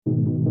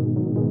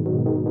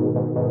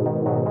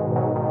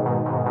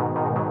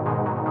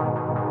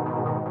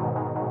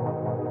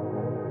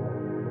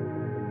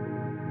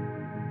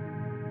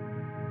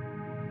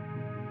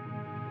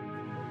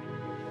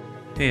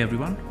Hey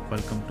everyone,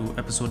 welcome to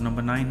episode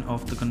number 9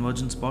 of the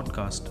Convergence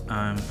podcast.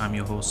 I'm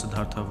your host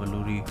Siddhartha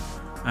Valluri,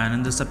 and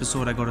in this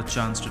episode, I got a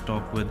chance to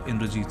talk with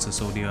Indrajeet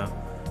Sisodiya,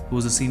 who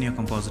is a senior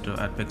compositor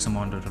at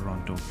Pixamondo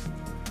Toronto.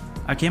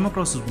 I came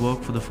across his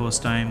work for the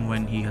first time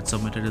when he had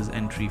submitted his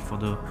entry for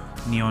the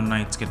Neon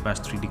Nights Get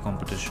Bash 3D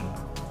competition,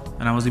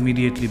 and I was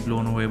immediately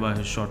blown away by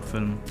his short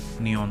film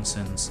Neon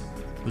Sins,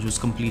 which was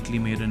completely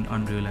made in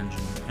Unreal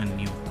Engine and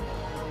new,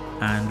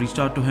 and reached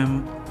out to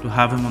him to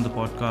have him on the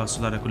podcast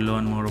so that I could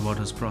learn more about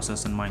his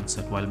process and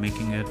mindset while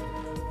making it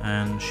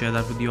and share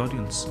that with the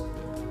audience.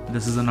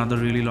 This is another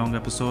really long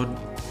episode,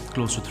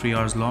 close to 3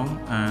 hours long,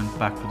 and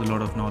packed with a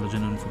lot of knowledge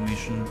and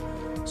information.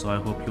 So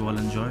I hope you all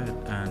enjoy it,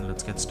 and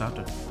let's get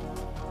started.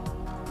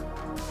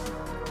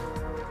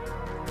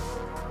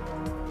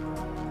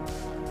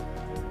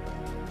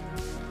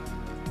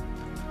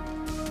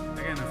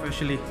 Again,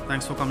 officially,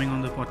 thanks for coming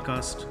on the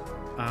podcast.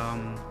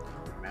 Um,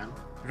 Man.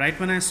 Right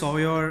when I saw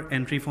your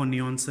entry for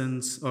Neon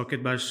Sins or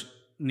Kid Bash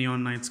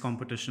Neon Nights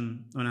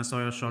competition, when I saw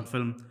your short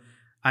film,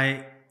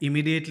 I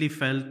immediately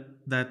felt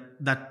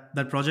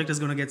that project is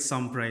going to get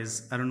some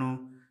prize. I don't know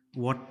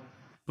what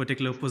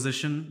particular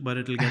position, but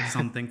it'll get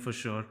something for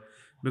sure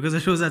because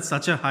it was at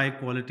such a high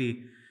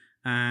quality.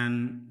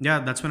 And yeah,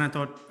 that's when I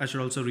thought I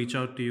should also reach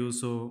out to you.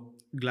 So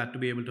glad to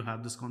be able to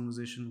have this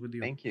conversation with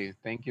you.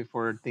 Thank you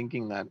for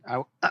thinking that.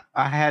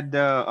 I had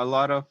a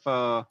lot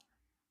of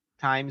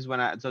times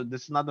when so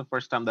this is not the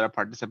first time that I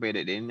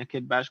participated in a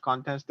Kid Bash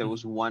contest. There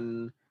was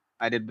one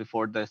I did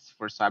before this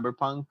for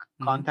Cyberpunk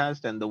Mm-hmm.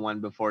 contest, and the one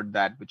before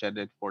that, which I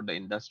did for the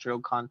industrial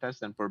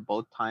contest. And for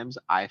both times,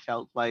 I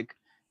felt like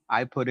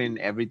I put in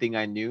everything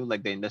I knew.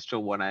 Like the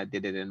industrial one, I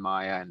did it in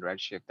Maya and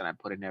Redshift, and I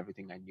put in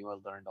everything I knew. I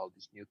learned all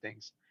these new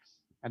things.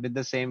 I did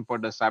the same for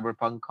the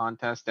Cyberpunk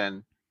contest,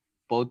 and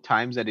both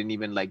times I didn't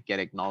even like get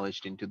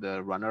acknowledged into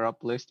the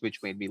runner-up list,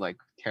 which made me like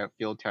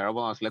feel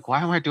terrible. I was like,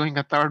 why am I doing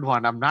a third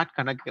one? I'm not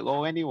gonna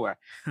go anywhere.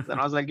 Then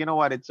I was like, you know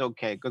what? It's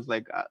okay, because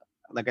like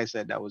I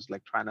said, I was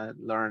like trying to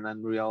learn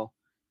Unreal,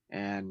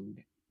 and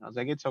I was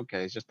like, it's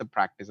okay. It's just the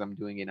practice I'm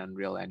doing in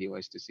Unreal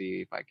anyways to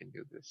see if I can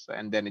do this.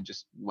 And then it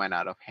just went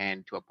out of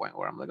hand to a point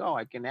where I'm like, oh,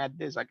 I can add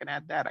this, I can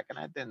add that, I can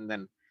add that, and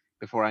then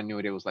before I knew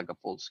it, it was like a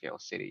full-scale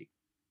city.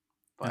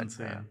 But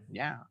Insane.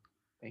 yeah,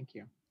 thank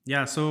you.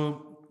 Yeah,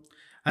 so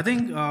I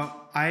think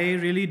I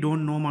really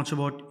don't know much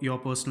about your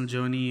personal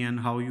journey and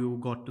how you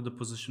got to the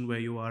position where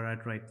you are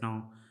at right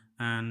now.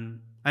 And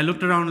I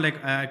looked around,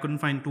 like I couldn't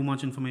find too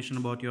much information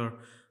about your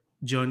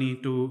journey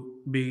to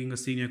being a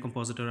senior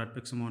compositor at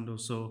Pixamondo.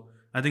 So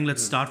I think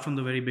let's Mhm. start from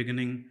the very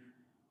beginning.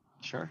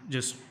 Sure.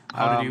 Just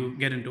how did Um, you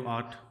get into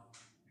art?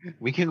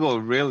 we can go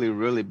really,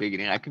 really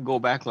beginning. I can go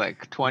back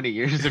like 20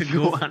 years if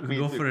you want me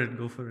Go to. for it.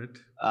 Go for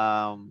it.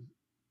 Um,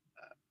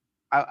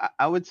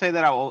 I would say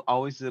that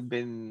always have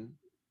been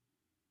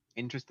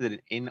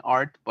interested in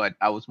art, but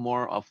I was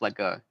more of like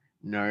a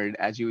nerd,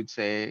 as you would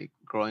say,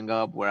 growing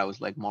up, where I was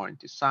like more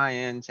into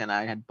science and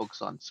I had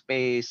books on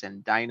space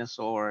and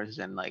dinosaurs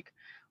and like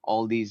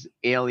all these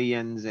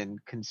aliens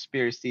and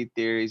conspiracy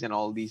theories and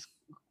all these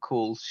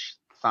cool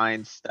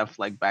science stuff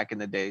like back in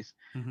the days.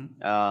 Hmm.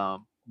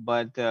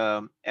 But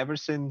ever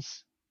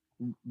since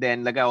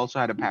then, like I also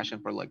had a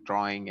passion for like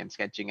drawing and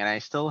sketching, and I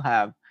still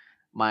have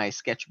my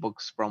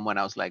sketchbooks from when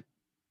I was like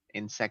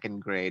in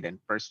second grade and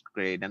first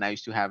grade, and I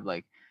used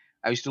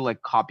to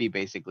like copy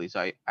basically.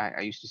 So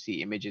I used to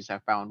see images. I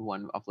found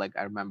one of like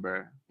I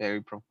remember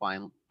very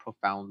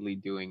profoundly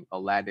doing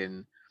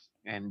Aladdin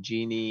and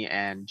Genie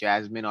and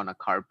Jasmine on a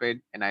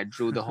carpet, and I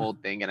drew the whole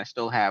thing, and I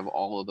still have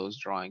all of those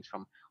drawings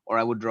from. Or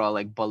I would draw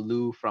like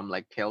Baloo from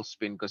like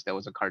Tailspin because there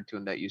was a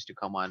cartoon that used to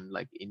come on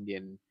like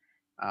Indian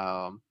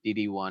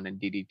DD1 and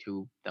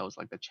DD2. That was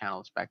like the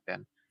channels back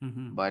then.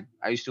 Hmm. But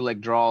I used to like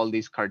draw all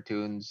these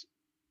cartoons,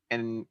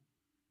 and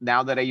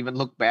now that I even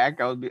look back,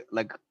 I would be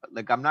like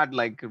I'm not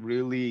like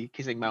really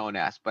kissing my own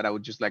ass, but I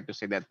would just like to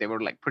say that they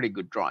were like pretty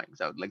good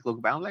drawings. I would like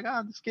look back, I'm like,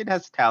 oh, this kid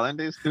has talent,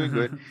 he's doing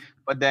good.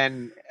 But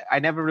then I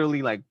never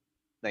really like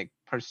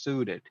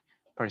pursued it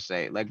per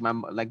se. Like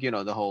like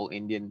the whole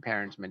Indian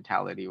parents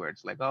mentality where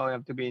it's like, oh, you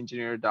have to be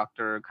engineer,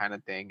 doctor kind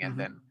of thing. And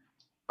then Hmm.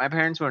 my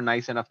parents were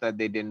nice enough that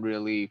they didn't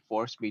really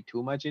force me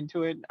too much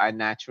into it. I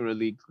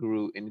naturally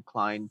grew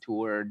inclined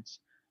towards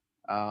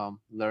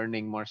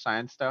learning more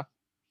science stuff.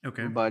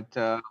 Okay. But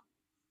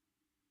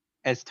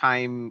as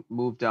time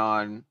moved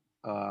on,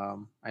 I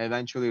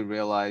eventually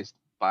realized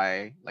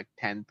by like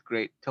 10th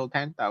grade till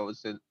 10th, I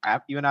was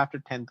even after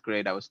 10th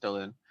grade, I was still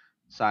in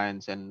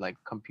science and like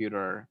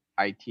computer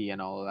IT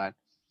and all of that.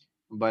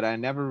 But I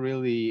never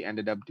really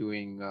ended up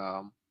doing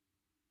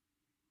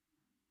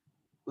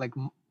like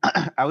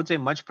I would say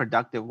much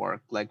productive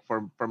work like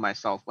for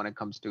myself when it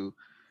comes to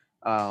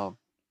uh,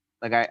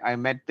 like I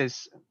met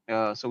this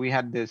so we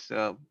had this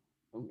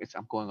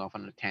I'm going off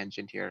on a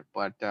tangent here,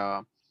 but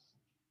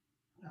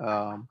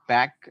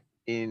back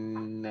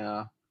in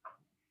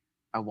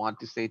I want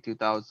to say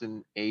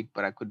 2008,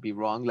 but I could be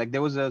wrong. Like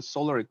there was a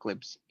solar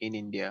eclipse in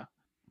India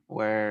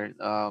where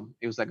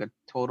it was like a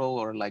total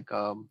or like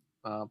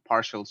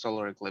partial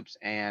solar eclipse,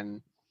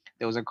 and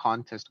there was a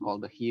contest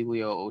called the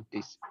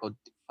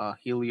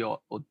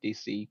Helio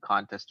Odyssey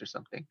contest or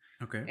something,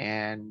 Okay.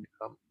 and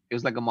it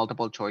was like a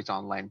multiple choice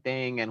online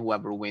thing, and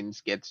whoever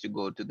wins gets to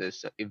go to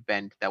this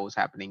event that was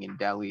happening in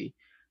Delhi,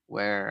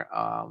 where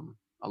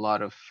a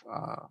lot of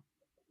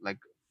like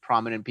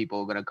prominent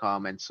people were gonna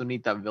come, and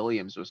Sunita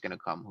Williams was gonna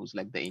come, who's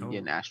like the Oh,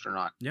 Indian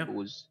astronaut yeah, who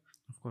was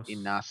of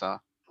in course. NASA.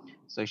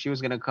 So she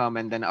was gonna come,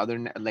 and then other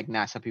like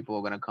NASA people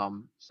were gonna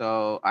come.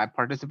 So I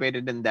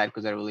participated in that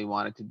because I really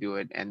wanted to do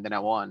it, and then I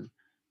won,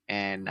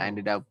 and I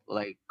ended Oh, up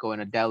like going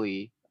to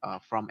Delhi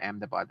from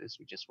Ahmedabad,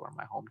 which is where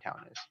my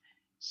hometown is.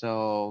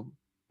 So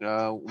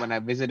when I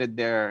visited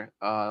there,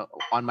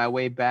 on my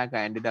way back,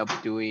 I ended up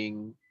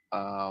doing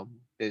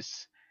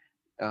this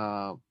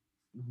uh,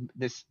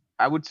 this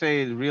I would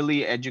say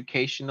really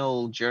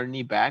educational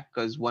journey back,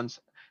 because once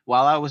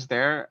while I was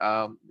there,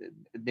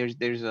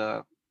 there's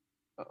a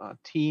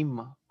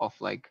team of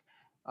like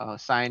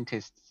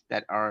scientists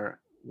that are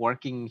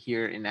working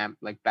here in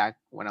like back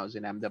when I was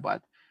in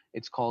Ahmedabad.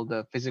 It's called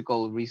the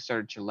Physical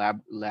Research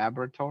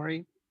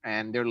Laboratory,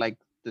 and they're like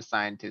the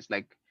scientists.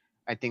 Like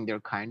I think they're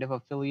kind of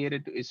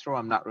affiliated to ISRO.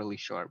 I'm not really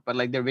sure, but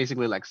like they're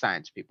basically like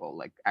science people,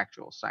 like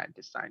actual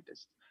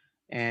scientists.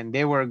 And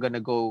they were gonna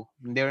go.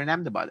 They're in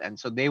Ahmedabad, and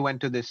so they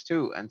went to this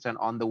too. And so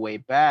on the way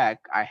back,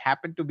 I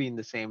happened to be in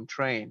the same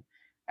train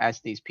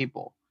as these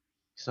people.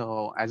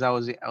 So as I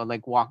would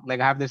like walk, like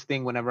I have this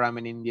thing whenever I'm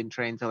in Indian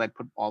trains, I like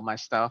put all my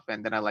stuff,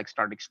 and then I like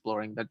start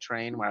exploring the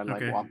train, where I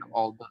like okay. walk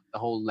all the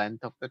whole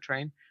length of the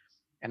train.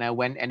 And I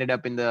ended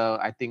up in the,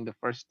 I think the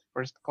first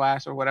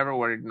class or whatever,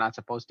 where you're not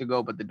supposed to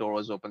go, but the door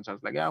was open. So I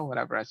was like, yeah,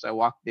 whatever. So I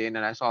walked in,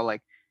 and I saw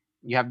like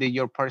you have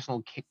your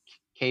personal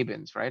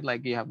cabins, right?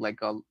 Like you have like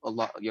a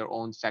lot your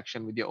own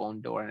section with your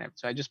own door and everything.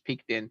 So I just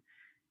peeked in,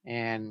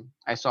 and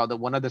I saw that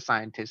one of the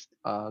scientists,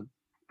 uh,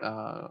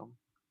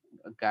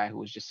 a guy who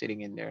was just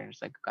sitting in there, and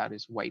it's like got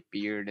his white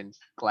beard and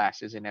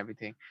glasses and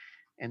everything.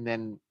 And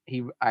then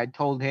I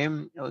told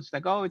him, it was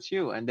like, oh, it's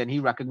you. And then he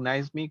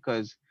recognized me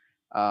because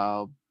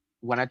uh,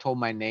 when I told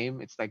my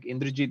name, it's like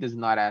Indrajit is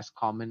not as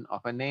common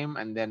of a name.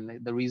 And then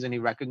the reason he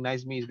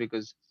recognized me is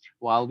because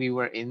while we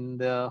were in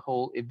the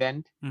whole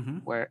event, Mm-hmm.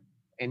 where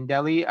in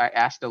Delhi, I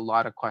asked a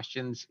lot of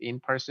questions in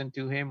person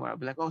to him, where I'd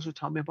be like, oh, so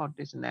tell me about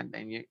this and that.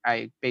 And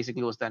I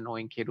basically was the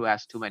annoying kid who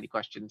asked too many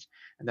questions,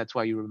 and that's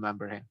why you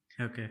remember him.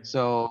 Okay.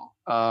 So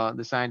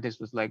the scientist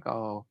was like,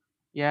 "Oh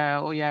yeah,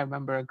 oh yeah, I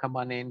remember. Come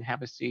on in,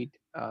 have a seat."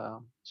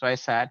 So I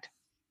sat.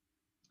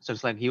 So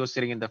it's like he was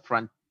sitting in the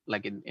front,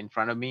 like in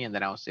front of me, and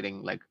then I was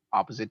sitting like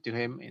opposite to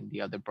him in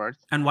the other berth.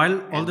 And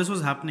while all And this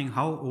was happening,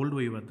 how old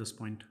were you at this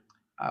point?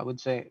 I would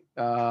say,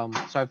 so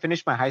I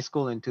finished my high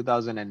school in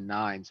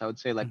 2009. So I would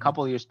say like a Mm-hmm.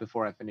 couple years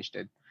before I finished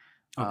it.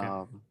 Okay.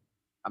 Um,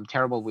 I'm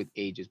terrible with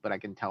ages, but I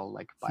can tell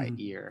like by Mhm.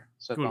 ear.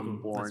 So if Cool, I'm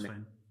cool. That's born in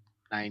fine.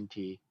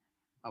 90,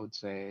 I would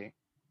say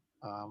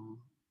um,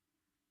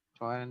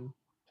 20,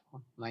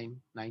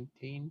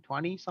 19,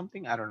 20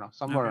 something. I don't know,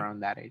 somewhere Okay.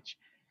 around that age.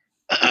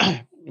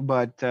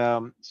 But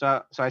so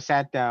I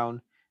sat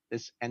down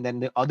this, and then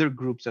the other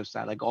groups of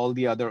like all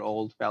the other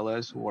old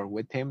fellas who were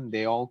with him,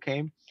 they all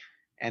came,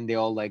 and they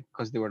all like,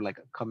 because they were like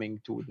coming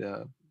to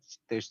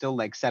they're still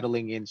like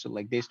settling in, so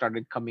like they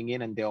started coming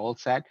in, and they all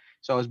sat.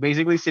 So I was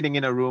basically sitting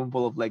in a room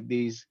full of like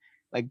these,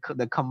 like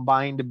the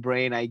combined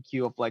brain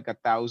IQ of like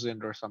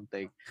 1,000 or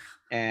something.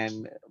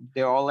 And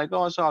they're all like,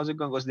 oh, so how's it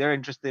going? Because they're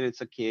interested,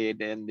 it's a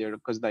kid, and they're,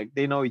 because like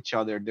they know each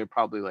other, they're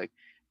probably like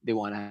they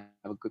want to have a good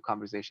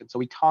conversation. So we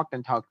talked and talked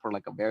for like a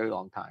very long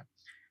time.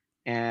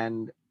 And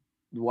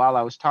while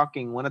I was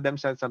talking, one of them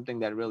said something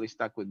that really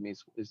stuck with me.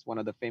 Is one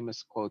of the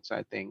famous quotes,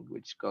 I think,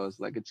 which goes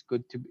like, "It's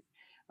good to be,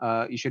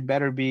 you should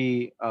better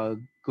be a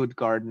good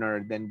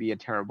gardener than be a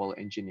terrible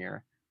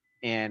engineer."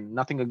 And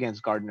nothing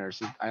against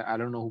gardeners. I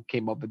don't know who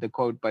came up with the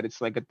quote, but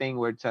it's like a thing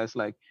where it says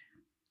like,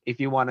 if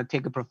you want to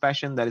take a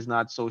profession that is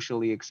not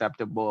socially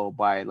acceptable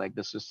by like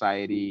the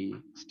society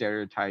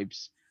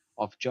stereotypes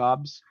of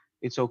jobs,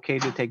 it's okay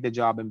to take the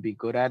job and be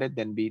good at it,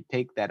 then be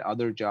take that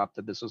other job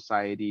that the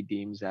society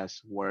deems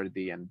as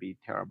worthy and be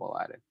terrible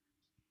at it.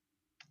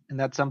 And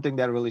that's something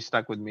that really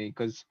stuck with me,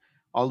 because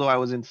although I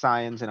was in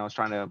science and I was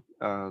trying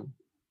to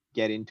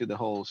get into the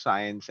whole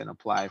science and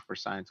apply for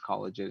science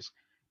colleges,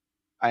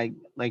 I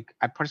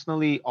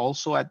personally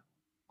also, at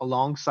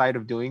alongside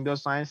of doing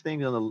those science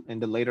things in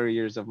the later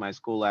years of my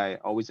school, I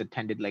always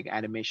attended like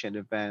animation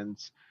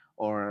events,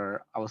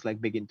 or I was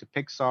like big into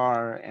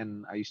Pixar,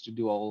 and I used to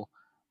do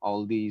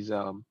all these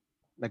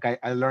like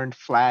I learned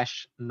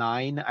Flash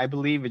 9, I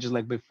believe, which is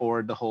like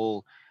before the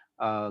whole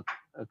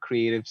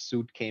creative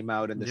suite came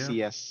out and the Yeah.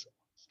 CS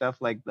stuff,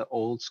 like the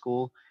old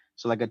school.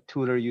 So like a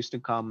tutor used to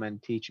come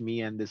and teach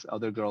me and this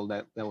other girl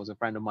that was a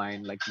friend of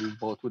mine. Like we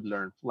both would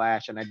learn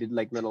Flash, and I did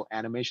like little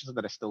animations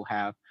that I still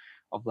have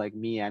of like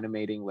me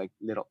animating like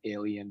little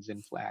aliens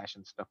in Flash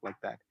and stuff like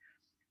that.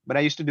 But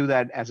I used to do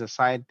that as a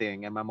side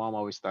thing, and my mom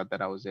always thought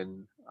that I was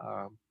in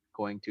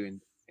going to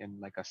in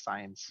like a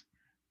science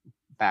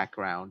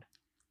background.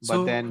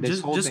 But So then this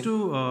just whole just thing,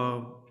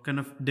 to kind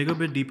of dig a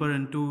bit deeper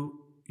into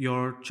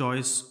your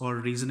choice or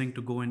reasoning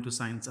to go into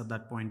science at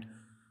that point,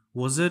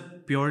 Was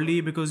it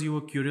purely because you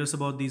were curious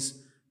about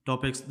these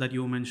topics that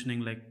you were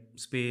mentioning, like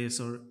space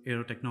or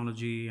air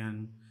technology,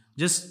 and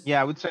just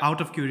Yeah, I would say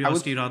out of I would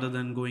curiosity rather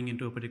than going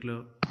into a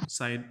particular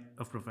side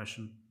of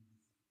profession?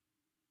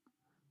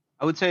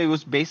 I would say it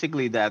was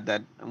basically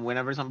that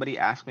whenever somebody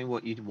asked me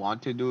what you'd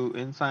want to do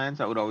in science,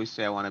 I would always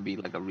say I want to be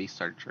like a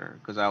researcher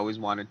because I always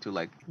wanted to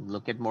like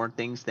look at more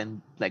things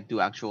than like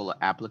do actual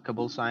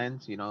applicable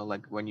science. You know,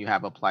 like when you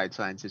have applied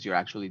sciences, you're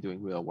actually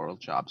doing real world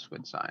jobs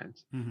with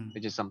science,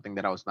 which is something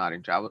that I was not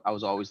into. I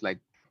was always like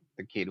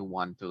the kid who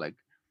wanted to like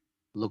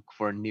look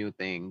for new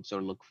things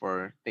or look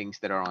for things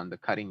that are on the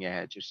cutting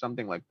edge or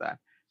something like that.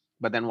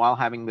 But then while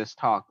having this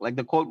talk, like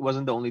the quote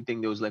wasn't the only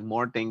thing. There was like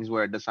more things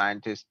where the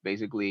scientist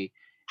basically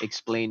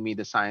explained me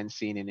the science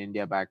scene in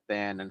India back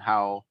then and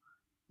how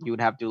you would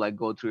have to like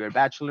go through your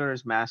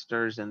bachelor's,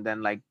 master's, and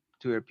then like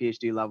to your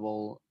PhD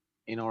level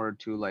in order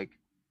to like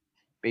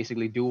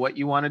basically do what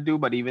you want to do.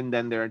 But even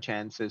then, there are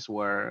chances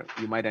where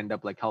you might end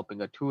up like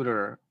helping a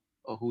tutor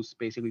who's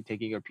basically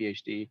taking your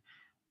PhD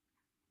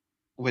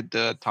with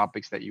the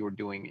topics that you were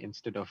doing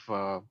instead of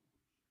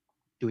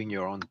doing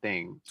your own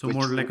thing, So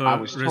more which like I a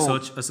was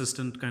told. research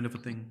assistant kind of a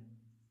thing.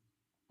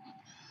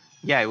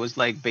 Yeah, it was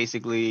like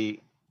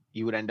basically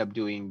you would end up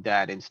doing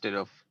that instead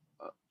of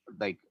uh,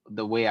 like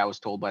the way I was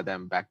told by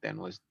them back then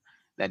was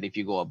that if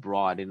you go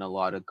abroad in a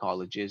lot of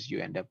colleges, you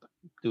end up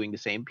doing the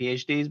same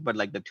PhDs, but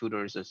like the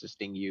tutor is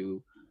assisting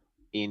you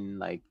in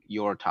like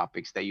your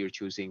topics that you're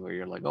choosing, where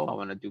you're like, oh, I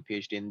want to do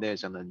PhD in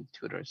this, and then the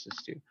tutor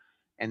assists you.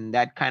 And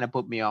that kind of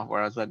put me off, where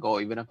I was like, oh,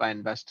 even if I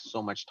invest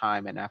so much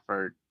time and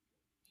effort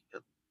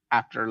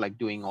after like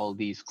doing all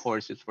these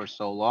courses for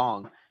so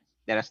long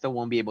that I still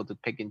won't be able to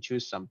pick and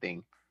choose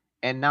something.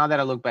 And now that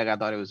I look back, I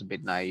thought it was a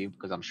bit naive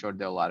because I'm sure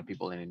there are a lot of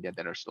people in India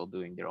that are still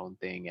doing their own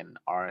thing and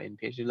are in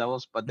PhD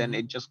levels. But then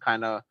it just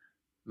kind of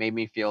made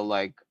me feel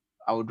like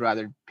I would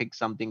rather pick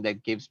something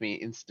that gives me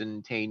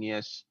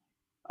instantaneous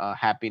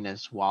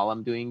happiness while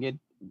I'm doing it,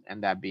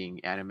 and that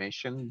being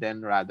animation,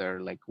 than rather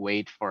like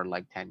wait for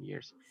like 10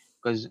 years.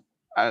 Because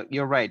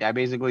you're right. I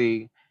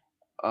basically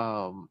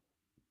um,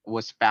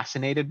 was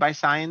fascinated by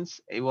science.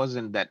 It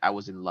wasn't that I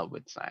was in love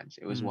with science.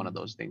 It was one of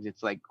those Mm. things.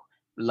 It's like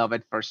love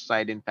at first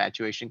sight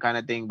infatuation kind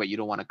of thing, but you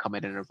don't want to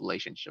commit in a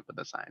relationship with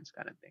the science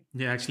kind of thing.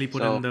 They actually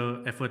put So in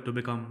the effort to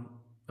become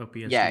a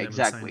PhD yeah, level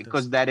exactly.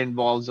 Because scientist. that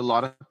involves a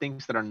lot of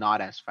things that are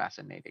not as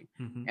fascinating.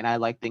 And I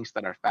Hmm. like things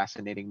that are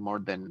fascinating more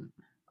than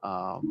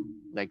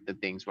like the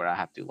things where I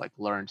have to like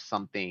learn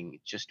something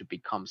just to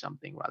become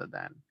something rather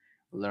than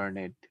learn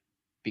it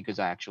because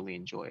I actually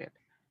enjoy it.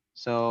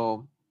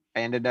 So I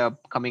ended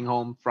up coming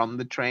home from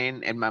the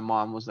train, and my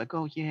mom was like,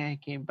 oh, yeah, I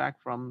came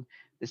back from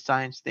the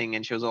science thing.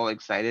 And she was all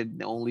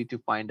excited, only to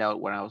find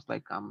out when I was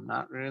like, I'm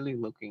not really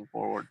looking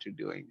forward to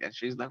doing that.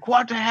 She's like,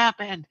 what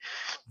happened?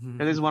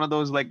 Because it's one of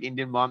those like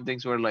Indian mom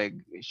things where like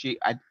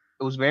it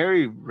was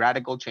very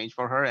radical change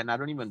for her, and I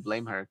don't even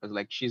blame her because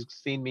like she's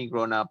seen me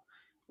grown up,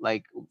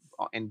 like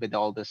and with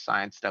all this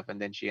science stuff, and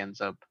then she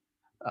ends up,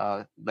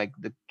 like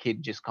the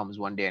kid just comes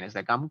one day and is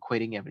like, I'm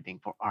quitting everything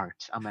for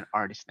art. I'm an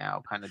artist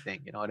now, kind of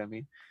thing. You know what I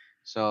mean?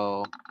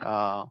 So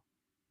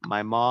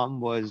my mom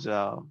was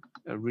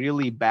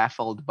really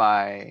baffled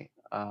by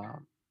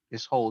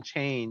this whole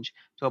change,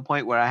 to a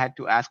point where I had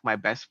to ask my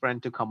best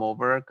friend to come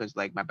over because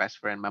like my best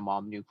friend my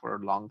mom knew for a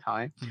long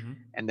time, Hmm.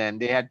 and then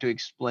they had to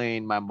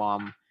explain my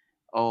mom,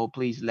 oh,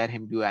 please let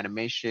him do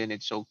animation,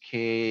 it's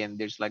okay. And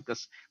there's like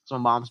this, so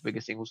my mom's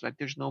biggest thing was like,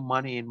 there's no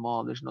money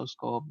involved, there's no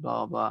scope,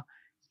 blah blah.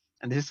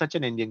 And this is such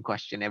an Indian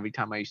question. Every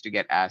time I used to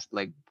get asked,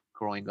 like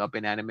growing up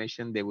in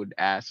animation, they would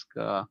ask,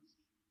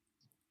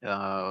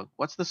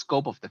 what's the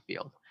scope of the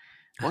field?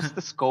 What's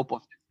the scope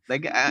of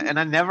like and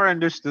I never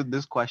understood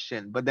this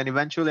question, but then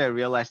eventually I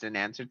realized an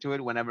answer to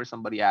it. Whenever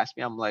somebody asked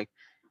me, I'm like,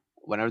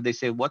 whenever they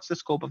say, what's the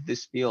scope of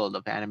this field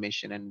of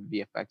animation and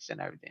VFX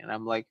and everything, and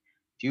I'm like,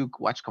 do you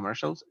watch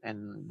commercials?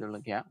 And they're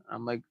like, yeah.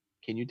 I'm like,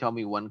 can you tell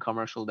me one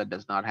commercial that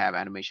does not have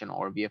animation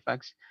or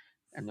VFX?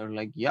 And they're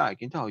like, yeah, I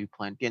can tell you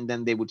plenty. And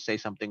then they would say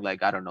something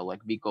like, I don't know,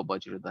 like Vico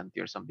Bajradanti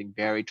or something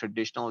very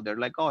traditional. They're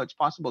like, oh, it's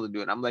possible to do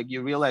it. I'm like,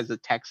 you realize the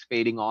text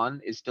fading on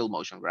is still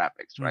motion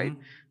graphics, right?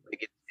 Hmm.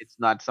 Like it's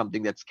not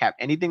something that's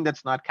anything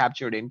that's not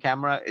captured in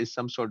camera is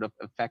some sort of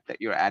effect that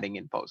you're adding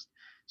in post.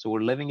 So we're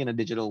living in a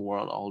digital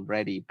world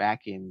already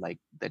back in like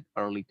the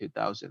early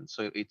 2000s.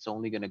 So it's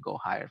only going to go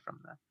higher from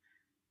that.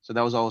 So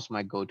that was also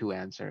my go-to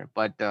answer.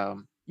 But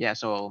yeah,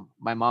 so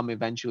my mom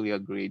eventually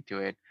agreed to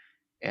it.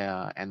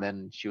 And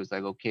then she was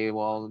like, okay,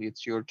 well,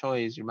 it's your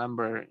choice.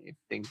 Remember, if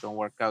things don't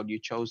work out, you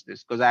chose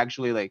this. Because I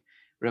actually like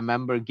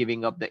remember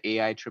giving up the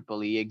AI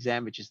Triple E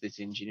exam, which is this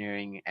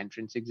engineering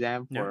entrance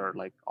exam Yeah. for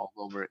like all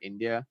over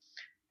India.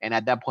 And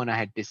at that point, I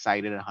had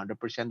decided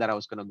 100% that I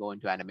was going to go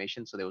into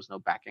animation. So there was no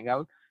backing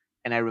out.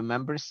 And I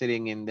remember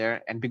sitting in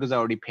there, and because I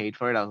already paid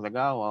for it, I was like,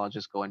 oh, well, I'll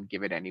just go and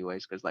give it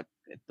anyways, because like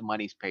the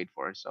money's paid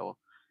for. So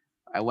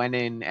I went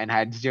in and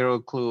had zero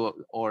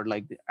clue, or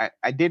like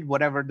I did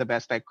whatever the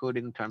best I could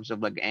in terms of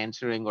like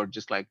answering or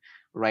just like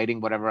writing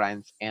whatever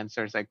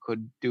answers I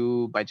could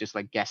do by just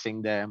like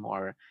guessing them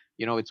or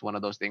it's one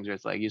of those things where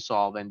it's like you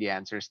solve and the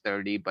answer is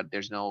 30, but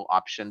there's no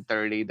option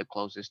 30. The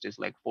closest is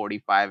like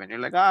 45, and you're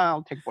like, ah,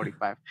 I'll take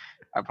 45.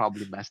 I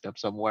probably messed up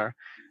somewhere,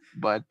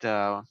 but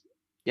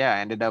yeah, I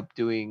ended up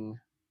doing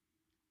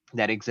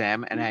that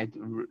exam, and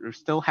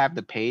still have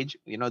the page.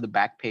 The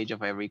back page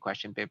of every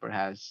question paper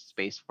has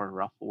space for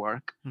rough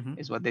work,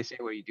 is Mm-hmm. what they say,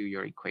 where you do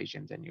your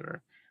equations and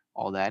your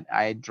all that.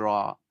 I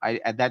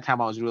at that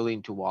time I was really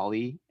into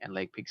Wally and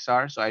like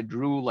Pixar, so I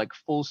drew like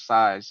full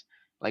size,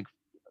 like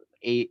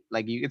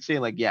like you could say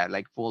like, yeah,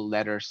 like full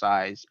letter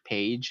size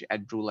page. I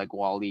drew like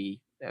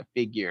Wally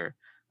figure,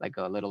 like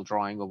a little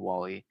drawing of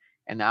Wally.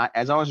 And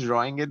as I was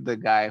drawing it, the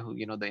guy who,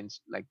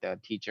 like the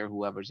teacher,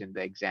 whoever's in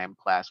the exam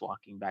class,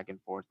 walking back and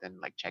forth and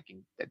like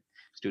checking that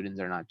students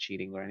are not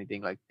cheating or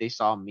anything, like they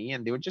saw me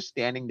and they were just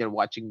standing there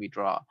watching me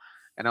draw.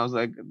 And I was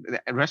like,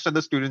 the rest of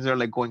the students are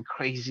like going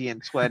crazy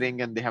and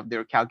sweating, and they have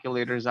their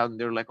calculators out, and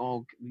they're like,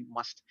 oh, we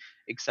must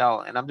excel.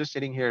 And I'm just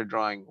sitting here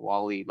drawing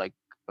Wally like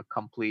a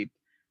complete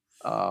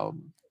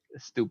um,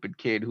 stupid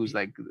kid who's He,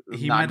 like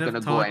not gonna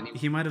go he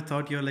anywhere. might have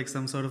thought you're like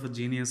some sort of a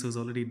genius who's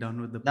already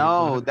done with the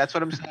No, paper. that's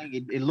what I'm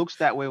saying. It looks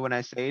that way when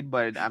I say it,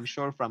 but I'm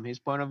sure from his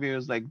point of view,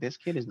 it's like this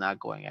kid is not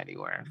going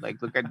anywhere.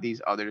 Like, look at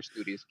these other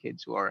studious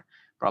kids who are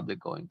probably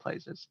going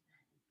places.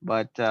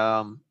 But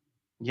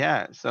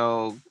yeah,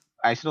 so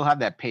I still have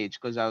that page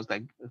because I was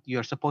like,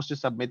 you're supposed to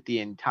submit the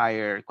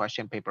entire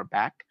question paper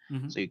back,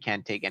 Hmm. so you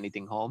can't take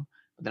anything home.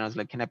 But then I was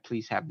like, can I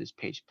please have this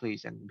page,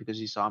 please? And because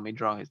he saw me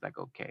draw, he's like,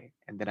 okay.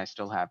 And then I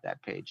still have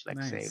that page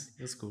like saved Nice.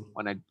 That's cool.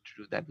 when I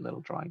drew that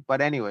little drawing.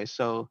 But anyway,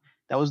 so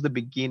that was the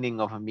beginning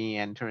of me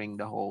entering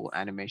the whole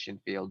animation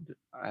field.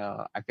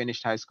 I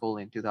finished high school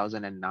in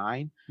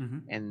 2009, Hmm.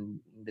 and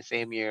in the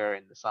same year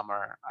in the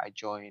summer, I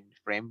joined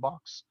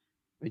Framebox,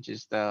 which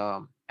is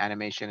the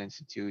animation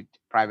institute,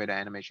 private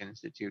animation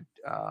institute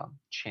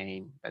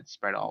chain that's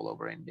spread all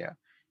over India.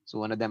 So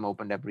one of them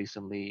opened up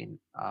recently in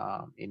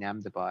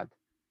Ahmedabad,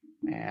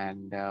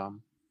 and I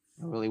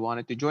really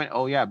wanted to join.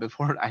 Oh yeah,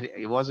 before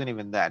it wasn't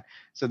even that.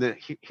 So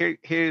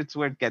here's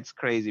where it gets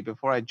crazy.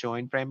 Before I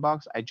joined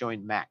Framebox, I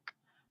joined Mac,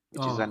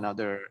 which is Oh,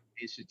 another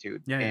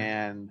institute. yeah, yeah.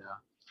 And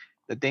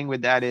the thing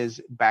with that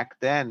is, back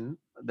then,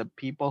 the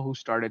people who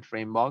started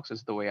Framebox,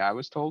 is the way I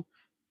was told,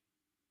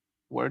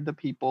 were the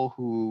people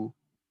who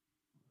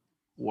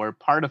were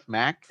part of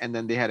Mac, and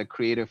then they had a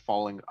creative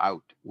falling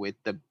out with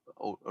the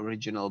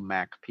original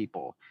Mac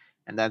people,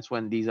 and that's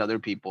when these other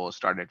people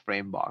started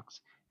Framebox,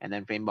 and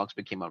then Framebox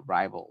became a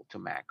rival to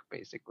Mac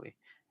basically.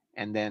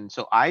 And then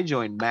so I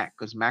joined Mac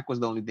because Mac was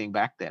the only thing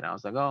back then. I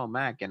was like, oh,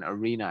 Mac and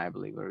Arena, I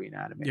believe Arena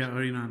Yeah, Animation.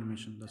 arena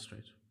animation. That's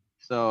right.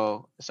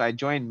 So I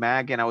joined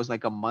Mac, and I was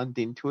like a month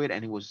into it,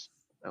 and it was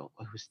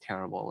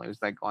terrible. It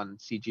was like on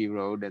CG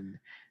Road, and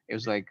it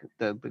was like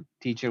the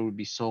teacher would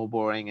be so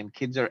boring, and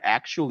kids are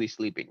actually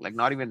sleeping, like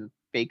not even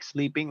fake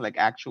sleeping, like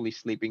actually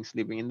sleeping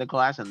in the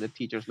class, and the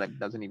teacher's like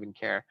doesn't even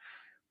care.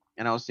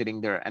 And I was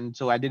sitting there, and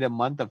so I did a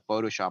month of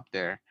Photoshop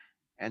there,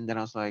 and then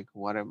I was like,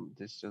 "What am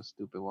this is so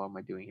stupid? What am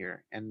I doing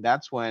here?" And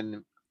that's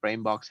when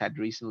Framebox had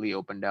recently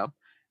opened up,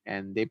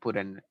 and they put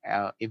an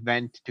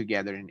event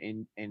together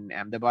in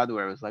Ahmedabad,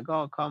 where it was like,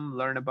 "Oh, come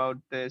learn about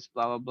this,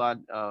 blah blah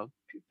blah.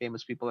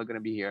 Famous people are gonna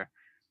be here."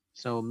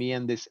 So me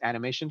and this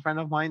animation friend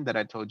of mine that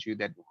I told you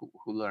that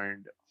who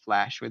learned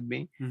Flash with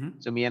me.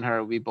 Mm-hmm. So me and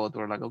her, we both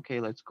were like, okay,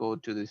 let's go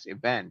to this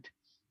event.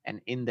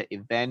 And in the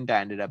event,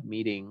 I ended up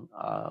meeting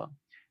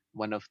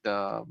one of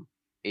the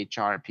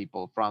HR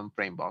people from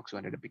Framebox, who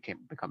ended up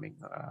becoming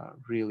a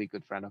really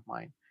good friend of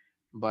mine.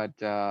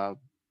 But uh,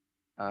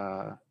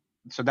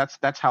 so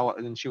that's how.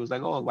 And she was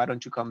like, "Oh, why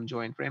don't you come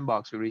join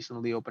Framebox? We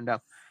recently opened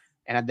up."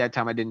 And at that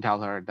time, I didn't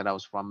tell her that I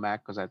was from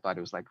Mac because I thought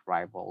it was like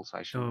rival, so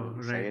I shouldn't Oh,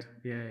 really say right. it.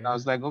 Yeah, I yeah.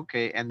 was like,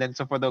 okay. And then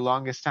so for the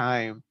longest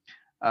time,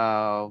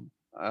 uh,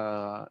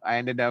 I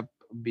ended up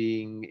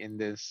being in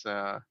this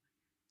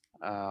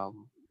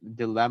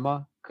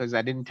dilemma because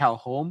I didn't tell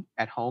home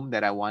at home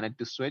that I wanted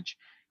to switch,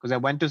 because I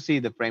went to see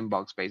the frame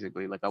box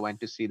basically. Like I went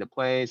to see the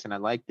place and I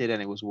liked it,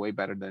 and it was way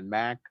better than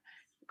Mac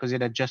because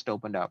it had just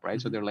opened up,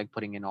 right? So Mm-hmm. they're like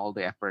putting in all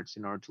the efforts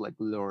in order to like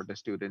lure the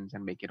students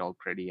and make it all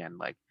pretty and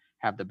like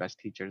have the best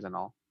teachers and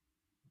all.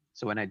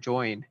 So when I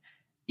joined,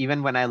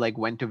 even when I like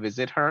went to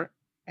visit her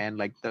and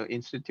like the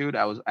institute,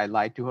 I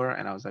lied to her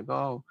and I was like,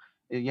 oh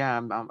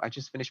yeah, I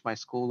just finished my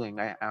schooling.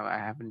 I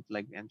haven't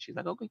like, and she's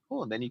like, okay,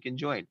 cool, then you can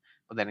join.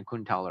 But then I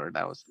couldn't tell her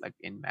that I was like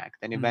in Mac.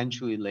 Then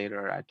eventually Mm.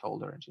 later I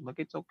told her, and she's like,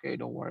 it's okay,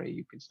 don't worry,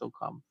 you can still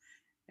come.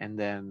 And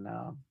then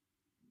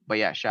but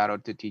yeah, shout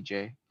out to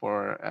TJ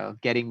for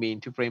getting me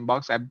into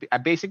Framebox. I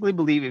basically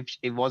believe if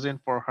it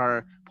wasn't for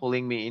her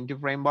pulling me into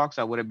Framebox,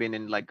 I would have been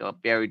in like a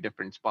very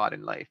different spot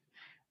in life.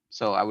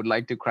 So I would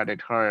like to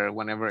credit her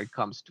whenever it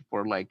comes to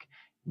for like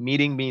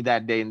meeting me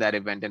that day in that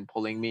event and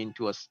pulling me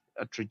into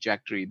a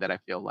trajectory that I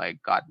feel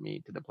like got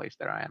me to the place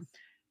that I am.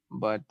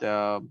 But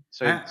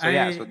so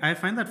yeah, so I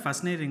find that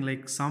fascinating.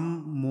 Like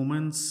some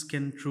moments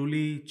can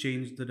truly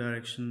change the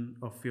direction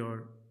of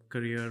your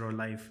career or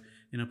life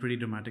in a pretty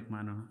dramatic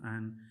manner,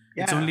 and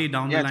it's yeah, only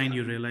down the yeah, line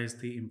you realize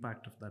the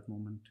impact of that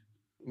moment.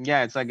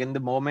 Yeah, it's like in the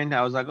moment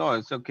I was like, oh,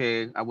 it's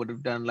okay. I would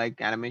have done like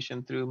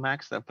animation through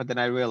Mac stuff, but then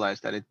I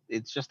realized that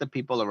it's just the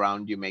people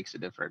around you makes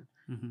it different.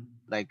 Mm-hmm.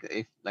 Like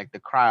if like the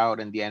crowd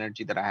and the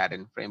energy that I had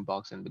in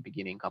Framebox in the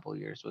beginning couple of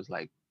years was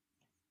like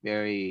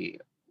very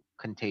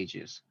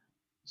contagious.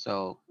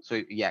 So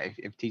yeah,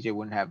 if TJ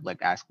wouldn't have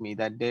like asked me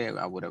that day,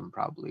 I would have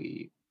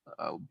probably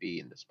be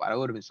in the spot. I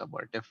would have been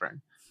somewhere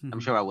different. I'm Mm-hmm.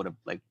 sure I would have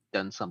like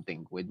done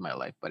something with my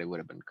life, but it would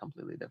have been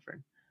completely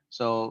different.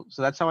 So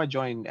that's how I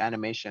joined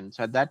animation.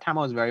 So at that time,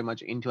 I was very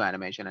much into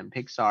animation and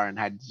Pixar, and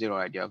had zero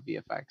idea of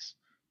VFX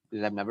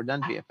because I've never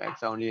done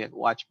VFX. I only like,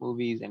 watch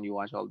movies, and you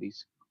watch all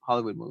these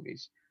Hollywood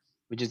movies,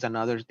 which is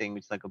another thing.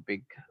 Which is like a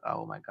big,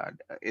 oh my god,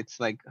 it's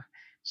like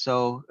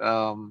so.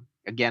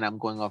 Again, I'm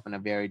going off on a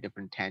very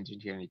different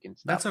tangent here, and you can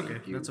stop That's me okay.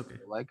 if you That's okay.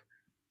 feel like.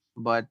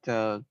 But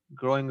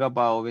growing up,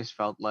 I always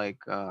felt like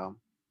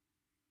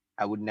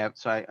I would never.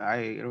 So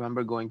I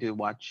remember going to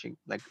watching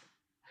like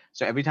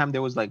so every time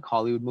there was like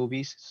Hollywood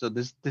movies. So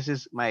this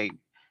is my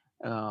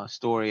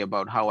story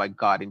about how I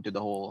got into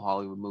the whole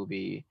Hollywood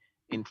movie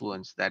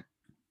influence. That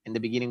in the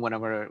beginning,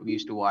 whenever we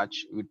used to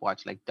watch, we'd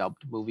watch like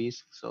dubbed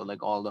movies. So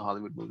like all the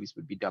Hollywood movies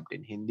would be dubbed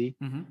in Hindi.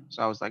 Mm-hmm.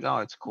 So I was like, oh,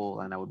 it's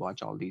cool, and I would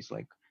watch all these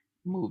like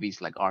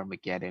movies like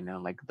Armageddon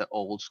and like the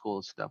old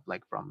school stuff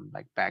like from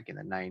like back in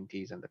the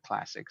 90s and the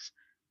classics,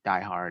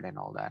 Die Hard and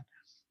all that.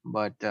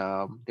 But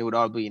they would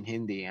all be in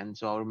Hindi. And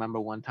so I remember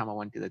one time I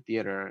went to the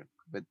theater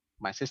with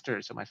my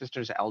sister. So my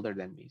sister's elder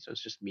than me, so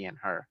it's just me and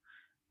her,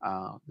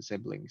 the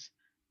siblings.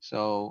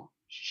 So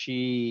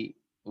she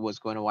was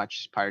going to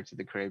watch Pirates of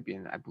the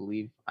Caribbean, I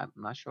believe. I'm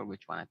not sure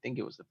which one. I think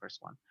it was the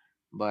first one.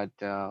 But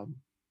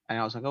and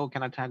I was like, oh,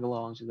 can I tag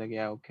along? She's like,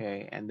 yeah,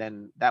 okay. And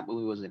then that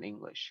movie was in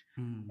English,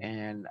 Mm.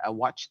 and I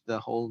watched the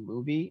whole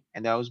movie,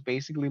 and that was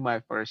basically my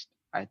first.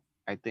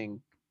 I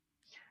think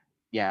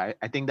yeah,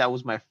 I think that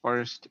was my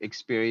first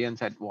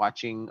experience at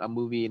watching a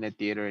movie in a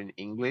theater in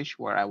English,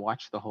 where I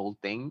watched the whole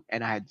thing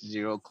and I had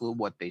zero clue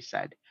what they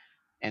said,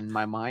 and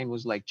my mind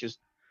was like just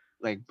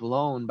like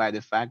blown by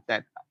the fact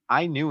that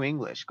I knew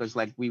English because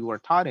like we were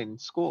taught in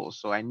school,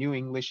 so I knew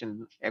English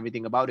and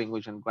everything about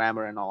English and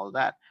grammar and all of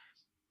that,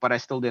 but I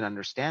still didn't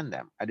understand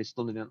them. I just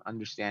still didn't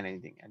understand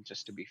anything. And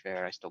just to be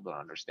fair, I still don't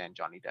understand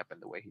Johnny Depp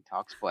and the way he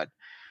talks, but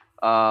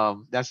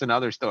that's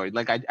another story.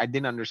 Like I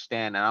didn't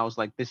understand, and I was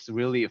like, this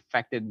really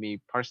affected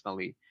me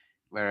personally,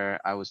 where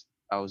I was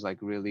like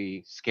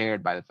really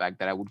scared by the fact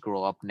that I would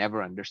grow up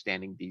never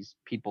understanding these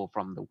people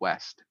from the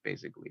West,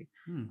 basically.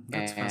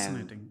 That's And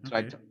fascinating.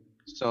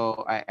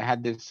 so Okay. I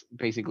had this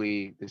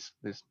basically this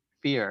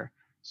fear.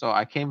 So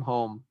I came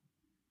home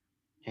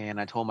and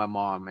I told my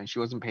mom, and she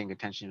wasn't paying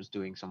attention. She was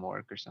doing some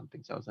work or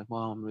something. So I was like,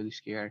 Mom, I'm really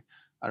scared.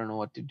 I don't know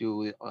what to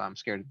do. I'm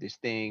scared of this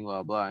thing,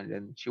 blah, blah. And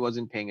then she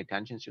wasn't paying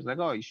attention. She was like,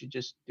 oh, you should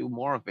just do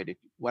more of it. If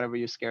whatever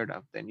you're scared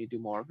of, then you do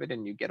more of it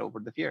and you get over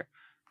the fear.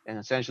 And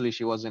essentially,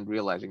 she wasn't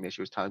realizing that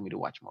she was telling me to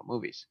watch more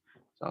movies.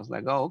 So I was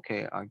like, oh,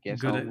 okay, I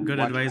guess I'll Good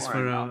watch advice more.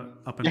 for And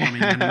a up and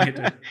coming I'll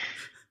animator.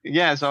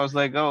 yeah, so I was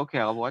like, oh, okay,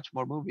 I'll watch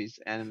more movies.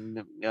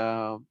 And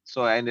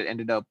so I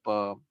ended up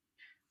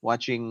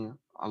watching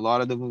a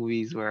lot of the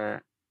movies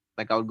where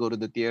like I would go to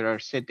the theater,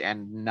 sit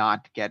and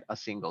not get a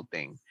single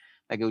thing.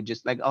 Like it would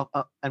just like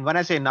and when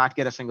I say not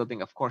get a single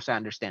thing, of course I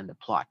understand the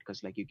plot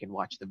because like you can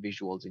watch the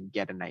visuals and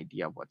get an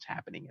idea of what's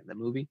happening in the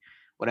movie.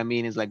 What I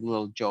mean is like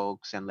little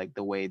jokes and like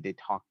the way they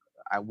talk,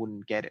 I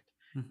wouldn't get it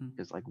Hmm.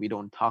 because like we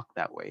don't talk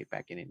that way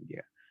back in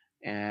India.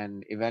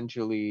 And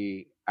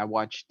eventually I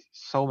watched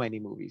so many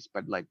movies,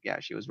 but like yeah,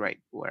 she was right.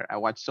 Where I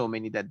watched so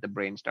many that the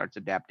brain starts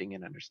adapting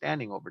and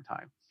understanding over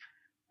time,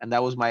 and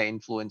that was my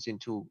influence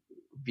into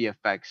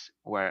VFX,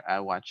 where I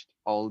watched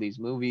all these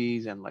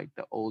movies and like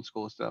the old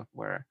school stuff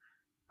where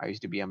I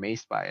used to be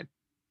amazed by it.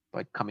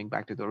 But coming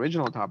back to the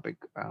original topic,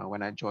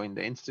 when I joined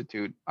the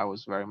institute, I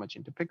was very much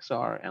into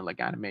Pixar and like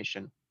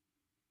animation,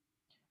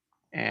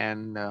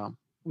 and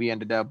we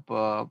ended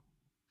up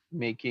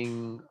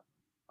making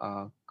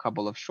a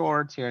couple of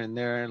shorts here and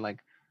there, like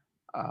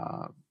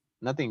uh,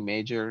 nothing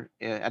major.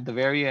 At the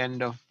very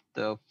end of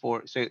the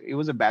four, so it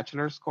was a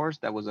bachelor's course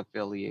that was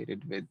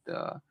affiliated with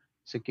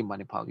Sikkim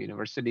Manipal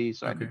University.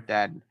 So I Okay. did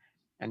that,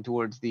 and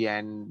towards the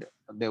end,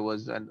 there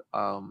was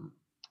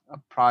a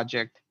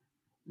project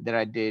that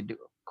I did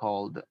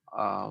called.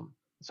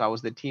 So I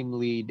was the team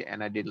lead,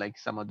 and I did like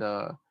some of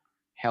the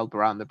help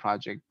around the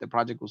project. The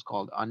project was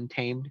called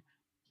Untamed,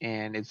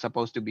 and it's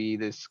supposed to be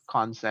this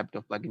concept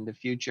of like in the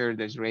future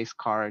there's race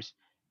cars,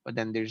 but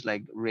then there's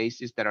like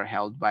races that are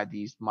held by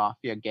these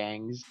mafia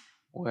gangs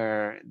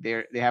where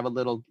they have a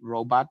little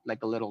robot,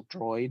 like a little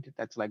droid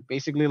that's like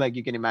basically like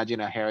you can imagine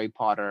a Harry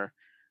Potter,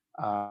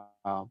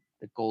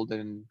 the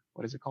golden,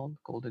 what is it called,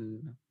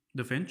 golden,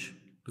 The Finch,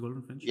 the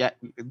Golden Finch. yeah,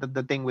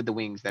 the thing with the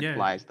wings that Yeah.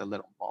 flies, the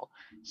little ball.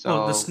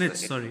 Oh, the So snitch.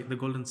 Sorry, the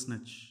Golden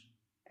Snitch.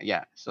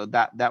 yeah, so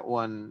that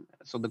one,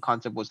 so the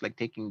concept was like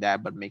taking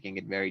that but making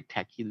it very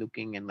techy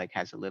looking and like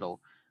has a little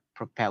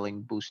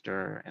propelling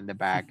booster in the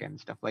back and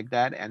stuff like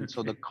that, and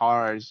so the Okay.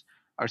 cars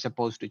are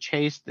supposed to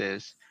chase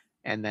this,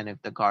 And then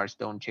if the cars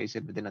don't chase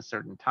it within a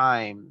certain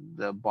time,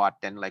 the bot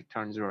then like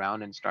turns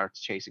around and starts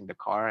chasing the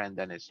car, and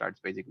then it starts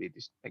basically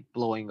just like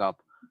blowing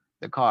up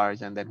the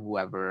cars, and then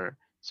whoever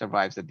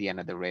survives at the end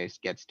of the race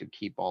gets to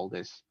keep all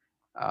this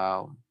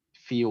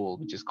fuel,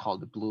 which is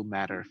called the blue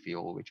matter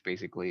fuel, which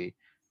basically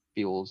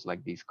fuels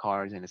like these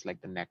cars, and it's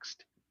like the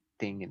next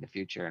thing in the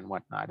future and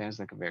whatnot. And it's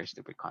like a very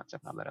stupid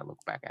concept now that I look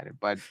back at it.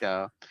 But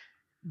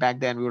back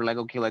then we were like,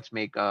 okay,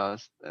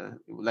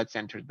 let's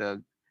enter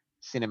the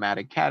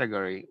cinematic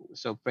category.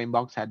 So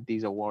Framebox had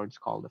these awards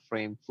called the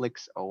Frame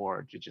Flix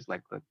Awards, which is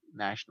like the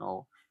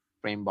national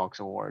Framebox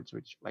Awards,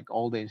 which like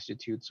all the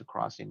institutes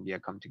across India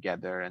come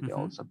together and they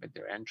all Mm-hmm. submit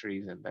their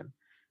entries, and then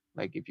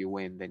like if you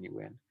win, then you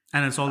win.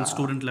 And it's all Uh,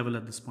 student level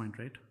at this point,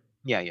 right?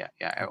 yeah,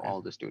 Okay.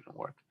 all the student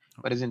work,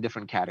 but Okay. it's in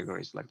different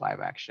categories like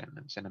live action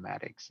and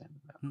cinematics and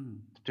Hmm.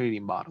 3D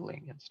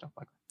modeling and stuff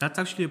like that. That's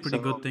actually a pretty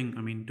So good thing.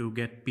 I mean, to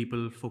get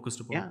people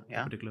focused about a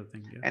yeah, particular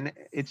thing. Yeah. and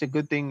it's a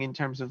good thing in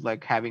terms of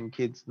like having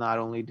kids not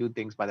only do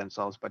things by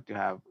themselves but to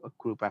have a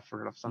group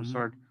effort of some Mm-hmm.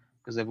 sort,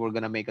 because if we're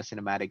going to make a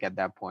cinematic at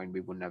that point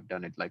we wouldn't have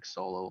done it like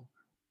solo.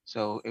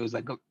 So it was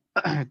like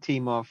a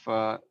team of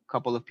a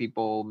couple of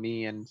people,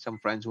 me and some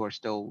friends who are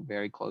still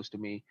very close to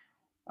me,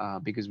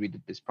 because we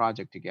did this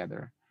project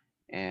together.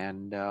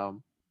 And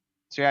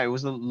so yeah, it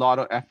was a lot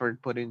of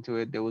effort put into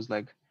it. There was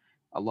like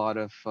a lot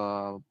of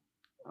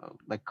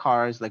like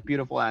cars, like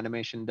beautiful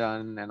animation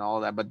done and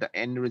all that, but the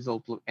end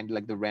result and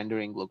like the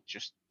rendering looked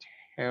just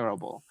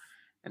terrible.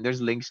 And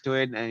there's links to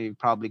it, and you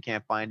probably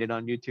can't find it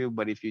on YouTube.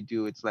 But if you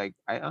do, it's like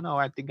I don't know.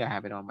 I think I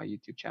have it on my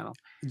YouTube channel,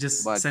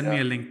 Just but send me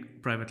a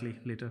link privately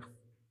later.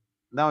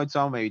 no, it's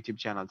on my YouTube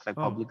channel. It's like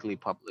Oh. publicly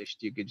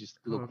published. You could just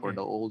Oh, look for okay.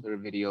 the older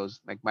videos.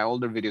 Like my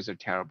older videos are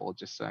terrible.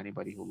 Just so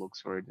anybody who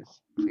looks for it,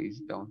 just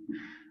please don't.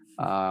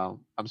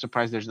 I'm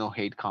surprised there's no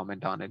hate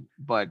comment on it.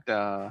 But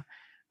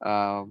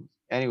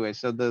anyway,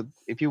 so the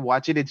if you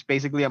watch it, it's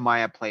basically a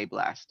Maya play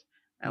blast.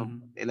 And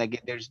Mm-hmm.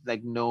 like there's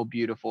like no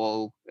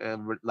beautiful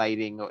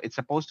lighting. It's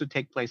supposed to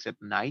take place at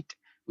night,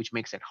 which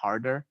makes it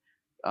harder.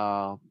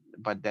 Uh,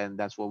 but then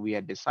that's what we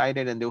had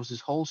decided, and there was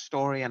this whole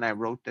story, and I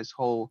wrote this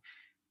whole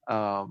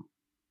um,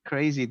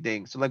 crazy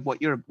thing. So like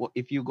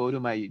if you go to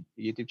my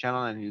YouTube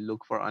channel and you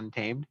look for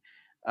Untamed,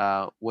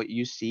 what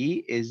you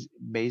see is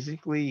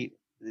basically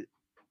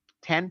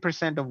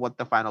 10% of what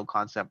the final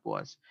concept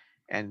was.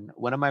 And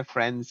one of my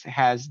friends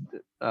has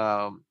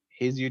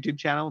his YouTube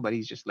channel, but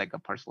he's just like a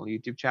personal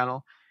YouTube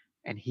channel.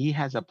 And he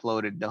has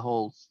uploaded the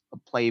whole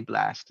play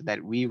blast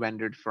that we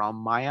rendered from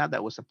Maya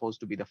that was supposed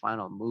to be the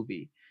final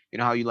movie. You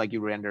know how you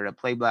render a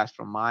play blast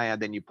from Maya,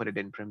 then you put it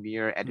in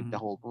Premiere, edit the Mm-hmm.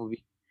 whole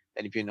movie.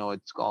 Then if you know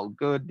it's all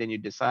good, then you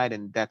decide,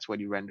 and that's what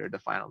you render the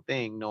final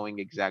thing, knowing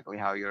exactly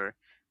how your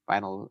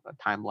final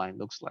timeline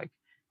looks like.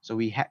 So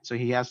he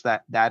has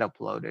that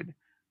uploaded,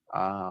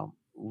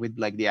 with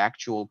like the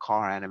actual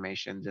car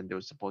animations, and there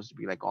was supposed to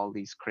be like all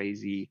these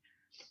crazy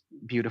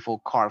beautiful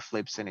car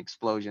flips and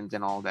explosions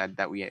and all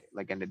that we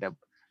like ended up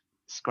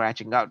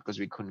scratching out because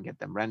we couldn't get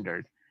them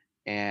rendered.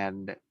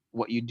 And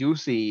what you do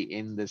see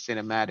in the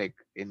cinematic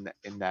in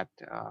that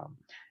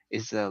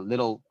is a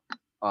little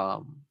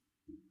um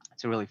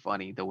it's really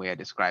funny the way I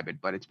describe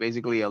it, but it's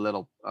basically a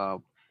little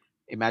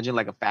imagine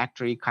like a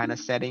factory kind of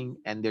setting,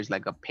 and there's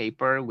like a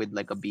paper with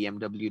like a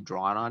BMW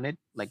drawn on it,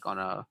 like on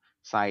a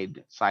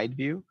side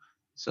view.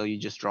 So you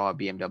just draw a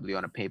BMW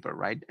on a paper,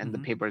 right? And the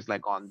Mm-hmm. paper is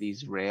like on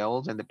these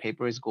rails, and the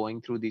paper is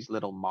going through these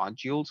little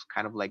modules,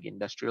 kind of like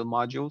industrial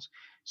modules.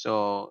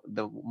 So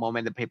the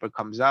moment the paper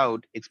comes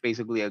out, it's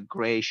basically a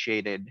gray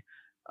shaded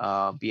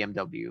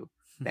BMW.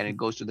 Then it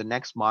goes to the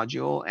next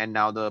module, and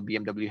now the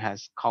BMW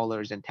has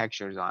colors and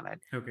textures on it.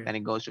 Okay. Then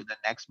it goes to the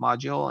next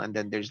module, and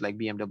then there's like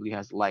BMW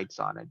has lights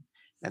on it,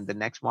 and the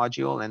next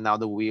module, and now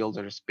the wheels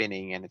are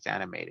spinning and it's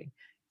animating.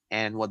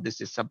 And what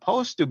this is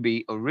supposed to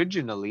be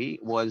originally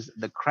was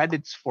the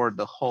credits for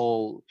the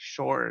whole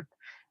short,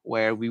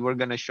 where we were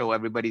going to show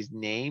everybody's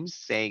names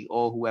saying,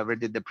 oh, whoever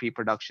did the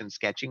pre-production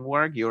sketching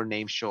work, your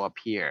names show up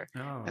here.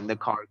 And the Oh.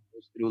 car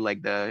goes through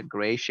like the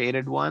gray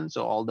shaded one,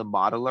 so all the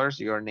modelers,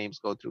 your names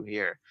go through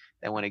here.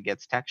 Then when it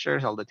gets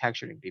textures, all the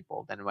texturing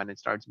people. Then when it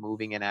starts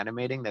moving and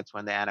animating, that's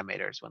when the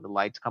animators. When the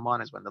lights come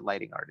on is when the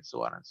lighting artists,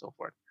 so on and so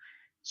forth.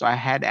 So I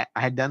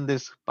had done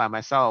this by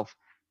myself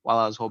while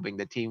I was hoping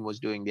the team was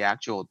doing the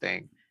actual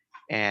thing,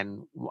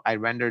 and I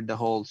rendered the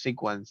whole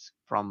sequence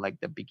from like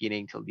the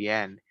beginning till the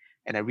end,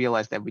 and I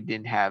realized that we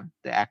didn't have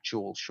the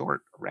actual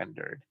short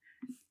rendered.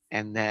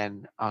 And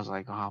then I was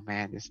like, oh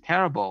man, it's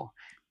terrible.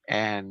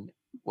 And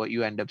what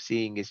you end up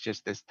seeing is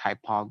just this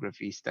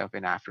typography stuff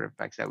in After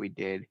Effects that we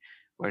did,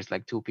 where it's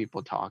like two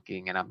people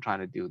talking, and I'm trying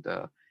to do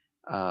the.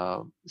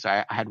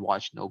 I had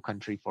watched No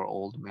Country for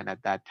Old Men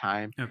at that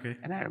time, Okay.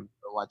 and I remember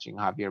watching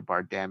Javier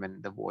Bardem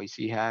and the voice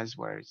he has,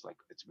 where it's like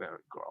it's very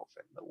gruff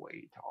and the way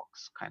he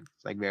talks, kind of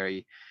it's like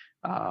very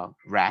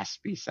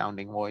raspy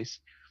sounding voice.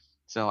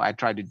 So I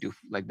tried to do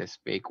like this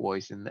fake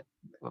voice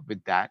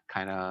with that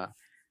kind of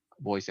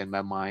voice in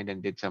my mind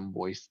and did some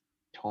voice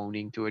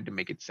toning to it to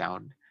make it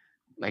sound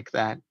like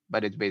that,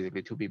 but it's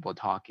basically two people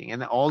talking,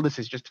 and all this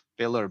is just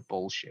filler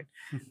bullshit.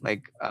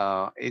 Like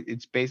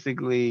it's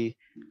basically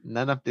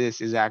none of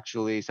this is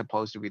actually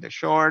supposed to be the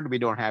short. We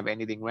don't have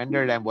anything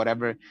rendered and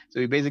whatever. So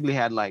we basically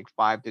had like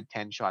 5 to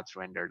 10 shots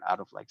rendered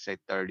out of like say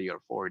 30 or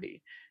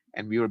 40,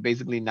 and we were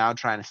basically now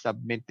trying to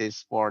submit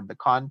this for the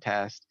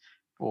contest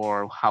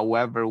for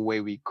however way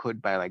we could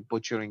by like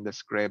butchering the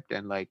script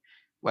and like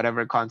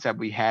whatever concept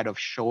we had of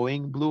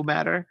showing blue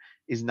matter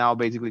is now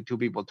basically two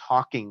people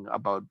talking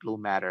about blue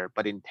matter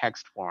but in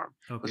text form,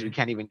 because we Okay.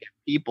 can't even get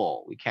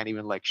people, we can't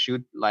even like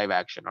shoot live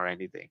action or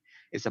anything.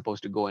 It's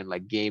supposed to go in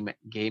like game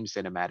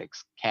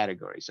cinematics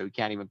category, so we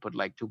can't even put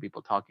like two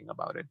people talking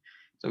about it.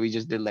 So we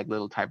just did like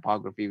little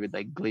typography with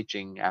like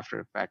glitching After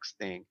Effects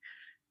thing.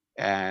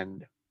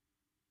 And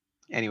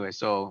anyway,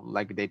 so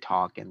like they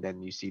talk and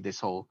then you see this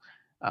whole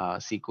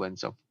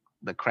sequence of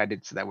the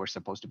credits that were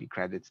supposed to be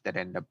credits that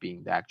end up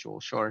being the actual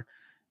short.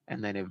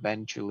 And then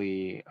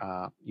eventually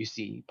you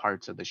see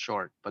parts of the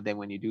short, but then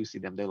when you do see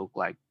them, they look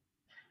like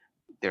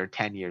they're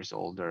 10 years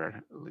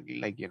older.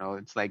 Like,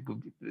 it's like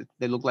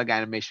they look like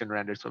animation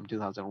renders from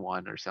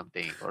 2001 or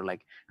something, or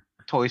like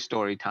Toy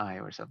Story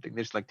time or something.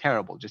 There's like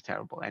terrible, just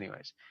terrible.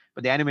 Anyways,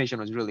 but the animation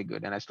was really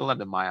good, and I still have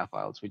the Maya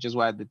files, which is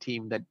why the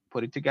team that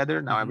put it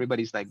together now Mm-hmm.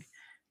 everybody's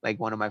like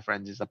one of my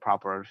friends is a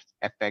proper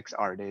FX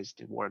artist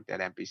and worked at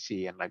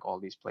MPC and like all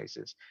these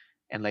places.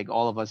 And like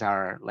all of us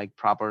are like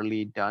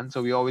properly done.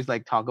 So we always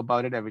like talk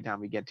about it every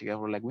time we get together.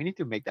 We're like, we need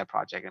to make that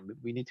project and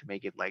we need to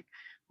make it like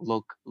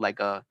look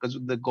like a, because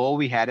the goal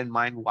we had in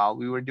mind while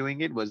we were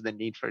doing it was the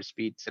Need for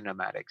Speed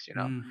cinematics,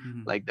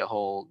 Mm-hmm. like the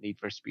whole Need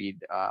for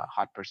Speed,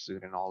 Hot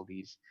Pursuit, and all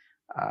these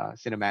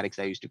cinematics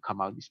that used to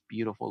come out, these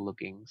beautiful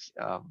looking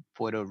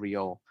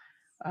photoreal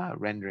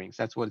renderings.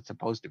 That's what it's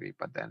supposed to be.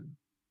 But then,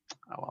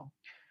 oh well.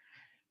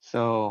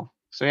 So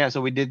yeah,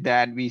 so we did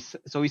that. We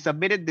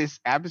submitted this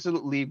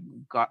absolutely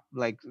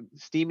like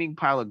steaming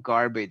pile of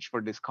garbage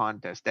for this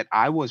contest that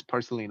I was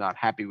personally not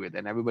happy with,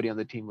 and everybody on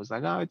the team was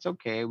like, "Oh, it's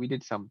okay, we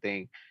did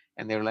something."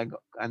 And they're like,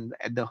 and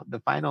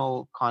the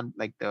final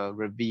like the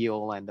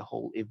reveal and the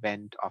whole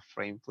event of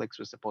Frame Flicks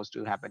was supposed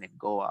to happen in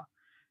Goa,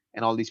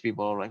 and all these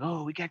people are like,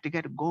 "Oh, we got to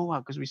get to Goa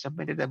because we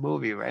submitted a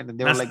movie, right?" And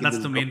they were That's like in that's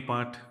this the main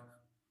part.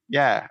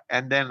 yeah,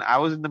 and then I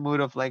was in the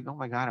mood of like, "Oh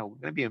my god, I'm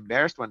gonna be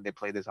embarrassed when they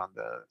play this on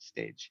the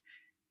stage."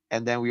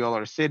 And then we all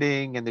are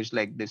sitting and there's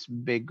like this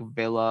big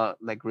villa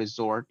like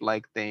resort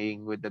like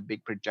thing with the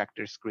big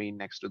projector screen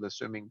next to the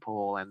swimming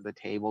pool, and the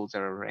tables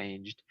are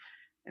arranged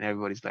and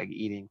everybody's like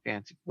eating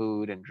fancy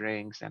food and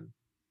drinks, and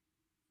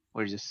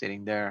we're just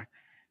sitting there.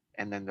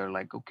 And then they're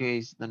like,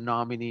 okay, the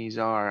nominees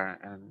are,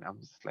 and I'm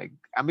just like,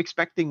 I'm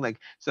expecting like,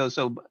 so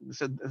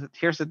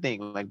here's the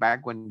thing, like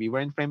back when we were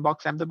in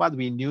Framebox Ahmedabad,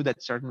 we knew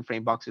that certain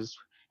Frameboxes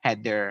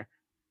had their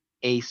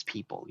ace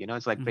people.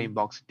 It's like Mm-hmm.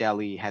 Framebox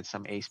Delhi had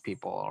some ace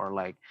people, or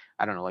like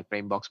I don't know, like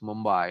Framebox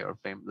Mumbai, or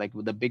Frame like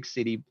with the big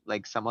city,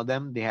 like some of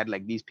them they had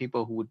like these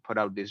people who would put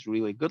out this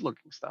really good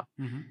looking stuff.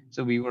 Mm-hmm.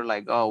 So we were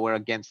like, oh, we're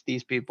against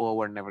these people.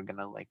 We're never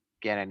gonna like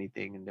get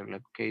anything. And they're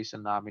like, okay, so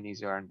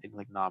nominees are, and they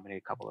like nominate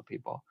a couple of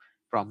people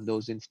from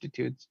those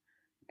institutes.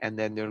 And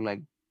then they're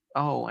like,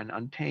 oh, and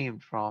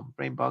Untamed from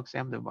Framebox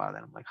Ahmedabad.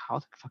 And I'm like, how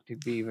the fuck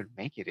did we even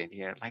make it in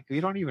here? Like,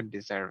 we don't even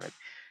deserve it.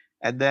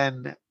 And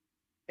then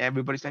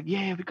everybody's like,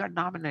 yeah, we got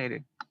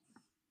nominated.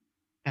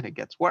 And it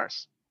gets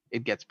worse.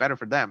 It gets better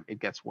for them. It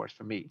gets worse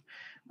for me.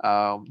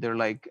 They're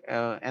like,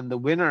 and the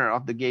winner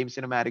of the Game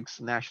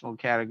Cinematics national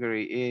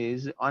category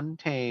is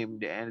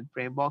Untamed and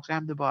Framebox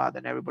Ahmedabad.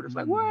 And everybody's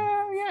like,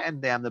 well, yeah.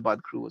 And the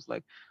Ahmedabad crew was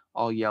like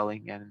all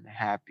yelling and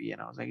happy.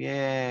 And I was like,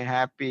 yeah,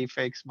 happy,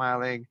 fake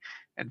smiling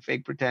and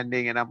fake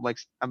pretending. And I'm like,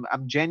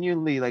 I'm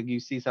genuinely like, you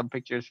see some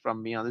pictures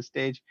from me on the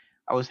stage.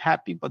 I was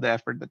happy for the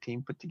effort the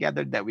team put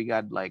together that we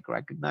got like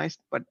recognized,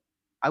 but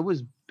I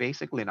was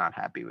basically not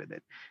happy with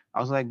it. I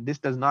was like, this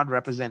does not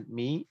represent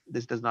me.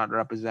 This does not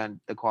represent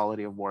the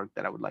quality of work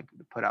that I would like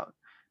to put out.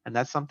 And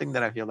that's something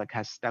that I feel like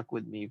has stuck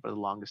with me for the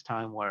longest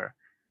time, where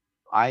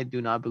I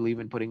do not believe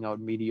in putting out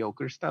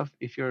mediocre stuff.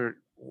 If your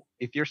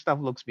stuff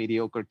looks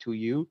mediocre to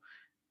you,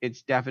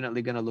 it's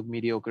definitely going to look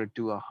mediocre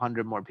to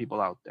 100 more people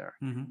out there.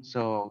 Mm-hmm.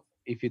 So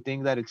if you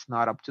think that it's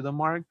not up to the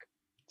mark,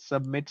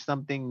 submit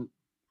something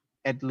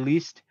at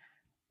least,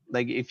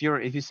 like if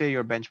you say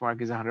your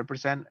benchmark is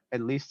 100%,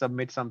 at least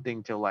submit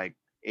something to like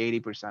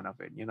 80% of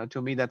it.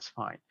 To me that's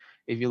fine.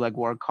 If you like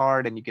work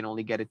hard and you can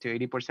only get it to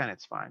 80%,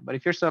 it's fine. But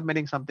if you're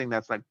submitting something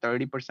that's like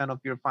 30% of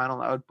your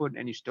final output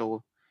and you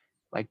still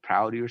like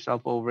proud of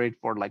yourself over it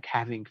for like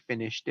having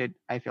finished it,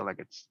 I feel like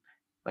it's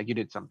like you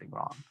did something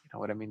wrong. You know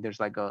what I mean? There's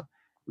like a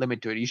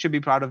limit to it. You should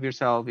be proud of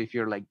yourself if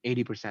you're like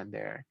 80%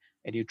 there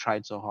and you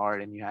tried so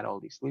hard and you had all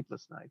these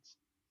sleepless nights.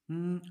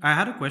 I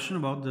had a question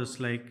about this.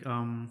 Like,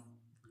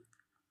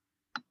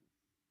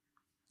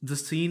 the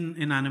scene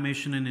in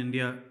animation in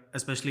India,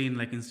 especially in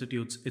like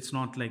institutes, it's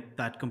not like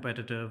that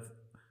competitive,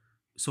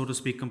 so to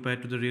speak,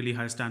 compared to the really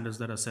high standards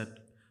that are set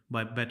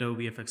by better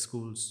VFX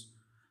schools.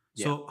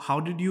 Yeah. So, how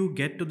did you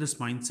get to this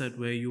mindset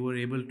where you were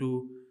able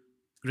to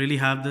really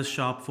have this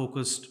sharp,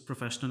 focused,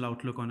 professional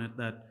outlook on it,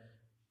 that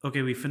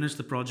okay, we finished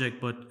the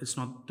project, but it's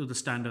not to the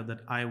standard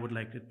that I would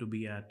like it to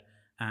be at.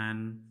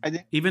 And I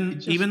think it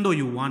just even though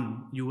you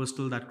won, you were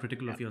still that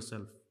critical yeah, of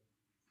yourself.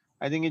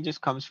 I think it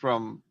just comes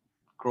from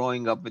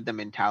growing up with the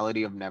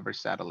mentality of never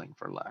settling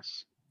for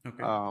less.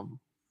 Okay. Um,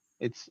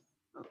 it's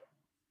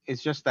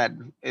it's just that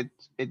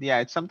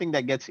it's something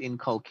that gets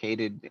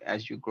inculcated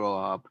as you grow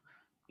up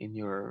in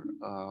your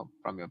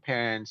from your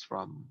parents,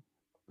 from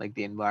like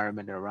the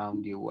environment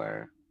around you,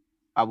 where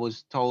I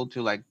was told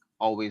to like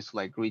always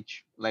like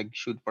reach, like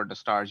shoot for the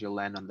stars, you'll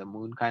land on the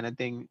moon kind of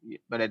thing,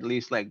 but at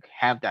least like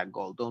have that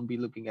goal, don't be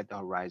looking at the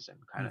horizon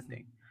kind of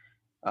thing.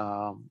 Hmm.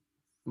 um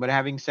but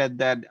having said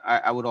that,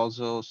 I would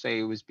also say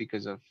it was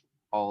because of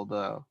all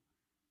the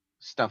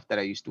stuff that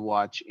I used to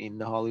watch in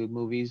the Hollywood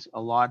movies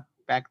a lot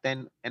back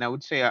then, and I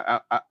would say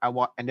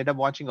ended up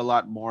watching a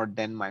lot more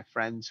than my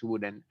friends who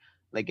wouldn't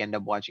like end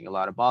up watching a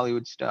lot of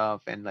Bollywood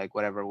stuff and like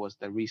whatever was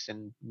the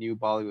recent new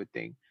Bollywood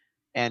thing.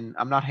 And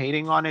I'm not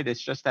hating on it.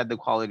 It's just that the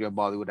quality of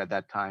Bollywood at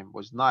that time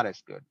was not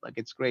as good. Like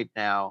it's great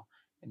now,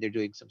 and they're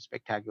doing some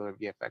spectacular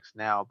VFX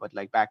now, but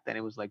like back then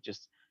it was like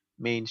just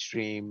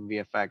mainstream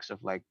VFX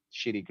of like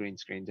shitty green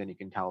screens, and you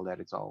can tell that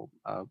it's all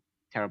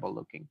terrible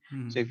looking.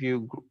 So if Hmm.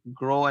 you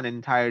grow an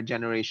entire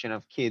generation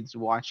of kids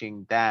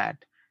watching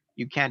that,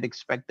 you can't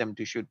expect them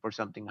to shoot for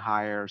something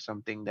higher,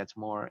 something that's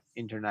more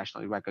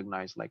internationally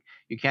recognized. Like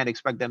you can't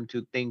expect them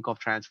to think of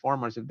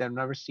Transformers if they've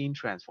never seen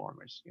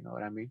Transformers. You know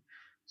what I mean?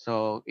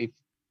 So if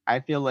I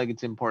feel like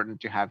it's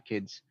important to have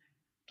kids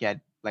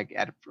get like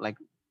at like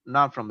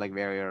not from like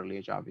very early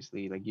age,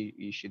 obviously. Like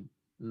you should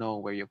know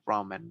where you're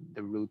from and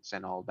the roots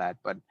and all that,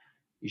 but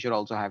you should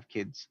also have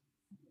kids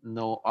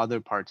know other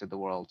parts of the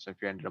world. So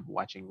if you ended up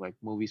watching like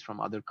movies from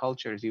other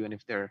cultures, even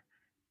if they're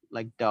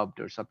like dubbed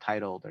or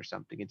subtitled or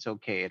something, it's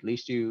okay. At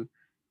least you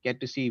get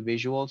to see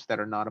visuals that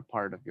are not a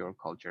part of your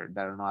culture,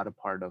 that are not a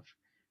part of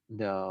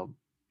the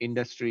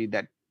industry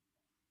that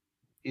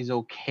is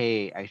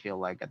okay. I feel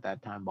like at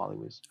that time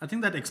Bollywood I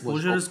think that was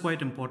exposure is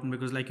quite important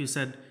because, like you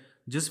said,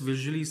 just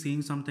visually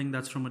seeing something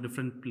that's from a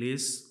different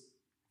place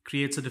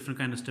creates a different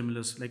kind of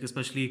stimulus. Like,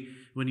 especially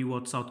when you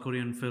watch South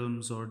Korean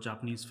films or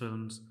Japanese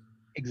films,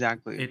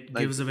 exactly it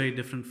like gives a very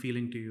different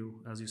feeling to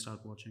you as you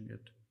start watching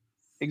it.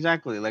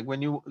 exactly like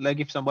when you like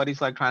if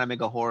somebody's like trying to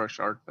make a horror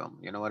short film,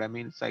 you know what I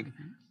mean? It's like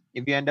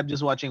if you end up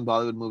just watching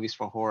Bollywood movies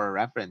for horror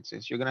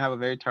references, you're gonna have a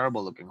very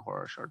terrible looking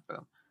horror short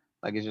film.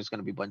 Like it's just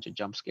gonna be a bunch of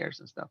jump scares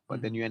and stuff.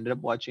 But then you ended up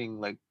watching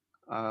like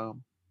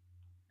um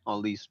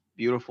all these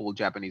beautiful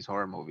Japanese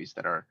horror movies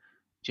that are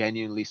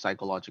genuinely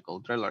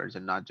psychological thrillers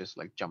and not just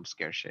like jump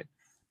scare shit.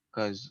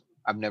 Because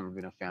I've never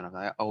been a fan of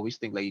that. I always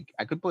think like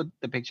I could put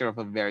the picture of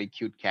a very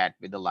cute cat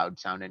with a loud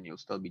sound and you'll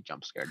still be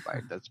jump scared by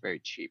it. That's very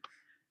cheap.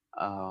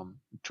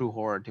 True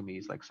horror to me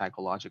is like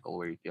psychological,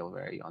 where you feel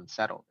very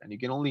unsettled, and you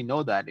can only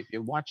know that if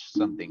you watch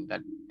something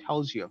that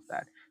tells you of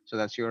that. So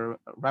that's your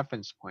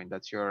reference point.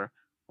 That's your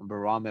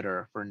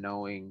barometer for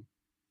knowing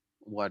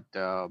what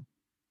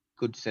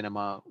good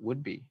cinema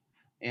would be.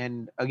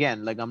 And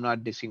again, like I'm not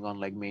dissing on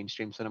like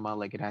mainstream cinema.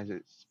 Like it has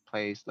its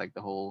place. Like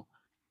the whole.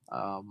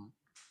 Um,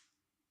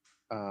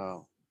 uh,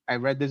 I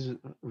read this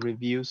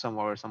review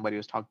somewhere where somebody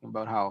was talking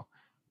about how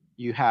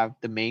you have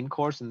the main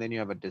course and then you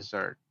have a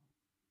dessert.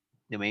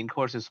 The main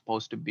course is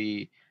supposed to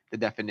be the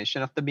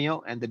definition of the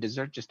meal, and the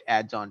dessert just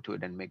adds on to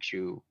it and makes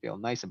you feel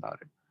nice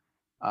about it.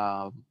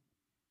 Um,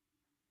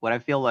 what I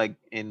feel like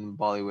in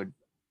Bollywood,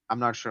 I'm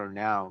not sure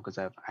now because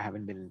I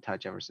haven't been in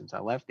touch ever since I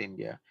left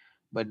India.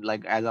 But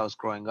like as I was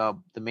growing up,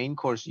 the main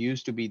course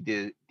used to be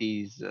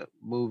these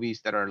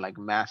movies that are like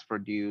mass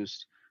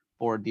produced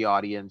for the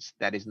audience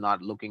that is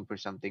not looking for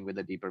something with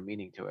a deeper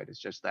meaning to it. It's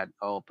just that,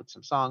 oh, put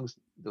some songs,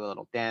 do a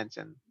little dance,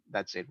 and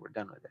that's it. We're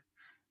done with it,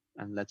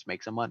 and let's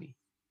make some money.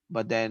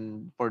 But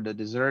then for the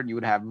dessert, you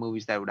would have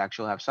movies that would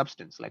actually have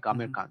substance, like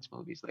Amir Hmm. Khan's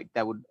movies, like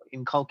that would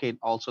inculcate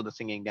also the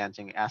singing,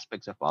 dancing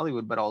aspects of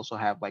Bollywood, but also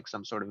have like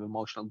some sort of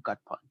emotional gut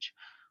punch,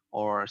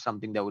 or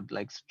something that would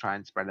like try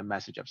and spread a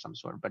message of some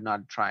sort, but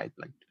not try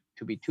like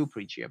to be too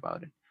preachy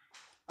about it.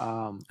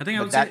 I think I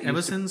But would say that ever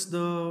used to since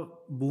the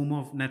boom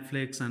of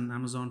Netflix and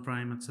Amazon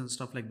Prime and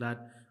stuff like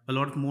that, a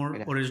lot more it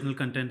has original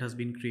content has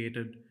been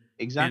created in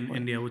exactly.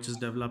 India, which is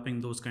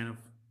developing those kind of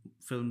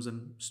films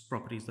and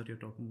properties that you're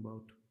talking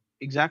about.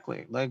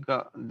 Exactly. Like,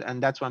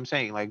 and that's what I'm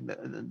saying. Like,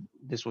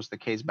 this was the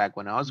case back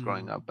when I was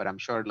growing Mm. up, but I'm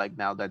sure, like,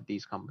 now that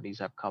these companies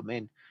have come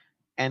in,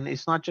 and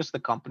it's not just the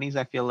companies.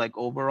 I feel like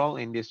overall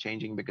India is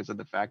changing because of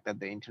the fact that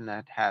the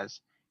internet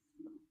has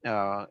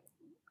uh,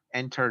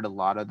 entered a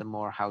lot of the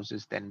more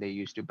houses than they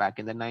used to back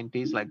in the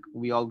 90s. Like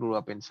we all grew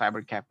up in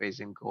cyber cafes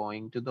and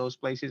going to those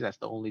places as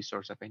the only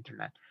source of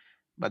internet.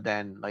 But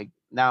then like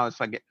now it's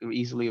like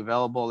easily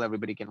available.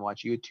 Everybody can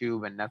watch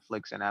YouTube and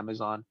Netflix and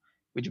Amazon,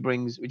 which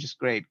is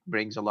great,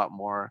 brings a lot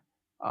more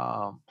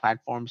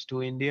platforms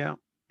to India.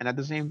 And at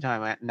the same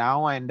time,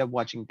 now I end up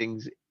watching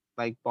things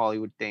like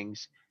Bollywood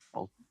things,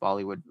 well,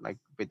 Bollywood like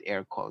with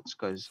air quotes,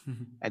 because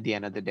at the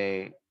end of the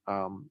day,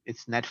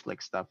 it's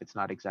Netflix stuff. It's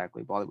not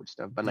exactly Bollywood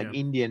stuff, but like Yeah.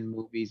 Indian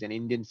movies and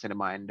Indian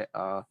cinema and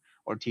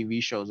or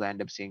TV shows I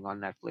end up seeing on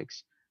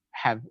Netflix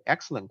have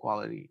excellent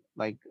quality.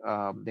 Like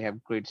they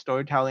have great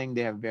storytelling,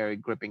 they have very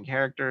gripping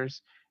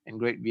characters and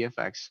great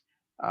VFX.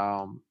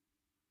 Um,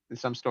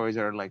 some stories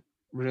are like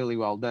really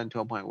well done to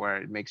a point where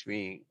it makes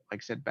me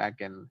like sit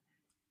back and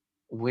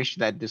wish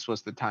that this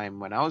was the time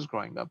when I was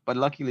growing up. But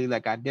luckily,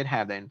 like I did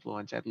have the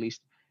influence. At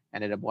least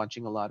ended up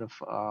watching a lot of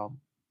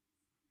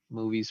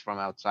movies from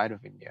outside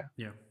of India,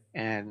 Yeah.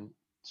 and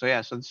so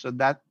yeah, so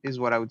that is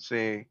what I would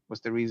say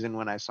was the reason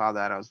when I saw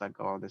that I was like,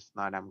 oh, this is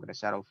not I'm gonna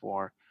settle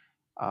for.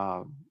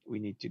 We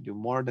need to do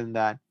more than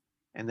that.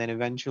 And then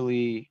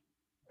eventually,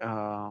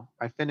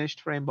 I finished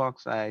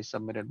Framebox. I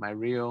submitted my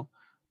reel.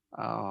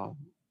 Um,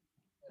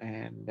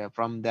 and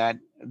from that,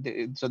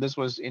 so this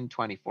was in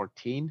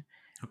 2014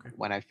 Okay.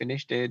 when I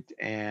finished it,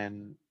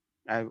 and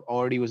I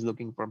already was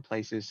looking for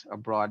places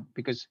abroad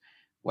because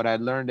what I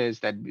learned is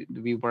that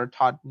we were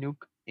taught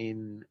Nuke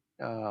in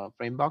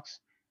Framebox.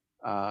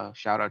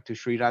 Shout out to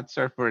Srirat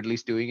sir for at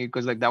least doing it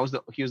because like that was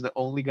the he was the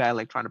only guy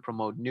like trying to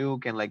promote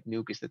Nuke and like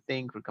Nuke is the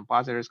thing for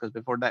compositors because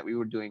before that we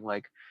were doing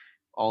like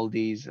all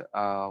these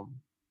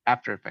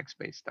After Effects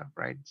based stuff,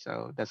 right?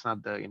 So that's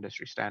not the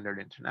industry standard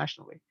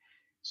internationally.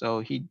 So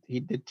he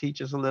did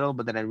teach us a little,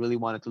 but then I really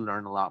wanted to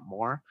learn a lot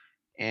more,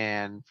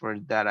 and for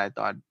that I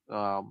thought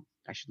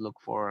I should look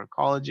for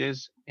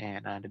colleges,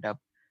 and I ended up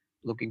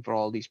looking for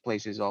all these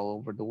places all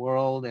over the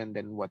world, and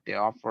then what they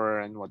offer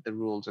and what the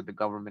rules of the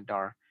government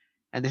are.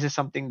 And this is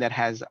something that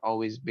has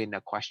always been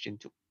a question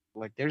to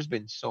like. There's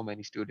been so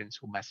many students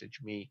who message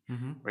me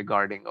Mm-hmm.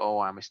 regarding, oh,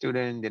 I'm a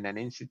student in an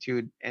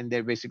institute, and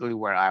they're basically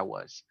where I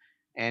was.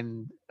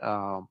 And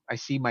I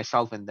see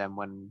myself in them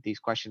when these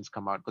questions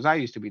come out because I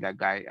used to be that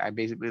guy. I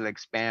basically like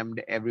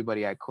spammed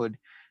everybody I could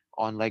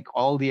on like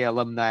all the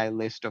alumni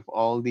list of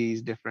all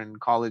these different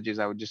colleges.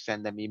 I would just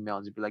send them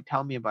emails and be like,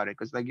 tell me about it.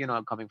 Because, like,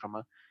 coming from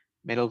a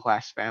middle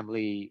class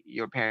family,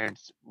 your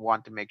parents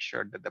want to make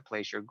sure that the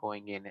place you're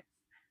going in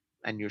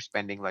and you're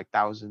spending like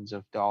thousands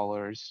of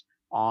dollars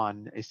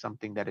on is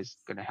something that is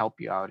going to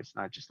help you out. It's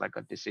not just like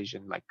a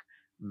decision like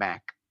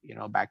Mac,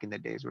 back in the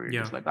days where you're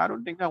Yeah. just like, I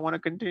don't think I want to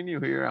continue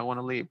here. I want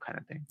to leave kind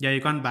of thing. Yeah,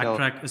 you can't So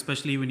backtrack,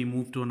 especially when you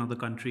move to another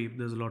country.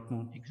 There's a lot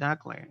more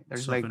exactly.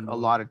 There's stuff like a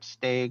involved. lot at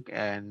stake,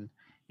 and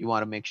you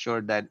want to make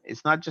sure that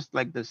it's not just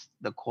like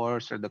the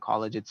course or the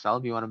college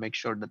itself. You want to make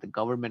sure that the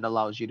government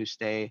allows you to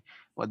stay,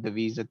 what the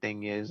visa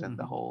thing is, and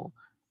the Mm-hmm. whole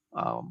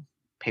um,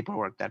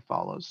 paperwork that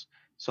follows.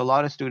 So a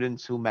lot of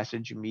students who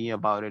message me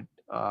about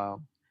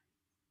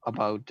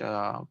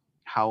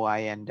how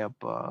I end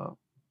up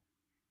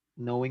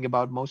knowing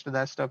about most of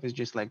that stuff is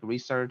just like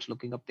research,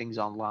 looking up things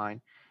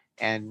online,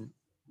 and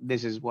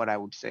this is what I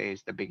would say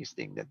is the biggest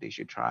thing that they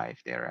should try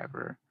if they're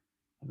ever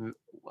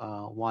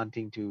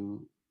wanting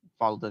to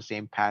follow the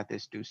same path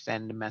is to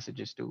send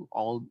messages to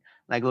all,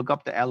 like look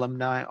up the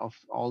alumni of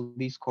all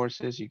these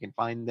courses. You can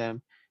find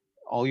them.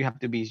 All you have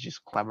to be is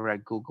just clever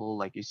at Google.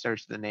 Like you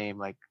search the name,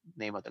 like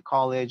name of the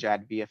college,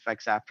 add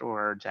VFX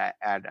afterwards,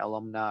 add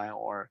alumni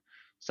or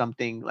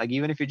something. Like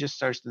even if you just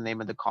search the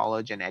name of the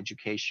college and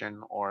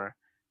education or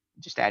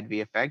just add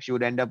VFX, you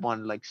would end up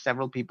on like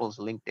several people's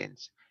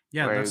LinkedIn's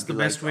Yeah, where it that's would the be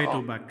like, best way to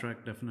oh,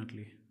 backtrack,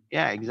 definitely.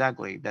 yeah,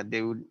 exactly. That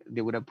they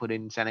would have put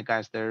in Seneca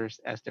as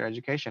their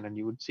education, and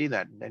you would see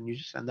that. And then you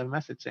just send them a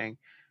message saying,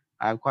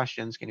 "I have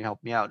questions. Can you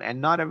help me out?" And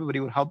not everybody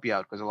would help you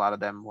out because a lot of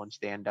them, once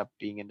they end up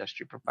being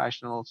industry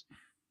professionals,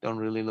 don't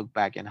really look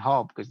back and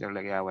help because they're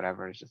like, "Yeah,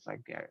 whatever." It's just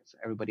like, yeah,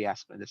 everybody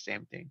asks me the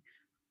same thing.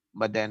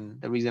 But then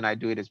the reason I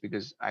do it is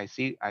because I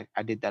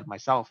did that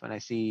myself, and I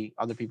see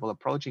other people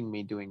approaching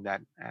me doing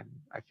that, and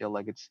I feel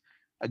like it's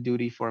a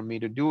duty for me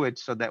to do it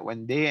so that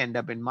when they end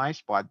up in my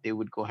spot, they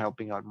would go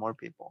helping out more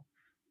people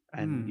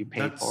and you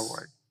pay That's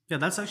forward. yeah,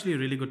 that's actually a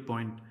really good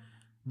point.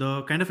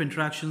 The kind of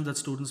interactions that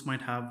students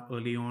might have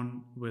early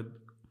on with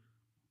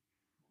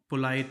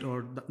polite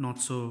or not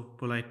so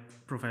polite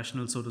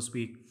professionals, so to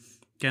speak,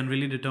 can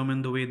really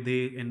determine the way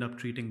they end up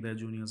treating their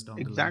juniors down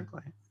the line.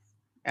 Exactly. Yeah.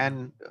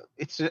 And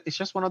it's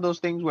just one of those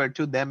things where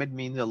to them it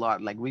means a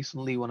lot. Like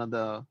recently, one of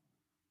the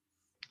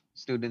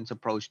students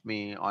approached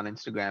me on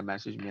Instagram,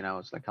 messaged me, and I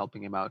was like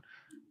helping him out.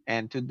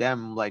 And to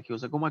them, like he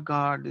was like, "Oh my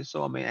God, this is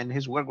so amazing!" And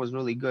his work was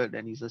really good,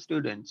 and he's a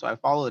student, so I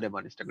followed him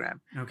on Instagram,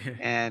 Okay.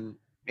 and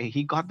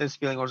he got this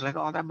feeling. I was like,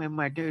 "Oh, that made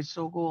my day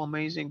so cool,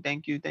 amazing,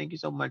 thank you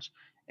so much."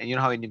 And you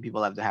know how Indian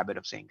people have the habit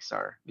of saying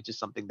 "sir," which is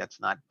something that's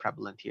not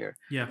prevalent here,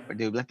 Yeah. but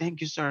they'll be like, "Thank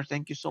you, sir,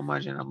 thank you so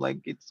much," and I'm like,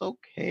 "It's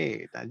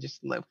okay." I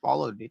just like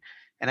followed it,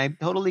 and I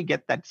totally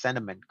get that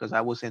sentiment because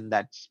I was in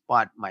that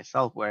spot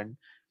myself where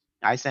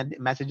I send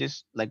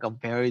messages like a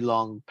very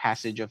long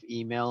passage of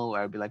email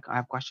where I'd be like, I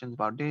have questions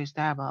about this,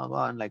 that, blah,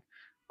 blah, and like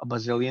a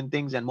bazillion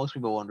things. And most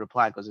people won't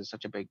reply because it's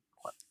such a big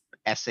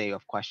essay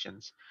of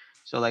questions.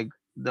 So like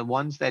the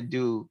ones that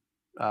do,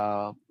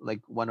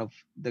 like one of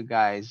the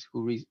guys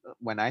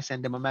when I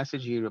sent him a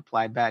message, he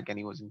replied back and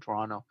he was in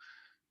Toronto.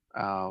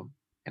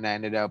 And I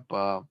ended up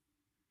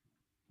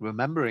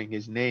remembering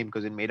his name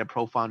because it made a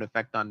profound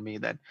effect on me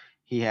that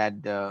he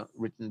had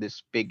written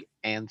this big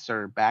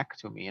answer back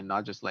to me and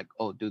not just like,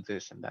 oh, do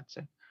this and that's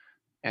it.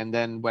 And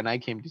then when I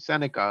came to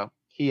Seneca,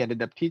 he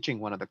ended up teaching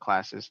one of the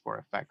classes for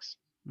effects.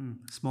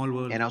 Small And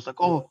world. I was like,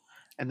 oh,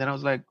 and then I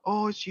was like,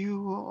 oh, it's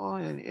you. Oh,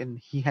 and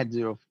he had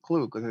zero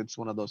clue because it's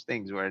one of those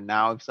things where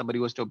now if somebody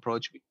was to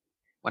approach me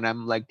when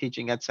I'm like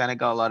teaching at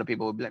Seneca, a lot of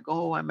people would be like,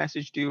 oh, I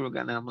messaged you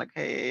again. And I'm like,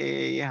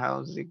 hey,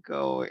 how's it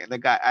going? And the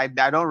guy, I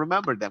don't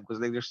remember them because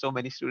like, there's so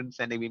many students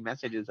sending me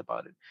messages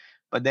about it.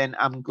 But then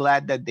I'm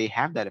glad that they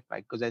have that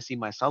effect because I see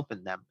myself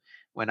in them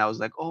when I was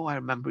like, oh, I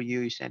remember you.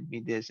 You sent me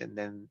this. And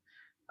then,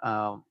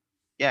 um,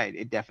 yeah,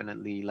 it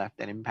definitely left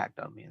an impact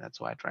on me. And that's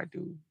why I try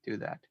to do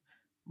that.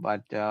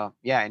 But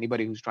yeah,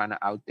 anybody who's trying to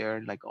out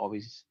there, like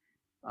always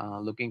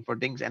looking for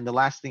things. And the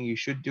last thing you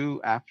should do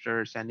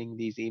after sending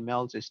these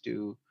emails is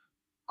to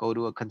go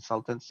to a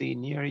consultancy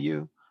near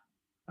you,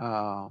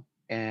 uh,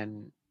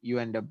 and you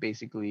end up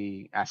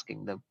basically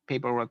asking the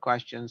paperwork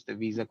questions, the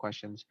visa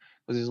questions,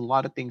 because there's a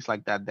lot of things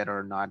like that that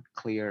are not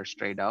clear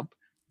straight up.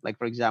 Like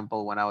for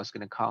example, when I was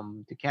going to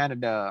come to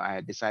Canada, I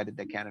had decided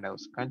that Canada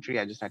was a country.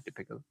 I just had to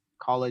pick a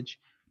college.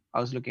 I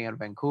was looking at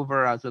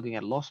Vancouver. I was looking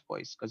at Lost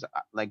Boys because,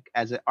 like,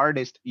 as an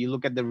artist, you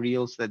look at the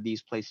reels that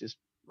these places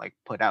like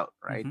put out,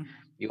 right? Mm-hmm.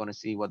 You want to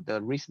see what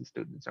the recent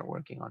students are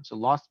working on. So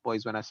Lost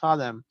Boys, when I saw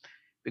them,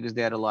 because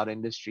they had a lot of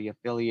industry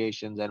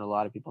affiliations and a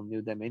lot of people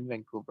knew them in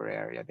Vancouver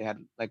area. They had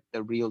like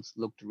the reels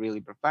looked really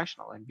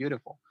professional and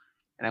beautiful,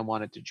 and I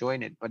wanted to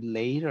join it. But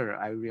later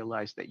I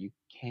realized that you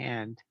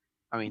can't.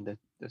 I mean,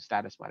 the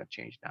status might have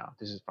changed now.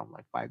 This is from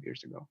like 5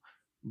 years ago,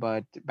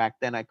 but back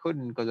then I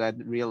couldn't because I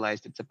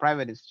realized it's a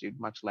private institute,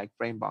 much like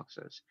Frame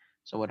Boxes.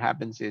 So what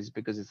happens is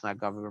because it's not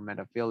government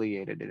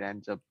affiliated, it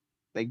ends up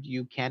like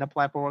you can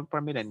apply for work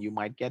permit and you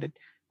might get it,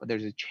 but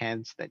there's a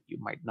chance that you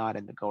might not,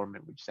 and the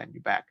government would send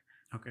you back.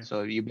 Okay.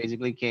 So you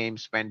basically came,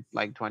 spent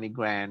like 20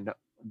 grand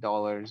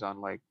dollars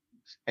on like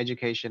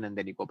education, and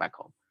then you go back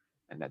home,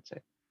 and that's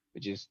it,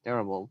 which is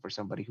terrible for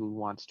somebody who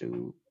wants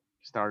to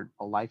start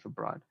a life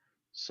abroad.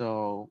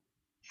 So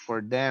for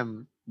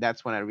them,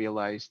 that's when I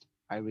realized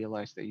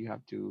that you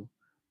have to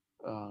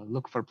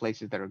look for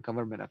places that are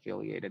government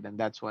affiliated, and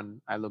that's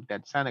when I looked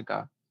at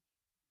Seneca,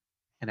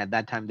 and at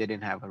that time they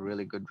didn't have a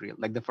really good reel.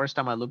 Like the first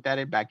time I looked at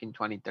it back in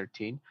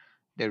 2013,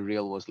 their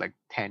reel was like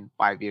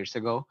 5 years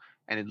ago,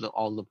 and it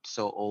all looked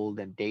so old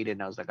and dated,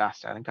 and I was like, ah,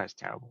 I think that's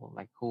terrible,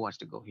 like who wants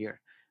to go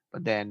here?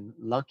 But then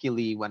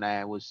luckily when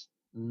I was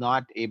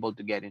not able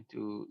to get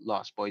into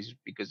Lost Boys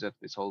because of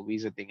this whole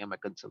visa thing, and my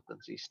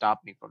consultancy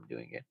stopped me from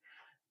doing it,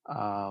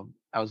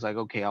 I was like,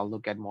 okay, I'll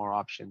look at more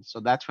options. So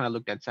that's when I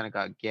looked at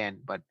Seneca again.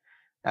 But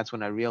that's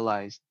when I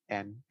realized,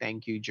 and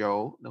thank you,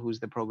 Joe, who's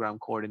the program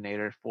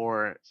coordinator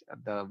for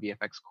the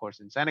VFX course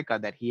in Seneca,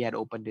 that he had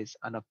opened his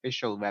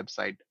unofficial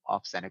website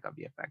of Seneca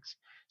VFX.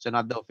 So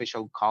not the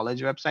official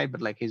college website,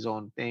 but like his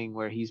own thing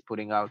where he's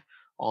putting out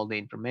all the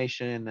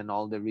information and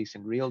all the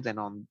recent reels. And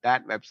on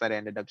that website, I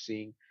ended up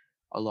seeing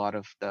a lot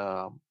of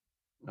the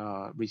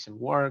recent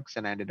works,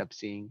 and I ended up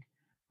seeing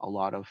a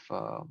lot of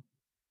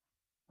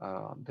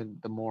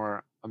the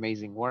more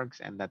amazing works,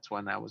 and that's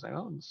when I was like,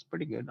 oh, this is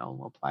pretty good.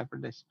 I'll apply for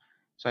this.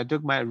 So I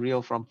took my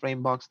reel from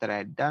Framebox that I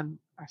had done.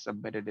 I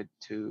submitted it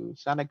to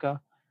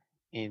Seneca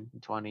in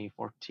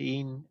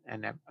 2014,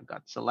 and I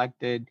got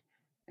selected.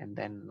 And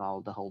then all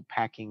the whole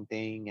packing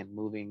thing and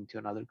moving to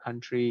another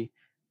country,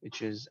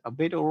 which is a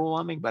bit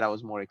overwhelming, but I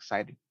was more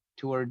excited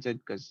towards it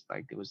because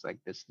like it was like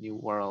this new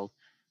world,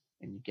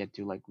 and you get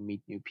to like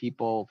meet new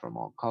people from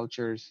all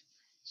cultures.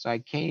 So I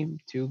came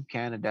to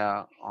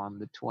Canada on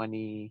the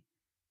 25th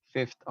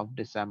of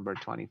December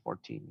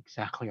 2014,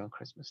 exactly on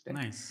Christmas Day.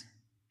 Nice.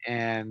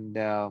 And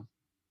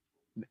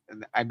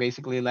I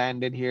basically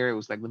landed here. It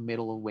was like the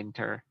middle of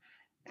winter.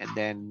 And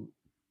then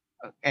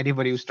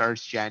anybody who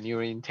starts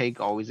January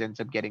intake always ends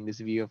up getting this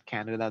view of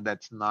Canada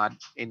that's not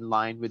in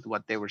line with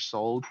what they were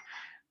sold,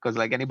 because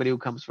like anybody who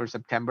comes for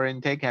September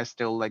intake has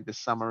still like the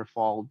summer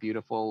fall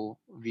beautiful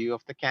view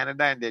of the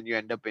Canada, and then you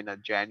end up in a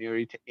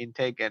January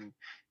intake and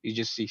you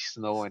just see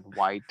snow and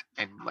white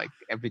and like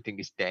everything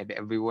is dead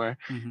everywhere.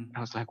 Mm-hmm. I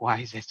was like, why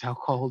is it so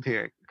cold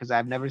here? Because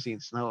I've never seen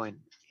snow in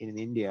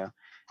India.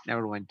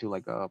 Never went to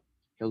like a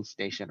hill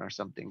station or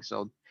something.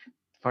 So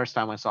first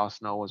time I saw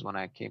snow was when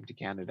I came to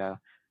Canada,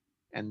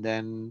 and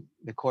then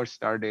the course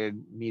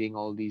started, meeting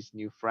all these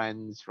new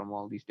friends from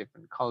all these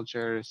different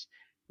cultures,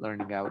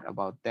 learning out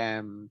about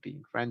them,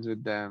 being friends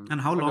with them.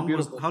 And It's like a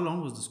beautiful. how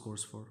long was this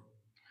course for?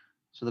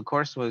 So the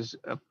course was,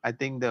 I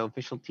think the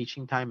official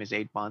teaching time is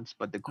 8 months,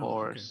 but the Oh, okay.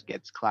 course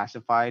gets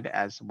classified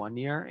as 1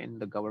 year in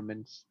the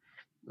government's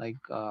like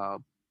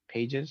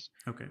pages.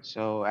 Okay.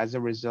 So as a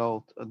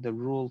result, the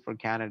rule for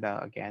Canada,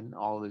 again,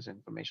 all this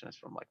information is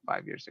from like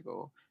 5 years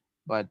ago.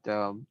 But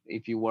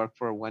if you work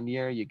for 1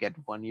 year, you get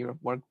 1 year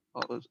of work.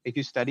 If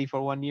you study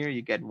for 1 year,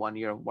 you get 1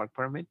 year of work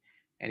permit,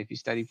 and if you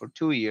study for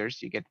 2 years,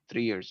 you get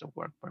 3 years of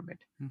work permit.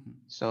 Mm-hmm.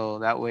 So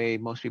that way,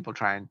 most people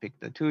try and pick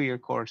the 2 year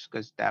course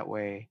because that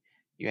way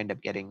you end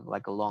up getting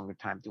like a longer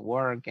time to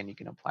work, and you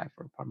can apply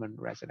for permanent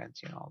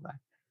residency and all that.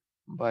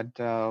 But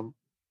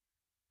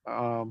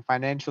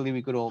financially,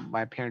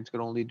 my parents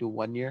could only do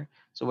 1 year.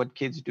 So what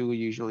kids do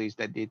usually is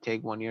that they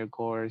take 1 year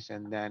course,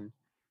 and then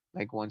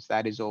like once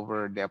that is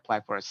over, they apply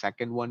for a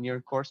second 1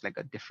 year course, like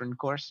a different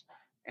course.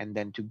 and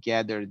then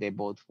together they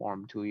both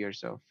form 2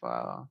 years of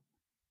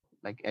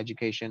like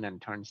education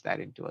and turns that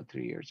into a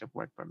 3 years of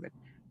work permit.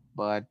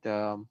 But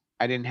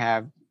I didn't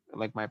have,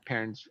 like, my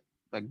parents,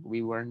 like,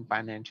 we weren't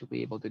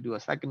financially able to do a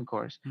second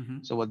course. So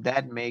Mm-hmm. what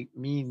that make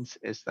means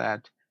is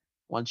that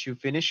once you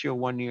finish your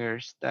 1 year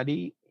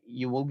study,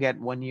 you will get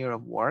 1 year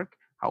of work.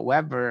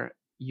 However,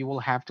 you will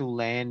have to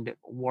land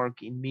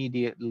work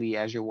immediately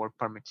as your work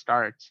permit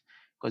starts,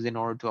 because in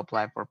order to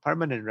apply for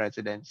permanent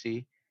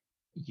residency,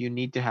 you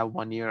need to have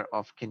 1 year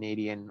of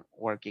Canadian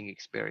working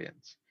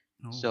experience.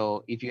 Oh.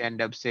 So if you end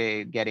up,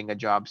 say, getting a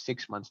job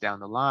 6 months down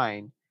the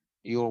line,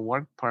 your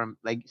work perm,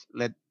 like,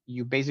 let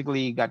you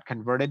basically got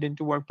converted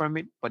into work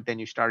permit, but then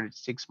you started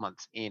 6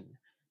 months in,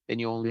 then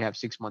you only have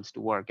 6 months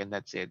to work and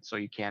that's it. So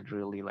you can't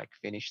really like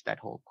finish that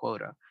whole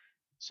quota.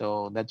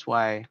 So that's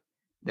why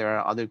there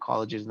are other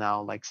colleges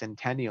now, like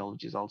Centennial,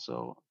 which is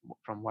also,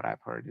 from what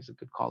I've heard, is a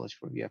good college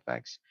for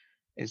VFX,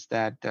 is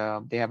that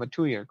they have a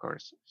 2 year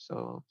course.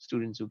 So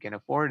students who can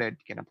afford it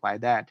can apply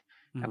that.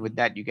 And with Mm-hmm.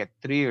 that, you get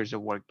 3 years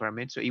of work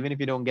permit. So even if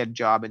you don't get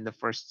job in the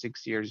first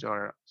 6 years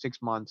or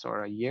 6 months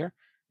or a year,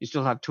 you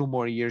still have 2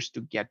 more years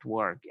to get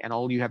work. And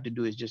all you have to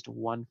do is just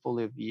one full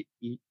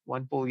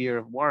year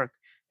of work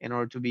in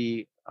order to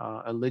be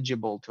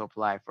eligible to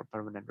apply for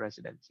permanent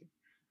residency.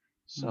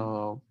 Hmm.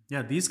 So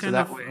Yeah, these so kind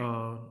that of way,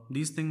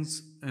 these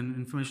things and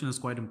information is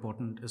quite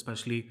important,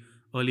 especially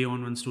early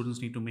on when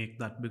students need to make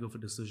that big of a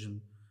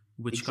decision,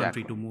 which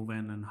country to exactly, move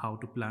in and how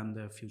to plan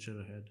their future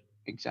ahead.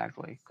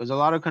 exactly. Because a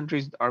lot of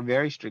countries are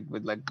very strict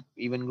with, like,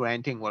 even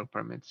granting work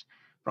permits.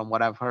 From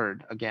what I've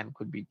heard, again,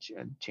 could be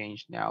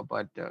changed now,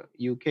 but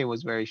UK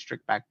was very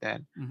strict back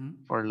then. Mm-hmm.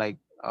 For, like,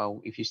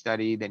 if you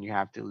study, then you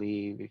have to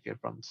leave if you're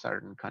from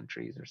certain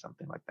countries or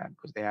something like that,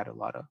 because they had a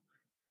lot of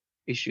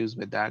issues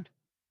with that.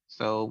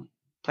 So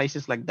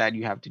places like that,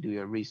 you have to do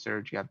your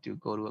research. You have to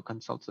go to a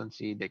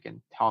consultancy. They can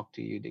talk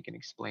to you. They can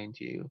explain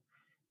to you.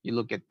 You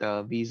look at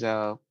the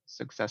visa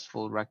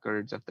successful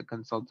records of the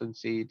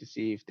consultancy to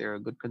see if they're a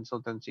good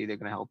consultancy. They're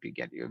going to help you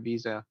get your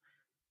visa.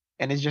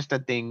 And it's just a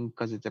thing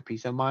because it's a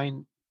peace of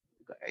mind.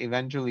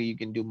 Eventually, you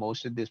can do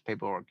most of this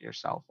paperwork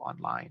yourself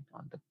online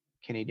on the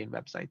Canadian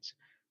websites.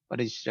 But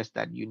it's just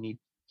that you need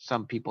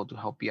some people to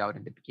help you out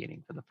in the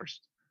beginning for the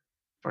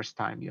first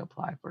time you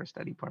apply for a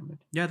study permit.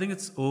 Yeah, I think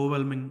it's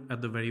overwhelming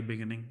at the very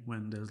beginning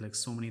when there's like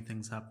so many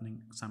things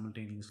happening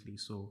simultaneously.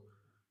 So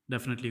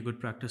definitely a good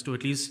practice to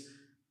at least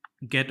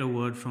get a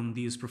word from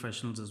these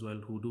professionals as well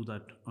who do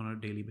that on a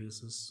daily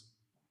basis.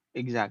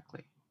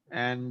 Exactly.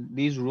 And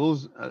these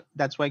rules,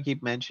 that's why I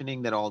keep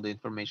mentioning that all the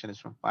information is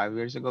from 5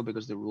 years ago,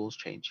 because the rules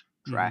change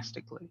Mm-hmm.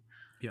 drastically.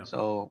 Yeah.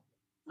 So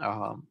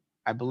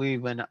I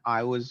believe when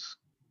I was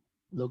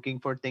looking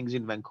for things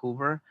in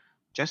Vancouver,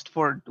 just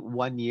for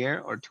 1 year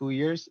or 2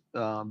 years,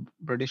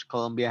 British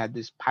Columbia had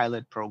this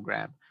pilot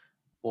program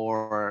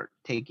for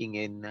taking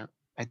in,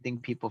 I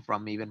think, people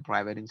from even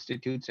private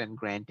institutes and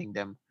granting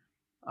them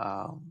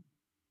um,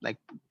 like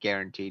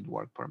guaranteed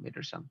work permit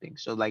or something.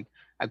 So, like,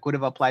 I could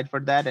have applied for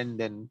that and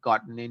then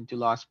gotten into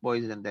Lost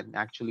Boys and then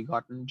actually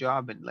gotten a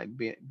job and, like,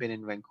 been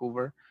in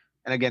Vancouver.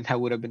 And again, that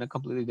would have been a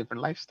completely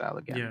different lifestyle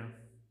again. Yeah.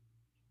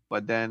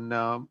 But then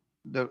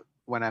the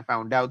when I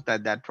found out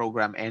that that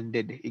program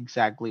ended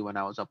exactly when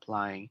I was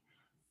applying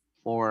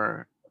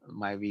for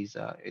my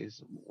visa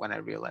is when I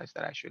realized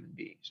that I shouldn't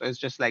be. So it's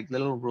just like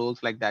little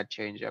rules like that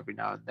change every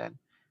now and then.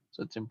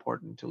 So it's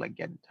important to, like,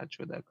 get in touch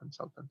with a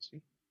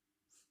consultancy.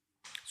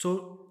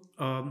 So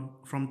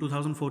from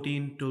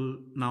 2014 till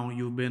now,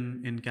 you've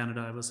been in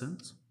Canada ever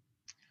since?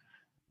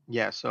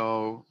 Yeah,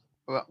 so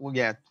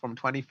yeah, from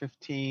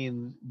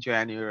 2015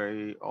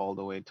 January all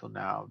the way till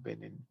now, I've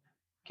been in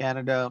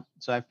Canada.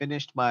 So I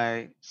finished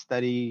my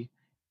study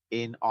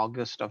in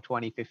August of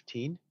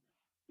 2015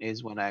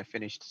 is when I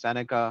finished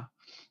Seneca.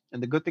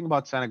 And the good thing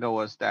about Seneca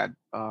was that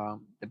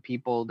the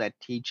people that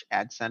teach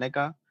at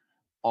Seneca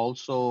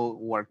also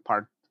work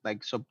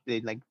so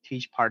they, like,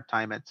 teach part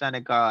time at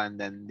Seneca, and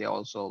then they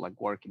also, like,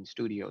 work in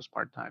studios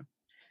part time.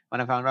 When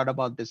I found out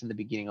about this in the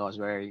beginning, I was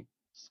very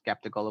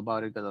skeptical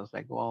about it because I was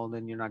like, well,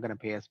 then you're not going to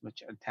pay as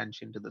much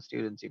attention to the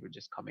students if you're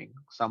just coming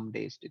some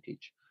days to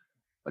teach.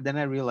 But then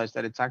I realized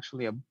that it's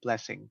actually a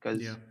blessing, Yeah.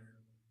 because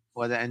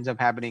what ends up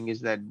happening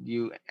is that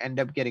you end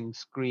up getting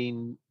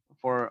screened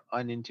for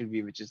an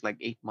interview, which is like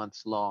 8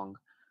 months long,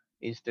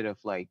 instead of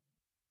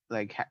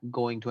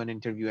going to an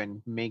interview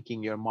and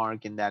making your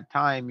mark in that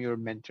time. Your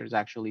mentors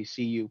actually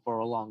see you for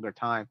a longer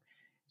time.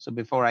 So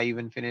before I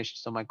even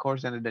finished, so my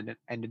course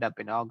ended up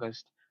in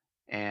August,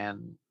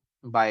 and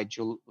by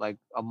like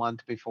a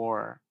month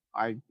before,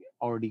 I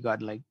already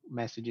got, like,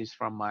 messages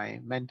from my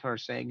mentor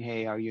saying,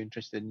 hey, are you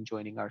interested in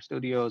joining our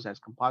studios as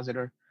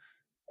compositor?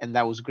 And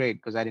that was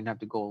great because I didn't have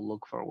to go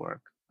look for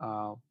work.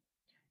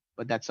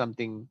 But that's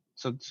something.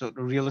 So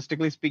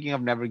realistically speaking,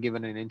 I've never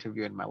given an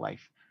interview in my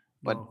life,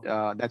 but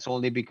Wow. that's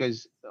only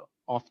because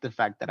of the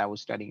fact that I was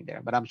studying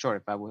there. But I'm sure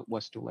if I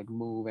was to, like,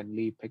 move and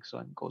leave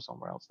Pixel and go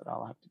somewhere else, that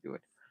I'll have to do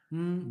it.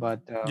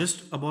 But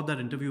Just about that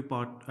interview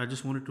part, I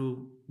just wanted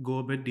to go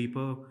a bit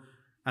deeper.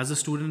 As a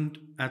student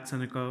at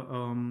Seneca,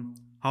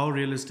 how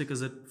realistic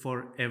is it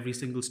for every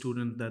single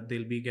student that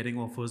they'll be getting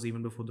offers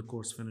even before the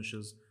course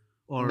finishes?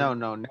 No, Or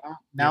no.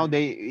 Now yeah,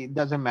 they it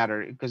doesn't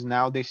matter because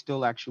now they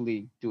still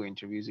actually do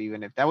interviews,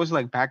 even if that was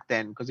like back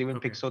then. Because even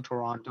okay. Pixel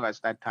Toronto at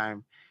that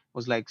time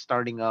was like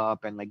starting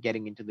up and like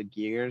getting into the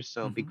gears.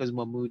 So Hmm. because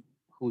Mahmood,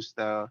 who's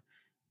the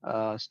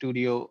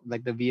studio,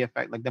 like the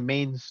VFX, like the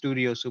main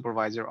studio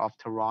supervisor of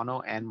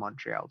Toronto and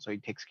Montreal. So he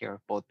takes care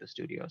of both the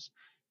studios.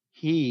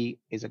 He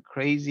is a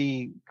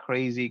crazy,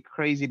 crazy,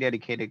 crazy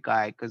dedicated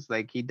guy because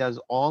like he does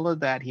all of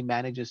that. He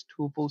manages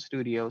two full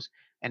studios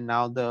and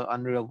now the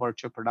Unreal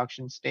Virtual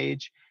Production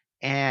stage,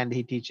 and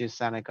he teaches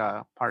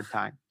Seneca part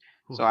time.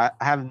 So Wow.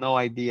 I have no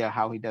idea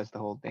how he does the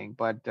whole thing,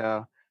 but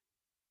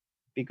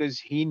because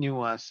he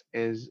knew us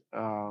is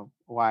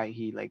why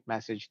he like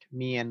messaged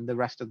me and the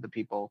rest of the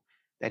people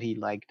that he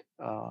liked.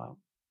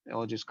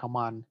 They'll just come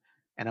on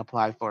and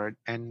apply for it,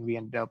 and we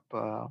ended up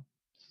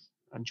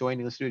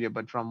joining the studio.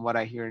 But from what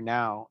I hear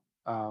now,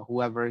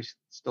 whoever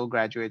still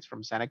graduates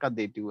from Seneca,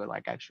 they do it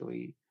like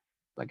actually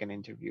like an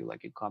interview,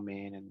 like you come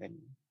in and then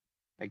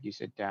like you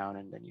sit down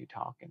and then you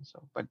talk and so.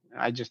 But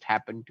I just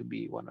happened to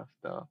be one of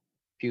the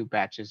few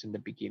batches in the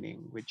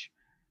beginning, which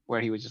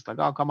where he was just like,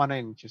 "Oh, come on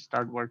in, just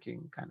start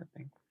working," kind of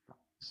thing.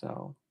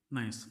 So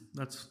Nice.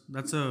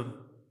 That's a.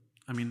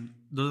 I mean,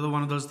 those are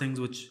one of those things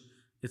which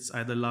it's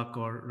either luck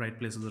or right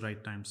place at the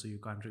right time, so you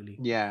can't really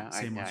say yeah,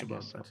 much I guess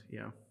about so. that.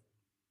 Yeah.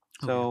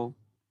 Okay.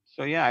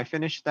 So yeah, I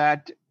finished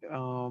that.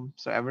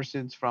 So ever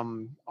since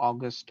from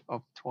August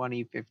of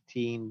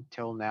 2015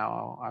 till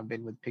now, I've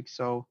been with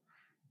Pixo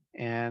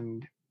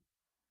and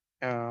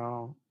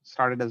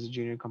started as a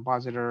junior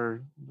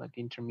compositor, like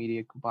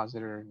intermediate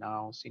compositor,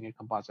 now senior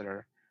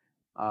compositor.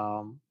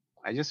 um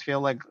I just feel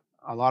like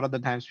a lot of the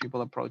times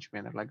people approach me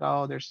and they're like,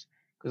 oh, there's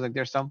because like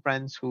there's some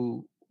friends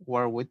who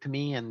were with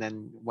me and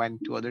then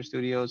went to other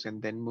studios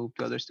and then moved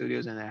to other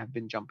studios and I have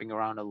been jumping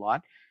around a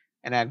lot,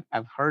 and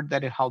I've heard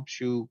that it helps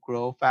you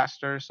grow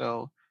faster.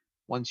 So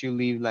once you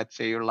leave, let's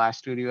say your last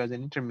studio as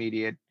an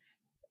intermediate,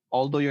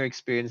 although your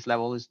experience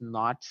level is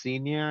not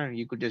senior,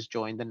 you could just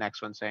join the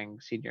next one saying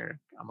senior.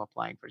 I'm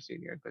applying for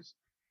senior because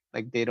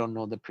like they don't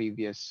know the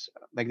previous,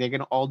 like they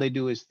can, all they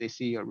do is they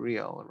see your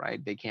reel,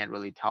 right? They can't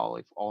really tell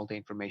if all the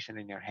information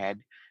in your head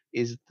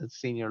is the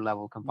senior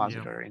level Yeah.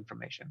 compositor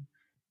information.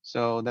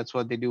 So that's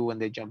what they do when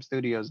they jump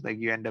studios. Like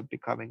you end up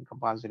becoming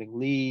compositing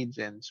leads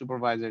and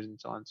supervisors and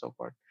so on and so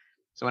forth.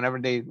 So whenever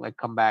they like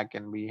come back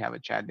and we have a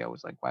chat, they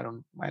always like, why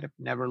have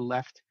never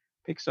left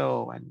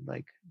Pixel and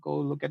like go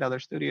look at other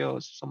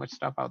studios. So much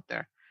stuff out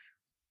there.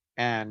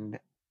 And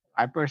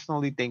I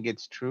personally think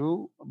it's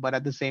true, but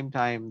at the same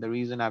time, the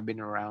reason I've been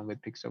around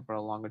with Pixel for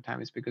a longer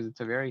time is because it's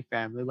a very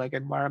family-like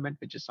environment,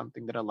 which is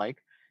something that I like.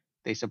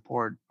 They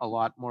support a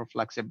lot more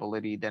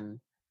flexibility than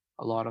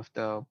a lot of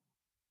the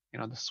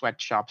the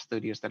sweatshop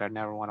studios that I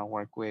never want to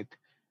work with.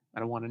 I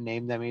don't want to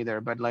name them either,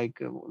 but like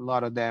a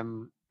lot of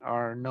them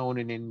are known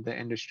in the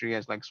industry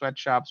as like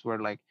sweatshops where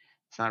like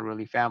it's not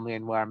really family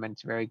environment,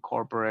 it's very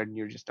corporate and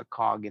you're just a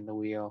cog in the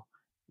wheel.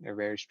 They're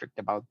very strict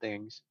about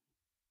things.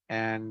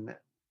 And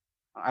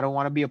I don't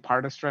want to be a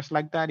part of stress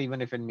like that, even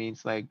if it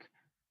means like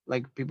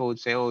people would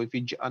say, oh, if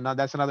you no,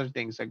 that's another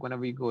thing. It's like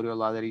whenever you go to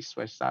a lot of these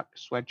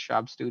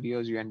sweatshop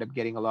studios, you end up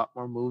getting a lot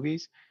more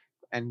movies,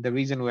 and the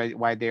reason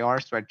why they are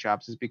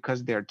sweatshops is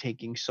because they're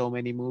taking so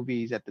many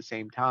movies at the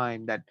same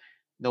time that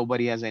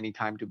nobody has any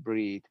time to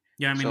breathe.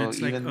 Yeah. I mean, So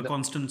it's like even a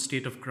constant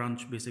state of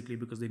crunch basically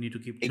because they need to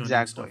keep churning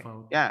stuff exactly,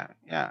 out.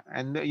 yeah,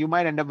 and you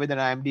might end up with an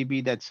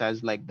IMDb that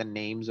says like the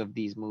names of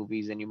these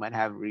movies, and you might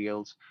have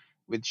reels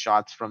with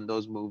shots from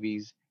those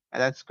movies,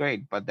 and that's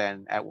great. But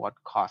then at what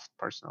cost,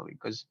 personally?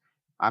 Because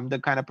I'm the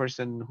kind of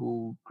person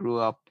who grew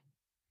up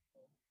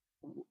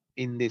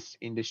in this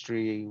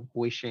industry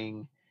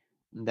wishing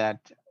that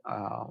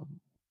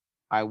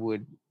I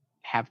would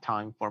have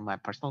time for my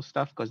personal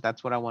stuff because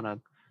that's what I want to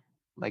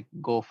like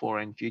go for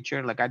in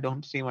future. Like I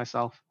don't see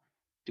myself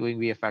doing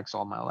VFX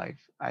all my life.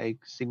 I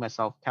see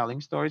myself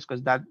telling stories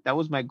because that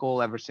was my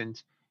goal ever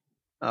since.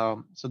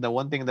 So the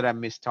one thing that I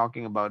miss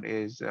talking about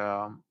is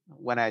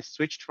when I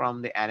switched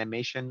from the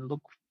animation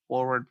look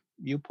forward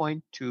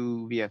viewpoint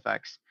to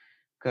VFX,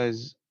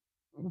 because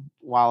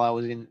while I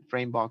was in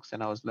Framebox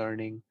and I was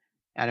learning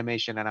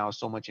animation and I was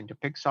so much into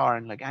Pixar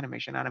and like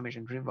animation,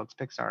 DreamWorks,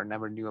 Pixar,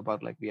 never knew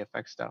about like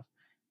VFX stuff.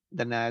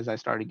 Then as I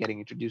started getting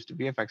introduced to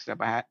VFX stuff,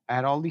 I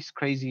had all these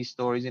crazy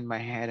stories in my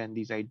head and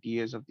these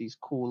ideas of these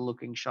cool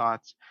looking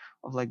shots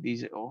of like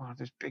these, oh,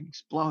 this big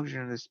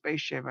explosion and a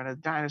spaceship and a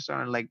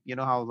dinosaur, and like you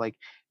know how like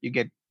you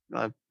get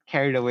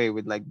carried away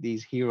with like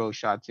these hero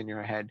shots in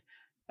your head.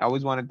 I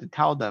always wanted to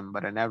tell them,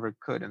 but I never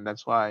could, and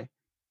that's why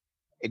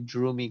it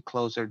drew me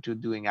closer to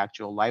doing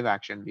actual live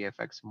action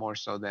VFX more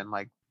so than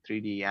like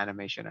 3D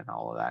animation and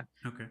all of that.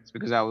 Okay. It's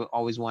because I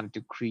always wanted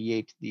to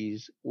create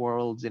these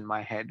worlds in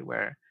my head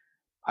where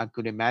I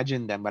could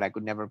imagine them, but I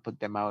could never put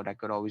them out. I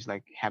could always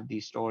like have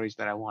these stories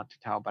that I want to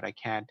tell, but I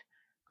can't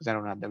because I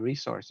don't have the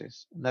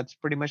resources. And that's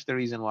pretty much the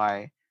reason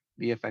why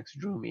VFX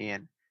drew me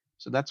in.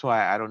 So that's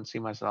why I don't see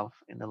myself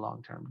in the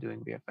long term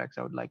doing VFX.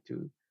 I would like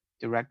to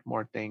direct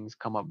more things,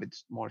 come up with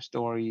more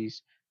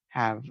stories,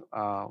 have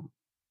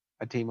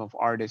a team of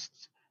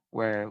artists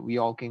where we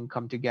all can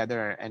come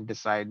together and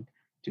decide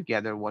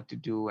together what to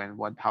do and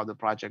what how the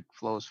project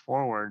flows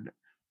forward,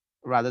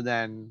 rather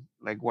than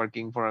like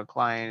working for a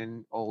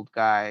client, old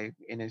guy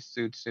in his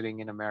suit sitting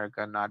in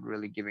America, not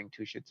really giving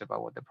two shits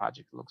about what the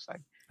project looks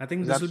like. I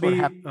think Because this will that's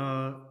what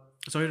happened.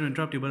 be, sorry to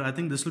interrupt you, but I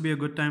think this will be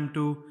a good time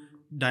to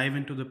dive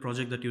into the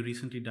project that you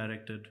recently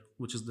directed,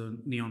 which is the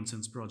Neon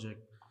Sense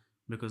project,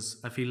 because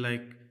I feel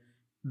like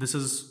this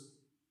is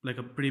like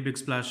a pretty big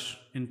splash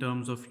in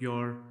terms of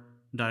your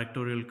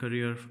directorial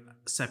career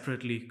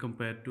separately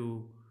compared to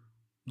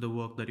the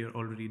work that you're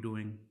already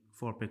doing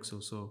for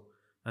Pixel. So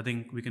I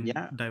think we can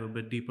Yeah. dive a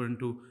bit deeper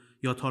into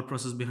your thought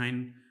process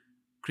behind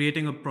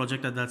creating a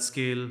project at that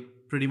scale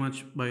pretty much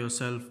by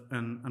yourself.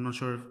 And I'm not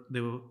sure if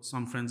there were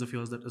some friends of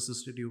yours that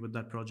assisted you with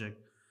that project,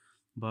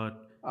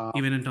 but Um,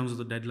 even in terms of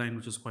the deadline,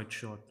 which is quite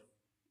short.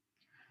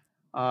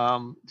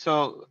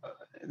 so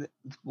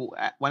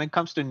when it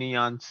comes to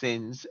Neon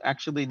Sins,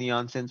 actually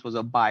Neon Sins was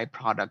a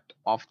byproduct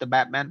of the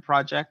Batman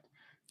project.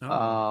 Oh.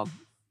 Um,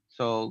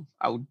 so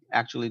I would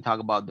actually talk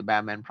about the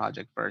Batman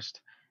project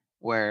first,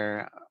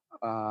 where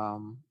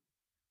um,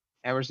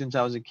 ever since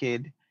I was a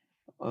kid,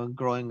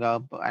 growing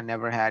up, I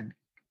never had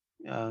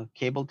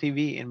cable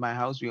TV in my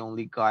house. We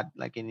only got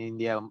like in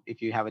India,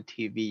 if you have a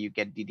TV, you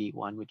get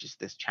DD1, which is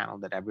this channel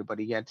that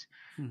everybody gets.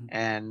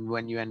 And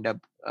when you end up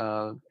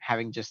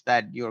having just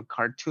that, your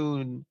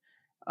cartoon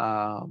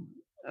um,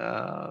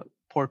 uh,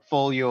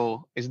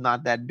 portfolio is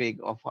not that big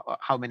of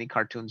how many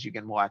cartoons you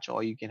can watch,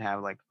 or you can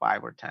have like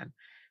 5 or 10.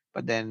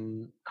 But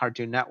then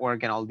Cartoon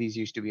Network and all these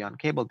used to be on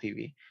cable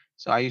TV.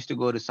 So I used to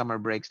go to summer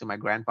breaks to my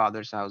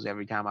grandfather's house.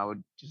 Every time I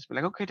would just be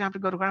like, okay, time to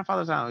go to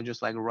grandfather's house. I would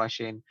just like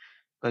rush in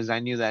because I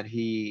knew that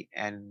he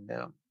and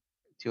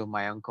two of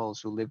my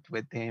uncles who lived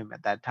with him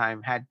at that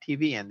time had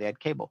TV and they had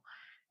cable.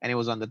 And it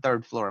was on the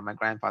third floor. My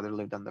grandfather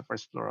lived on the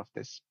first floor of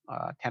this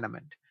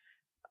tenement.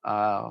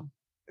 Uh,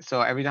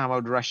 so every time I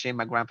would rush in,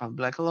 my grandpa would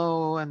be like,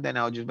 hello. And then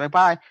I would just be like,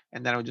 bye.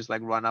 And then I would just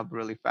like run up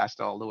really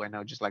fast all the way. And I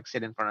would just like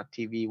sit in front of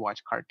TV,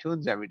 watch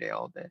cartoons every day,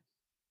 all day,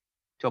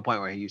 to a point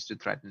where he used to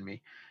threaten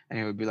me. And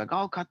he would be like,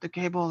 I'll cut the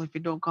cable if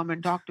you don't come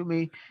and talk to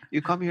me.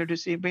 You come here to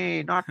see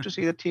me, not to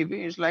see the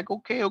TV. It's like,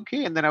 okay,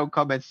 okay. And then I would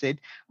come and sit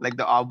like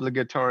the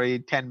obligatory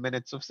 10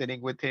 minutes of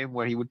sitting with him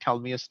where he would tell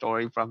me a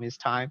story from his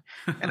time.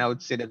 And I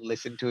would sit and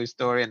listen to his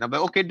story. And I'm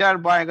like, okay,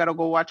 Dad, bye. I got to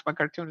go watch my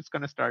cartoon. It's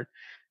going to start.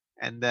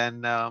 And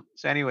then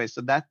so anyway,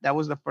 so that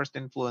was the first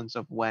influence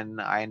of when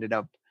I ended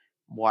up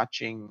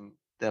watching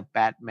the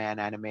Batman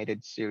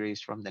animated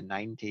series from the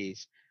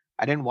 90s.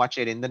 I didn't watch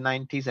it in the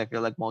 90s. I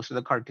feel like most of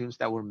the cartoons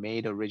that were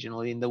made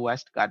originally in the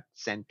West got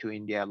sent to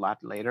India a lot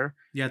later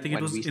Yeah, I think it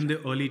when was we in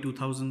started. the early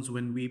 2000s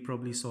when we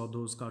probably saw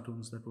those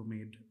cartoons that were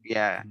made.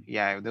 Yeah, In,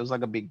 yeah, there was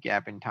like a big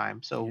gap in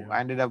time. So yeah. I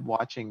ended up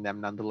watching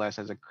them nonetheless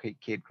as a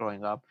kid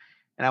growing up.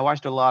 And I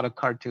watched a lot of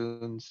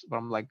cartoons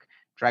from like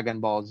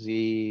Dragon Ball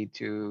Z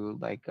to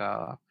like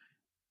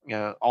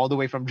all the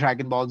way from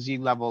Dragon Ball Z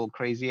level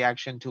crazy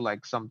action to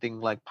like something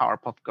like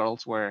Powerpuff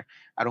Girls, where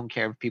I don't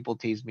care if people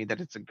tease me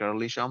that it's a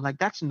girly show. I'm like,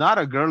 that's not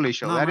a girly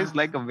show. No, That is man.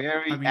 like a I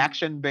very mean,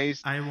 action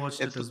based. I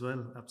watched it It's as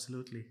well.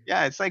 Absolutely.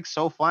 yeah, it's like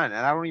so fun,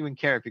 and I don't even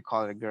care if you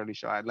call it a girly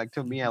show. Like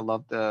to me, I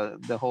love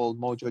the whole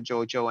Mojo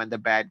Jojo and the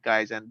bad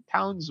guys and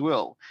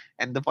Townsville.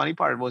 And the funny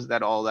part was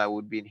that all that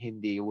would be in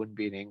Hindi, it wouldn't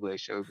be in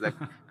English. So it would be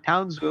like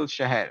Townsville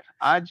शहर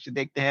आज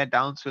देखते हैं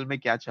Townsville में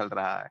क्या चल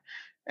रहा है,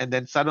 and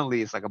then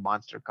suddenly it's like a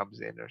monster comes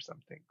in or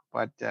something.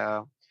 But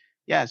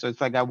yeah, so it's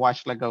like I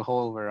watched like a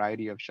whole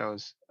variety of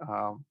shows.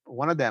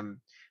 One of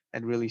them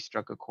that really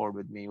struck a chord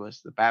with me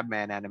was the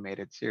Batman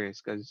animated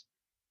series because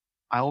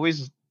I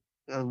always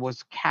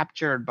was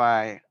captured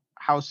by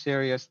how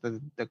serious the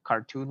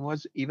cartoon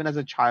was. Even as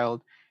a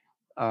child,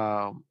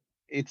 um,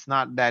 it's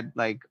not that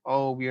like,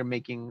 oh, we are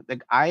making,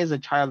 like, I as a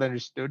child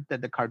understood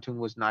that the cartoon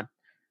was not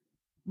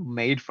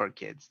made for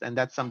kids. And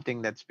that's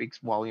something that speaks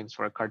volumes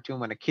for a cartoon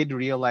when a kid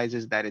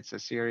realizes that it's a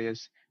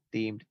serious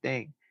themed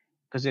thing.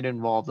 Because it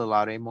involved a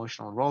lot of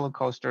emotional roller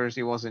coasters.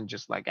 It wasn't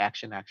just like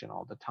action, action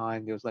all the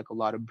time. There was like a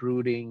lot of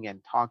brooding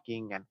and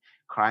talking and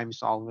crime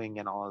solving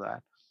and all of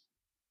that.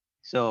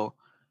 So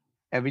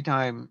every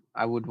time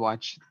I would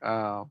watch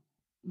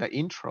the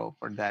intro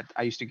for that,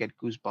 I used to get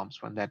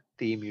goosebumps when that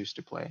theme used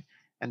to play,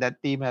 and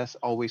that theme has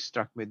always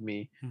stuck with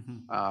me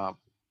uh,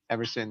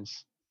 ever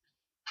since.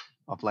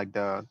 Of like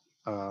the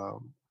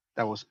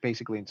that was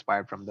basically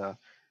inspired from the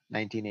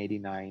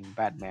 1989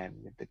 Batman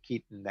with the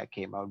Keaton that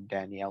came out.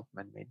 Danny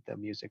Elfman made the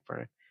music for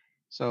it.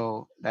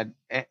 So that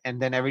and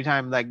then every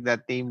time like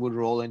that theme would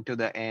roll into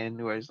the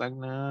end where it's like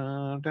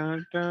na, da,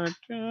 da,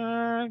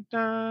 da,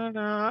 da,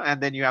 da,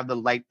 and then you have the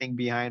lightning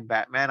behind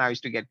Batman. I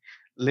used to get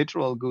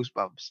literal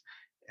goosebumps.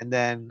 And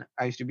then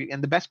I used to be,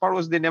 and the best part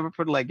was they never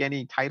put like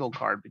any title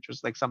card, which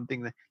was like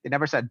something that they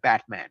never said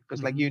Batman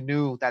because like you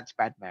knew that's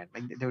Batman.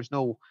 Like there was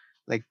no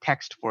like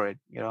text for it.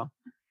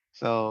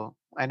 So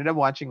I ended up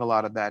watching a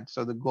lot of that.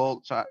 So the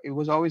goal, so it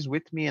was always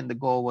with me, and the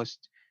goal was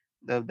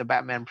the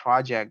Batman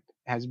project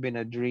has been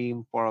a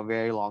dream for a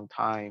very long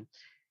time.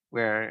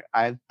 where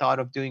I've thought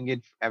of doing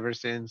it ever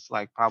since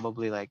like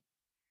probably like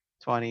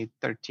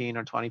 2013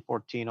 or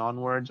 2014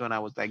 onwards, when I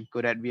was like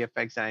good at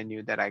VFX and I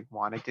knew that I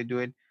wanted to do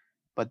it.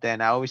 But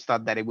then I always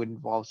thought that it would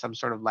involve some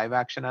sort of live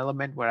action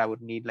element where I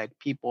would need like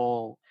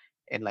people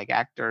and like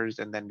actors,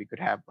 and then we could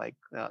have like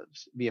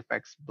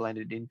VFX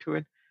blended into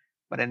it.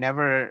 But I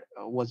never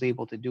was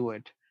able to do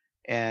it.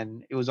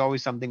 And it was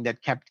always something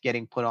that kept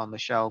getting put on the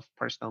shelf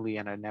personally,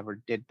 and I never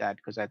did that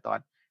because I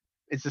thought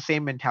it's the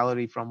same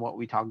mentality from what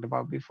we talked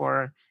about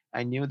before.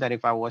 I knew that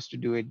if I was to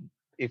do it,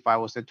 if I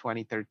was the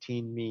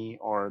 2013 me,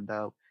 or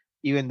the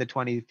even the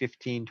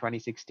 2015,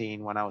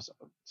 2016 when I was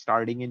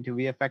starting into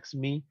VFX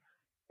me,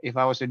 if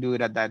I was to do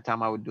it at that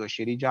time, I would do a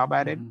shitty job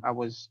at it. Mm-hmm.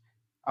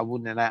 I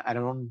wouldn't, and I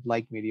don't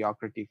like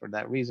mediocrity for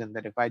that reason.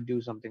 That if I do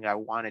something, I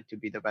want it to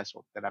be the best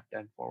work that I've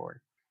done forward.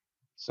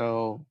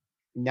 So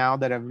now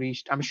that I've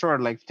reached, I'm sure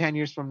like 10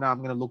 years from now, I'm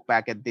going to look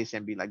back at this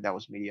and be like, that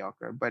was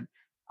mediocre. But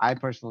I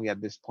personally,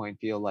 at this point,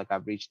 feel like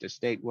I've reached a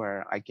state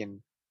where I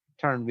can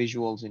turn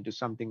visuals into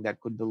something that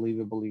could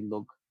believably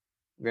look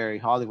very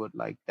Hollywood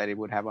like, that it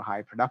would have a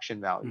high production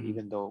value, Mm-hmm.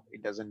 even though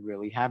it doesn't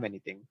really have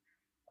anything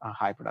a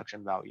high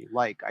production value.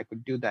 Like, I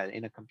could do that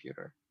in a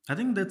computer. I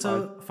think that's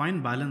But a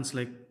fine balance.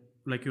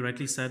 Like you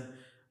rightly said,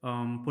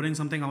 putting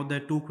something out there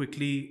too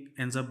quickly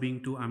ends up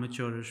being too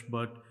amateurish.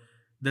 But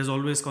there's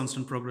always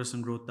constant progress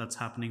and growth that's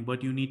happening.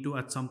 But you need to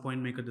at some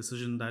point make a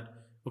decision that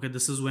okay,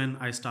 this is when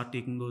I start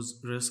taking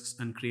those risks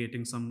and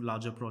creating some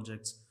larger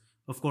projects.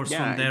 Of course,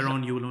 from yeah, there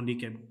on, you will only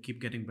keep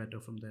getting better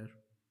from there.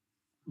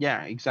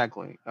 Yeah,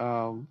 exactly.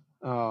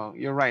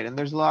 You're right. And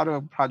there's a lot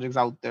of projects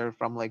out there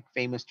from like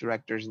famous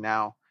directors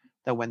now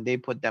that when they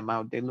put them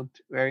out, they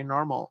looked very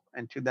normal.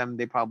 And to them,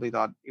 they probably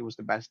thought it was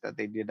the best that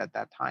they did at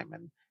that time.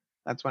 And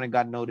that's when it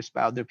got noticed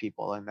by other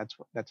people. And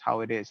that's how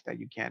it is, that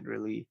you can't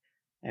really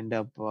end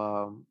up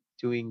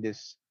doing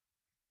this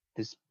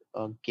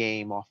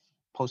game of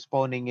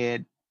postponing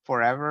it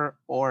forever,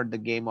 or the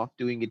game of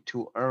doing it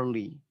too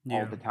early all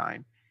Yeah. the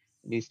time.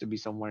 It needs to be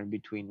somewhere in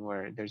between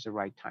where there's a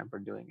right time for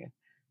doing it.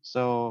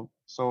 So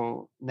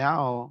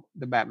now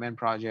the Batman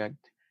project.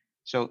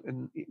 So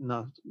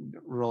no,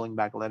 rolling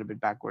back a little bit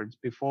backwards.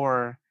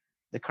 Before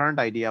the current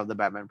idea of the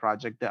Batman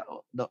project,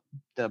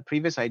 the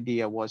previous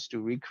idea was to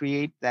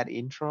recreate that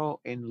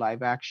intro in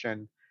live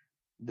action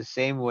the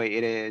same way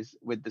it is,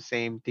 with the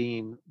same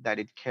theme that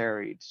it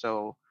carried.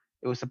 So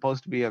it was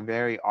supposed to be a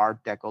very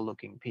Art Deco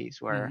looking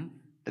piece where Mm-hmm.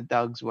 the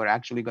thugs were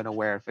actually going to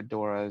wear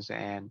fedoras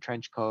and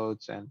trench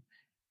coats, and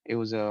it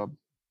was a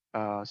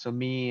so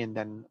me and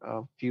then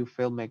a few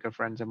filmmaker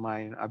friends of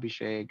mine,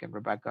 Abhishek and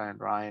Rebecca and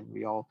Ryan,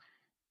 we all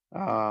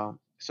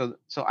so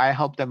I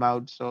helped them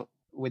out so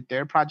with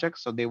their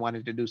projects. So they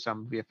wanted to do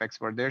some VFX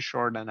for their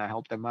short, and I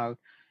helped them out.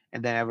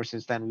 And then ever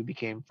since then, we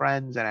became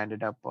friends, and I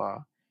ended up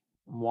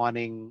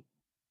wanting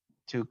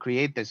to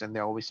create this, and they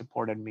always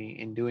supported me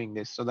in doing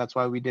this. So that's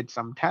why we did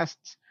some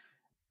tests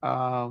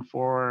uh,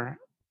 for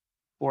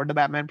for the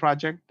Batman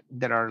project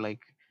that are like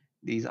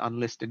these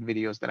unlisted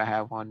videos that I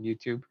have on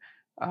YouTube,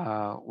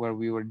 where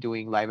we were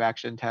doing live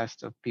action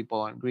tests of people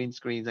on green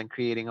screens and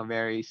creating a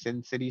very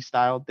Sin City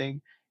style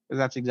thing. Because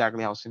that's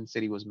exactly how Sin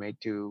City was made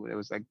too. It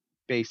was like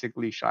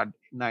basically shot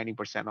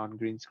 90% on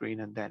green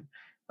screen and then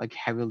like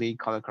heavily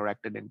color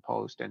corrected in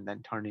post, and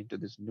then turned into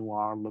this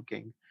noir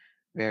looking,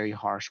 very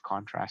harsh,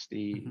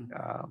 contrasty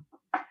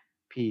Mm-hmm.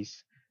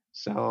 piece.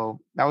 So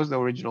that was the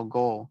original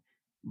goal.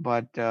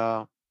 But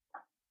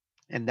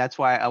and that's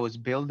why I was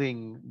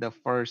building the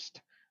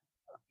first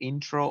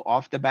intro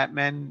of the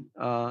Batman.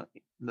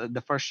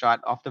 The first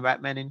shot of the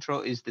Batman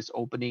intro is this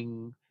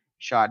opening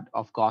shot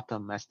of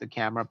Gotham as the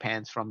camera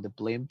pans from the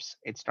blimps.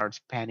 It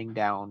starts panning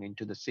down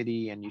into the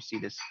city, and you see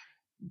this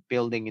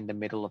building in the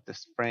middle of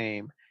this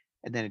frame,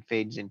 and then it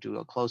fades into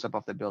a close up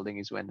of the building.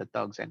 Is when the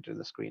thugs enter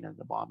the screen and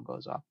the bomb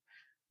goes off.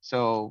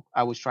 So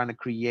I was trying to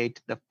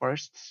create the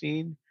first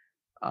scene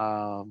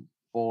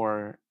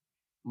for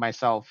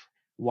myself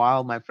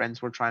while my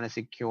friends were trying to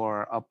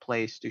secure a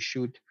place to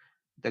shoot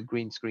the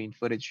green screen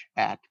footage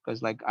at,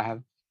 because like I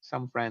have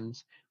some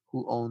friends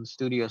who own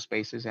studio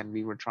spaces, and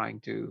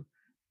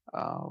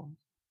uh,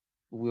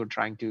 we were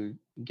trying to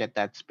get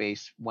that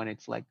space when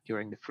it's like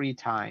during the free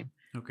time,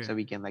 Okay. so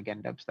we can like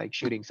end up like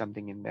shooting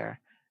something in there.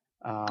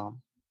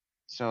 um,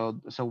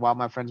 so while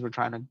my friends were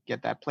trying to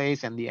get that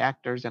place and the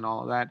actors and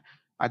all of that,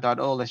 I thought,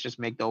 oh, let's just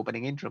make the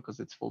opening intro because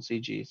it's full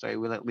CG, so it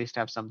will at least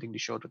have something to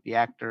show to the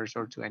actors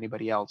or to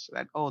anybody else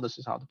that, oh, this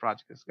is how the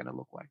project is going to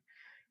look like.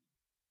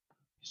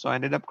 So I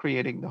ended up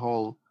creating the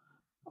whole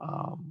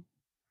um,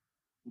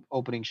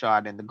 opening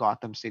shot in the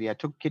Gotham City. I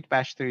took Kit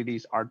Bash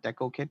 3D's Art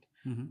Deco kit,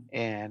 Mm-hmm.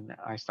 and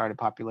I started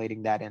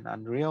populating that in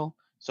Unreal.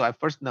 So I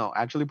first no,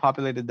 actually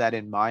populated that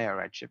in Maya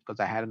Redshift because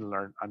I hadn't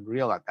learned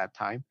Unreal at that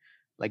time,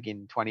 like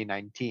in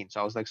 2019.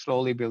 So I was like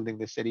slowly building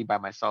the city by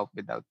myself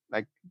without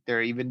like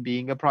there even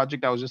being a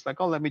project. I was just like,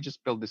 oh, let me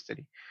just build this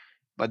city.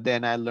 But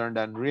then I learned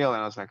Unreal,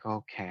 and I was like,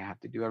 okay, I have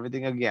to do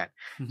everything again.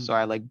 So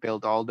I like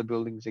built all the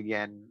buildings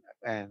again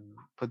and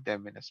put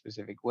them in a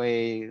specific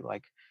way,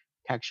 like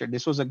texture.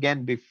 This was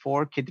again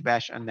before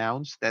Kitbash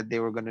announced that they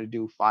were going to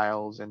do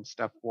files and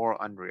stuff for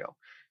Unreal.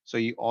 So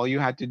all you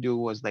had to do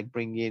was like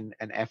bring in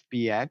an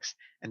FBX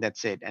and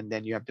that's it. And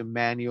then you have to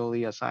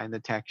manually assign the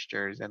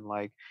textures and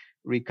like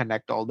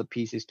reconnect all the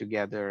pieces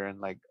together,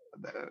 and like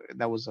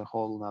that was a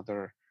whole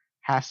nother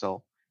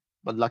hassle.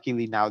 But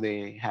luckily now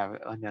they have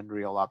an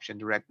Unreal option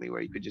directly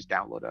where you could just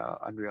download a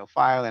Unreal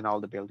file and all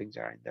the buildings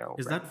are in there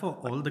Is that already. for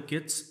Like, all the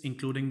kits,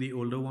 including the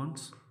older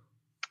ones?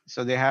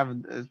 so they have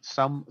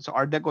some. So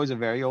Art Deco is a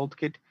very old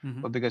kit,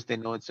 Mm-hmm. but because they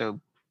know it's a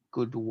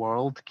good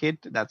world kit,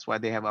 that's why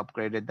they have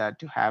upgraded that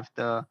to have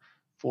the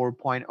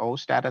 4.0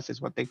 status,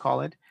 is what they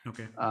call it,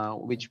 Okay.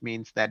 which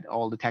means that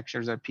all the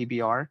textures are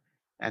PBR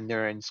and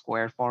they're in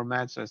square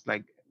format. So it's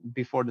like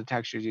before the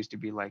textures used to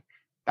be like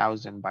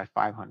 1000 by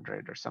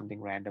 500 or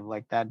something random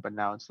like that, but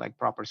now it's like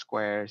proper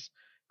squares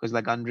because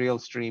like Unreal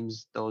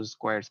streams those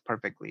squares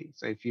perfectly.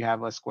 So if you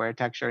have a square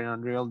texture in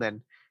Unreal,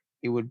 then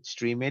it would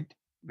stream it,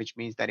 which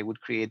means that it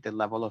would create the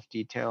level of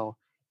detail,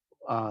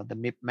 the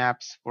MIP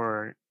maps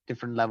for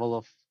different level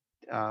of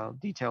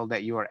detail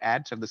that you are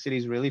at. So if the city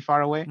is really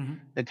far away, Mm-hmm.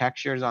 the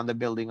textures on the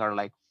building are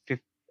like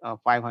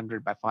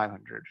 500 by 500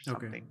 or Okay.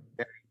 something,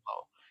 very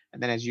low.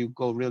 And then as you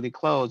go really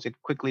close, it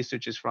quickly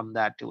switches from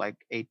that to like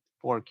 8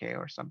 4K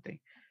or something,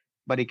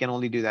 but it can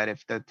only do that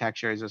if the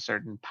texture is a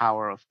certain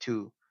power of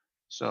 2.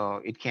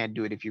 So it can't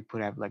do it if you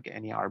put have like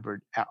any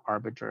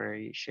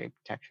arbitrary shaped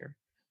texture.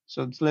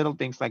 So it's little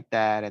things like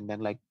that, and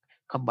then like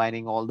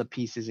combining all the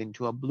pieces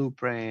into a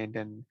blueprint,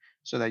 and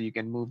so that you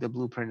can move the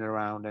blueprint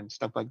around and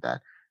stuff like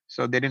that.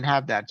 So they didn't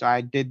have that, so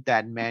I did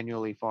that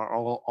manually for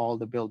all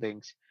the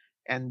buildings.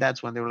 And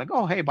that's when they were like,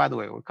 oh hey, by the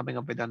way, we're coming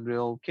up with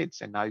Unreal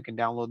kits, and now you can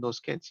download those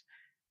kits.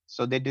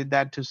 So they did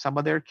that to some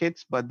of their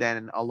kits, but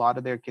then a lot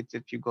of their kits,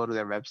 if you go to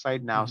their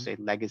website now, Mm-hmm. say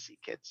legacy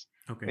kits,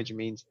 Okay. which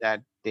means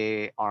that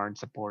they aren't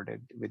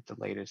supported with the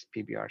latest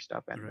PBR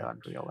stuff and the Right.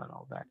 Unreal and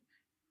all that.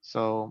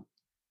 So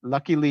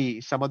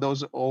luckily, some of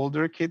those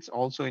older kits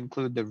also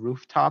include the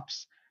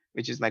rooftops,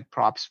 which is like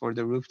props for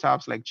the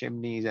rooftops, like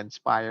chimneys and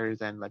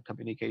spires and like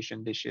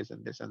communication dishes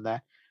and this and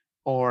that,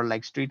 or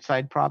like street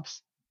side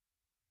props,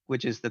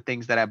 which is the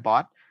things that I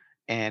bought.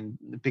 And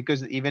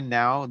because even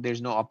now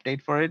there's no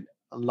update for it,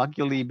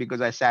 luckily because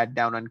I sat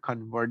down and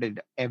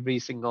converted every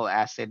single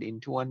asset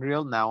into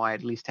Unreal, now I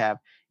at least have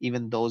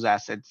even those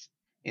assets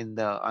in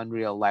the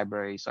Unreal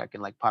library so I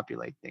can like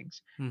populate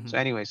things. So Mm-hmm.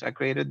 anyway, so I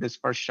created this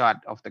first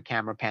shot of the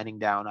camera panning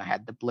down. I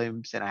had the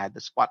blimps and I had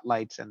the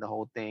spotlights and the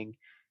whole thing.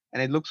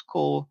 And it looks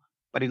cool,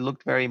 but it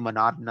looked very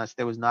monotonous.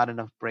 There was not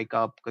enough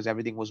breakup because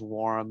everything was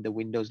warm. The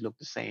windows looked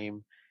the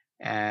same.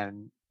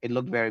 And it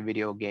looked very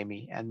video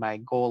gamey. And my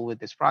goal with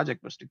this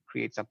project was to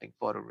create something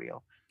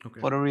photoreal,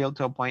 Okay. photoreal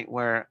to a point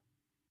where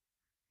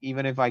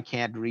even if I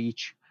can't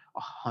reach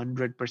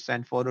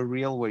 100%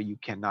 photoreal, where you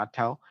cannot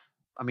tell.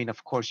 I mean,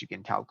 of course you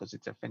can tell because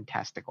it's a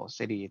fantastical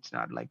city. It's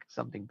not like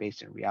something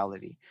based in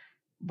reality.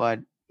 But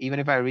even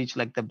if I reach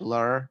like the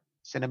blur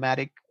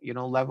cinematic,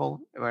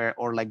 level, where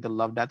or like the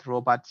Love Death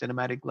Robot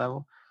cinematic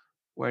level,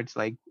 where it's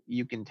like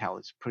you can tell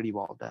it's pretty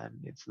well done.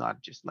 It's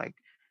not just like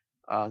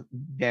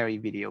very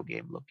video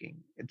game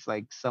looking. It's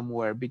like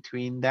somewhere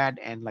between that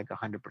and like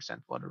 100%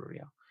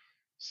 photoreal.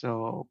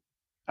 So,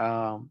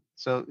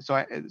 so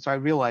I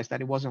realized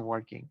that it wasn't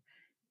working.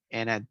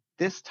 And at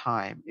this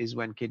time is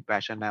when Kid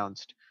Bash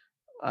announced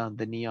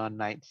the Neon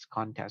Nights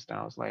contest, and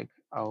I was like,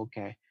 oh,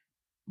 okay.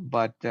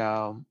 But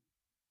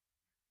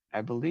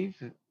I believe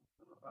it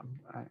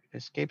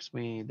escapes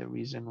me the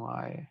reason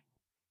why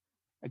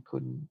I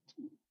couldn't.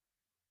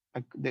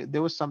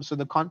 There was some. So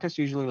the contest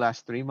usually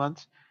lasts 3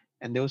 months,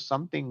 and there was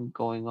something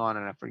going on,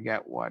 and I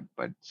forget what,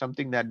 but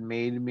something that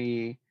made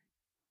me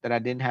that I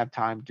didn't have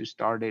time to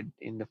start it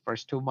in the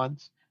first 2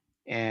 months,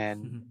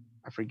 and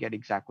Mm-hmm. I forget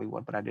exactly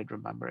what, but I did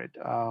remember it.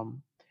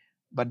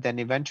 But then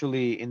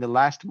eventually in the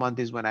last month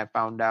is when I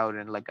found out,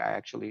 and like I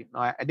actually no,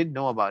 I didn't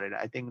know about it.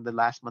 I think the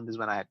last month is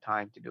when I had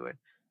time to do it.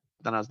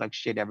 Then I was like,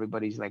 shit,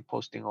 everybody's like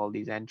posting all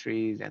these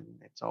entries, and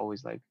it's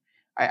always like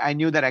I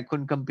knew that I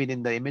couldn't compete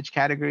in the image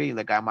category.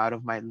 Like I'm out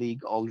of my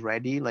league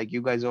already. Like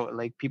you guys are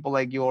like people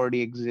like you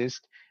already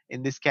exist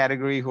in this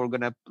category who are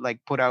gonna like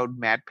put out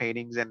matte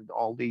paintings and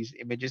all these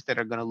images that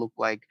are gonna look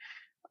like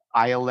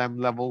ILM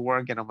level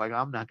work, and I'm like,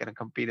 I'm not gonna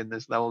compete in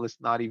this level. It's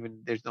not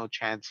even there's no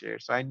chance here.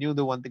 So I knew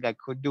the one thing I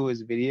could do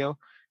is video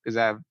because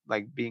I've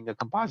like being a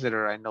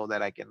compositor, I know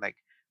that I can like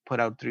put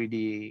out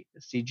 3D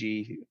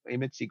CG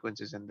image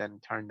sequences and then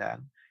turn that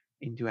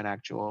into an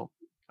actual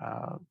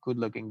good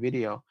looking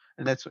video.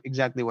 And that's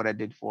exactly what I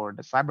did for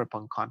the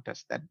Cyberpunk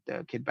contest that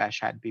Kid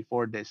Bash had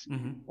before this,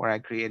 Mm-hmm. where I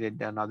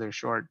created another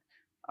short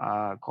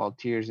called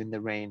Tears in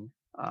the Rain,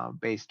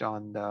 based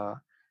on the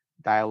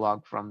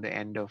dialogue from the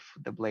end of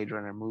the Blade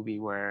Runner movie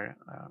where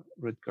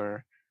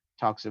Rutger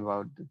talks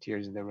about the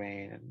tears in the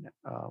rain, and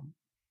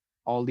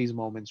all these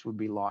moments would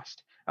be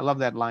lost. I love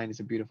that line. It's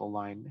a beautiful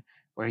line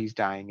where he's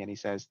dying and he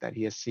says that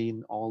he has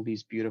seen all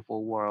these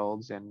beautiful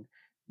worlds and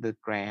the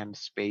grand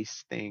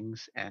space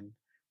things, and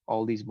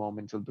all these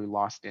moments will be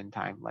lost in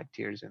time like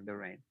tears in the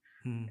rain.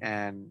 Mm-hmm.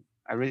 And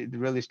it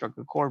really struck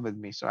a chord with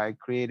me. So I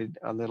created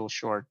a little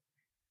short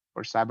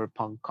for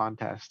Cyberpunk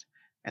contest,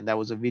 and that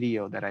was a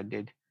video that I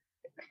did.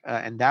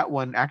 And that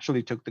one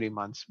actually took 3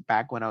 months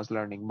back when I was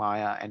learning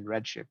Maya and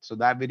Redshift. So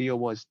that video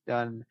was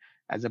done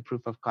as a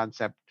proof of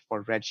concept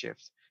for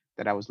Redshift.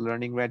 That I was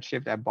learning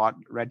Redshift. I bought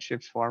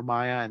Redshift for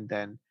Maya, and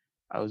then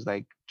I was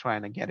like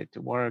trying to get it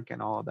to work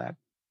and all of that.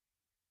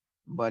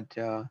 But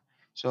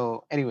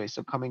so anyway,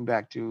 so coming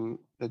back to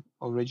the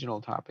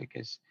original topic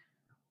is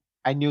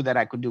I knew that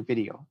I could do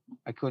video.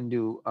 I couldn't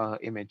do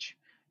image.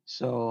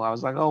 So I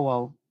was like, oh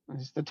well,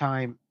 this is the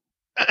time.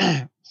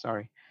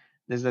 Sorry,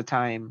 this is the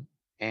time,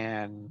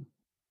 and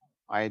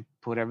I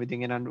put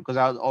everything in Unreal because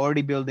I was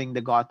already building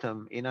the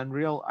Gotham in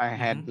Unreal. I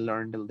had Mm-hmm.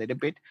 learned a little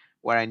bit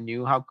where I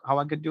knew how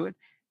I could do it,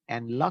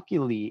 and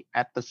luckily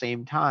at the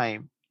same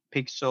time,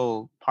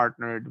 Pixel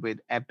partnered with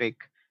Epic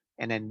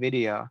and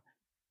Nvidia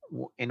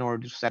in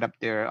order to set up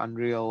their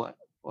Unreal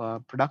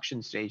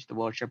production stage, the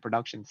virtual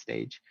production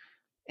stage.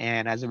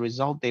 And as a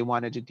result, they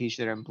wanted to teach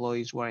their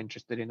employees who are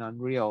interested in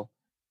Unreal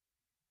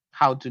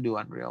how to do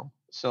Unreal.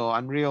 So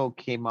Unreal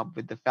came up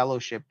with the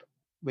fellowship,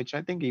 which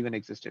I think even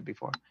existed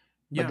before.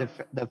 But Yeah.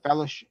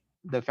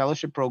 the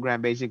fellowship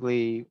program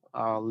basically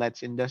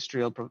lets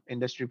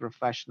industry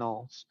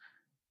professionals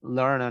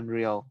learn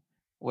Unreal,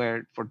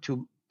 where for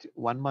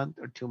 1 month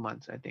or 2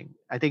 months, I think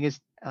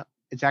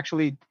it's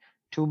actually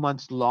 2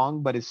 months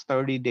long, but it's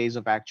 30 days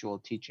of actual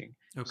teaching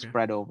Okay.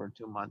 spread over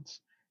 2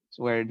 months.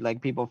 So where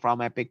like people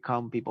from Epic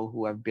come, people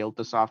who have built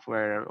the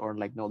software or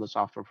like know the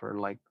software for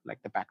like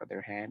the back of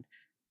their hand,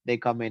 they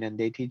come in and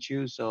they teach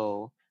you.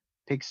 So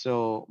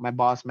Pixel, my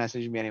boss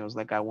messaged me and he was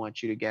like, I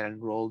want you to get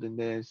enrolled in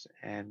this.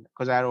 And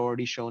because I had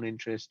already shown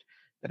interest,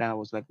 that I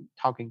was like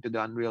talking to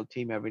the Unreal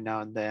team every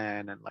now and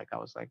then. And like I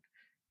was like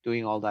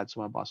doing all that.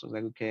 So my boss was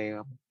like, okay,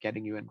 I'm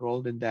getting you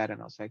enrolled in that. And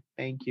I was like,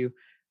 thank you.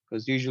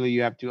 Because usually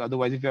you have to,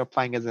 otherwise, if you're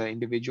applying as an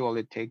individual,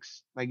 it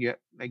takes like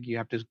you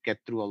have to get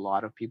through a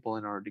lot of people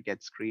in order to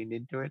get screened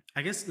into it.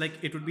 I guess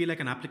like it would be like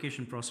an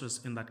application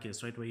process in that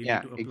case, right? Where you need Yeah,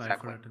 to apply for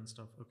exactly. it and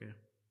stuff. Okay.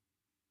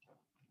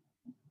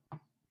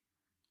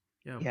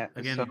 Yeah. Yeah.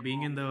 So Again,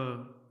 being in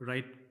the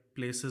right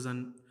places.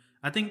 And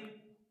I think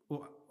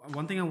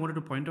one thing I wanted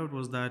to point out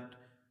was that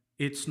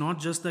it's not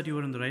just that you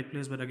were in the right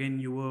place, but again,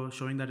 you were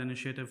showing that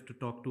initiative to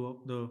talk to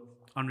the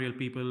Unreal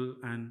people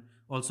and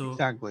also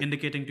exactly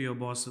indicating to your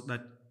boss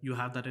that you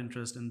have that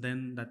interest, and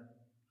then that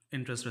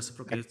interest that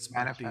reciprocates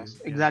back to you.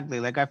 manifests Yeah. exactly.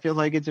 Like I feel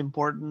like it's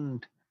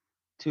important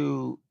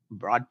to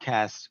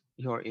broadcast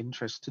your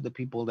interest to the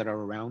people that are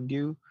around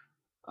you.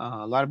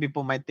 A lot of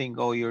people might think,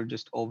 oh, you're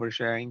just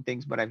oversharing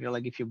things, but I feel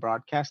like if you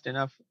broadcast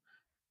enough,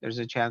 there's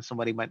a chance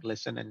somebody might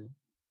listen, and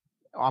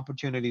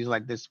opportunities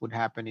like this would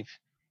happen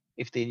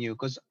if they knew.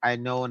 Because I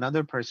know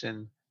another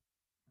person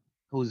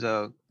who's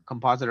a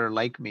compositor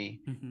like me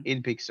Hmm.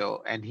 in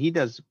Pixel, and he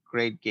does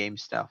great game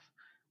stuff,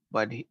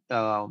 but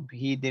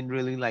he didn't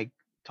really like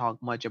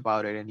talk much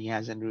about it, and he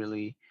hasn't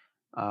really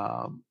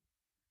um,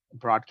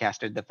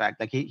 broadcasted the fact.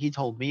 Like he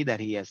told me that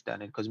he has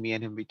done it because me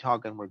and him we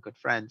talk and we're good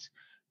friends,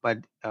 but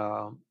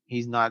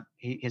he's not.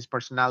 His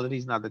personality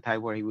is not the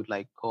type where he would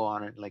like go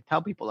on and like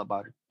tell people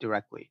about it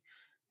directly.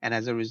 And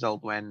as a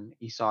result, when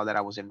he saw that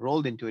I was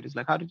enrolled into it, he's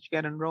like, "How did you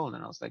get enrolled?"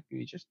 And I was like,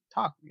 "We just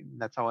talk.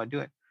 That's how I do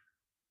it."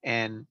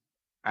 And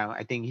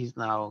I think he's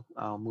now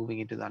moving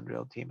into the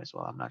Unreal team as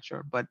well. I'm not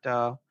sure, but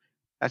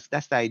that's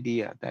the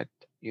idea that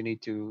you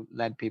need to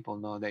let people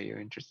know that you're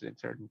interested in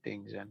certain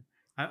things and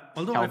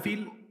Although I tell feel,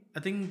 people. I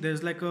think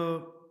there's like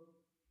a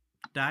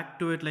tag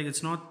to it. Like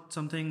it's not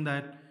something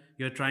that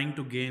you're trying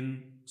to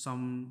gain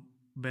some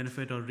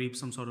benefit or reap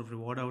some sort of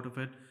reward out of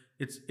it.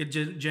 It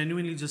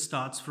genuinely just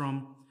starts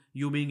from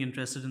you being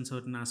interested in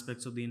certain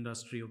aspects of the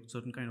industry or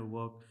certain kind of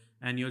work,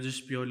 and you're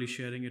just purely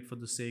sharing it for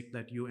the sake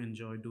that you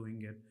enjoy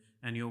doing it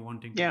and you're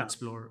wanting to Yeah,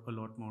 explore a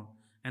lot more.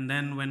 And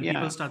then when people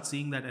yeah, start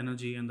seeing that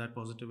energy and that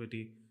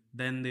positivity,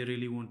 then they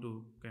really want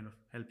to kind of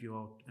help you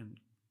out and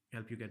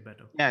help you get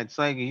better. yeah. It's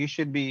like you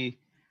should be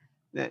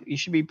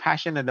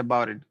passionate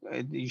about it.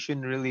 You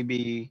shouldn't really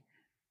be.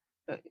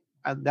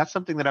 Uh, that's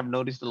something that I've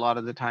noticed a lot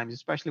of the times,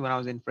 especially when I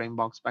was in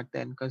Framebox back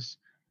then, because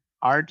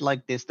art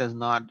like this does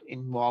not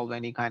involve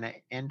any kind of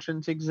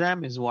entrance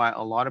exam. Is why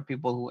a lot of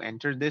people who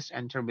enter this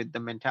enter with the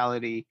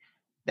mentality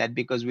that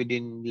because we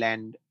didn't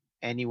land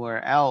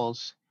anywhere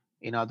else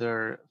in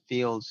other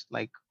fields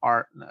like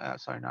art,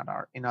 sorry, not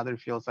art, in other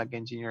fields like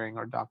engineering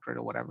or doctorate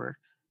or whatever,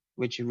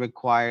 which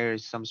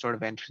requires some sort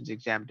of entrance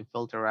exam to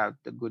filter out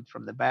the good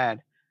from the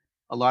bad.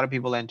 A lot of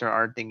people enter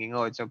art thinking,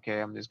 oh, it's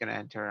okay, I'm just going to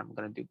enter, I'm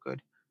going to do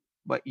good.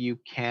 But you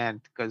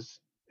can't, because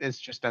it's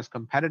just as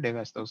competitive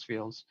as those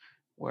fields,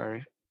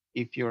 where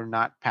if you're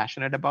not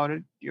passionate about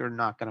it, you're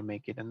not going to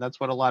make it. And that's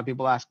what a lot of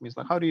people ask me. It's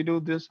like, how do you do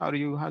this?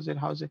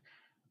 How's it?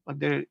 Like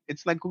there,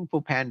 it's like Kung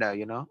Fu Panda,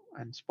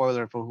 and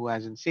spoiler for who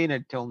hasn't seen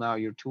it till now,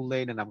 you're too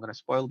late and I'm going to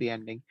spoil the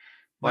ending.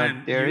 But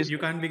Man, there is you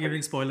no can't be secret.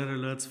 giving spoiler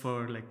alerts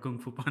for like Kung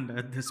Fu Panda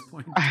at this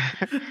point.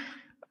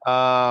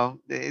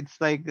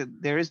 It's like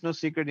there is no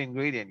secret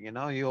ingredient.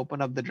 You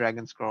open up the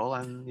dragon scroll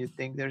and you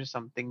think there's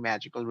something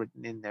magical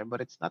written in there,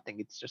 but it's nothing.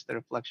 It's just a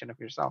reflection of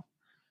yourself.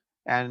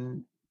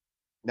 And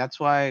that's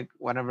why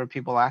whenever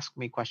people ask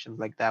me questions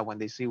like that, when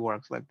they see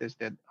works like this,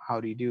 that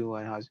how do you do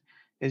and how's,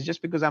 it's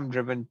just because I'm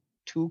driven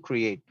to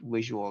create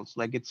visuals.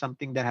 Like it's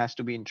something that has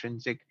to be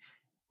intrinsic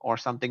or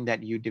something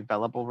that you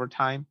develop over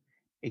time.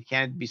 It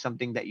can't be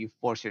something that you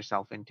force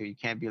yourself into. You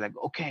can't be like,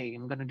 okay,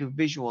 I'm gonna do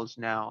visuals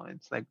now.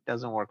 It's like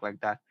doesn't work like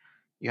that.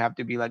 You have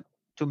to be like,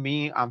 to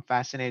me, I'm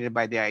fascinated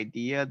by the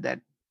idea that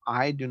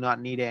I do not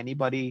need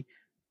anybody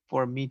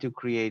for me to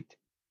create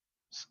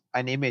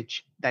an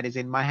image that is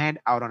in my head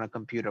out on a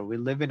computer. We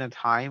live in a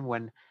time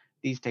when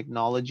these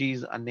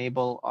technologies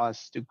enable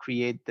us to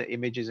create the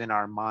images in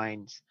our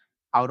minds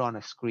out on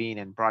a screen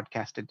and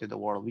broadcast it to the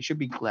world. We should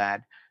be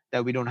glad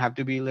that we don't have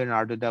to be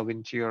Leonardo da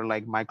Vinci or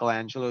like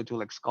Michelangelo to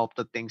like sculpt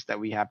the things that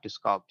we have to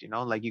sculpt, you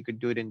know? Like you could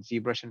do it in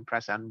ZBrush and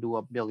press undo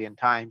a billion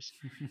times.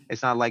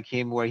 It's not like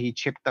him where he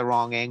chipped the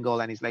wrong angle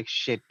and he's like,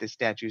 shit, the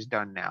statue's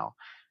done now.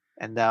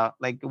 And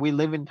like we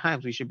live in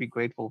times we should be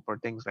grateful for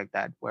things like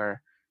that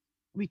where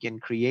we can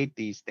create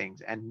these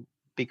things. And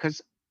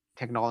because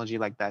technology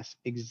like this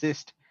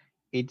exists,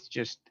 it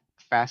just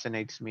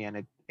fascinates me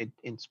and it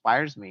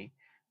inspires me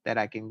that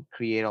I can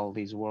create all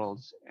these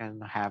worlds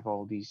and have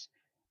all these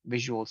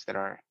visuals that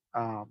are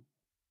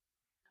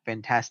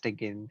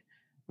fantastic in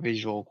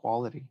visual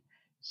quality.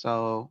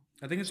 So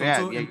I think it's so yeah,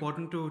 also yeah,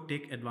 important to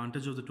take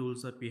advantage of the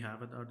tools that we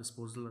have at our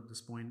disposal at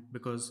this point,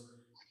 because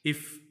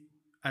if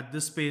at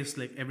this pace,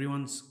 like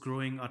everyone's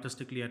growing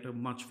artistically at a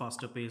much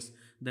faster pace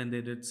than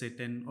they did, say,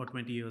 10 or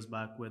 20 years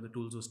back, where the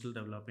tools were still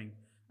developing.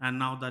 And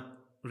now that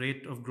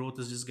rate of growth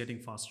is just getting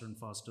faster and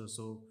faster.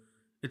 So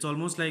it's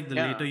almost like the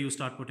yeah. later you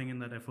start putting in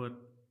that effort,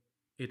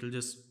 it'll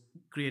just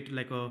create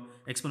like a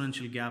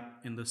exponential gap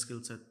in the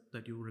skill set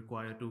that you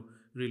require to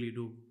really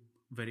do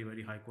very,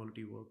 very high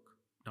quality work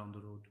down the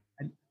road.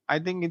 I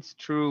think it's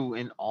true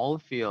in all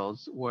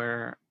fields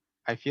where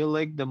I feel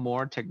like the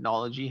more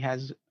technology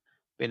has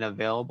been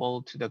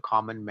available to the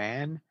common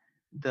man,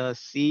 the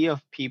sea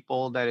of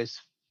people that is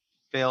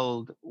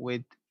filled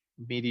with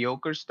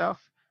mediocre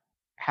stuff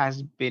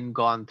has been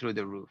gone through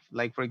the roof.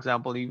 Like, for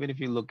example, even if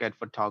you look at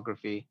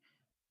photography,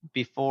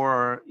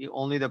 before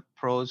only the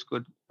pros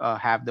could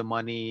have the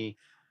money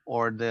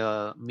or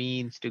the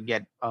means to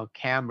get a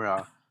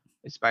camera,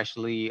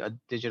 especially a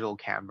digital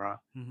camera.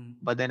 Hmm.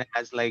 But then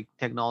as like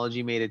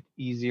technology made it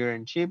easier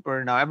and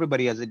cheaper, now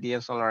everybody has a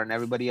DSLR and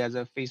everybody has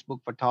a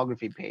Facebook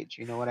photography page.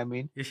 You know what I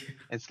mean?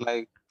 It's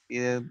like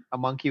a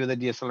monkey with a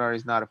DSLR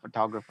is not a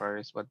photographer.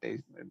 Is what they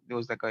there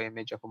was like an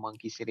image of a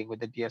monkey sitting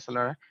with a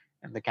DSLR,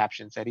 and the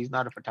caption said he's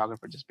not a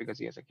photographer just because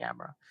he has a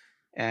camera.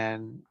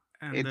 And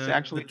And it's the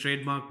actually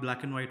trademark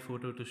black and white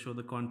photo to show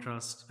the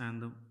contrast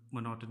and the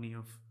monotony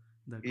of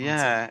the concept.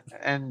 yeah,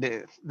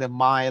 and the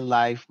my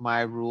life,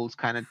 my rules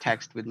kind of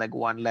text with like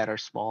one letter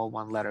small,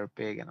 one letter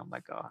big, and I'm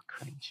like, oh,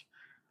 cringe.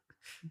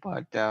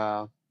 But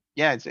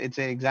yeah, it's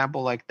an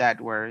example like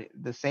that where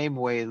the same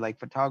way like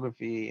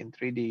photography in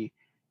 3D,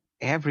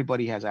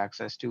 everybody has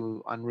access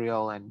to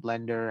Unreal and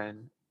Blender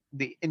and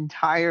the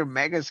entire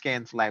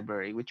Megascans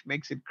library, which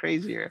makes it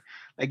crazier.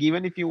 Like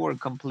even if you were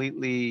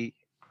completely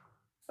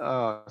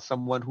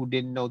someone who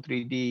didn't know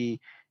 3D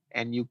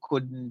and you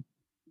couldn't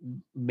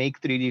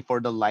make 3D for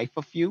the life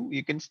of you,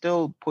 you can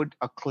still put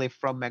a cliff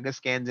from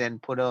Megascans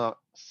and put a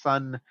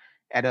sun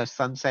at a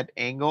sunset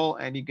angle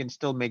and you can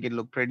still make it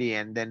look pretty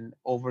and then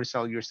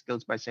oversell your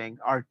skills by saying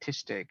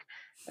artistic.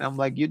 And I'm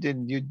like, you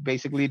didn't, you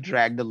basically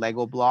dragged the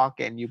Lego block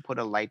and you put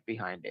a light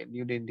behind it.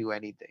 You didn't do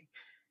anything.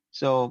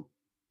 So,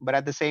 but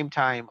at the same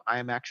time,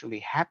 I'm actually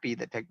happy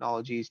that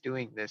technology is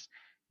doing this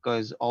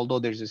because although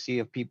there's a sea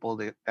of people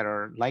that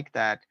are like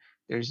that,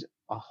 there's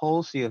a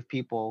whole sea of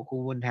people who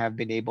wouldn't have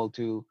been able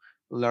to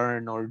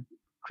learn or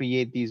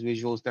create these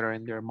visuals that are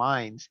in their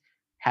minds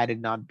had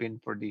it not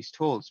been for these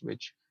tools,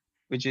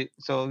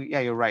 so yeah,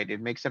 you're right.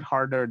 It makes it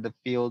harder. The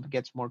field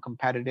gets more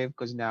competitive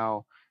because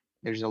now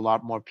there's a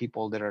lot more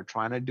people that are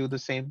trying to do the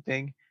same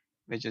thing,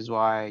 which is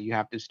why you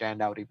have to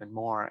stand out even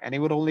more. And it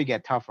would only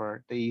get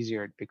tougher the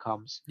easier it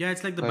becomes. Yeah,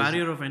 it's like the Because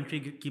barrier of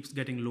entry keeps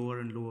getting lower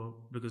and lower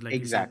because, like you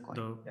said, exactly,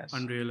 the yes,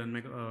 Unreal and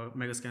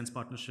Megascans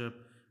partnership,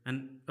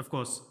 and of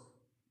course,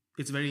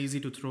 it's very easy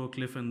to throw a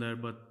cliff in there.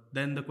 But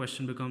then the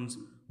question becomes,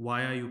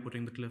 why are you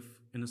putting the cliff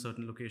in a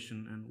certain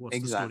location, and what's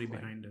the story exactly,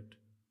 behind it?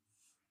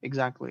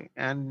 exactly.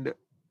 And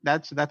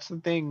that's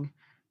the thing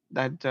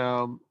that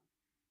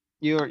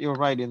you're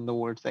right in the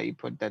words that you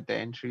put that the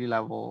entry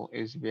level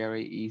is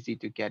very easy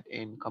to get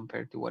in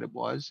compared to what it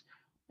was.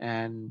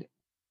 And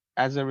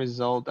as a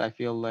result, I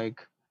feel like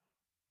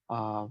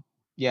uh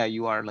yeah,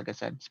 you are like I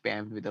said,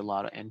 spammed with a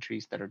lot of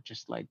entries that are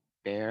just like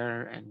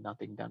there and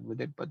nothing done with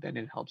it, but then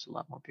it helps a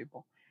lot more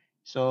people.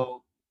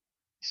 So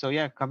so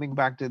yeah, coming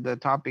back to the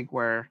topic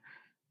where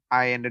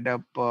I ended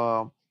up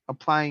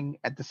applying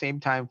at the same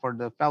time for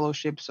the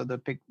fellowship. So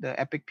the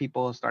Epic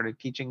people started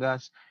teaching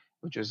us,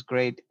 which was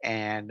great.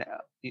 And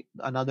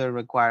another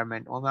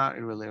requirement, well, not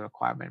really a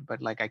requirement,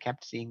 but like I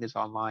kept seeing this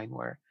online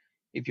where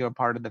if you're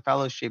part of the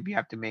fellowship, you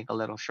have to make a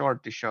little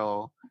short to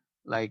show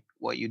like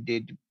what you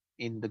did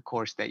in the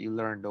course that you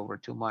learned over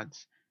 2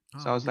 months.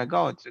 So I Oh, was okay. like,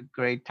 oh, it's a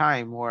great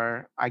time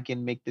where I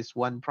can make this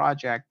one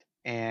project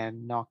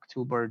and knock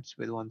two birds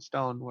with one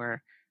stone,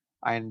 where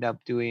I end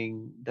up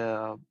doing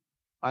the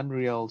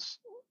Unreal's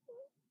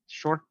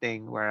short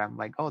thing where I'm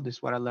like, oh, this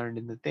is what I learned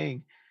in the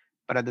thing.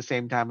 But at the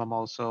same time, I'm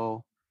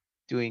also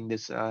doing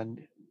this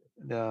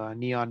the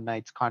Neon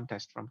Knights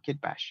contest from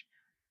Kid Bash.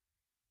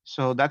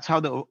 So that's how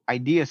the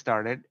idea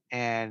started.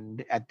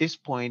 And at this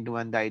point,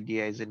 when the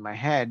idea is in my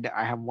head,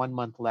 I have 1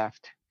 month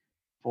left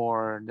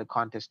for the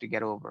contest to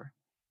get over.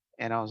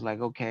 And I was like,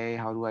 okay,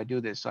 how do I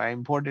do this? So I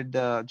imported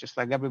just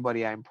like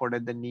everybody, I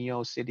imported the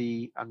Neo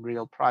City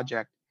Unreal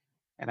project,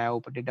 and I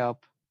opened it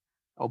up,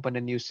 opened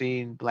a new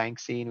scene, blank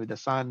scene with the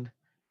sun,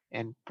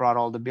 and brought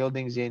all the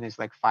buildings in. It's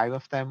like five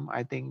of them,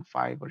 I think,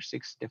 five or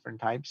six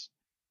different types,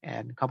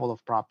 and a couple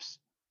of props.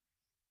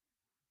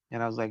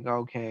 And I was like,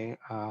 okay,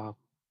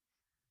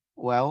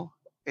 well,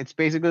 it's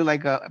basically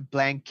like a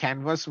blank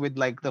canvas with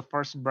like the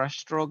first brush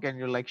stroke, and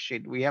you're like,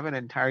 shit, we have an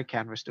entire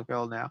canvas to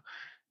fill now.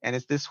 And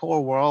it's this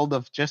whole world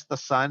of just the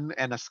sun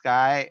and a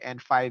sky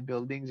and five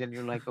buildings, and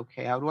you're like,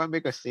 okay, how do I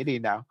make a city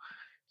now?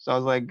 So I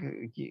was like,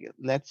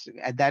 let's,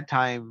 at that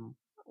time,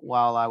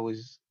 while I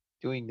was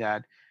doing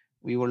that,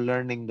 we were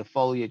learning the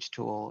foliage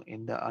tool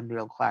in the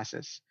Unreal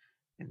classes,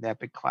 in the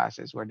Epic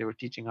classes, where they were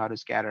teaching how to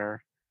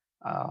scatter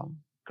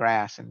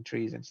grass and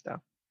trees and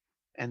stuff.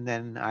 And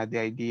then I had the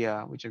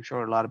idea, which I'm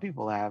sure a lot of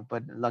people have,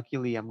 but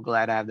luckily I'm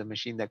glad I have the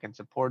machine that can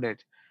support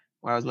it.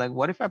 Where I was like,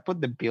 what if I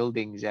put the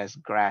buildings as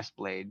grass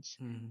blades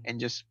Hmm. and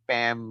just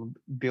spam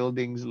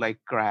buildings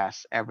like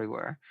grass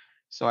everywhere?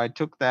 So I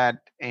took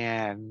that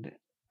and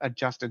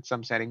adjusted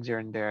some settings here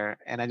and there,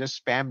 and I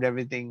just spammed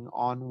everything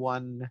on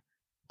one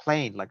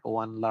plane, like a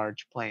one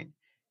large plane.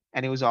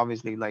 And it was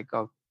obviously like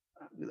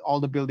all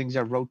the buildings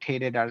are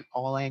rotated at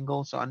all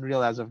angles. So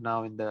Unreal, as of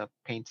now, in the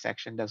paint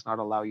section, does not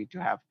allow you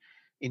to have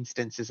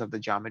instances of the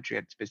geometry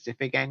at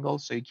specific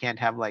angles. So you can't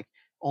have like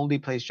only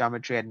place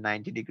geometry at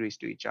 90 degrees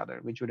to each other,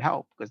 which would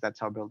help because that's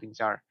how buildings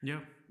are.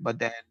 Yeah. But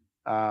then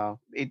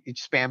it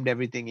spammed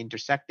everything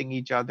intersecting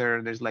each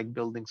other. There's like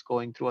buildings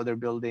going through other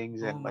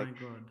buildings, Oh and my like,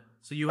 god.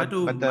 So you had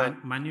but to the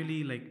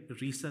manually like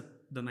reset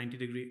the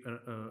 90-degree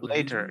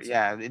later, arrangements?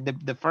 yeah, in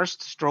the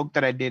first stroke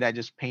that I did, I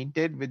just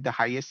painted with the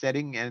highest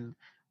setting, and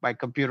my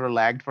computer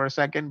lagged for a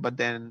second. But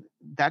then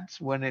that's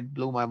when it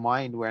blew my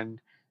mind, when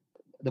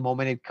the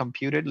moment it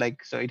computed,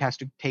 like, so it has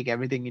to take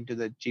everything into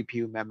the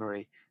GPU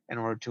memory in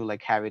order to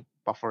like have it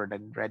buffered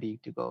and ready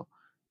to go.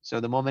 So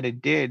the moment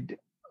it did,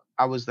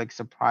 I was like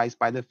surprised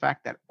by the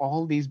fact that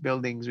all these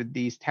buildings with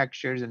these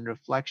textures and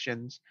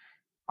reflections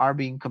are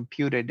being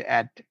computed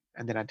at,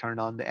 and then I turned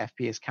on the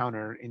FPS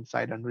counter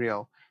inside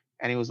Unreal,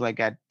 and it was like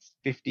at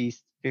 50,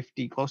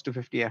 close to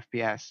 50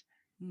 FPS.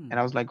 And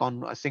I Hmm. was like,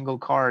 on a single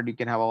card you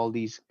can have all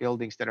these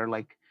buildings that are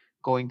like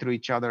going through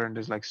each other, and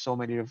there's like so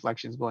many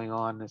reflections going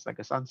on. It's like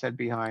a sunset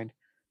behind,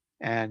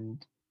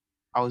 and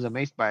I was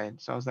amazed by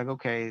it. So I was like,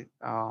 okay.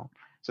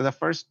 So the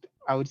first,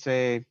 I would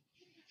say,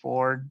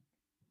 four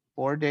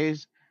 4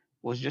 days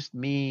was just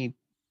me.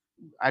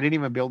 I didn't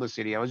even build a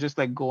city. I was just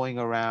like going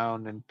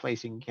around and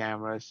placing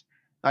cameras.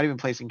 Not even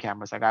placing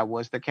cameras. Like, I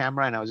was the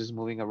camera, and I was just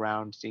moving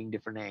around, seeing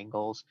different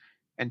angles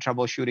and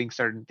troubleshooting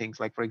certain things.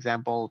 Like, for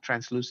example,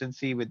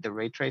 translucency with the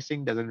ray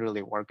tracing doesn't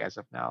really work as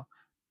of now.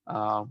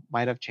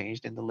 Might have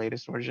changed in the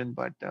latest version,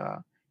 but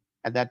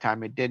at that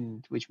time it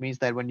didn't. Which means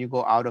that when you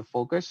go out of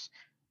focus,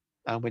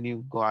 when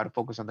you go out of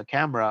focus on the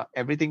camera,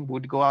 everything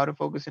would go out of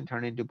focus and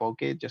turn into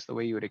bokeh just the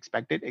way you would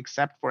expect it,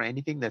 except for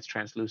anything that's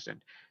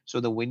translucent. So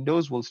the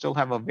windows will still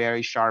have a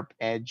very sharp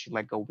edge,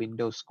 like a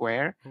window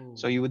square.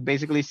 So Oh. you would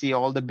basically see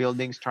all the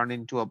buildings turn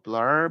into a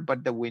blur,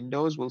 but the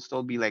windows will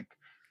still be like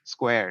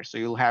squares. So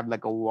you'll have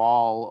like a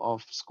wall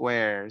of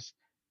squares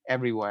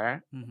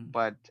everywhere. Hmm.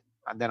 But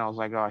and then I was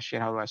like, oh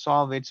shit, how do I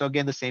solve it? So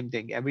again, the same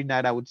thing. Every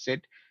night I would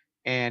sit,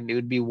 and it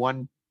would be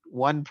one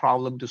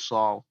problem to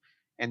solve,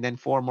 and then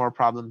four more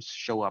problems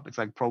show up. It's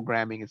like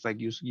programming. It's like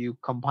you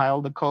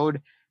compile the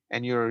code,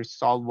 and you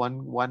solve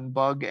one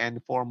bug,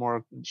 and four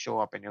more show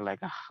up, and you're like,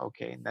 ah,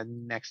 okay, and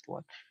then next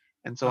one,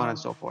 and so on and Uh,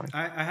 so forth.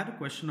 I had a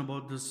question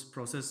about this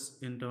process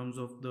in terms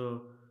of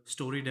the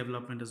story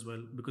development as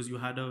well, because you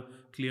had a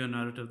clear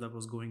narrative that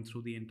was going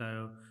through the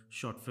entire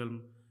short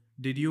film.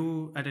 Did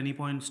you at any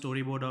point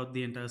storyboard out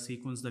the entire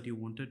sequence that you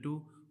wanted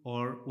to,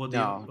 or were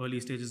the No, early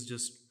stages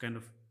just kind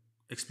of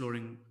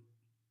exploring?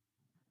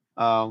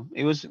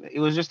 it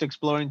was just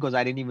exploring because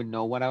I didn't even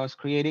know what I was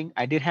creating.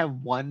 I did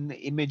have one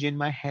image in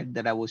my head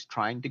that I was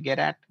trying to get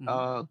at,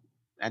 Mhm.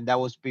 and that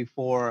was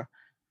before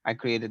I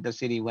created the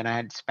city. When I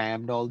had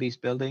spammed all these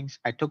buildings,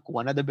 I took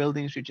one of the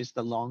buildings, which is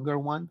the longer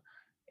one,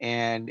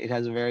 and it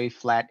has a very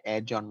flat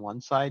edge on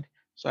one side.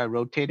 So I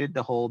rotated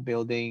the whole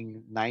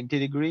building 90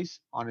 degrees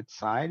on its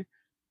side,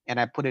 and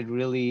I put it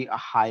really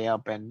high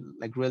up and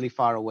like really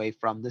far away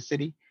from the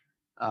city.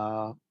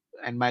 uh,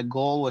 and my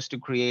goal was to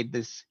create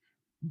this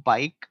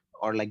bike,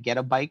 or like get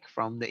a bike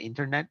from the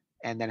internet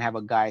and then have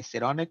a guy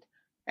sit on it.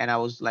 And I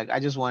was like, I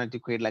just wanted to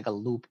create like a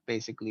loop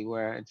basically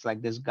where it's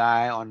like this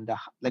guy on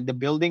like the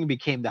building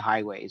became the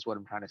highway is what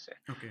I'm trying to say.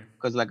 Okay.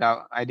 Because like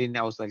I didn't,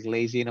 I was like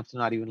lazy enough to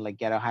not even like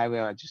get a highway.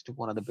 I just took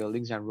one of the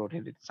buildings and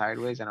rotated it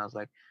sideways, and I was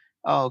like,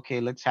 oh, okay,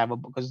 let's have a,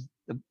 because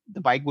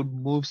the bike would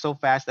move so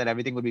fast that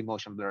everything would be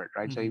motion blurred,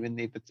 right? So Mm-hmm. even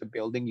if it's a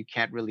building, you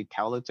can't really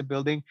tell it's a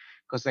building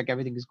because like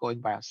everything is going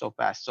by so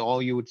fast. So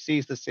all you would see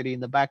is the city in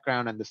the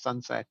background and the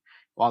sunset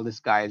while this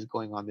guy is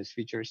going on this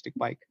futuristic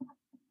bike.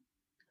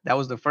 That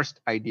was the first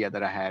idea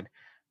that I had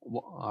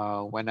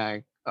when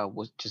I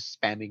was just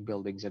spamming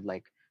buildings and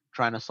like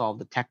trying to solve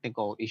the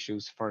technical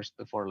issues first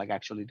before like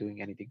actually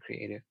doing anything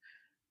creative.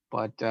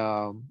 But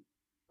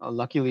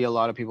luckily, a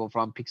lot of people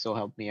from Pixel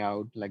helped me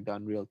out, like the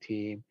Unreal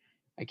team.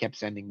 I kept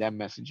sending them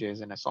messages,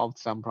 and I solved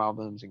some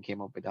problems and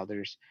came up with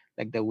others.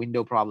 Like the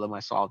window problem, I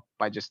solved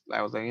by just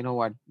I was like, you know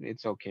what,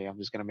 it's okay. I'm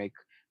just gonna make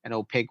an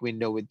opaque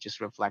window with just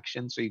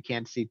reflection, so you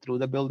can't see through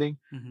the building.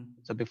 Mm-hmm.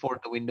 So before,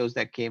 the windows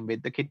that came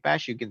with the kit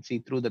bash, you can see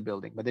through the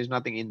building, but there's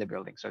nothing in the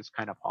building, so it's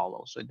kind of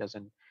hollow. So it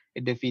doesn't,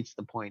 it defeats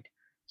the point.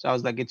 So I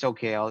was like, it's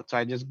okay. So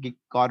I just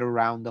got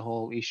around the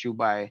whole issue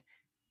by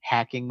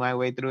hacking my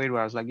way through it.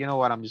 Where I was like, you know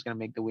what, I'm just gonna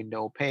make the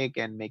window opaque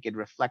and make it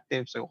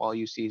reflective, so all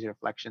you see is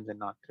reflections and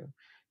not through.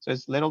 So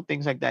it's little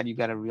things like that you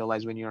got to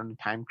realize when you're on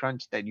a time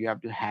crunch that you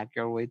have to hack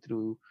your way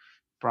through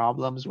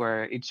problems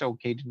where it's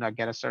okay to not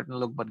get a certain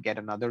look but get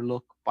another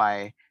look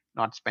by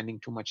not spending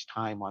too much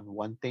time on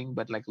one thing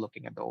but like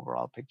looking at the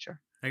overall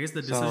picture. I guess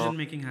the So decision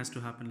making has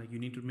to happen. Like you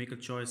need to make a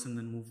choice and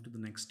then move to the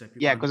next step.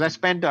 You yeah, can't because I keep.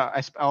 spent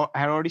I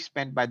had already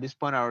spent by this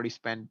point I already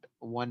spent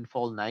one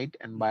full night,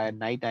 and by a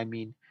night I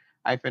mean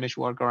I finish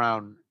work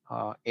around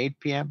 8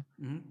 p.m.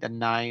 Mm-hmm. Then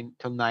 9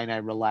 till 9 I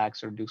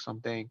relax or do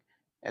something,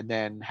 and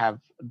then have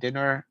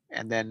dinner,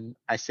 and then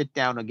I sit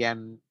down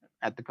again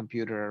at the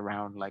computer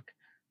around like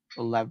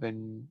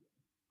 11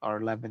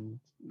 or 11,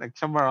 like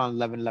somewhere around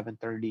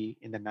 11:30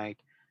 in the night,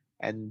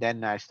 and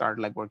then I start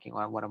like working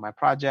on one of my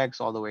projects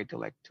all the way to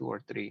like 2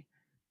 or 3,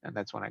 and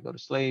that's when I go to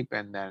sleep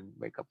and then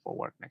wake up for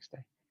work next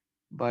day.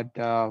 But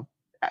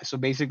so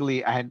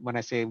basically, I had, when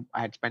I say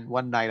I had spent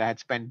one night, I had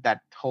spent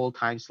that whole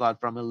time slot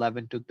from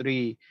 11 to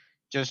 3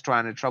 just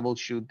trying to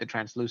troubleshoot the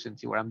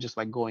translucency, where I'm just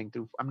like going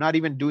through. I'm not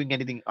even doing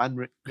anything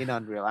in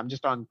Unreal. I'm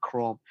just on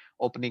Chrome,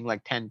 opening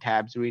like 10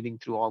 tabs, reading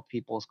through all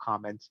people's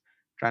comments,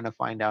 trying to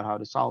find out how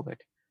to solve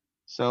it.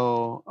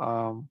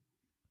 So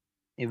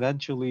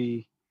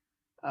eventually,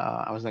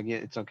 I was like, yeah,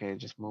 it's okay,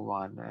 just move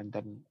on. And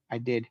then I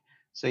did.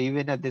 So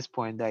even at this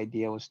point, the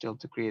idea was still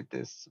to create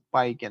this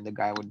bike, and the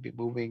guy would be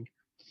moving,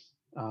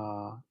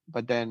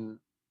 but then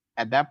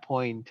at that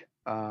point,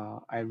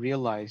 I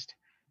realized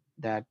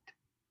that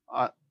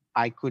uh,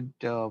 I could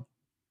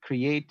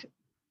create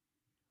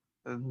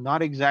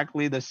not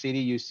exactly the city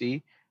you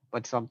see,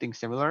 but something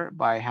similar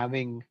by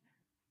having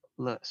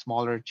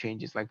smaller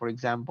changes. Like, for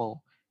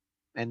example,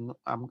 and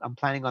I'm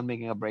planning on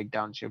making a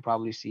breakdown, so you'll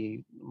probably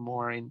see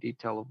more in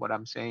detail of what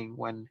I'm saying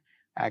when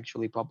I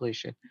actually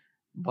publish it.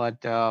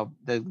 But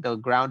the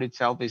ground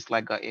itself is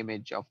like an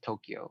image of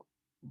Tokyo,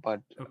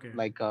 but Okay.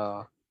 like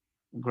a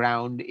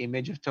ground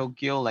image of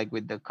Tokyo, like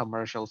with the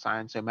commercial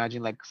signs. So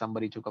imagine like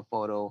somebody took a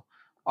photo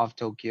of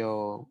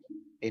Tokyo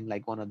in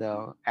like one of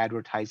the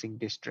advertising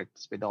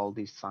districts with all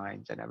these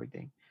signs and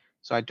everything.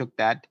 So I took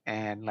that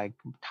and like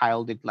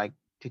tiled it like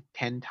to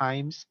 10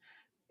 times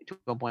to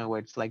a point where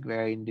it's like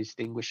very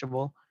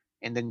indistinguishable,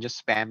 and then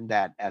just spam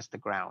that as the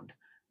ground.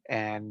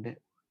 And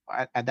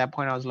at that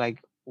point, I was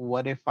like,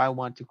 what if I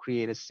want to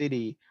create a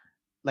city?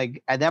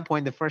 Like at that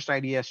point, the first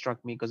idea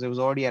struck me because it was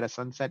already at a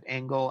sunset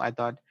angle. I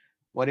thought,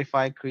 what if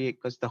I create,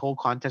 because the whole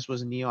contest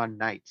was neon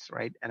nights,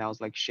 right? And I was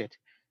like, shit,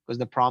 because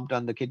the prompt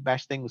on the Kid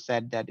Bash thing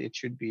said that it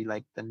should be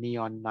like the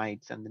neon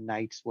nights, and the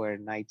nights were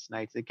nights,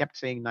 nights. They kept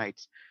saying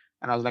nights.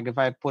 And I was like, if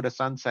I put a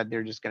sunset,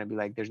 they're just gonna be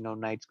like, there's no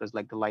nights because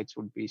like the lights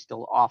would be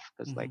still off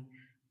because like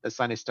Mm-hmm. the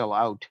sun is still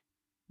out.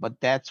 But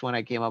that's when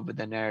I came up with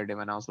the narrative,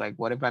 and I was like,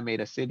 what if I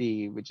made a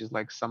city which is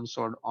like some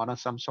sort on a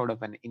some sort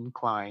of an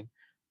incline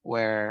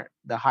where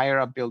the higher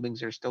up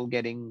buildings are still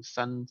getting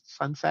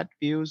sunset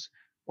views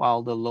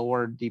while the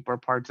lower deeper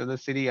parts of the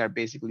city are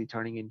basically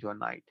turning into a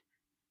night.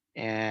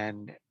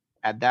 And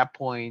at that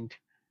point,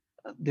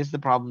 this is the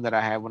problem that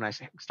I have when I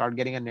start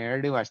getting a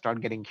narrative. I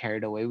start getting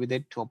carried away with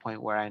it to a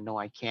point where I know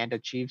I can't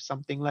achieve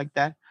something like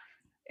that.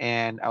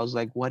 And I was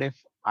like, what if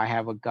I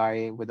have a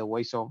guy with a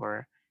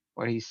voiceover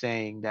where he's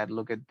saying that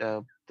look at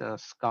the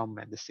scum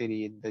and the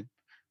city and the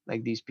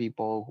like these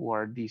people who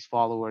are these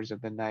followers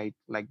of the night,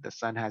 like the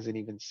sun hasn't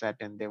even set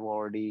and they've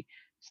already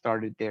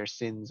started their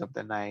sins of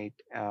the night.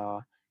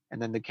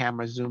 And then the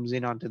camera zooms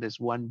in onto this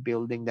one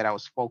building that I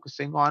was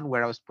focusing on,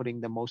 where I was putting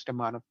the most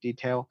amount of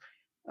detail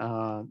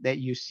that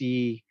you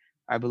see.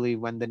 I believe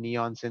when the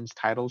Neon Sins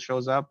title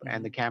shows up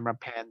and the Mm-hmm. camera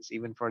pans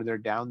even further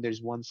down,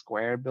 there's one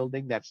square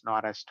building that's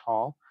not as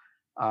tall,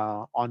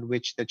 on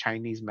which the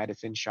Chinese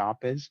medicine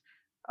shop is.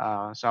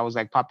 So I was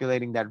like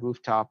populating that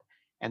rooftop,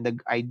 and the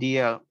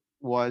idea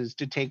was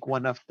to take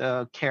one of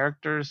the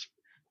characters,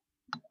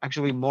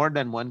 actually more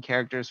than one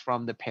characters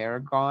from the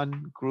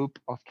Paragon group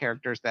of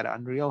characters that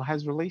Unreal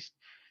has released.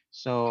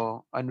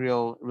 So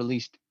Unreal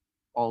released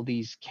all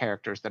these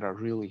characters that are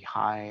really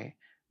high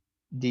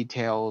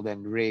detailed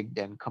and rigged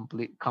and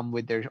complete, come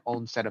with their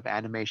own set of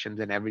animations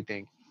and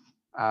everything,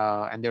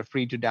 and they're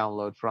free to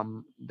download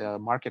from the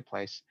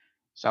marketplace.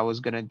 So I was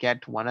gonna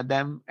get one of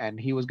them, and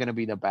he was gonna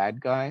be the bad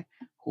guy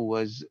who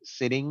was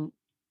sitting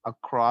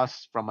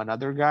across from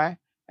another guy,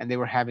 and they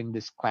were having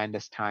this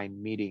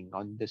clandestine meeting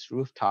on this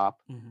rooftop.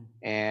 Mm-hmm.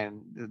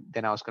 And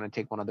then I was gonna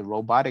take one of the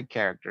robotic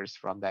characters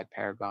from that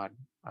Paragon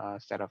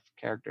set of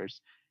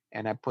characters,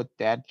 and I put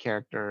that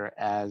character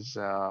as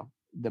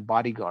the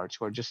bodyguards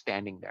who are just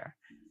standing there.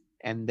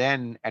 And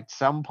then at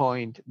some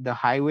point, the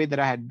highway that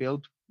I had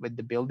built with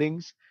the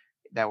buildings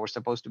that were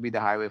supposed to be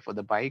the highway for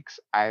the bikes,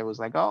 I was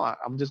like, oh,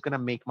 I'm just gonna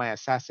make my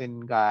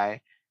assassin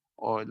guy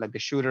or like the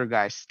shooter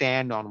guy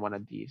stand on one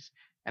of these.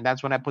 And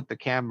that's when I put the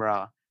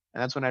camera.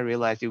 And that's when I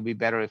realized it would be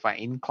better if I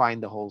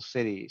inclined the whole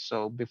city.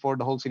 So before,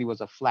 the whole city was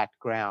a flat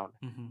ground,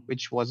 Mm-hmm.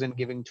 which wasn't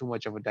giving too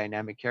much of a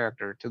dynamic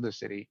character to the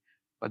city.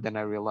 But then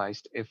I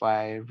realized if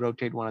I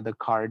rotate one of the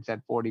cards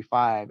at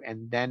 45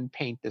 and then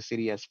paint the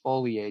city as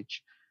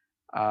foliage,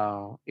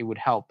 it would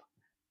help,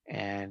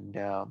 and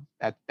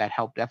that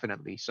helped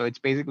definitely. So it's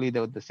basically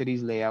the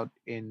city's layout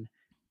in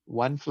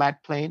one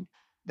flat plane,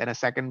 then a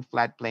second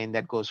flat plane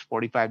that goes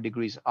 45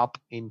 degrees up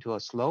into a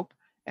slope,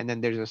 and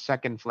then there's a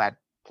second flat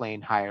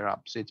plane higher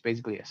up. So it's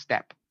basically a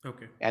step,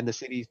 Okay. and the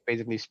city is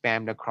basically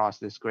spammed across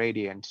this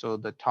gradient. So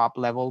the top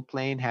level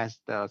plane has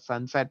the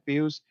sunset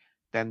views,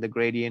 then the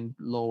gradient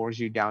lowers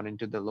you down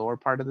into the lower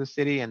part of the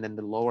city, and then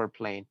the lower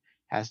plane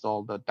has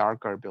all the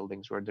darker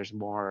buildings where there's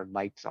more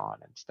lights on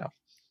and stuff.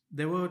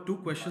 There were two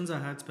questions I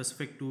had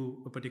specific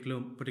to a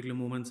particular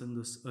moments in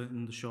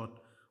the shot.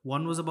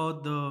 One was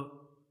about the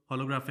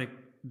holographic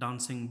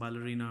dancing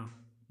ballerina,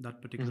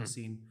 that particular Mhm.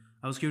 scene.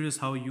 I was curious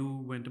how you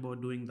went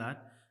about doing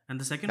that. And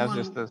the second That's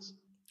just one, this.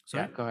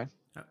 Yeah, sorry. go ahead.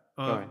 Uh,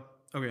 Go uh, ahead.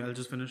 okay, I'll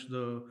just finish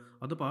the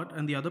other part.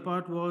 And the other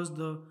part was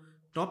the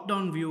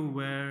top-down view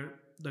where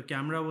the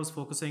camera was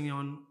focusing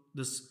on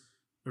this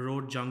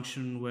road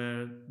junction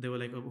where there were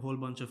like a whole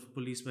bunch of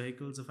police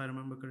vehicles, if I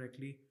remember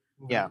correctly.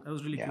 Yeah, I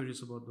was really yeah.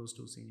 curious about those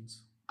two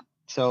scenes.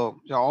 So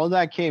all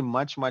that came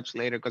much, much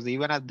later because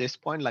even at this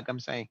point, like I'm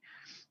saying,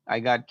 I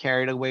got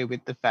carried away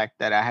with the fact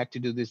that I had to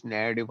do this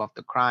narrative of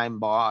the crime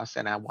boss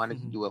and I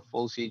wanted to Mhm. do a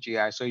full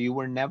CGI. So you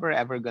were never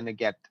ever going to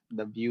get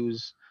the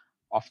views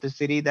of the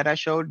city that I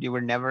showed. You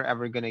were never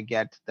ever going to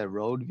get the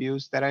road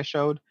views that I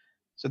showed.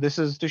 So this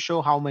is to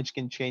show how much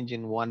can change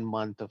in 1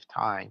 month of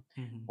time,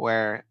 Mhm.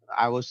 where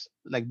I was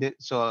like this.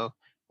 So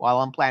while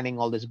I'm planning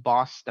all this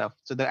boss stuff,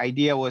 so the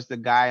idea was the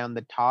guy on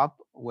the top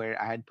where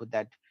I had put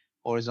that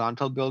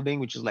horizontal building,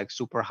 which is like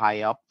super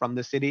high up from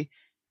the city,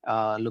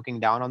 looking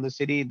down on the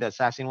city. The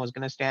assassin was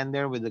gonna stand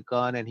there with the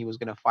gun, and he was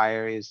gonna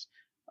fire his.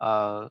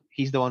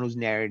 He's the one who's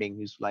narrating.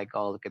 He's like,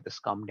 "Oh, look at the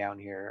scum down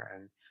here,"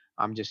 and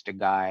I'm just a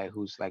guy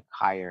who's like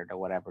hired or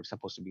whatever. It's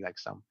supposed to be like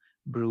some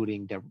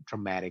brooding,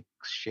 dramatic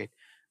shit.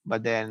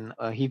 But then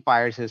he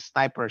fires his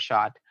sniper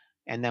shot,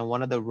 and then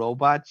one of the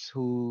robots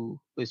who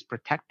is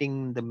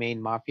protecting the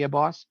main mafia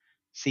boss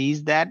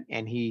sees that,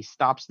 and he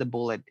stops the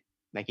bullet.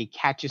 Like he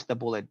catches the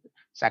bullet,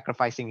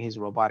 sacrificing his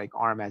robotic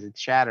arm as it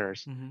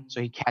shatters. Mhm.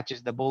 So he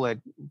catches the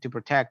bullet to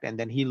protect, and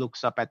then he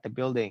looks up at the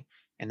building,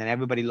 and then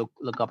everybody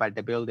look up at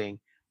the building,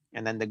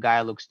 and then the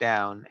guy looks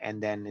down,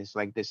 and then it's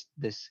like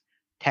this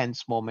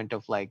tense moment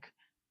of like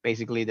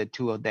basically the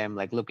two of them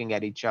like looking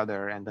at each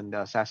other, and then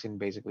the assassin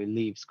basically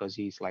leaves because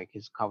he's like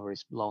his cover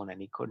is blown and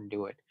he couldn't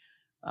do it.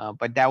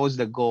 But that was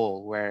the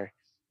goal, where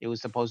it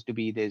was supposed to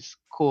be this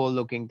cool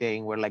looking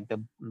thing where like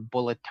the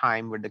bullet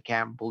time where the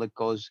cam bullet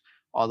goes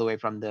all the way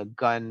from the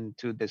gun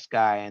to this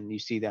guy, and you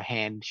see the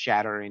hand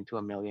shatter into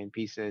a million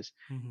pieces,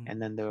 Mhm.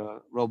 and then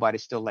the robot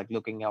is still like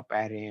looking up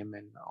at him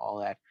and all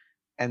that.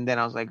 And then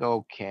I was like,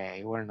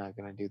 okay, we're not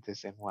gonna do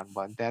this in 1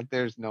 month. That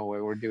there's no way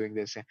we're doing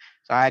this. So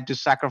I had to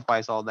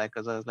sacrifice all that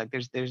because I was like,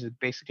 there's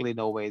basically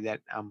no way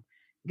that I'm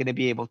gonna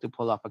be able to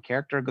pull off a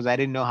character because I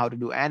didn't know how to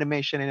do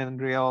animation in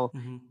Unreal.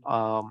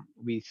 Mhm.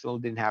 We still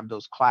didn't have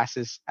those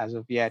classes as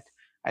of yet.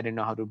 I didn't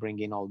know how to bring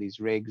in all these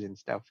rigs and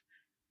stuff.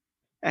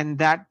 And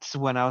that's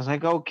when I was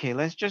like, okay,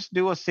 let's just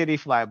do a city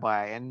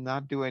flyby and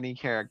not do any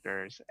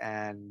characters.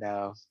 And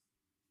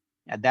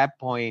at that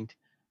point,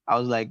 I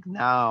was like,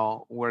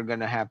 now we're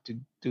gonna have to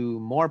do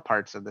more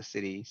parts of the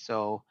city.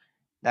 So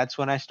that's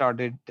when I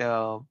started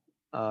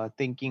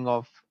thinking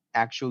of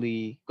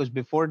actually, because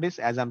before this,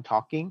 as I'm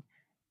talking,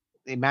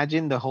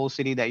 imagine the whole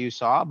city that you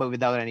saw, but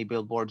without any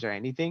billboards or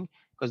anything,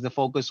 because the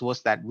focus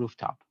was that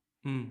rooftop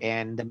Mm.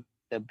 and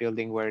the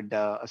building where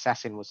the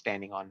assassin was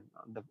standing on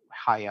the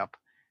high up.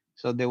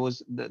 So there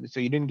was so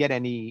you didn't get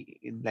any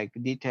like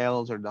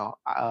details or the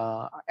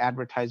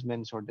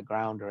advertisements or the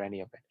ground or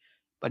any of it.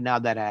 But now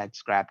that I had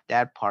scrapped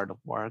that part of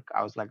work,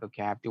 I was like,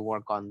 okay, I have to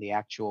work on the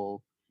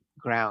actual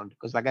ground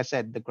because, like I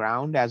said, the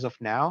ground as of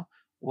now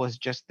was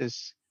just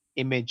this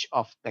image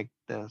of like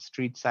the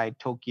street side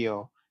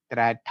Tokyo that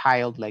I had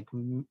tiled like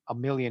a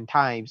million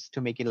times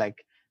to make it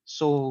like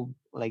so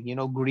like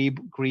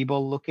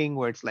greeble looking,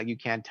 where it's like you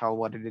can't tell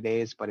what it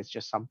is, but it's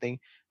just something,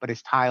 but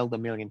it's tiled a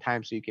million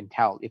times so you can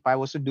tell. If I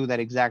was to do that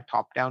exact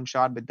top down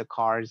shot with the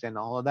cars and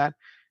all of that,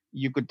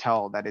 you could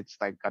tell that it's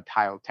like a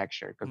tile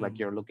texture because like Mm.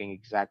 you're looking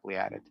exactly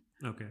at it.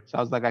 Okay. So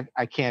I was like,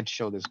 I can't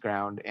show this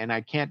ground and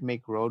I can't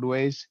make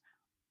roadways.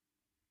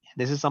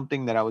 This is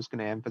something that I was going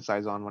to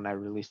emphasize on when I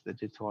released the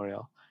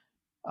tutorial.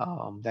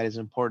 That is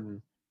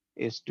important,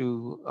 is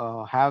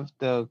to have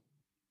the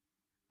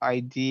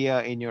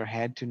idea in your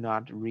head to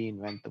not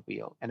reinvent the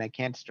wheel. And I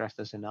can't stress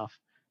this enough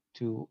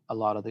to a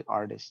lot of the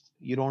artists.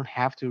 You don't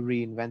have to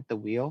reinvent the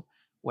wheel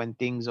when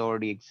things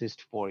already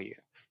exist for you.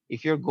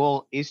 If your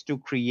goal is to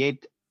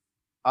create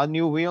a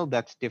new wheel,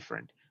 that's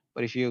different.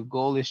 But if your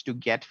goal is to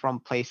get from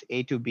place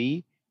A to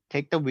B,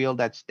 take the wheel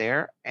that's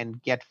there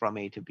and get from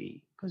A to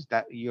B, because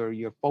that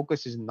your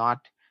focus is not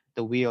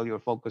the wheel. Your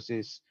focus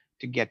is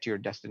to get to your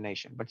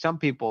destination. But some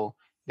people,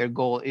 their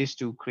goal is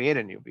to create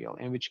a new wheel,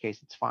 in which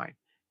case it's fine.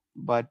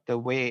 But the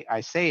way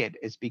I say it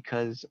is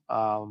because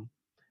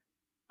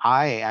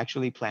I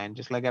actually plan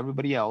just like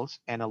everybody else,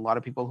 and a lot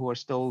of people who are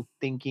still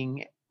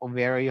thinking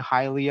very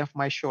highly of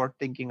my short,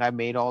 thinking I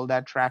made all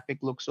that traffic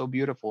look so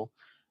beautiful.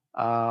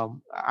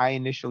 I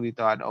initially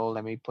thought, oh,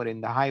 let me put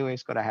in the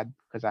highways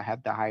because I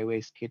had the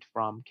highways kit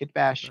from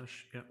Kitbash,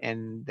 Kitbash. Yeah.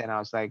 and then I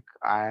was like,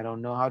 I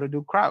don't know how to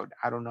do crowd.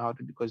 I don't know how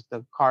to because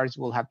the cars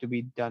will have to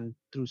be done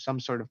through some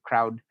sort of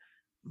crowd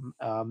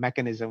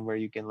mechanism where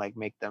you can like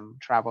make them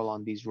travel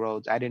on these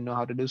roads. I didn't know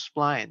how to do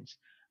splines.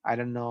 I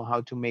don't know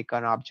how to make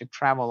an object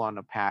travel on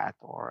a path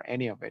or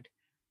any of it.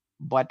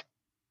 But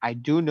I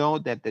do know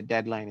that the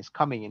deadline is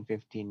coming in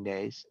 15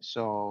 days.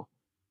 So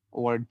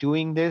we're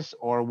doing this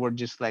or we're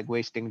just like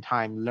wasting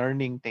time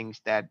learning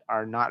things that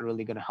are not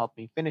really going to help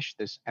me finish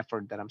this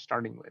effort that I'm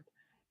starting with.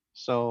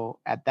 So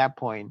at that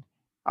point,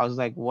 I was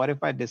like, what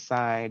if I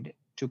decide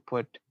to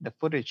put the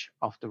footage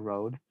of the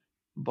road?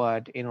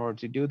 But in order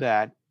to do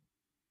that,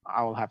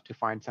 I will have to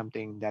find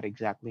something that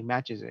exactly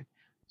matches it.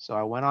 So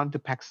I went on to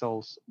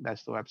Pexels.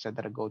 That's the website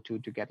that I go to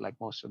get like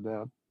most of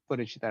the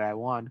footage that I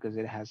want because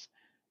it has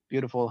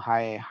beautiful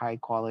high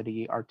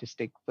quality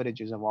artistic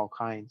footages of all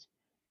kinds.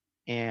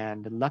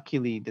 And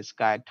luckily, this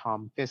guy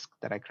Tom Fisk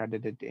that I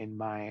credited in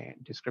my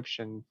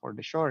description for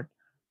the short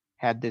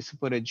had this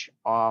footage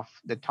of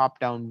the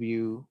top-down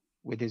view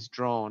with his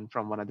drone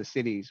from one of the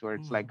cities, where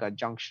it's Mm. like a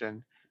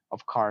junction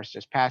of cars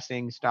just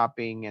passing,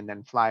 stopping, and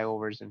then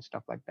flyovers and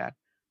stuff like that.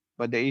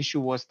 But the issue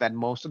was that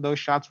most of those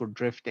shots were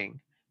drifting,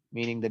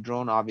 meaning the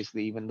drone,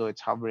 obviously, even though it's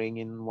hovering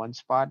in one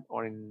spot,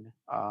 or in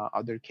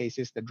other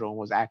cases, the drone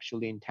was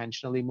actually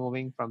intentionally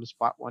moving from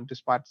spot one to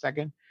spot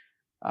second.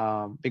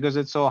 Because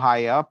it's so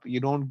high up, you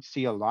don't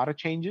see a lot of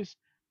changes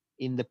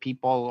in the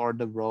people or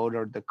the road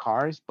or the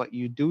cars, but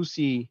you do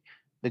see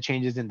the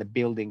changes in the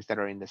buildings that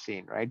are in the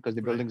scene, right? Because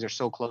the Right. buildings are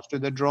so close to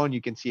the drone,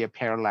 you can see a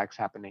parallax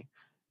happening.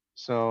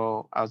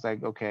 So I was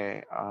like,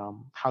 okay,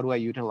 how do I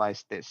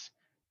utilize this?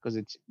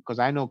 Because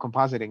I know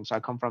compositing, so I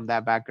come from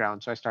that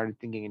background. So I started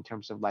thinking in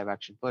terms of live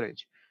action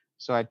footage.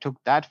 So I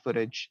took that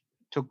footage,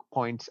 took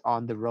points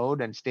on the road,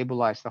 and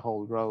stabilized the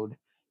whole road,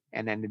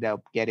 and ended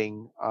up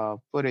getting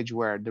footage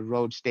where the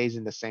road stays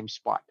in the same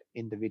spot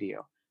in the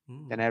video.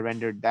 Then Mm. I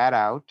rendered that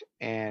out,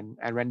 and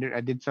I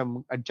did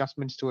some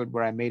adjustments to it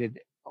where I made it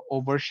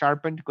over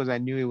sharpened because I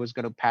knew it was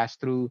going to pass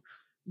through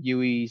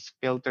UE's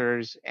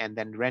filters and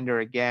then render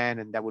again,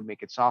 and that would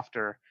make it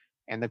softer.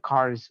 And the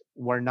cars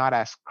were not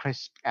as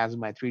crisp as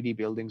my 3D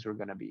buildings were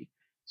going to be.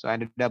 So I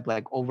ended up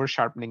like over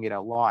sharpening it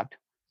a lot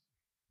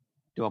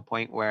to a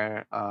point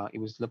where it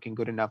was looking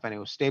good enough and it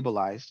was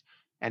stabilized.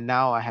 And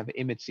now I have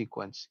image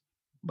sequence.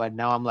 But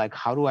now I'm like,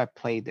 how do I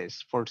play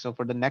this? For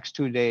the next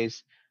 2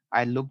 days,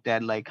 I looked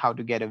at like how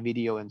to get a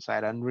video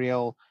inside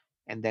Unreal.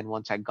 And then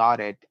once I got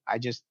it, I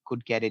just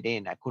could get it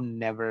in. I couldn't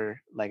never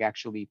like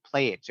actually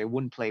play it. So it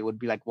wouldn't play. It would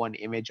be like one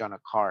image on a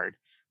card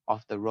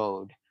of the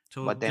road.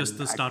 So But just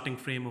then the I starting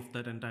frame of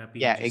that entire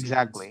yeah, PNG sequence.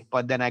 exactly.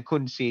 But then I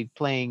couldn't see it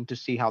playing to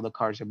see how the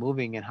cars are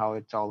moving and how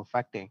it's all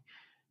affecting.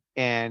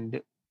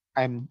 And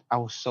I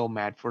was so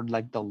mad for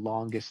like the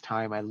longest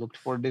time. I looked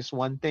for this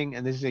one thing,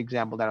 and this is the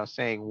example that I was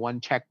saying, one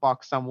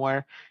checkbox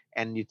somewhere,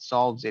 and it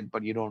solves it,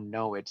 but you don't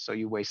know it, so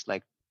you waste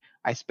like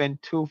I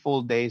spent 2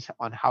 full days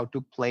on how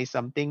to play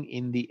something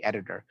in the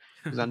editor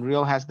because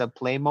Unreal has the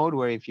play mode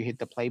where if you hit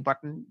the play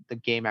button, the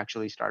game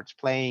actually starts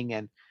playing,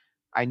 and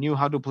I knew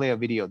how to play a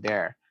video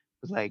there.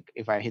 It's like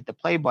if I hit the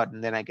play button,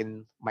 then I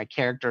can my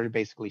character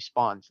basically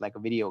spawns like a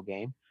video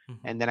game,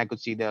 Mhm. and then I could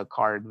see the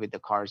card with the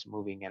cars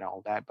moving and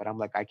all that. But I'm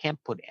like, I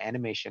can't put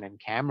animation and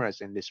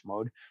cameras in this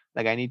mode.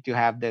 Like I need to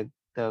have the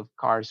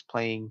cars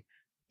playing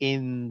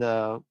in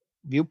the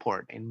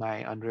viewport in my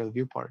Unreal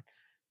viewport.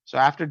 So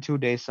after 2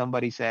 days,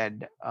 somebody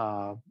said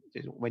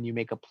when you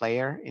make a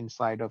player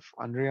inside of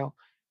Unreal,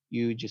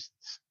 you just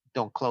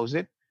don't close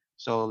it,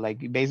 so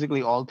like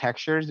basically all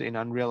textures in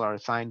Unreal are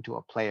assigned to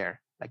a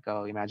player, like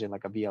imagine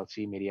like a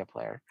VLC media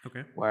player,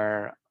 Okay.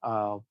 where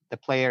the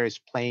player is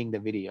playing the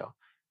video.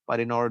 But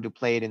in order to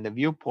play it in the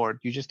viewport,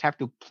 you just have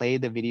to play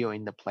the video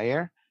in the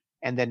player,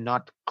 and then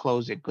not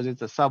close it because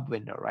it's a sub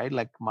window, right?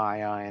 Like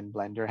Maya and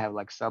Blender have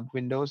like sub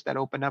windows that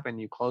open up and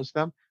you close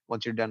them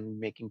once you're done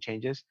making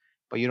changes,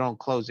 but you don't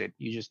close it.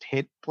 You just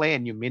hit play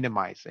and you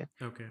minimize it,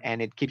 Okay.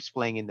 and it keeps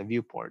playing in the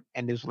viewport.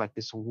 And there's like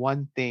this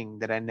one thing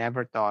that I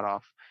never thought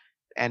of.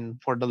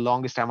 And for the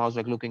longest time, I was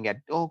like looking at,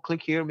 oh,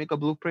 click here, make a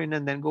blueprint,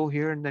 and then go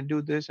here, and then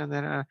do this, and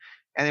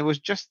it was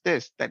just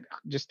this that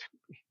just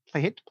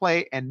hit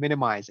play and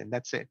minimize, and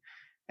that's it.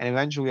 And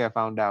eventually, I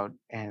found out,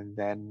 and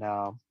then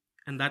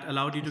And that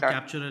allowed you I to start,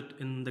 capture it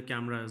in the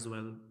camera as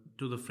well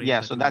to the frame yeah.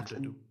 that So you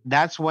wanted to.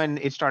 that's when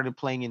it started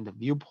playing in the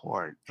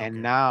viewport, and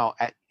Okay. now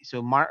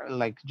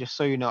like just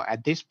so you know,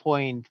 at this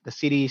point, the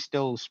city is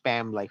still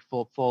spammed like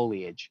full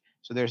foliage.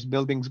 So there's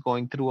buildings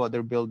going through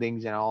other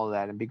buildings and all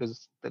that, and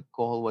because the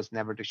goal was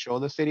never to show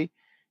the city,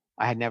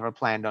 I had never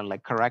planned on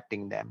like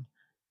correcting them.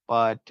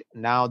 But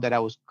now that I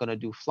was gonna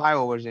do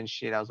flyovers and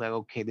shit, I was like,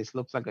 okay, this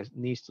looks like a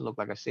needs to look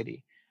like a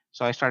city.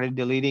 So I started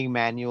deleting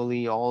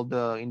manually all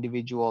the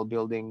individual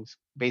buildings,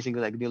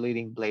 basically like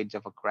deleting blades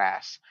of a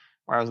grass.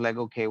 Where I was like,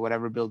 okay,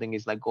 whatever building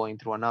is like going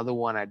through another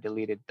one, I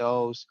deleted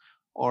those.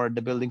 Or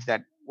the buildings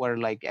that were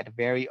like at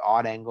very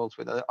odd angles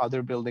with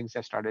other buildings,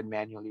 I started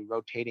manually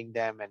rotating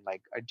them and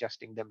like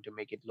adjusting them to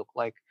make it look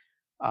like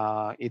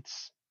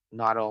it's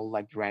not all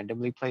like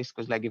randomly placed.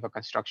 Because like if a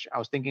construction, I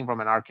was thinking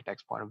from an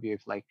architect's point of view,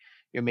 if like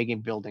you're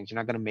making buildings, you're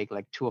not going to make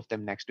like two of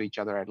them next to each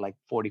other at like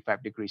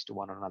 45 degrees to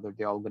one another.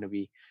 They're all going to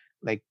be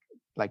like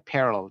like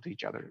parallel to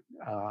each other.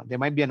 There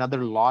might be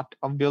another lot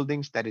of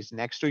buildings that is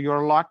next to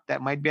your lot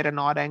that might be at an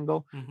odd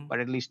angle, Mm-hmm. but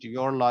at least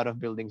your lot of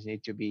buildings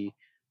need to be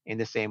in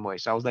the same way.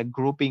 So I was like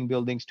grouping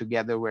buildings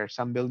together where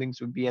some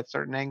buildings would be at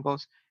certain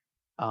angles.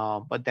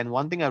 But then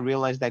one thing I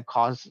realized that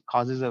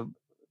causes a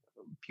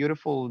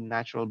beautiful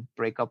natural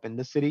breakup in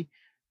the city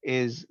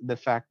is the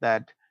fact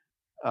that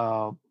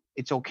uh,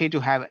 it's okay to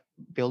have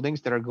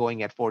buildings that are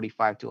going at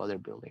 45 to other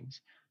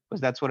buildings,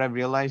 because that's what I've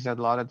realized, that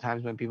a lot of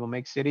times when people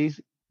make cities,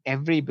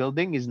 every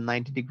building is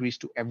 90 degrees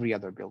to every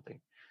other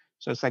building.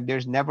 So it's like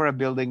there's never a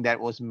building that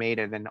was made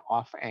at an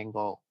off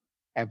angle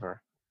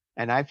ever.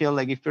 And I feel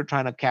like if you're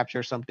trying to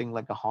capture something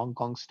like a Hong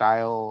Kong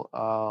style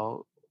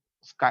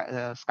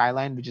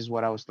skyline, which is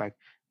what I was like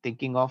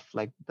thinking of,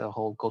 like the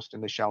whole Ghost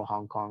in the Shell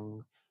Hong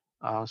Kong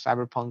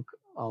cyberpunk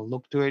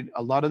look to it,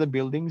 a lot of the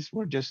buildings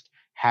were just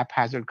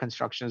haphazard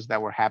constructions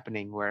that were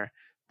happening, where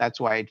that's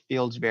why it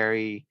feels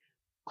very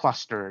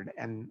clustered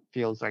and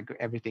feels like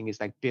everything is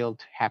like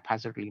built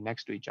haphazardly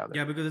next to each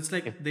Yeah, other. because it's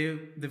If like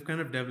they've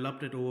kind of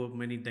developed it over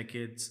many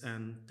decades,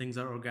 and things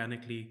are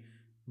organically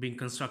being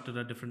constructed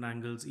at different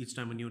angles each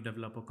time a new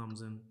developer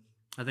comes in.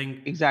 I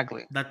think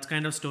exactly, that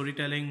kind of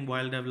storytelling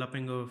while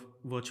developing a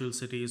virtual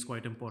city is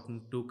quite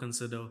important to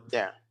consider.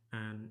 yeah,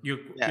 And you're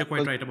yeah,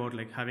 quite right about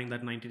like having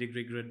that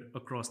 90-degree grid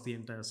across the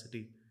entire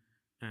city,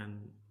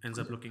 and ends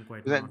up looking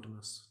quite because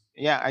monotonous.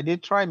 yeah, I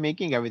did try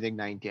making everything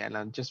 90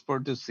 and just for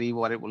to see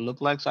what it would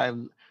look like. So I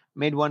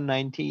made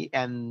 190,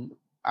 and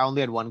I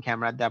only had one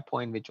camera at that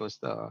point, which was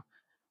the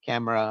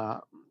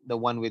camera, the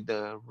one with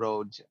the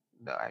roads.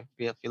 I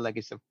feel like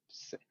it's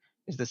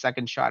the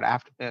second shot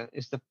after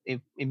it's the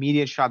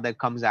immediate shot that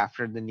comes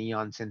after the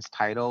neon since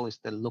title is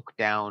the look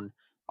down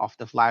of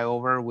the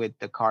flyover with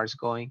the cars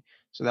going.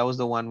 So that was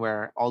the one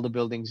where all the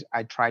buildings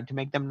I tried to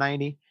make them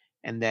 90,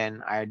 and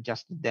then I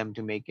adjusted them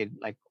to make it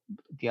like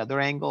the other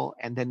angle,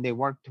 and then they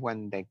worked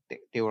when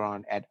they were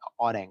on at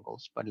odd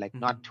angles, but like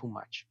not too Hmm.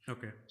 much.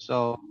 Okay.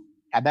 So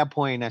at that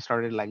point I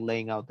started like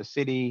laying out the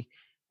city,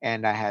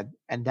 and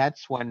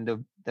that's when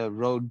the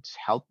roads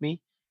helped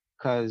me,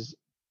 because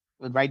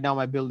right now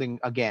my building,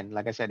 again,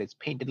 like I said, it's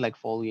painted like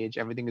foliage,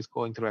 everything is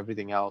going through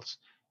everything else.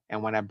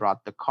 And when I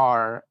brought the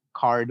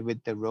card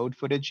with the road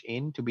footage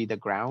in to be the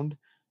ground,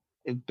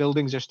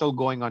 buildings are still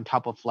going on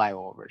top of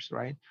flyovers,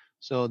 right?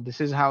 So this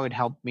is how it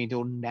helped me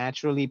to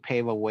naturally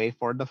pave a way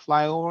for the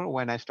flyover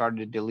when I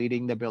started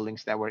deleting the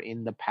buildings that were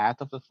in the path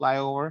of the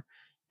flyover.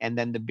 And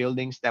then the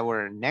buildings that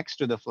were next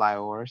to the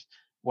flyovers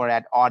were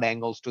at odd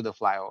angles to the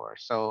flyover.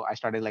 So I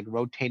started like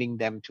rotating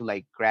them to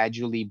like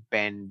gradually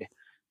bend.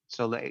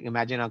 So like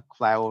imagine a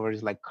flyover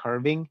is like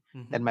curving.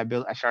 Then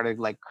Hmm. I started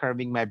like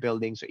curving my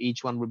building, so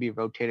each one would be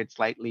rotated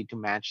slightly to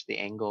match the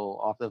angle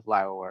of the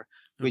flyover,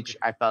 which Okay.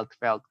 I felt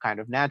kind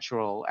of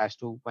natural as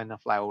to when a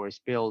flyover is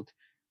built.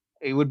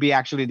 It would be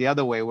actually the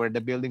other way, where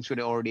the buildings would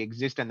already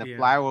exist and the Yeah.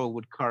 flyover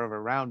would curve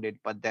around it,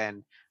 but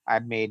then I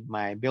made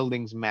my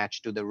buildings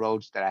match to the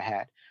roads that I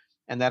had.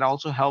 And that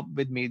also helped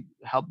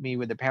me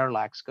with the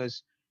parallax,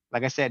 because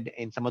like I said,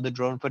 in some of the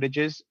drone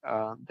footages,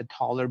 the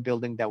taller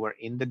building that were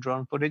in the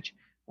drone footage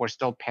were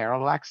still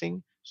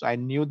parallaxing. So I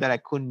knew that I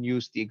couldn't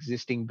use the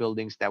existing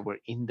buildings that were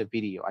in the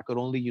video. I could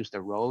only use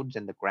the roads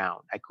and the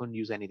ground. I couldn't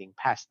use anything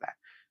past that.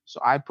 So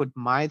I put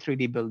my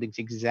 3D buildings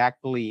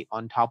exactly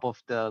on top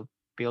of the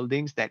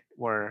buildings that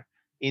were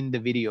in the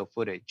video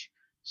footage.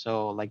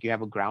 So like you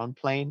have a ground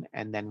plane,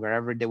 and then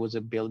wherever there was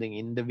a building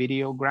in the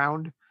video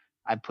ground,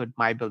 I put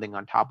my building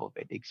on top of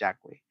it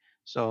exactly.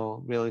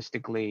 So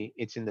realistically,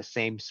 it's in the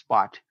same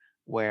spot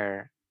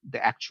where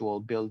the actual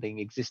building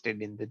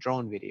existed in the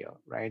drone video,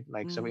 right?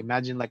 Like, so Mm.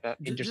 imagine like a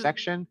Just,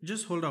 intersection.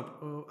 just hold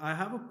up. I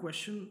have a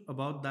question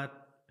about that.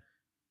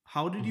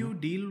 How did Mhm. you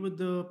deal with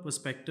the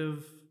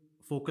perspective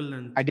focal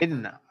I length?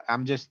 didn't.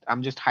 I'm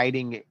just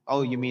hiding it.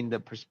 Oh, you mean Oh, the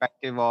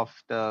perspective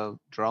of the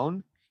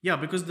drone? yeah,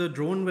 because the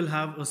drone will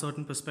have a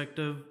certain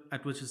perspective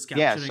at which it's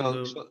Yeah, capturing so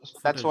the so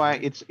that's footage, why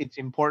right? it's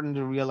important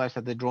to realize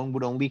that the drone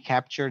would only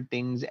capture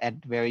things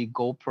at very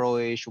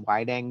GoPro-ish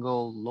wide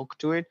angle look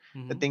to it,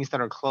 the Mm-hmm. things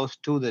that are close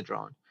to the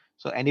drone.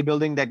 So any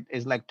building that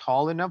is like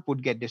tall enough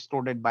would get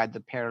distorted by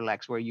the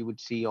parallax where you would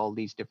see all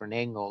these different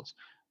angles.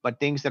 But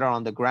things that are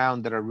on the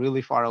ground that are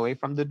really far away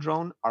from the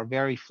drone are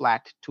very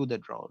flat to the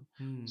drone.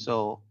 Hmm.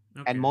 So,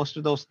 and Okay. most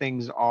of those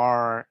things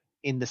are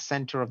in the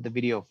center of the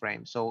video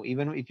frame. So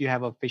even if you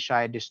have a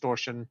fisheye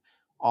distortion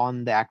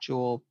on the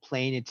actual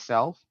plane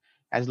itself,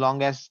 as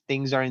long as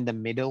things are in the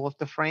middle of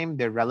the frame,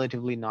 they're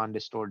relatively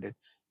non-distorted.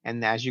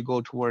 And as you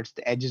go towards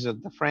the edges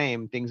of the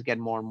frame, things get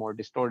more and more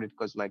distorted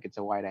because like it's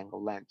a wide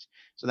angle lens.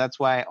 So that's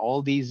why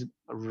all these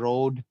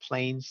road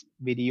planes,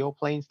 video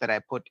planes that I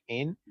put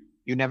in,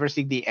 you never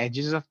see the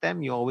edges of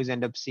them. You always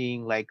end up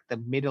seeing like the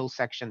middle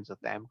sections of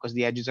them because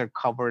the edges are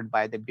covered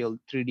by the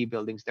 3D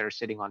buildings that are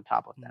sitting on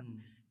top of them.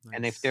 Hmm.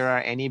 And if there Nice.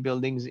 are any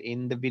buildings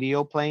in the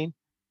video plane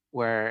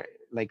where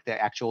like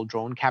the actual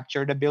drone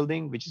captured a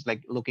building, which is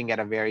like looking at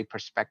a very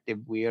perspective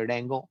weird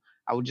angle,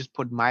 I would just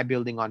put my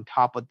building on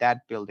top of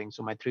that building.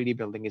 So my 3D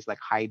building is like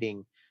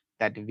hiding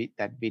that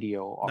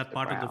video off That the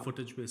part of the ground.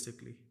 footage,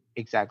 basically.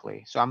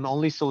 Exactly. So I'm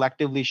only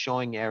selectively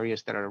showing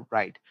areas that are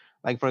right.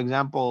 Like for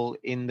example,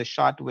 in the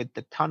shot with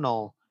the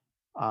tunnel,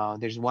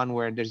 there's one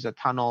where there's a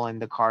tunnel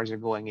and the cars are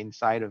going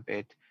inside of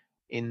it.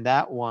 In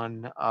that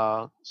one,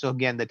 so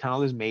again, the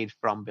tunnel is made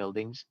from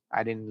buildings.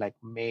 I didn't like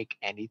make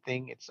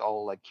anything. It's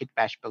all like kit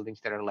bash buildings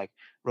that are like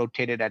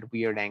rotated at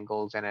weird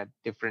angles and at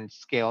different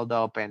scaled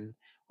up and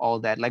all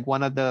that. Like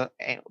one of the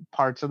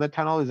parts of the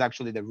tunnel is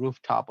actually the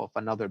rooftop of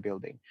another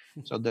building.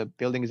 So the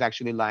building is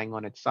actually lying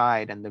on its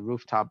side, and the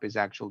rooftop is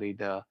actually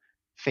the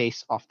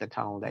face of the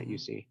tunnel that you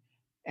Mm-hmm. see.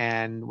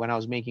 And when I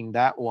was making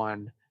that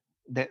one,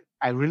 that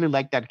I really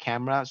liked that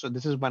camera. So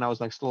this is when I was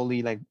like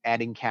slowly like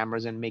adding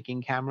cameras and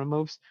making camera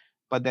moves.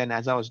 But then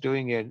as I was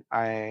doing it,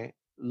 I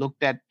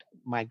looked at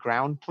my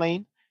ground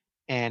plane,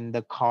 and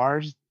the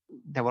cars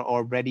that were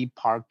already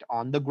parked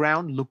on the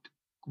ground looked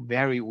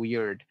very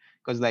weird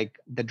because like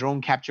the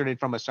drone captured it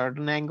from a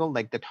certain angle,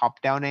 like the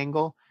top down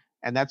angle,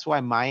 and that's why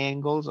my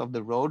angles of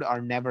the road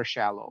are never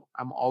shallow.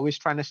 I'm always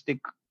trying to stick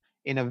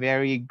in a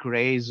very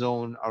gray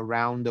zone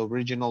around the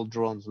original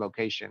drone's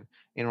location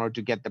in order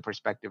to get the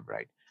perspective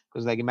right.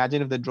 Because like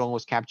imagine if the drone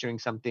was capturing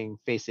something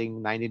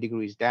facing 90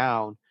 degrees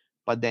down,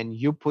 but then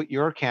you put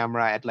your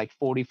camera at like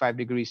 45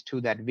 degrees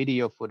to that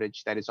video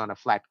footage that is on a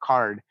flat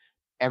card.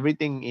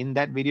 Everything in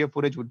that video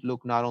footage would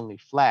look not only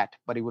flat,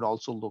 but it would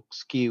also look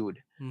skewed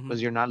because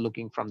Mm-hmm. you're not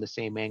looking from the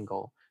same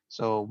angle.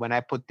 So when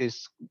I put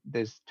this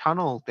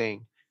tunnel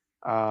thing,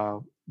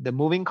 the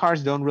moving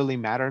cars don't really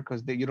matter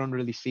because you don't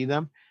really see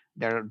them.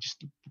 They're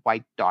just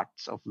white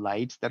dots of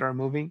lights that are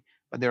moving.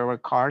 But there were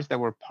cars that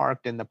were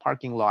parked in the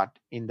parking lot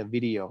in the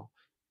video,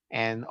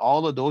 and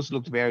all of those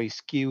looked very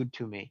skewed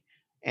to me.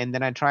 And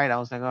then I tried. I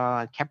was like, oh,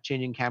 I kept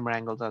changing camera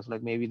angles. I was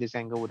like, maybe this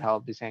angle would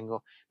help, this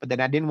angle. But then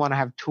I didn't want to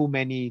have too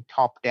many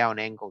top-down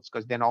angles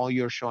because then all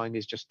you're showing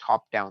is just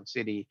top-down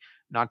city,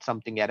 not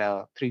something at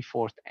a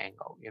three-fourth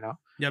angle, you know.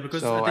 Yeah,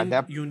 because I So at think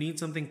that you need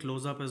something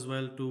close up as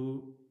well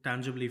to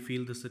tangibly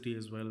feel the city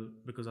as well,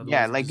 because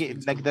Yeah, otherwise it like just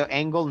feels like too. the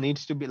angle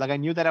needs to be like I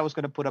knew that I was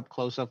going to put up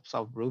close-ups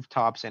of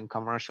rooftops and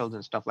commercials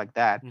and stuff like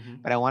that,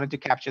 but I Mm-hmm. wanted to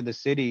capture the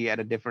city at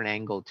a different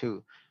angle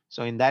too.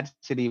 So in that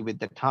city with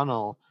the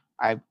tunnel,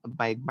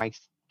 my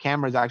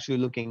camera is actually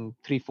looking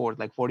three-fourths,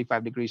 like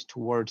 45 degrees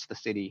towards the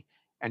city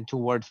and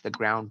towards the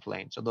ground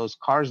plane. So those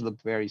cars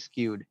looked very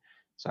skewed.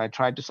 So I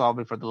tried to solve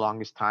it for the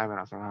longest time, and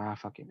I was like, ah,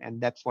 fucking.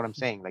 And that's what I'm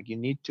saying. Like you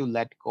need to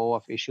let go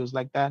of issues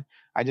like that.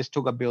 I just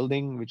took a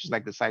building which is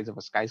like the size of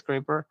a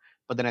skyscraper,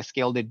 but then I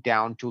scaled it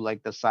down to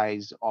like the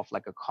size of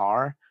like a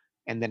car.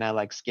 And then I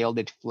like scaled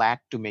it flat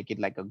to make it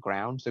like a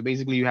ground. So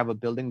basically you have a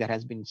building that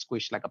has been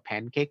squished like a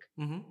pancake.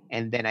 Mm-hmm.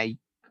 And then I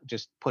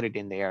just put it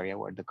in the area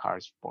where the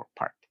cars were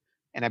parked.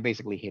 And I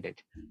basically hit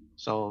it.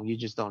 So you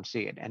just don't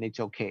see it. And it's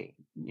okay,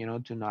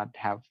 to not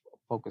have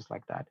focus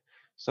like that.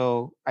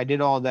 So I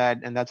did all that.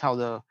 And that's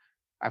how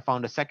I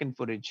found a second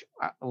footage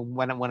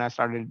when I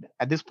started.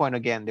 At this point,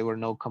 again, there were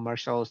no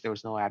commercials, there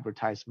was no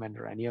advertisement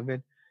or any of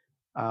it.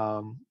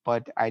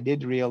 But I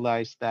did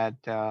realize that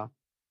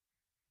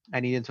I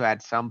needed to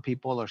add some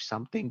people or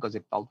something because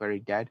it felt very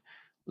dead.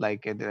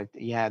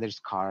 Yeah, there's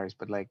cars,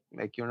 but like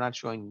you're not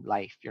showing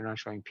life. You're not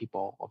showing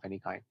people of any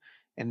kind.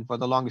 And for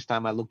the longest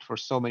time, I looked for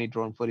so many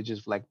drone footages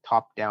of like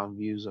top-down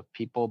views of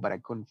people, but I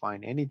couldn't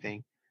find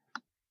anything.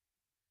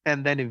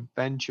 And then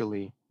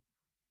eventually,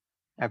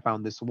 I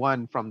found this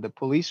one from the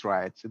police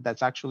riots.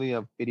 That's actually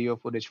a video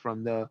footage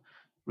from the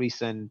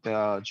recent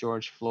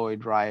George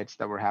Floyd riots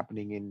that were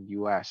happening in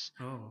U.S.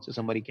 Oh, So okay.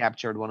 somebody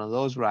captured one of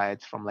those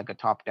riots from like a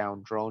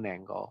top-down drone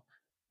angle,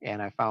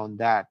 and I found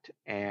that,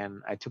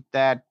 and I took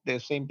that. The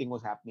same thing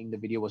was happening. The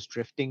video was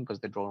drifting because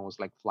the drone was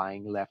like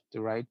flying left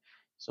to right.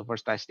 So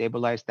first I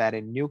stabilized that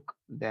in Nuke,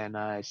 then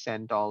I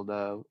sent all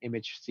the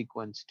image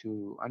sequence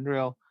to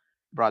Unreal,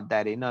 brought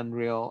that in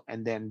Unreal,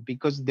 and then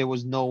because there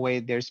was no way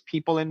there's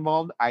people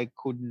involved, I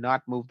could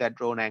not move that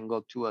drone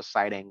angle to a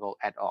side angle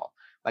at all.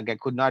 Like I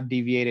could not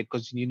deviate it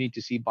because you need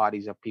to see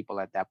bodies of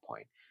people at that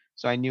point.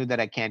 So I knew that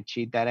I can't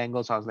cheat that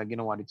angle. So I was like, you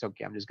know what, it's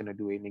okay. I'm just gonna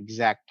do an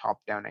exact top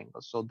down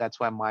angle. So that's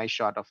why my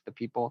shot of the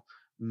people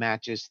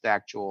matches the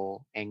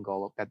actual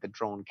angle that the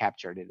drone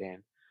captured it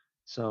in.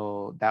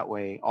 So that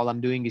way, all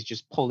I'm doing is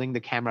just pulling the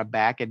camera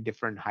back at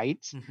different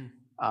heights.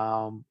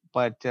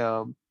 But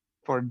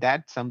for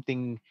that,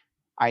 something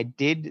I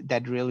did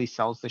that really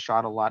sells the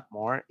shot a lot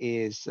more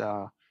is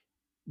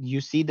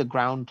you see the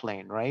ground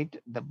plane, right?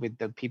 With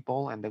the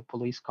people and the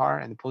police car,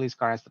 and the police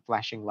car has the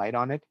flashing light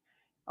on it.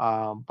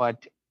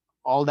 But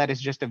all that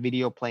is just a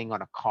video playing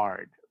on a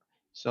card.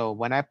 So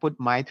when I put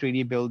my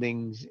 3D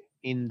buildings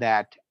in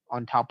that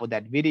on top of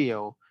that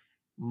video,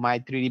 my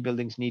 3D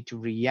buildings need to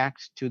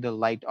react to the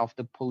light of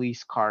the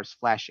police cars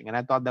flashing. And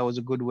I thought that was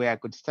a good way I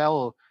could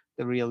sell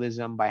the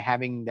realism by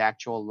having the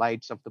actual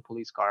lights of the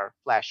police car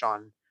flash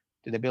on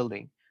to the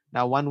building.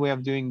 Now, one way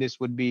of doing this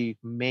would be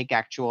make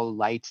actual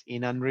lights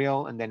in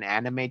Unreal and then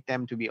animate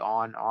them to be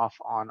on,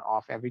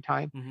 off every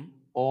time. Mm-hmm.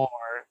 Or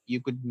you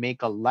could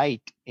make a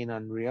light in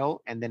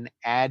Unreal and then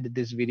add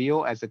this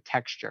video as a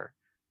texture.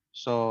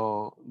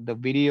 So the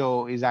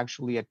video is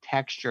actually a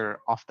texture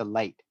of the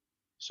light.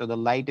 So the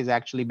light is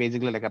actually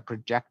basically like a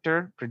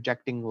projector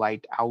projecting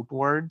light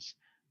outwards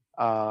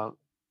uh,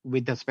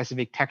 with a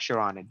specific texture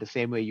on it, the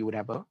same way you would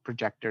have a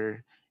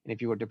projector and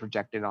if you were to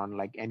project it on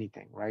like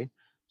anything, right?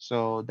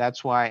 So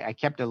that's why I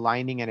kept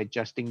aligning and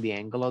adjusting the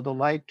angle of the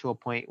light to a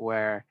point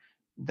where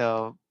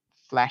the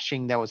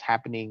flashing that was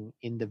happening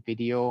in the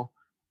video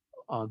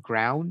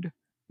ground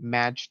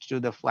matched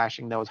to the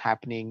flashing that was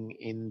happening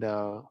in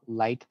the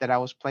light that I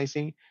was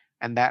placing.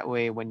 And that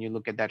way, when you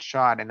look at that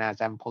shot, and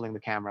as I'm pulling the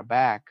camera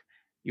back,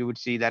 you would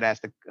see that as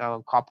the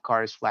cop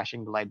car is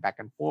flashing the light back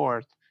and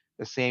forth,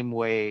 the same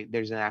way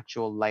there's an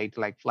actual light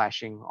like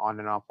flashing on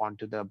and off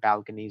onto the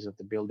balconies of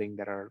the building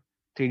that are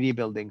 3D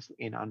buildings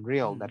in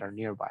Unreal that are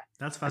nearby.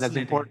 That's And that's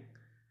fascinating. important.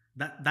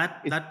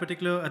 That It's that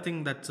particular, I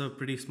think that's a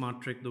pretty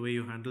smart trick the way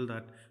you handle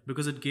that,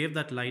 because it gave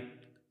that light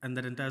and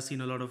that entire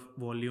scene a lot of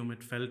volume.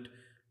 It felt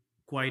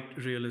quite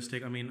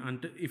realistic. I mean,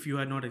 if you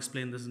had not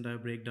explained this entire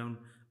breakdown,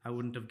 I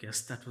wouldn't have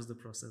guessed that was the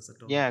process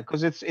at all. Yeah,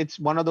 because it's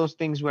one of those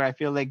things where I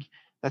feel like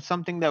that's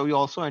something that we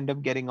also end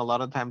up getting a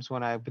lot of times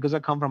when I because I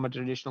come from a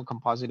traditional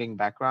compositing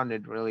background,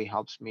 it really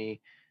helps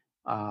me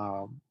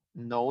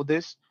know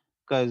this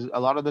because a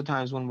lot of the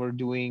times when we're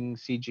doing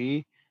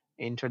CG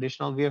in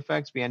traditional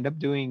VFX, we end up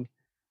doing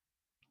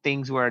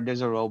things where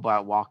there's a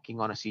robot walking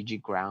on a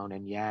CG ground,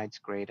 and yeah, it's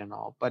great and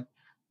all. But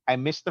I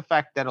miss the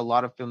fact that a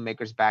lot of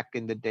filmmakers back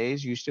in the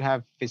days used to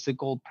have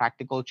physical,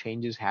 practical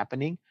changes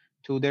happening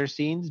to their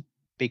scenes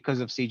because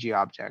of CG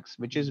objects,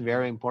 which is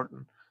very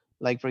important.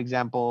 Like, for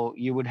example,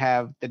 you would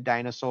have the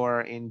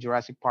dinosaur in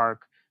Jurassic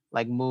Park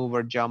like move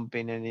or jump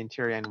in an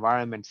interior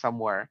environment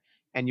somewhere,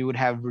 and you would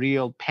have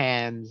real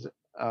pans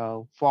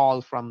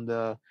fall from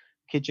the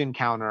kitchen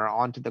counter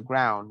onto the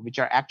ground, which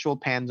are actual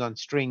pans on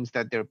strings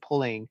that they're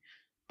pulling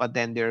but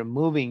then they're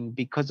moving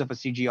because of a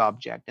CG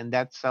object, and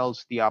that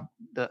sells the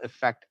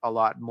effect a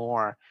lot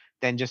more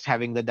than just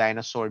having the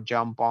dinosaur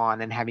jump on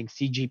and having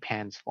CG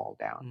pans fall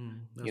down.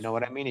 You That's know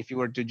what true. I mean? If you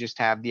were to just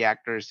have the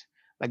actors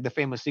like the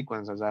famous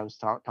sequence as I was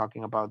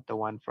talking about, the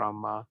one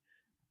from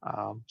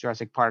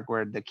Jurassic Park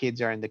where the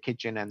kids are in the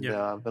kitchen and Yeah.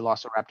 the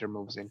Velociraptor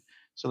moves in.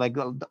 So like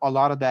a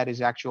lot of that is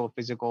actual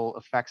physical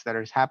effects that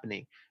is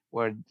happening,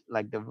 where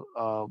like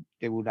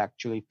they would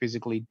actually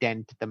physically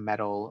dent the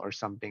metal or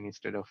something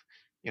instead of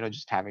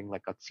just having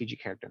like a CG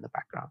character in the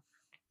background.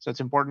 So it's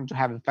important to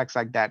have effects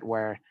like that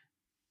where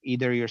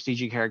either your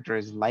CG character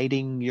is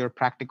lighting your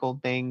practical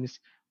things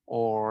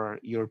or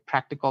your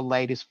practical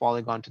light is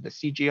falling onto the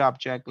CG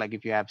object. Like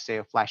if you have, say,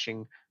 a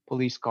flashing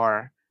police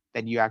car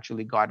that you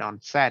actually got on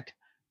set,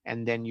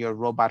 and then your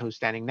robot who's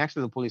standing next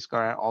to the police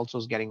car also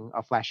is getting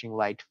a flashing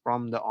light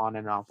from the on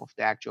and off of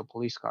the actual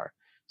police car.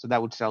 So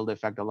that would sell the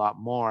effect a lot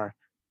more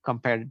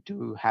compared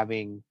to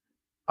having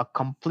a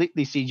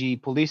completely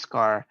CG police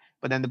car,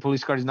 but then the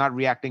police car is not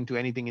reacting to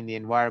anything in the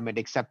environment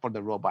except for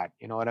the robot.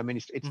 You know what I mean?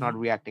 It's not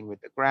reacting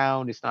with the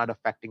ground. It's not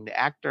affecting the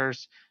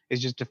actors.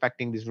 It's just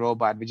affecting this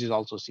robot, which is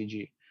also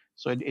CG.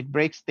 So it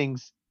breaks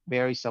things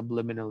very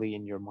subliminally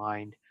in your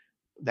mind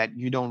that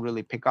you don't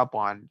really pick up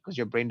on because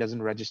your brain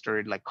doesn't register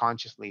it like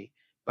consciously.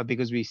 But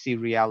because we see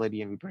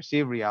reality and we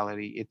perceive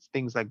reality, it's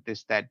things like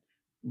this that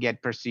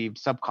get perceived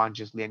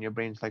subconsciously, and your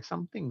brain's like,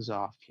 something's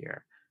off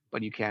here,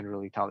 but you can't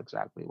really tell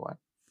exactly what.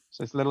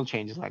 So it's little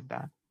changes like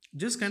that.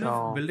 Just kind of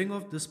So building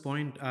off this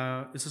point,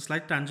 it's a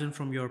slight tangent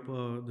from your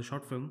the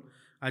short film.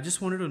 I just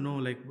wanted to know,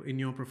 like, in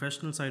your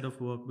professional side of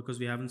work, because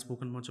we haven't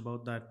spoken much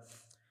about that.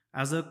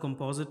 As a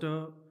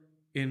compositor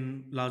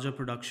in larger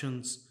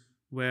productions,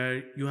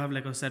 where you have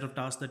like a set of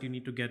tasks that you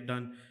need to get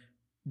done,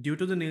 due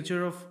to the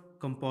nature of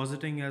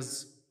compositing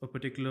as a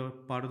particular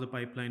part of the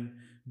pipeline,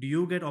 do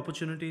you get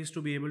opportunities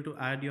to be able to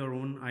add your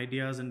own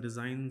ideas and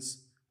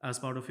designs as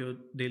part of your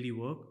daily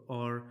work,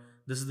 or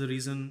this is the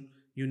reason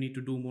you need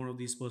to do more of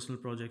these personal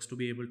projects to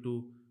be able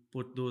to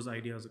put those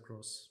ideas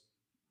across?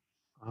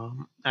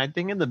 I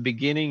think in the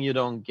beginning you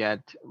don't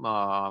get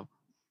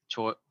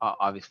choice.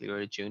 Obviously, you're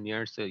a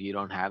junior, so you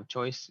don't have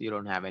choice. You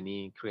don't have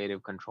any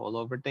creative control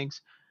over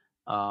things.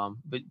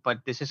 But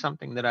this is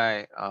something that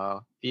I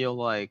feel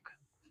like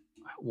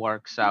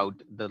works out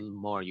the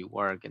more you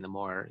work and the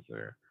more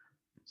your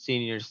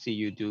seniors see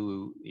you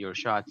do your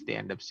shots. They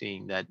end up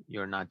seeing that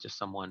you're not just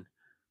someone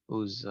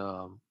who's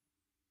um,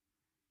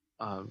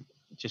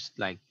 just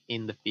like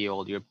in the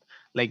field. You're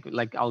like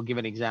I'll give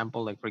an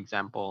example. Like for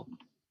example,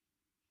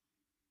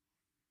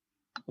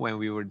 when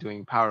we were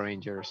doing Power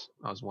Rangers,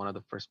 that was one of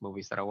the first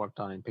movies that I worked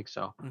on in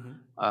Pixar.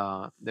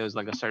 Mm-hmm. There was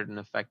like a certain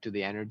effect to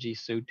the energy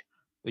suit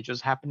which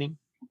was happening.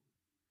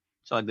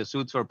 So like the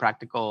suits were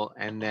practical,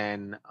 and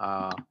then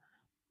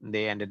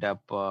they ended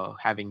up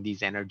having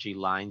these energy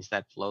lines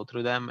that flow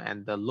through them,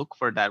 and the look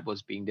for that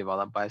was being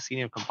developed by a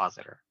senior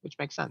compositor, which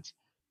makes sense.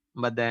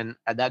 But then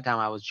at that time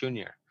I was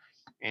junior,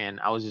 and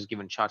I was just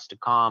given shots to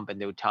comp,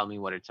 and they would tell me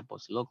what it's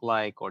supposed to look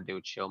like, or they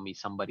would show me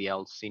somebody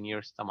else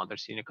senior, some other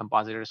senior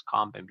compositors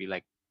comp, and be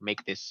like,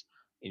 make this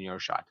in your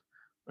shot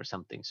or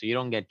something. So you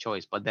don't get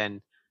choice. But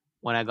then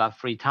when I got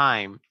free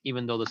time,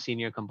 even though the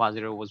senior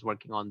compositor was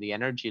working on the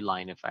energy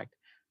line effect,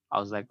 I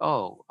was like,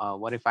 oh,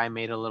 what if I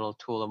made a little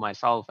tool of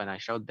myself and I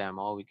showed them,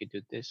 oh, we could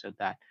do this or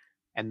that.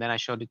 And then I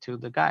showed it to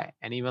the guy.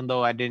 And even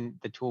though I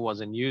didn't, the tool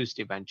wasn't used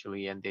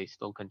eventually, and they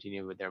still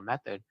continued with their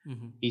method,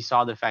 Mm-hmm. he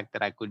saw the fact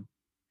that I could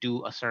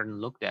do a certain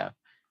look depth.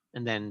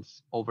 And then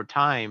over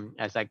time,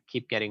 as I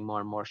keep getting more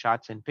and more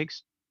shots in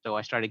Pixo,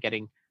 I started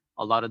getting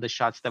a lot of the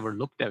shots that were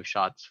look dev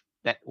shots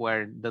that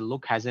where the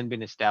look hasn't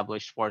been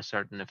established for a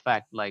certain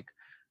effect, like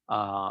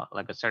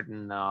a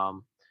certain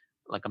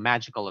like a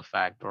magical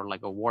effect or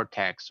like a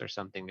vortex or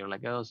something. They're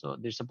like, oh, so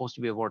there's supposed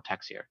to be a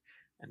vortex here,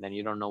 and then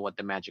you don't know what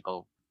the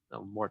magical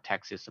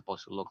vortex is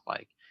supposed to look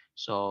like.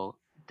 So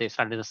they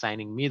started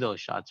assigning me those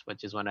shots,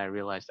 which is when I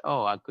realized,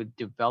 oh, I could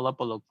develop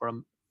a look for a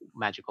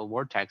magical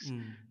vortex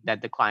Mm.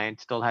 that the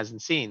client still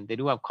hasn't seen. They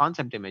do have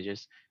concept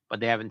images, but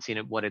they haven't seen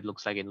it what it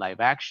looks like in live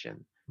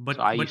action.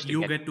 So I But used to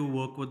you get, get to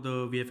work with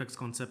the VFX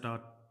concept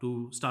art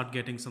to start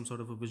getting some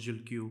sort of a visual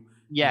cue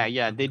yeah, in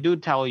yeah, the they look. do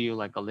tell you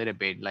like a little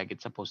bit, like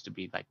it's supposed to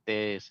be like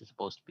this, it's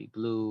supposed to be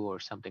blue or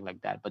something like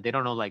that, but they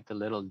don't know like the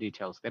little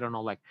details. They don't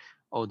know like,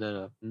 oh,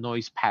 the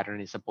noise pattern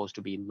is supposed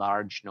to be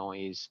large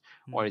noise,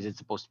 or is Mm. it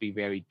supposed to be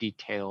very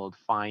detailed,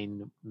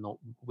 fine, no,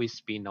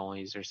 wispy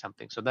noise or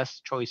something. So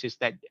that's choices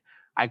that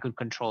I could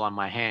control on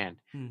my hand.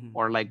 Mm-hmm.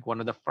 Or like one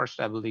of the first,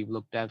 I believe,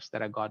 look devs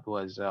that I got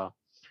was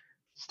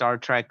Star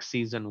Trek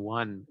season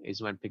one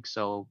is when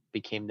Pixel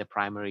became the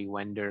primary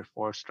vendor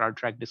for Star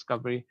Trek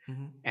Discovery.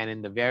 Mm-hmm. And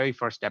in the very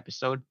first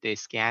episode, they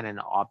scan an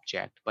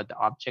object, but the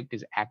object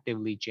is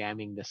actively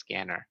jamming the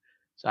scanner.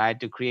 So I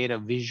had to create a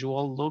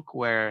visual look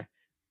where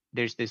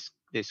there's this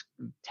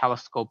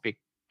telescopic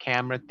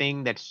camera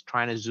thing that's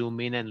trying to zoom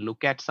in and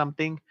look at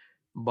something,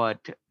 but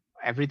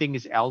everything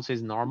is else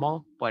is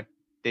normal, but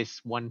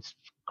this one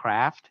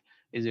craft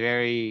is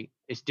very,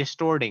 it's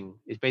distorting,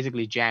 it's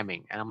basically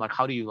jamming. And I'm like,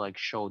 how do you like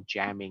show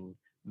jamming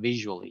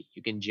visually?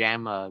 You can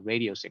jam a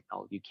radio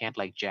signal, you can't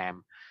like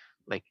jam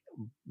like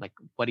like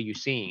what are you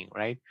seeing,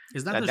 right?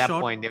 Is So that at the that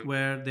point shot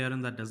where they are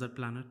in that desert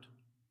planet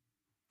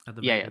at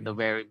the yeah, very yeah, the beginning?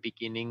 very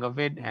beginning of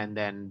it, and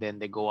Mm. then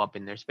they go up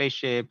in their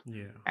spaceship,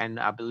 Yeah. and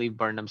I believe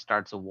Burnham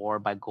starts a war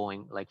by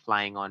going like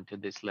flying onto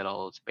this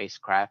little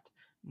spacecraft.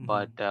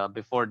 But Mm-hmm.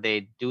 before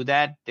they do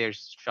that,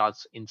 there's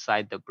shots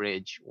inside the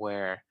bridge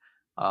where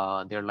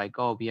they're like,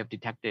 oh, we have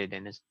detected,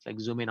 and it's like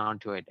zoom in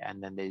onto it,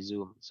 and then they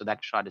zoom. So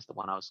that shot is the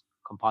one I was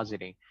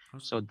compositing.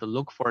 So Awesome. the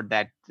look for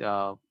that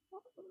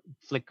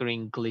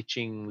flickering,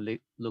 glitching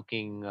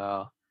looking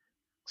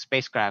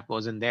spacecraft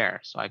wasn't there.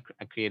 So I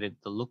created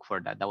the look for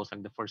that. That was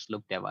like the first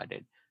look dev I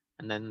did.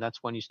 And then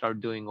that's when you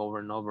start doing over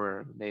and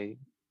over. They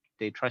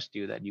trust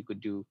you that you could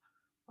do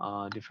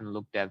different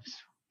look devs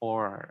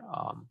for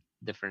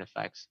different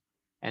effects.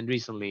 And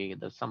recently,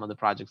 some of the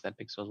projects that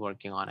Pixel's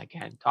working on, I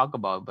can't talk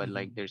about, but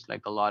like Mm-hmm. there's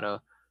like a lot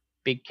of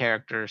big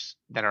characters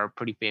that are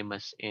pretty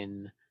famous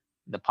in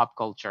the pop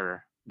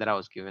culture that I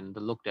was given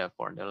the look dev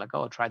for. And they're like,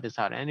 oh, try this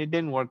out. And it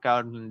didn't work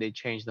out, and they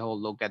changed the whole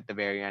look at the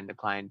very end. The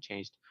client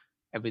changed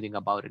everything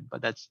about it.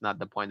 But that's not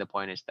the point. The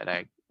point is that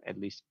I at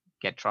least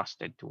get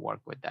trusted to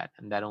work with that.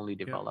 And that only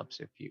Yeah. develops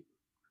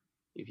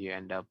if you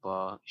end up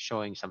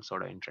showing some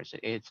sort of interest.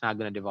 It's not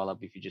going to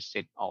develop if you just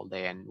sit all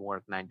day and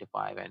work 9 to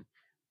 5 and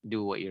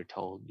do what you're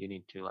told. You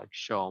need to like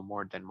show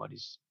more than what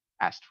is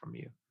asked from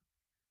you.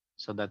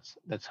 So that's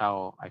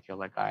how I feel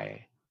like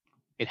I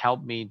it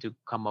helped me to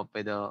come up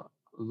with a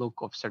look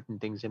of certain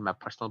things in my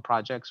personal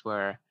projects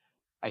where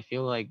I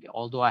feel like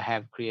although I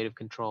have creative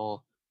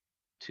control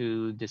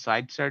to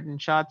decide certain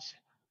shots,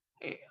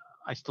 eh,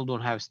 I still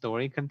don't have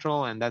story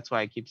control, and that's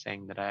why I keep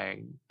saying that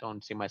I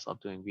don't see myself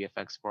doing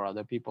VFX for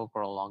other people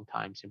for a long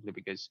time, simply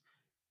because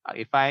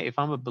if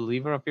I'm a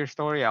believer of your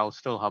story, I'll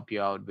still help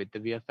you out with the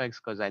VFX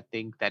because I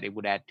think that it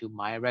would add to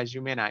my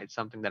resume and it's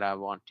something that I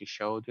want to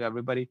show to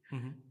everybody.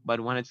 Hmm.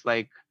 But when it's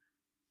like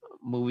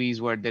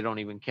movies where they don't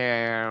even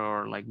care,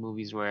 or like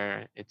movies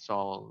where it's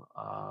all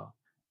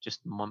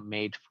just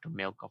made to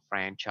milk a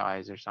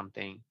franchise or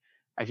something,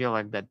 I feel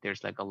like that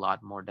there's like a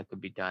lot more that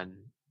could be done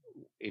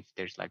if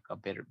there's like a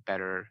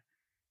better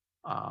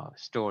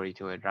story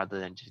to it rather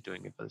than just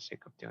doing it for the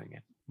sake of doing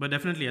it. But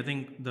definitely, I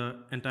think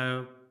the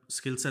entire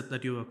skill set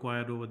that you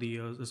acquired over the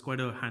years is quite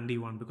a handy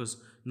one, because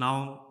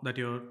now that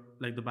you're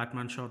like the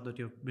Batman shot that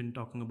you've been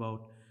talking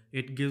about,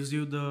 it gives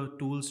you the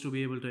tools to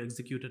be able to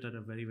execute it at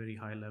a very, very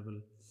high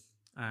level.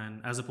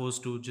 And as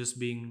opposed to just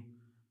being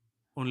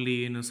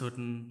only in a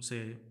certain,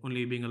 say,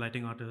 only being a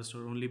lighting artist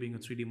or only being a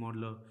 3D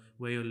modeler,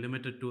 where you're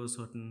limited to a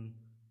certain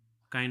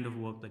kind of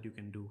work that you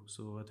can do.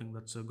 So I think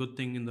that's a good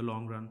thing in the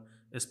long run,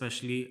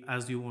 especially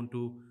as you want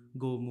to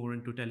go more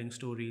into telling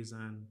stories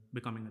and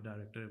becoming a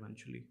director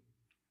eventually.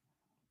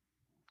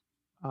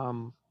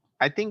 Um,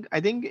 I think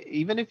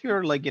even if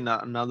you're like in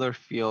another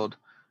field,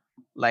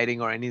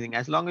 lighting or anything,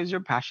 as long as you're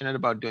passionate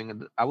about doing it.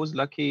 I was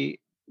lucky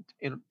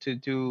to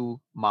do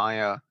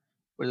Maya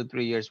for the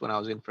 3 years when I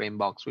was in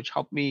Framebox, which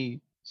helped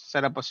me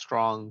set up a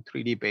strong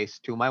 3D base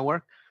to my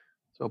work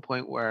to a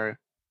point where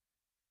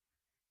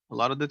a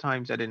lot of the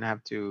times I didn't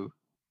have to,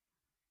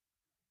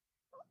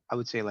 I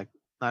would say like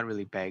not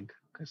really beg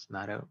because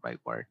not a right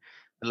word,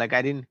 but like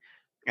I didn't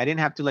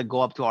have to like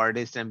go up to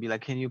artists and be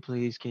like, can you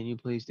please?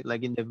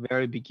 Like in the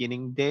very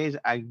beginning days,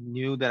 I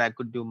knew that I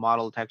could do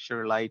model,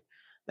 texture, light.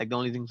 Like the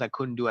only things I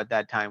couldn't do at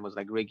that time was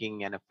like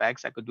rigging and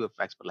effects. I could do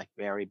effects, but like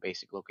very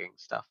basic looking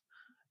stuff.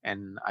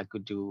 And I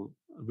could do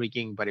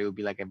rigging, but it would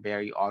be like a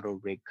very auto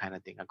rig kind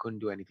of thing. I couldn't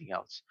do anything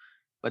else.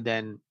 But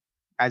then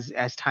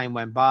as time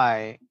went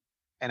by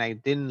and I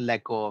didn't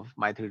let go of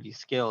my 3D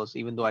skills,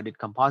 even though I did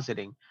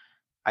compositing,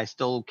 I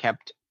still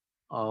kept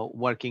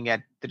working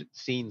at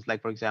scenes.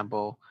 Like for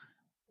example,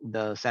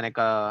 the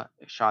Seneca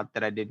shot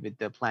that I did with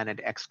the Planet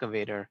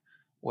Excavator,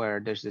 where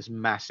there's this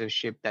massive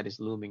ship that is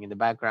looming in the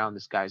background.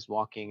 This guy's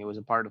walking. It was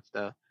a part of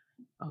the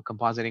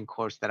compositing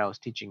course that I was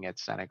teaching at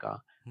Seneca,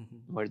 Hmm.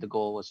 where the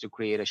goal was to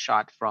create a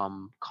shot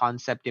from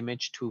concept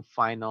image to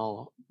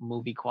final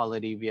movie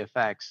quality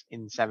VFX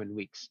in 7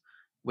 weeks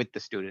with the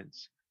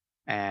students.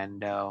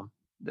 And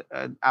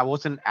I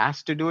wasn't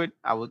asked to do it.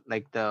 I was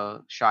like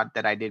the shot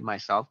that I did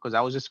myself because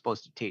I was just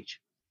supposed to teach.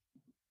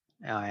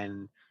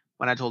 And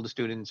when I told the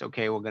students,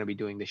 okay, we're going to be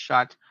doing this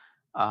shot,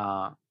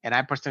 and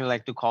I personally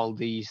like to call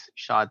these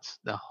shots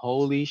the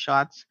holy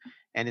shots.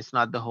 And it's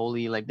not the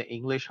holy like the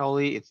English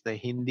holy, it's the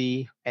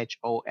Hindi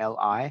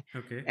HOLI.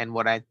 Okay. And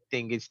what I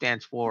think it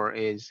stands for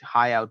is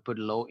high output,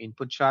 low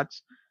input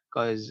shots,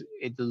 because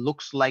it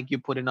looks like you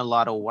put in a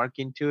lot of work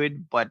into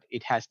it, but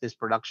it has this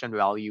production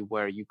value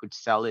where you could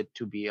sell it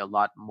to be a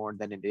lot more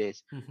than it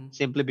is, Hmm.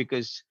 simply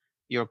because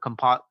your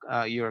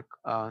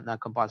not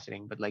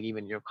compositing, but like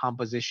even your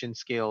composition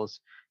skills,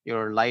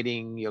 your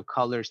lighting, your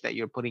colors that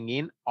you're putting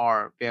in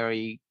are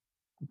very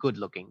good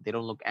looking. They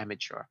don't look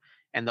amateur.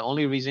 And the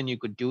only reason you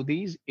could do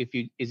these if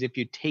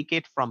you take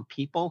it from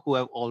people who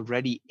have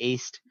already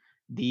aced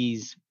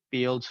these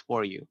fields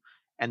for you.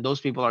 And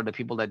those people are the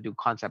people that do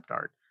concept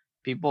art.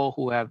 People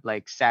who have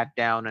like sat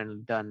down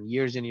and done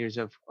years and years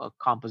of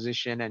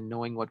composition and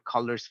knowing what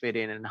colors fit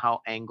in and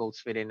how angles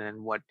fit in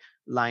and what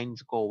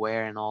lines go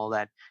where and all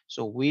that.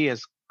 So we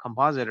as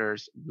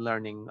compositors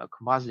learning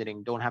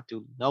compositing don't have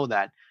to know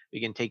that.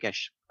 We can take a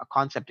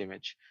concept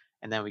image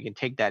and then we can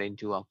take that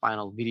into a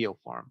final video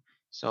form.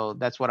 So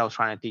that's what I was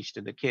trying to teach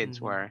to the kids,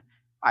 Hmm. where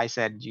I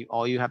said,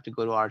 all you have to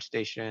go to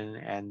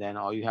ArtStation, and then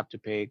all you have to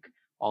pick,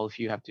 all of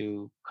you have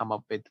to come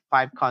up with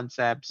 5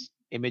 concepts,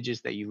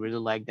 images that you really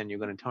like, then you're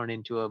going to turn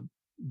into a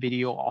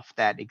video of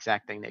that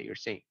exact thing that you're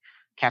seeing.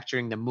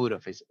 Capturing the mood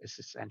of it is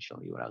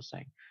essentially what I was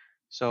saying.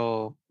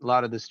 So a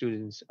lot of the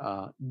students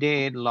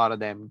did, a lot of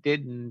them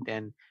didn't,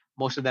 and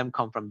most of them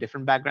come from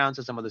different backgrounds.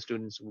 So some of the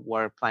students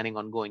were planning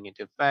on going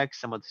into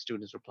effects, some of the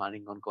students were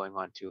planning on going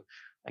on to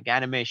like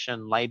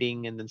animation,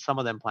 lighting, and then some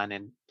of them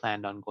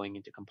planned on going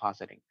into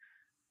compositing.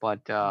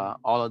 But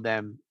all of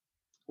them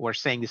were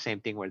saying the same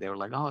thing, where they were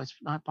like, "Oh, it's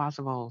not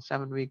possible.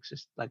 7 weeks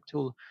is like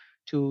too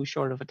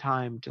short of a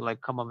time to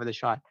like come up with a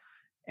shot."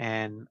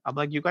 And I'm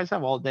like, "You guys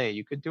have all day.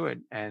 You could do it."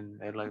 And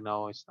they're like,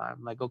 "No, it's not."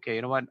 I'm like, "Okay,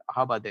 you know what?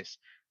 How about this?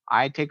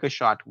 I take a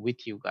shot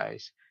with you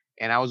guys."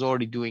 And I was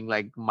already doing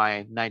like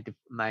my nine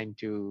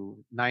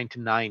to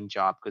nine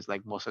job, because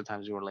like most of the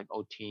times we were like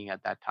OTing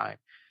at that time.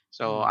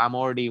 So Oh, I'm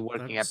already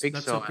working at that's a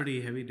Pixel.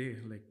 pretty heavy day,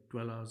 like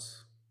 12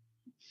 hours.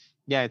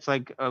 Yeah, it's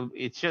like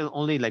it's just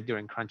only like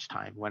during crunch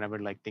time whenever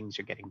like things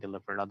are getting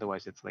delivered.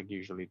 Otherwise, it's like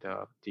usually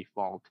the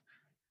default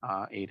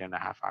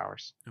 8.5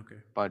 hours. Okay.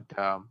 But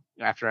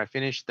after I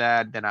finished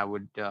that, then I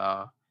would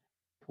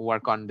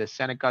work on the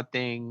Seneca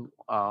thing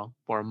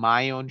for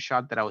my own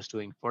shot that I was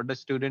doing for the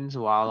students,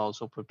 while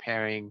also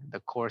preparing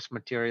the course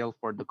material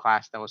for the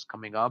class that was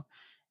coming up.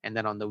 And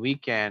then on the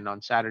weekend,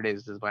 on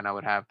Saturdays, is when I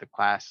would have the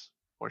class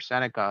for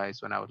Seneca,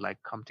 is when I would like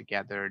come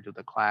together, do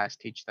the class,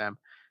 teach them.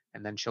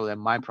 and then show them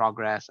my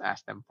progress,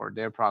 ask them for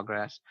their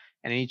progress.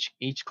 And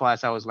each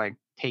class I was like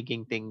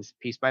taking things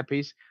piece by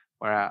piece,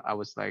 where I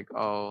was like,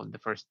 oh, in the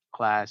first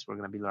class we're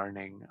gonna be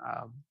learning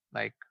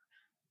like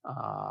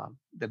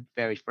the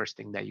very first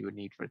thing that you would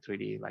need for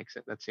 3D, like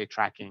let's say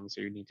tracking.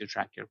 So you need to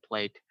track your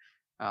plate.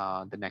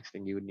 The next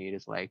thing you would need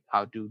is like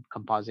how to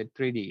composite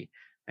 3D.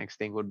 Next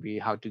thing would be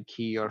how to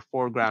key your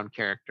foreground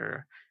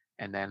character.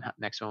 And then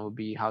next one would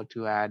be how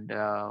to add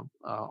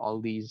all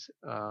these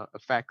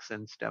effects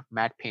and stuff,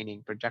 matte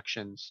painting,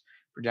 projections,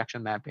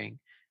 projection mapping.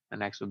 The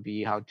next would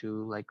be how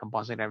to like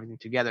composite everything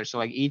together. So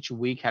like each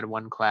week had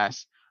one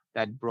class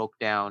that broke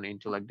down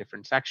into like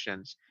different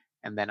sections,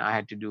 and then I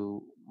had to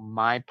do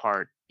my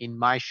part in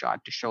my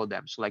shot to show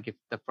them. So like if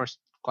the first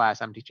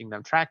class I'm teaching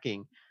them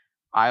tracking,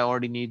 I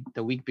already need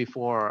the week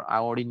before, I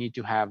already need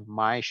to have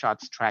my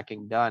shots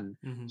tracking done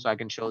Mm-hmm. so I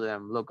can show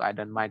them, look, I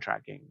done my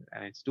tracking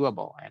and it's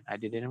doable and I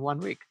did it in 1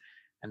 week.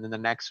 And then the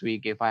next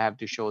week, if I have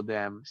to show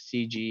them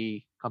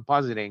CG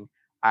compositing,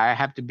 I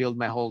have to build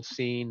my whole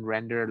scene,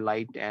 render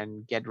light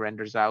and get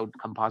renders out,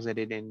 composite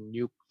it in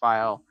new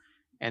file.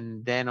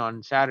 And then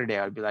on Saturday,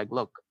 I'll be like,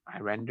 look, I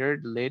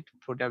rendered, lit,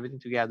 put everything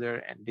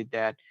together and did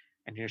that.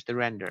 And here's the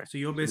render. So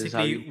you're So this is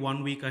how you basically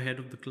 1 week ahead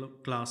of the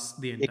class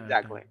the entire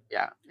exactly. time.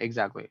 Yeah,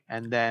 exactly.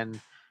 And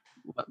then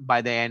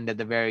by the end, at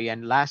the very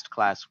end, last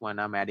class, when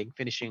I'm adding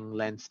finishing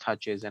lens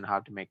touches and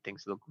how to make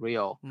things look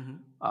real,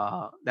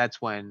 Mm-hmm.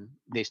 that's when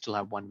they still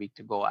have 1 week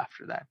to go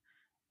after that.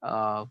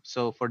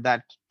 So for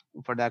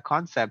that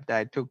concept,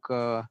 I took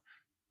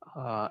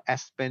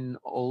Espen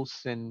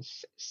Olsen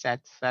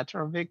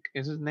Satrovic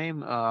is his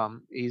name.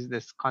 He's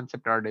this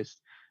concept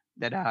artist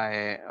that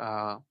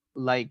I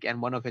like, and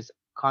one of his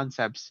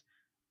concepts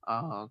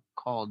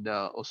called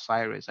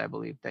Osiris, I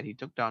believe, that he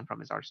took down from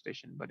his art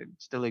station, but it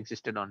still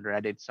existed on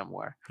Reddit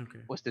somewhere. Okay.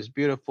 Was this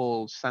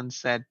beautiful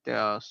sunset,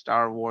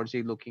 Star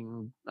Warsy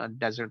looking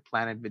desert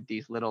planet with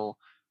these little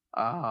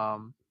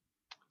um,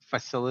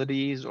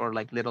 facilities or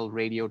like little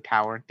radio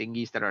tower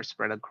thingies that are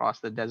spread across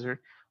the desert,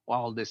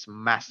 while this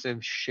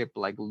massive ship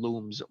like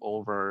looms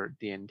over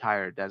the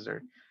entire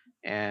desert.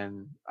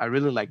 And I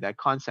really like that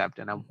concept.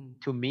 And Mm-hmm.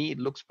 to me, it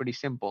looks pretty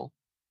simple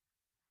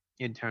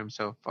in terms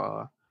of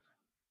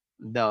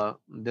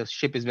the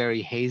ship is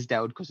very hazed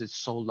out because it's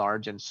so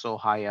large and so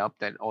high up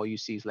that all you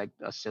see is like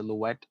a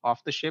silhouette of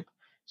the ship,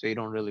 so you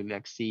don't really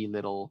like see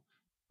little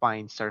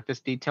fine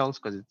surface details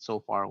because it's so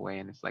far away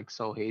and it's like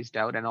so hazed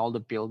out, and all the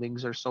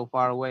buildings are so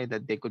far away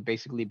that they could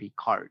basically be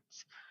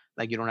carts.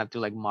 Like you don't have to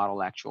like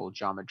model actual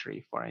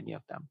geometry for any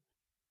of them.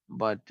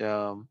 But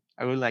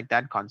I really like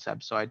that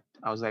concept. So I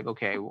was like,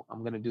 okay,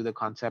 I'm gonna do the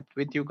concept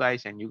with you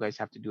guys, and you guys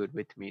have to do it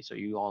with me. So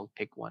you all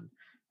pick one.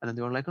 And then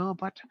they were like, oh,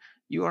 but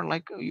you are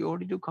like you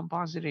already do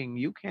compositing.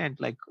 You can't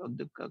like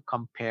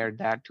compare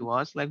that to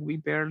us. Like we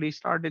barely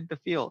started the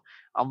field.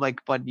 I'm like,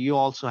 but you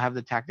also have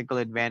the tactical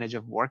advantage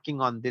of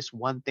working on this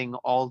one thing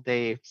all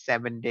day,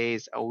 7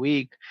 days a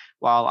week,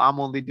 while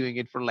I'm only doing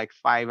it for like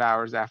 5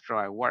 hours after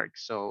I work.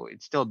 So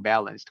it's still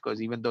balanced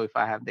because even though if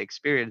I have the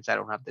experience, I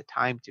don't have the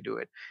time to do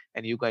it,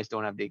 and you guys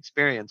don't have the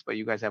experience, but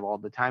you guys have all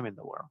the time in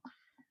the world.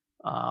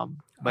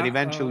 But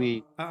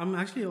eventually, I'm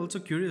actually also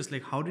curious,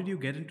 like, how did you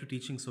get into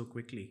teaching so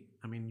quickly?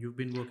 I mean, you've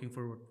been working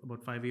for what,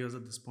 about 5 years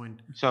at this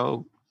point.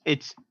 so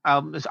it's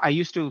so I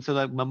used to, so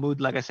like Mahmood,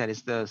 like I said,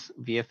 is the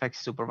VFX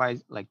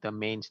supervisor, like the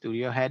main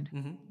studio head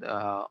Mm-hmm.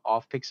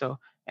 of Pixel,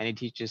 and he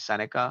teaches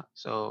Seneca.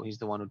 So he's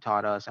the one who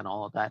taught us and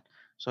all of that.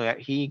 So yeah,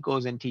 he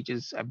goes and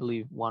teaches, I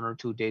believe, 1 or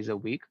 2 days a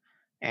week.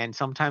 And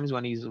sometimes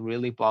when he's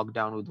really bogged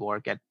down with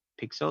work at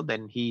Pixel,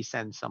 then he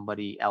sends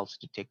somebody else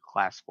to take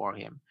class for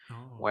him,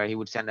 Oh. where he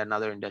would send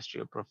another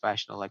industrial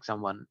professional, like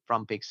someone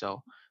from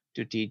Pixel,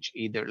 to teach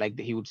either like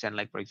he would send,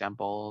 like for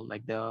example,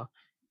 like the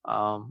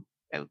um,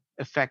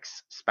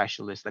 effects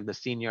specialist, like the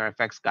senior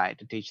effects guy,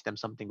 to teach them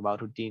something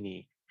about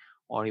Houdini,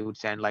 or he would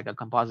send like a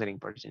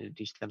compositing person to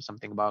teach them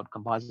something about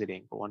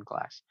compositing for one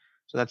class.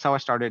 So that's how I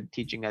started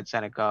teaching at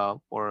Seneca,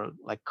 for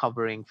like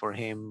covering for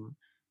him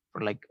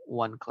for like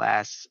one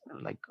class,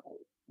 like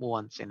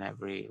once in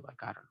every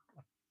like I don't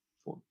know,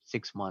 like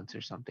 6 months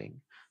or something.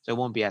 So it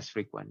won't be as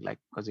frequent, like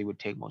because he would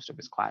take most of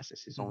his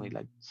classes. It's only Mm-hmm.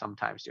 like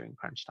sometimes during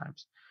crunch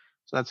times.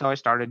 So that's how I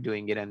started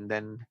doing it. And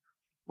then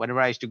whenever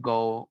I used to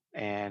go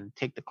and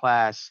take the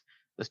class,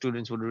 the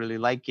students would really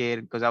like it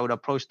because I would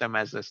approach them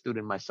as a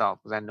student myself,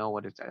 because I know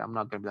what it's. I'm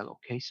not going to be like,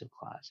 okay, so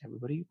class,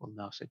 everybody will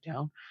now sit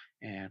down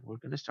and we're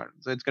going to start.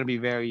 So it's going to be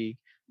very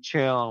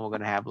chill, and we're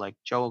going to have like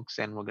jokes,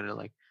 and we're going to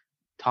like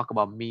talk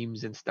about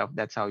memes and stuff.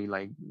 That's how you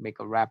like make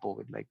a rapport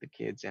with like the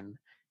kids, and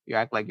you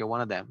act like you're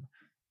one of them.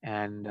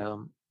 And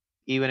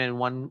even in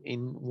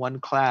one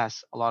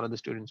class, a lot of the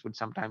students would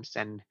sometimes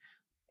send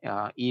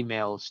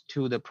emails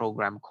to the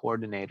program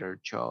coordinator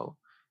Joe,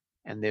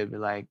 and they'd be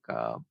like,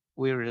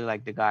 "We really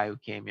like the guy who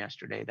came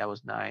yesterday. That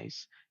was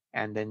nice."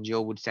 And then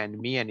Joe would send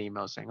me an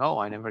email saying, "Oh,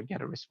 I never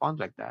get a response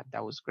like that.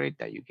 That was great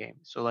that you came."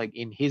 So like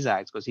in his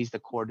eyes, because he's the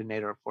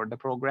coordinator for the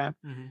program,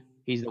 Mm-hmm.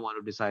 he's the one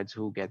who decides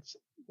who gets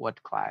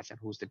what class and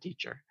who's the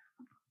teacher.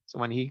 So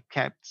when he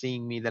kept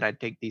seeing me that I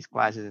take these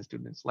classes and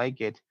students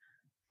like it,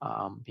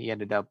 He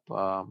ended up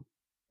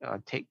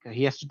take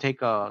he has to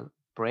take a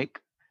break,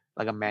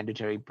 like a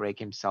mandatory break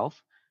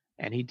himself,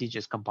 and he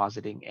teaches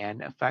compositing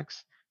and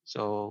effects.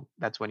 So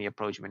that's when he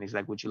approached me and he's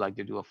like, "Would you like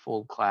to do a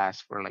full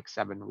class for like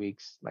 7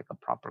 weeks, like a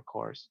proper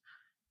course?"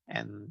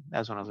 And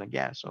that's when I was like,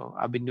 "Yeah." So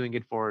I've been doing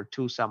it for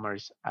 2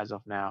 summers as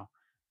of now.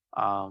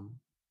 Um,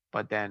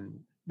 but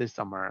then this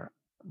summer,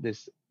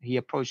 this he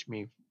approached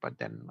me, but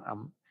then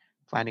I'm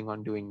planning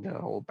on doing the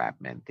whole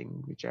Batman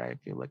thing, which I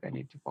feel like I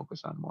need to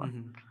focus on more.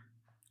 Hmm.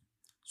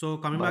 So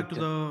coming back to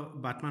But the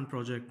Batman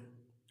project,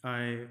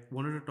 I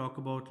wanted to talk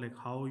about like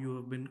how you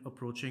have been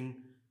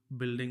approaching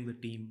building the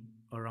team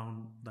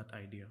around that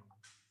idea.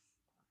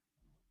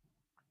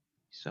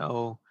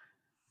 so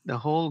the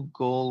whole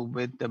goal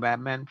with the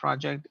Batman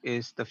project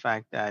is the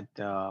fact that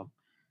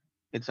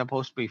it's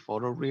supposed to be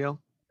photoreal.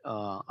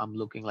 I'm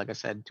looking, like I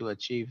said, to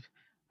achieve.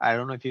 I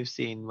don't know if you've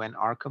seen when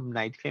Arkham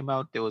Knight came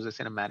out, there was a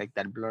cinematic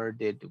that Blur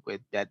did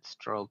with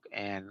Deathstroke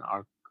and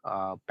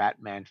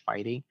Batman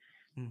fighting,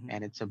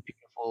 and Hmm. it's a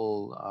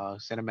beautiful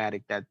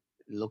cinematic that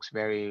looks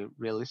very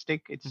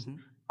realistic. It's Hmm.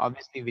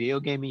 obviously video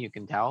gaming, you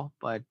can tell,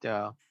 but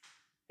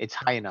it's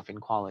high enough in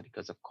quality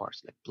because, of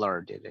course, like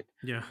Blur did it,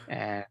 Yeah.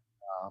 and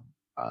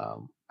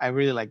I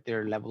really like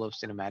their level of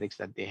cinematics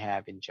that they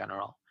have in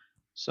general.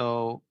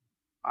 So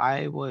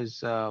I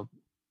was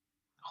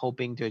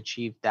hoping to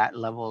achieve that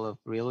level of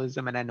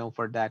realism, and I know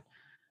for that.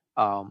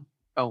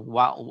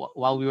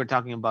 While we were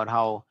talking about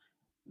how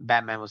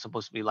Batman was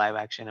supposed to be live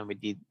action, and we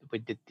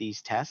did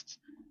these tests,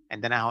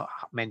 and then I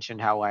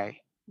mentioned how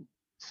I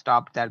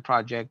stopped that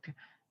project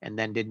and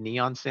then did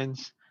Neon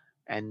Sins.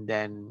 And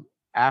then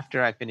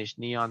after I finished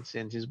Neon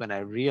Sins is when I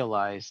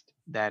realized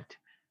that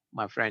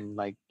my friend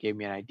like gave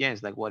me an idea.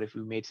 He's like, what if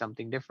we made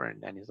something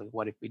different? And he's like,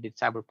 what if we did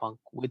Cyberpunk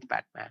with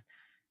Batman?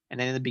 And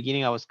then in the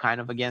beginning I was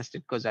kind of against it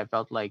because I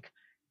felt like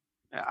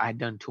I had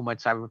done too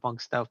much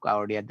Cyberpunk stuff. I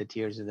already had the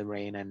Tears in the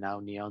Rain and now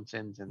Neon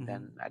Sins, and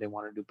then Hmm. I didn't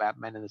want to do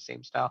Batman in the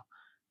same style.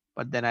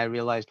 But then I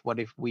realized, what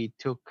if we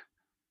took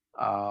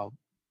uh,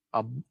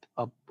 a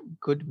a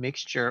good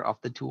mixture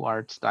of the two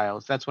art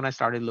styles? That's when I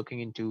started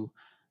looking into.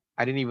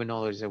 I didn't even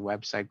know there's a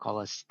website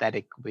called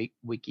Aesthetic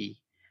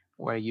Wiki,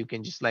 where you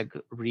can just like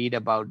read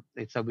about.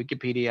 It's a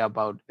Wikipedia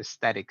about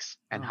aesthetics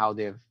and Oh, how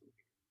they've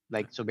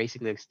like, so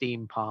basically like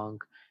steampunk,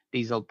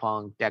 diesel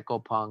punk,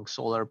 deco punk,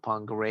 solar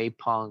punk, ray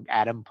punk,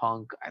 atom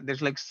punk.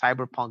 There's like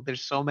cyberpunk.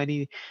 There's so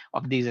many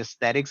of these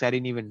aesthetics I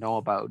didn't even know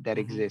about that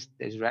hmm. exist.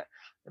 There's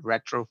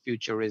retro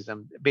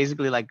futurism,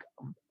 basically like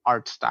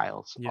art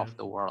styles Yeah. of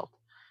the world.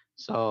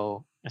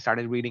 So I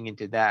started reading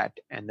into that,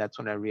 and that's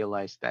when I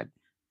realized that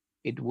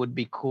it would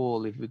be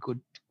cool if we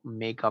could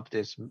make up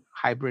this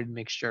hybrid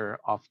mixture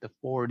of the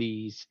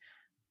 40s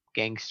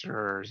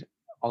gangsters,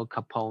 Al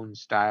Capone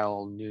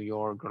style New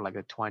York, or like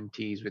the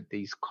 20s with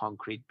these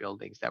concrete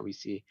buildings that we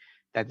see,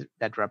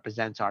 that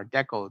represents Art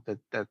Deco,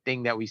 the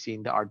thing that we see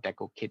in the Art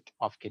Deco kit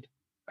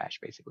bash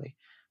basically.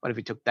 What if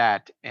we took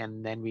that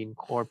and then we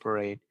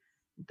incorporate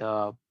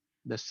the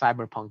the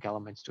cyberpunk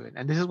elements to it?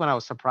 And this is when I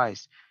was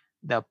surprised.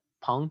 The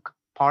punk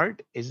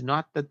part is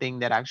not the thing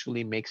that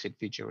actually makes it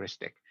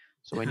futuristic.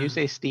 So when you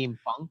say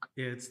steampunk,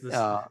 Yeah, it's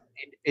this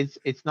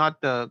it's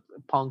not the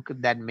punk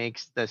that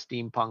makes the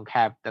steampunk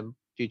have the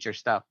future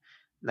stuff.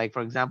 Like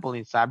for example,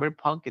 in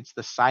cyberpunk, it's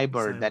the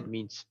cyber that cyber.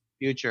 means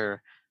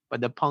future,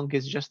 but the punk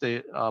is just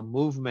a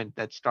movement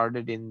that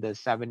started in the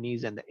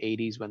 70s and the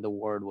 80s when the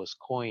word was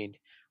coined,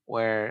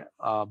 where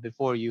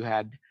before you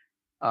had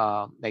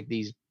like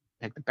these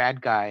like the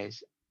bad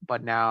guys,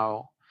 but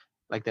now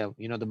like the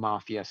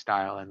mafia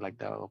style and like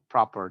the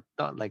proper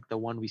like the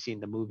one we see in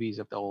the movies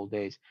of the old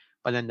days.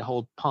 But then the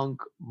whole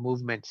punk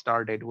movement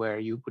started where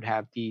you could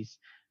have these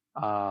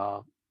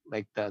uh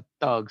like the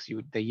thugs,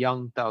 the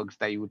young thugs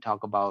that you would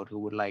talk about who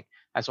would like,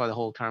 that's why the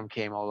whole term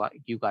came all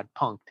like you got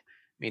punked,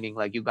 meaning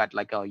like you got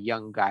like a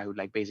young guy who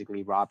like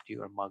basically robbed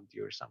you or mugged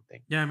you or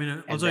something. Yeah, I mean,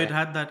 And also it then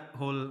had that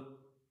whole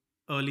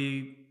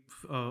early,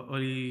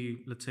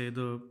 let's say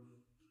the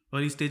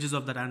early stages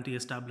of that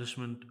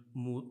anti-establishment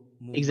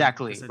movement,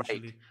 exactly,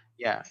 right. essentially.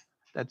 Yeah.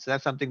 That's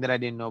something that I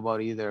didn't know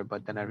about either,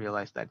 but then I Hmm.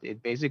 realized that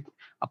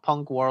a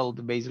punk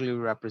world basically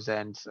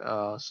represents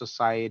a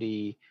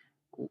society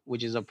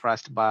which is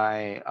oppressed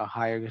by a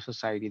higher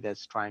society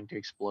that's trying to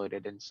exploit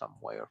it in some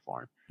way or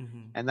form.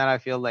 Hmm. And that I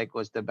feel like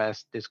was the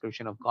best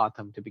description of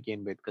Gotham to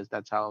begin with, because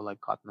that's how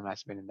like Gotham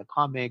has been in the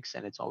comics,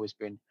 and it's always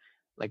been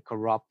like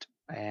corrupt.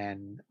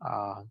 And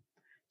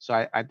so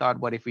I thought,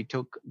 what if we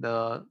took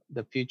the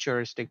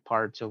futuristic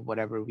parts of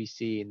whatever we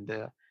see in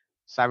the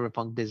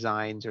cyberpunk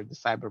designs or the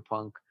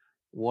cyberpunk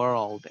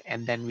world,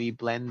 and then we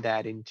blend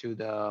that into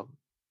the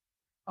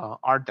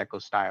Art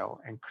Deco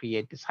style and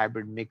create this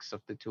hybrid mix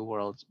of the two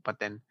worlds, but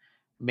then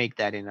make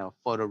that in a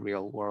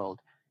photoreal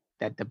world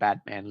that the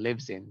Batman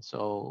lives in.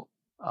 So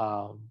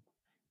um,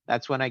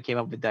 that's when I came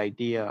up with the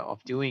idea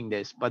of doing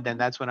this. But then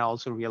that's when I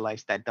also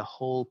realized that the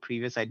whole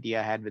previous idea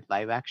I had with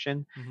live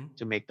action,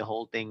 to Hmm. make the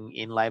whole thing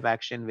in live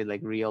action with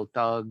like real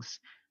thugs.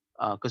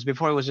 Because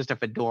before it was just a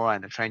fedora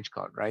and a trench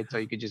coat, right? So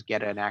you could just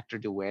get an actor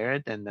to wear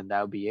it, and then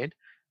that would be it.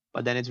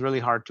 but then it's really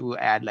hard to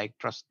add like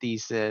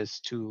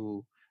prosthesis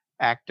to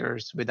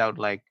actors without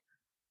like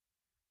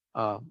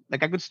I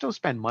could still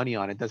spend money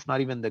on it. That's not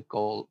even the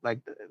goal.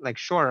 Like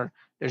sure,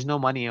 there's no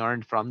money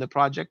earned from the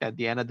project. At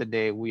the end of the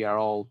day, we are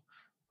all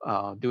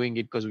doing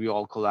it because we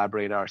all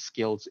collaborate our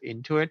skills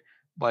into it.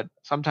 But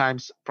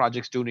sometimes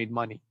projects do need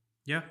money.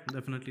 Yeah,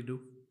 definitely do.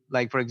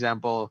 Like for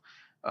example,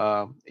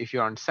 if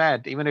you're on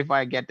set, even if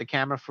I get the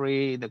camera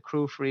free, the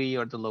crew free,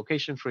 or the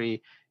location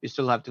free, you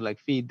still have to like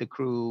feed the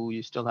crew.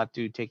 You still have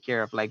to take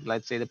care of, like,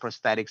 let's say the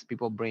prosthetics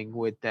people bring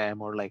with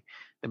them, or like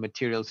the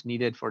materials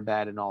needed for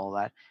that and all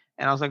that.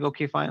 And I was like,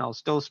 okay, fine, I'll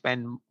still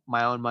spend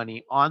my own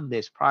money on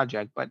this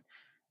project, but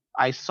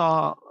I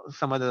saw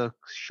some of the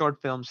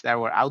short films that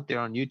were out there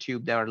on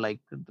YouTube that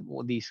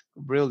were these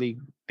really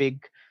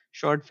big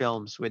short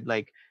films with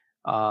like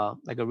a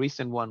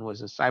recent one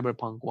was a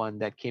cyberpunk one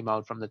that came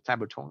out from the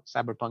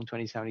cyberpunk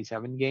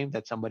 2077 game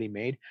that somebody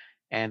made,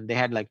 and they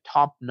had like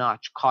top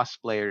notch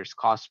cosplayers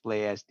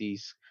cosplay as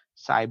these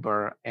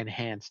cyber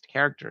enhanced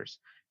characters,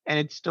 and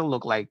it still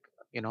looked like,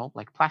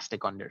 like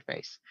plastic on their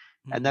face.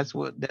 And that's Hmm.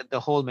 what the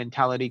whole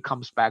mentality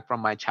comes back from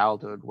my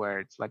childhood, where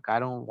it's like I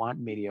don't want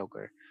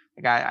mediocre.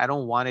 Like I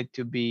don't want it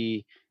to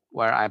be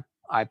where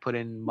I put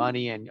in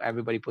money and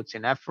everybody puts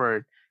in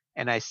effort,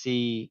 and I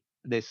see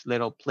this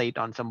little plate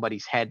on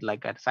somebody's head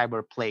like a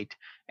cyber plate,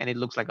 and it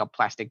looks like a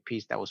plastic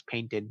piece that was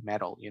painted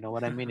metal. You know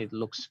what I mean? It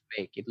looks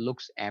fake. It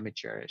looks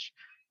amateurish.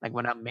 Like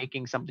when I'm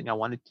making something, I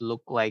want it to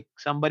look like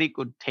somebody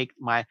could take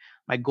my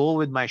goal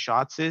with my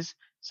shots is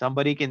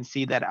somebody can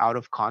see that out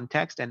of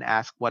context and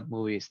ask what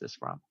movie is this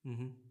from.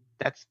 Hmm.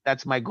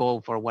 That's my goal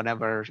for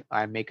whenever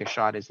I make a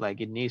shot, is like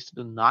it needs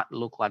to not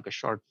look like a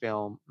short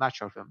film, not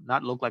short film,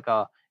 not look like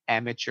a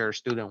amateur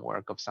student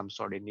work of some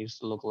sort. It needs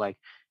to look like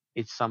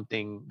it's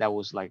something that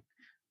was like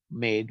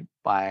made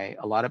by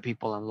a lot of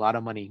people and a lot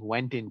of money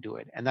went into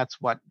it. And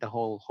that's what the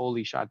whole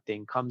holy shot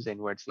thing comes in,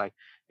 where it's like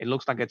it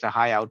looks like it's a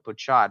high output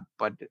shot,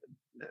 but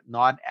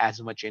not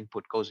as much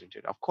input goes into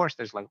it. Of course,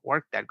 there's like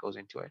work that goes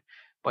into it,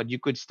 but you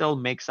could still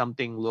make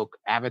something look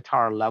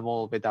avatar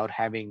level without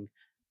having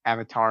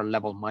avatar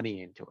level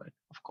money into it.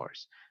 Of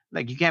course,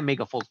 like you can't make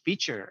a full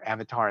feature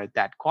avatar at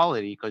that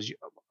quality because,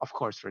 of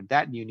course, for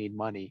that you need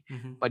money.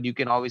 Hmm. But you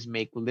can always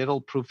make little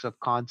proofs of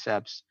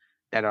concepts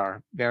that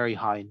are very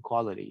high in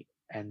quality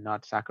and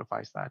not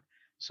sacrifice that.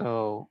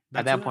 So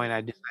at That's that why. point, I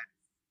decided,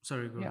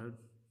 Sorry, go yeah,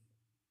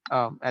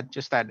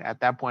 ahead. at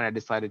that point, I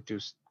decided to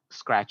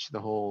scratch the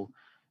whole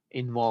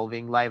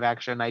involving live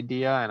action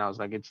idea, and I was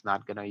like, it's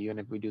not gonna, even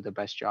if we do the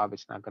best job,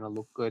 it's not gonna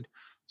look good.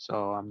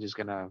 So I'm just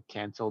gonna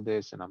cancel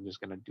this, and I'm just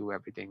gonna do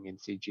everything in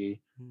CG.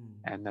 Hmm.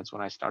 And that's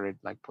when I started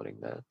like putting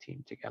the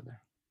team together.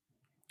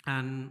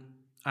 And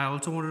I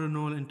also wanted to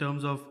know, in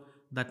terms of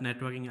that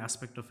networking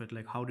aspect of it,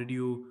 like how did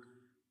you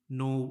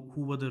know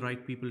who were the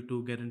right people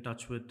to get in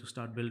touch with to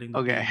start building the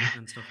Okay. team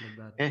and stuff like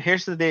that? And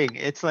here's the thing.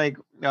 It's like,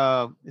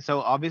 so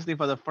obviously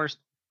for the first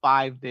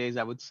 5 days,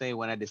 I would say,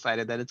 when I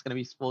decided that it's gonna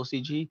be full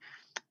CG,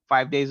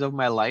 5 days of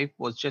my life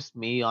was just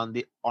me on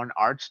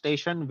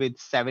ArtStation with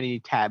 70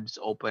 tabs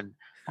open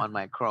on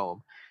my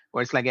Chrome,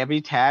 where it's like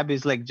every tab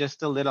is like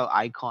just a little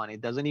icon.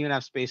 It doesn't even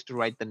have space to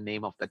write the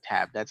name of the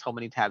tab. That's how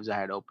many tabs I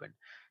had open.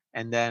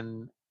 And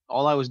then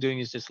all I was doing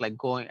is just like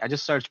going, I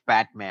just searched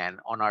Batman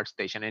on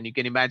ArtStation, and you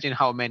can imagine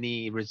how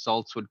many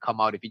results would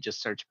come out if you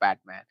just search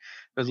Batman.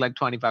 There's like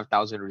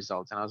 25,000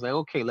 results. And I was like,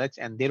 okay,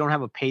 and they don't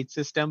have a paid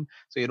system.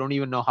 So you don't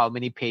even know how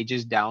many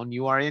pages down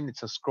you are in.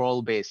 It's a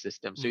scroll based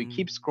system. So you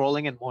keep Hmm.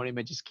 scrolling and more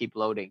images keep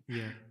loading.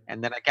 Yeah.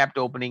 And then I kept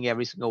opening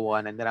every single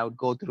one. And then I would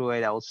go through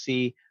it. I will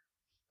see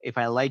if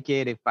I like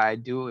it, if I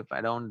do, if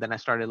I don't. Then I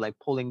started like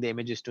pulling the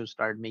images to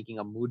start making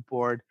a mood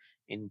board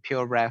in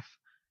Pure Ref.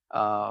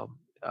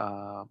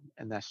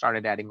 And I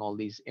started adding all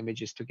these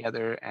images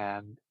together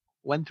and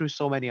went through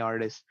so many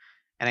artists.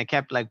 And I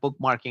kept like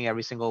bookmarking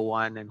every single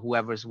one and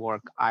whoever's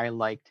work I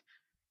liked.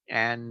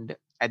 And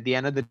at the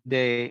end of the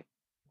day,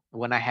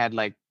 when I had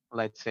like,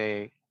 let's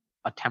say,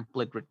 a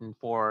template written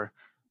for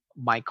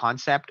my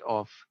concept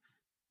of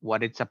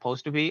what it's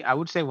supposed to be, I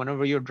would say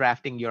whenever you're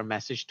drafting your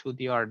message to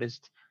the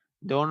artist,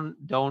 don't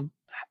don't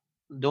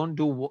don't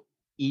do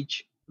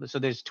each. So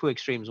there's two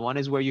extremes. One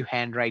is where you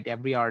handwrite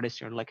every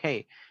artist, you're like,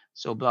 hey,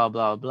 so blah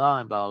blah blah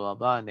and blah blah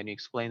blah, and then you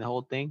explain the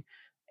whole thing.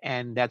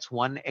 And that's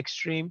one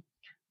extreme.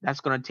 That's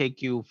going to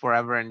take you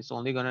forever, and it's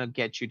only going to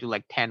get you to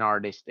like 10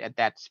 artists at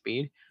that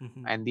speed.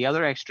 Hmm. And the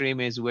other extreme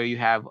is where you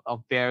have a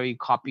very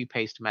copy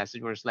paste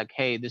message where it's like,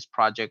 hey, this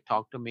project,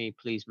 talk to me,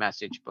 please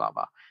message, blah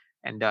blah,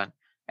 and done.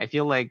 I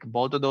feel like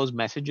both of those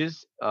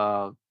messages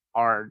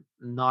are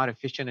not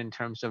efficient in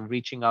terms of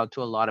reaching out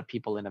to a lot of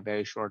people in a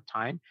very short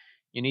time.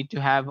 You need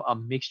to have a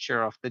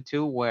mixture of the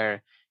two,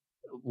 where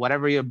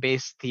whatever your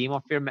base theme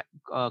of your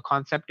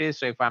concept is.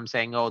 So if I'm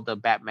saying, oh, the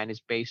Batman is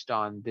based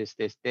on this,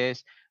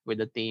 with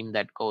a theme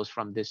that goes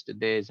from this to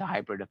this, a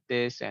hybrid of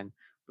this, and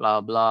blah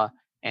blah,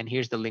 and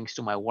here's the links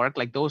to my work.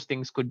 Like those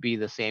things could be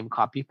the same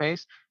copy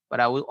paste, but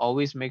I will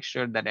always make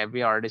sure that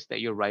every artist that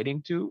you're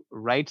writing to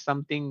write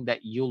something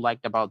that you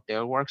liked about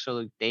their work, so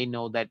that they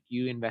know that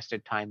you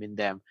invested time in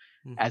them,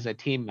 as a Mm-hmm.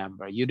 team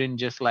member. You didn't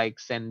just like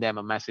send them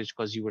a message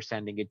because you were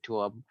sending it to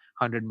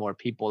 100 more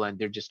people and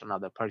they're just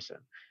another person.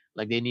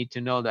 Like they need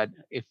to know that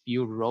if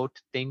you wrote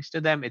things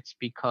to them, it's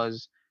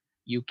because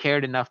you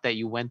cared enough that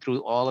you went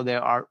through all of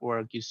their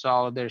artwork, you saw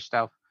all of their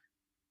stuff,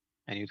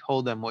 and you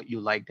told them what you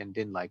liked and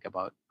didn't like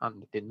about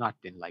did not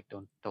didn't like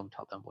don't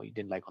tell them what you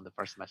didn't like on the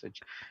first message,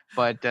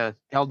 but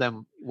tell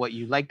them what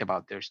you liked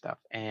about their stuff,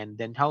 and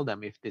then tell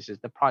them if this is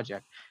the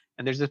project.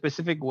 And there's a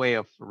specific way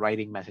of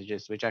writing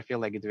messages which I feel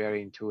like it's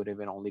very intuitive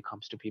and only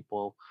comes to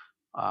people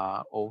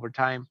over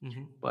time.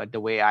 Mm-hmm. But the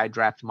way I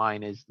draft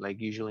mine is like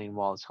usually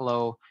involves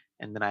hello,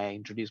 and then I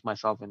introduce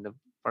myself in the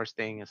first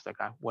thing. It's like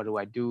what do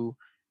I do,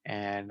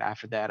 and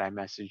after that I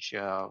message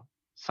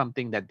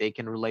something that they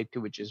can relate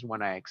to, which is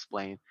when I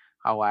explain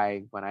how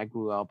I when I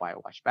grew up I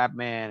watched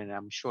Batman, and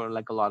I'm sure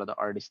like a lot of the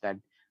artists that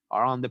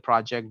are on the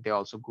project they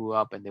also grew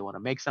up and they want to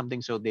make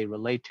something, so they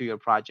relate to your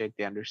project,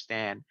 they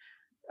understand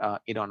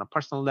it on a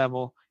personal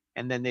level,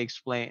 and then they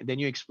explain. Then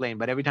you explain,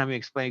 but every time you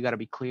explain, you got to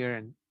be clear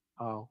and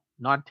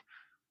not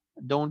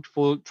don't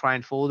try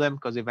and fool them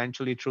because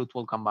eventually truth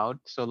will come out.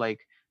 So like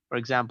for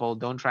example,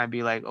 don't try and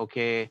be like,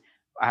 okay,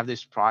 I have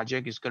this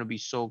project, it's going to be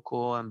so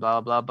cool and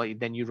blah blah, but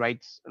then you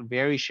write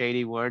very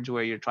shady words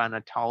where you're trying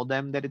to tell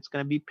them that it's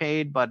going to be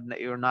paid, but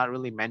you're not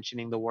really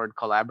mentioning the word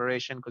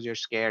collaboration because you're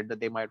scared that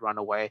they might run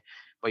away,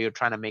 but you're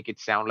trying to make it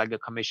sound like a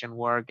commission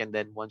work, and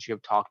then once you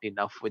have talked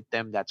enough with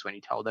them, that's when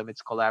you tell them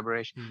it's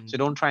collaboration. So Mm.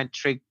 don't try and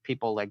trick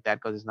people like that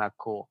because it's not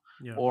cool.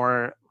 Yeah.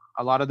 Or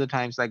a lot of the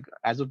times, like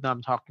as of now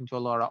I'm talking to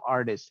a lot of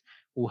artists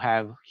who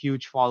have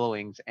huge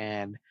followings,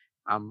 and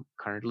I'm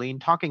currently in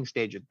talking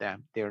stage with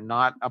them. They're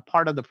not a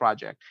part of the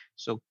project.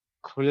 So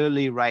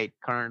clearly write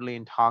currently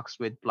in talks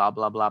with blah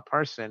blah blah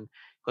person,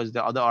 because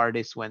the other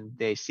artists when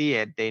they see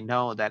it, they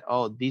know that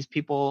oh, these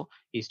people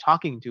he's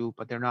talking to,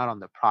 but they're not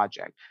on the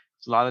project.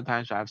 So a lot of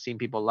times I've seen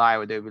people lie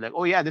where they'll be like,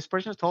 oh yeah, this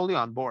person's totally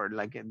on board.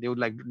 Like they would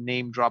like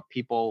name drop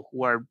people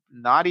who are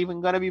not even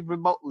gonna be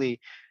remotely.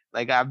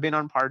 Like I've been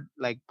on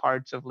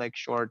parts of like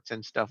shorts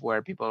and stuff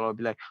where people will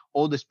be like,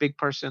 oh, this big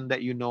person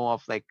that you know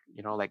of, like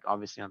like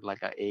obviously not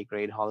like a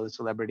grade Hollywood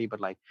celebrity, but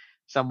like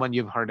someone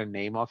you've heard a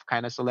name of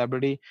kind of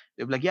celebrity.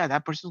 They'll be like, yeah,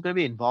 that person's gonna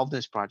be involved in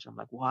this project. I'm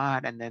like,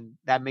 what? And then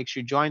that makes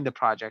you join the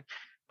project.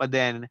 But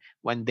then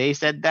when they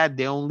said that,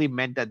 they only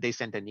meant that they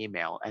sent an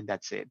email and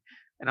that's it.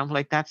 And I'm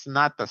like, that's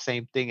not the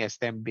same thing as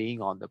them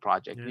being on the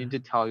project. You Yeah. need to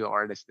tell your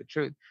artist the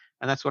truth.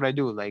 And that's what I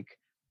do. Like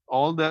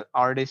all the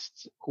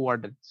artists who are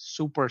the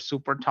super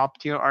super top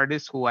tier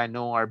artists who I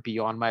know are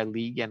beyond my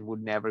league and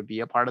would never be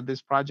a part of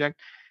this project,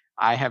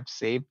 I have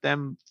saved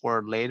them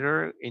for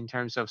later in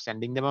terms of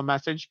sending them a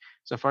message.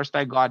 So first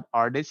I got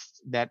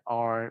artists that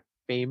are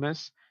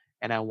famous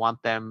and I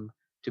want them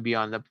to be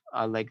on the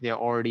like they're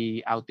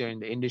already out there in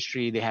the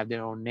industry, they have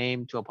their own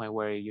name to a point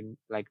where you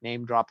like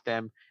name drop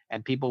them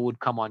and people would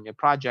come on your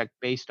project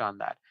based on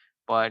that.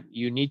 But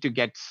you need to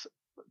get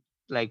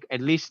like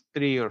at least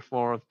 3 or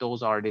 4 of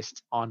those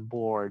artists on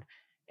board,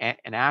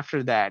 and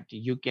after that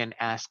you can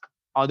ask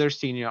other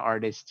senior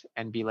artists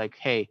and be like,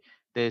 hey,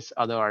 this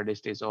other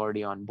artist is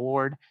already on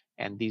board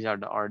and these are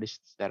the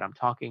artists that I'm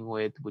talking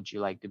with, would you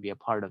like to be a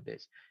part of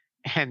this?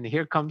 And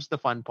here comes the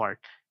fun part.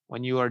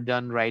 When you are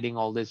done writing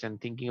all this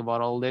and thinking about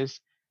all this,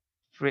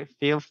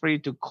 feel free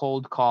to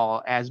cold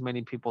call as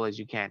many people as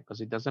you can, because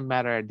it doesn't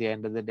matter at the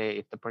end of the day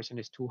if the person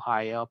is too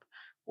high up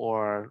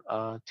or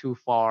too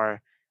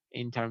far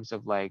in terms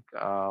of like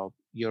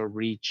your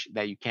reach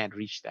that you can't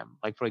reach them.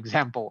 Like for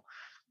example,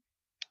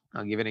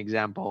 I'll give an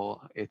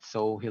example. It's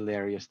so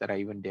hilarious that I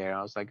even dare.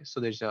 I was like,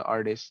 so there's an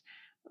artist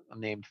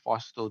named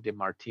Fausto De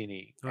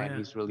Martini, Oh and yeah,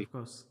 he's really of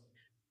course.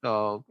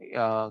 so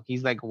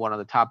he's like one of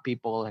the top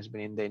people, has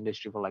been in the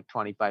industry for like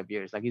 25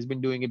 years. Like he's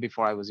been doing it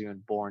before I was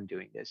even born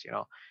doing this.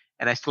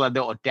 And I still had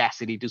the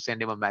audacity to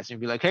send him a message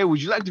and be like, hey,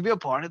 would you like to be a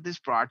part of this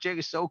project?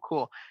 It's so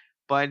cool.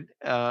 But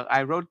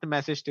I wrote the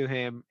message to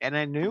him and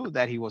I knew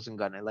that he wasn't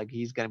gonna, like,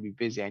 he's gonna be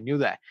busy. I knew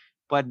that.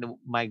 But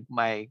my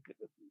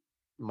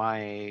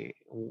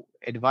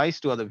advice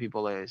to other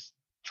people is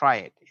try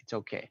it. It's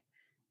okay.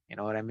 You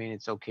know what I mean?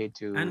 It's okay And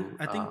to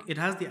I think it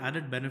has the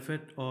added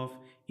benefit of,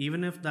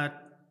 even if that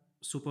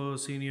super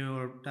senior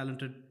or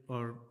talented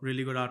or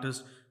really good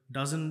artist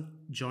doesn't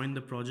join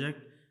the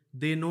project,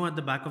 they know at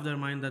the back of their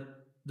mind that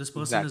this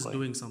person is exactly.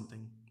 doing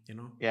something, you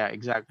know? Yeah,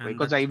 exactly. And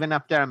Because I that, even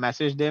after I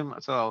messaged him,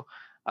 so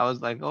I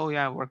was like, "Oh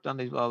yeah, I worked on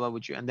this blah blah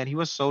with you," and then he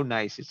was so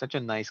nice. He's such a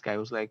nice guy. He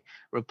was like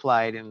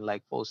replied in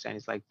like full send.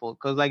 It's like full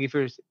because like if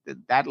you're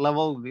that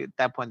level at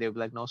that point, they'd be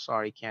like, "No,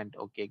 sorry, can't.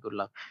 Okay, good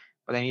luck."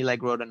 But then he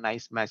like wrote a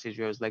nice message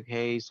where it was like,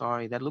 "Hey,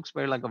 sorry, that looks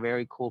very like a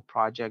very cool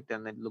project,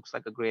 and it looks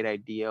like a great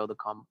idea. The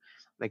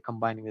like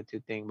combining the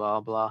two thing,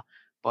 blah blah."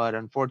 But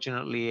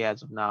unfortunately,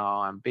 as of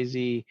now, I'm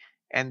busy.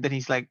 And then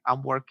he's like,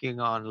 "I'm working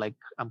on like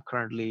I'm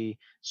currently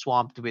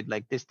swamped with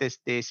like this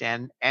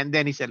and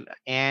then he said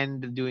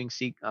and doing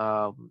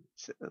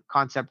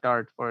concept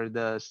art for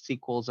the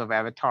sequels of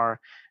Avatar."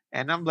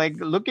 And I'm like,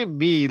 look at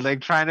me like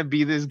trying to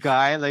be this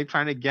guy, like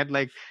trying to get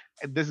like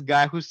this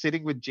guy who's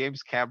sitting with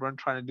James Cameron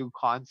trying to do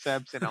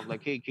concepts, and I'm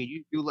like, hey, can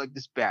you do like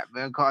this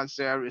Batman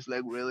concept? It's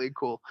like really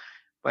cool.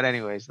 But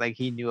anyways, like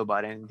he knew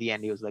about it. In the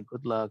end, he was like,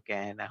 good luck,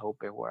 and I hope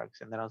it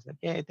works. And then I was like,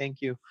 hey,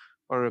 thank you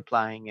for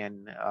replying,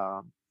 and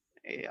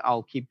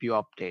I'll keep you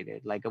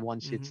updated. Like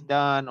once it's Hmm.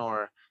 done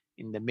or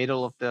in the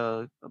middle of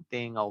the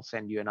thing, I'll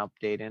send you an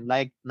update. And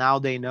like now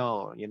they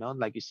know,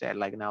 like you said,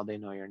 like now they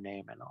know your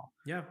name and all.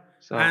 Yeah.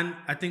 So And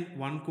I think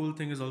one cool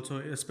thing is also,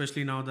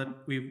 especially now that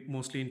we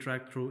mostly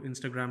interact through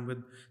Instagram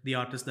with the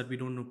artists that we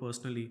don't know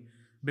personally,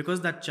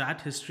 because that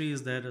chat history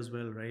is there as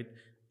well, right?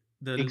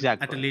 At a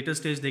exactly, later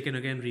stage, they can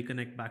again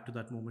reconnect back to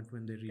that moment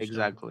when they reached out.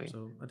 exactly.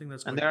 So I think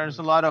that's And quite there's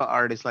cool. a lot of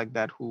artists like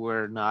that who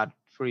were not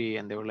free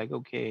and they were like,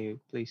 okay,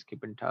 please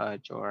keep in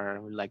touch or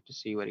would like to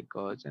see where it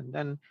goes. And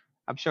then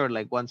I'm sure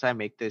like once I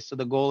make this, so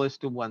the goal is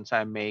to once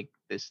I make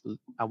this,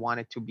 I want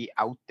it to be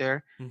out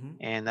there. Hmm.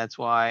 And that's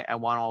why I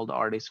want all the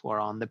artists who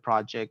are on the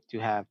project to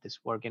have this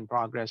work in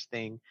progress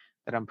thing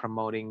that I'm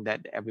promoting,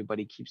 that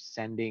everybody keeps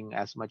sending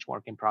as much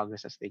work in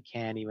progress as they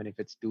can, even if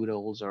it's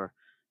doodles or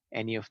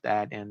any of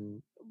that.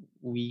 And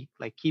we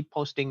like keep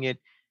posting it,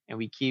 and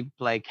we keep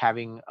like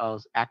having a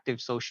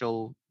active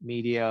social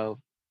media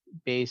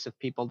base of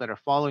people that are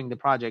following the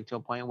project to a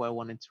point where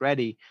when it's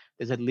ready,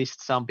 there's at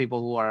least some people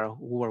who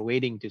are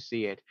waiting to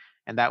see it,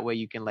 and that way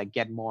you can like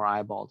get more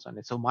eyeballs on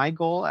it. So my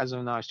goal as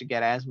of now is to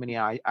get as many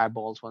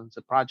eyeballs once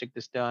the project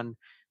is done,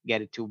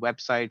 get it to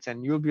websites,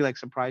 and you'll be like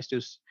surprised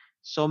to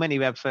so many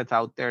websites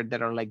out there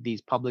that are like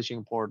these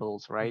publishing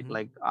portals, right? Hmm.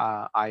 Like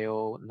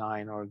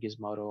IO9 or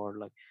Gizmodo or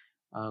like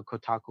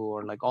Kotaku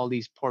or like all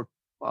these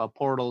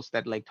portals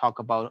that like talk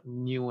about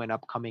new and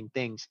upcoming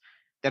things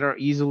that are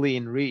easily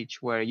in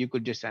reach, where you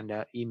could just send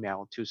an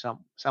email to some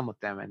of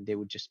them and they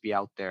would just be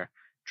out there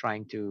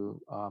trying to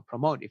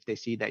promote if they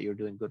see that you're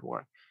doing good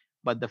work.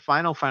 But the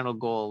final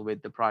goal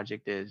with the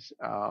project is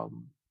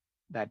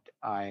that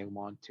I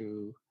want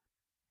to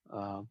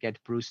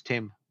get Bruce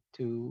Timm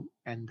to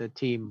and the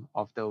team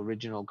of the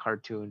original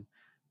cartoon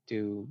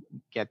to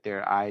get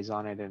their eyes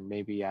on it and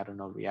maybe, I don't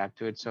know, react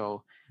to it.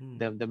 So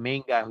the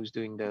main guy who's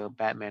doing the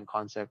Batman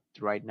concept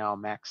right now,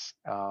 Max,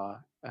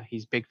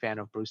 he's big fan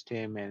of Bruce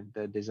Timm and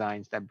the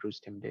designs that Bruce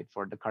Timm did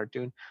for the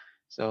cartoon.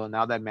 So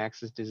now that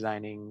Max is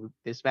designing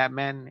this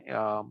Batman,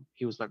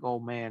 he was like, "Oh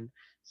man,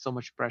 so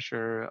much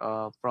pressure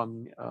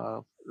from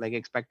like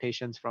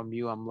expectations from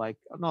you." I'm like,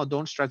 "No,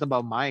 don't stress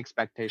about my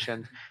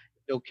expectations.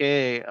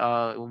 Okay,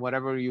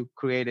 whatever you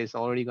create is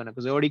already gonna,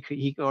 because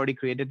he already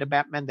created the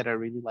Batman that I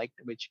really liked,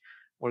 which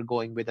we're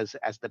going with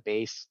as the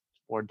base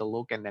for the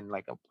look, and then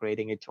like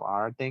upgrading it to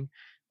our thing.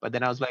 But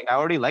then I was like, I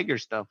already like your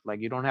stuff. Like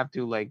you don't have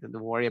to like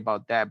worry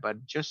about that.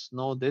 But just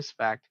know this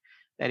fact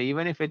that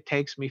even if it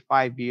takes me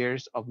 5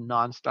 years of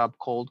nonstop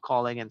cold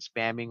calling and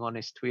spamming on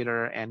his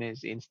Twitter and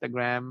his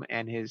Instagram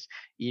and his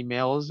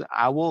emails,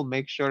 I will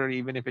make sure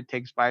even if it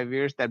takes 5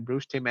 years that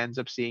Bruce Tim ends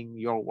up seeing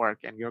your work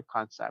and your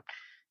concept.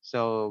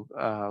 So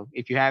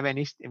if you have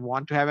any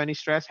want to have any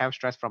stress, have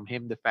stress from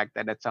him. The fact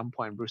that at some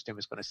point Bruce Tim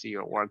is going to see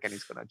your work and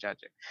he's going to judge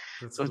it.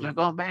 That's So it's cool. like,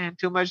 oh man,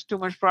 too much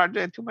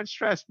project, too much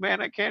stress, man.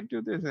 I can't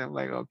do this. And I'm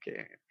like,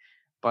 okay.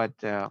 But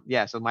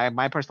yeah, so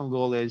my personal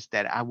goal is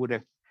that I would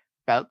have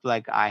felt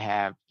like I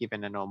have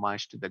given an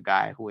homage to the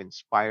guy who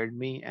inspired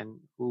me and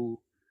who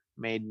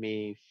made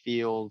me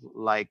feel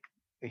like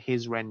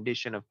his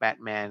rendition of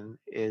Batman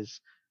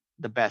is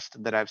the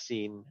best that I've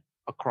seen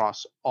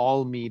across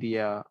all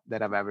media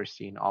that I've ever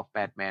seen of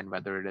Batman,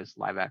 whether it is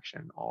live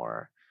action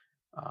or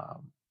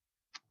um,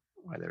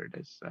 whether it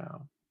is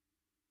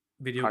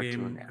Video cartoon.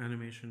 game, Yeah.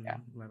 animation,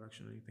 live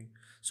action, anything.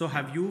 So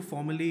have you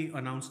formally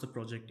announced the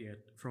project yet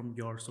from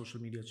your social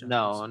media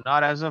channels? No,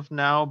 not as of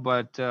now,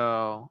 but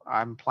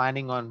I'm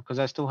planning on, because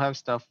I still have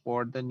stuff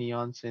for the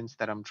neon scenes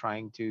that I'm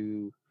trying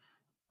to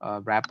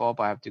wrap up.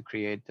 I have to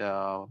create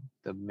the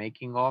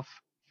making of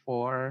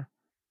for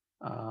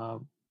uh,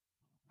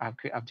 I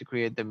have to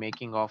create the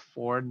making of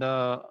for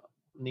the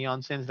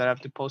neon scenes that I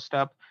have to post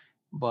up.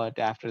 But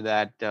after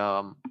that,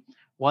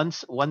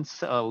 once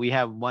we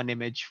have one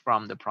image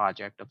from the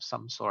project of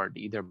some sort,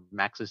 either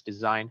Max's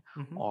design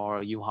Mm-hmm.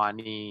 or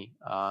Juhani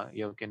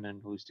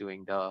Jokinen, who's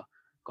doing the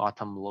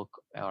Gotham look,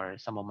 or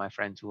some of my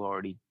friends who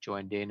already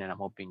joined in, and I'm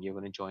hoping you're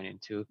going to join in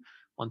too.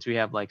 Once we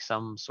have like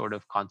some sort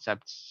of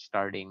concept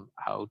starting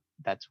out,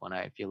 that's when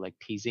I feel like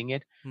teasing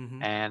it.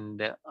 Mm-hmm. And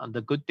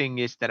the good thing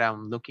is that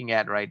I'm looking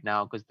at right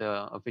now, because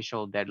the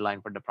official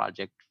deadline for the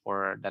project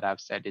for that I've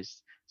set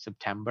is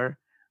September.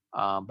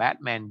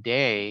 Batman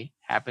Day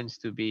happens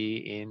to be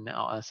in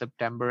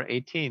September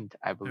 18th,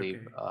 I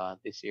believe, Okay.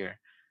 this year.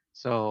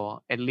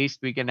 So at least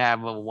we can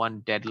have a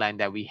one deadline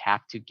that we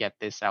have to get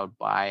this out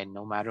by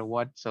no matter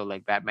what. So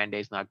like Batman Day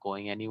is not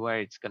going anywhere;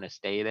 it's gonna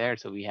stay there.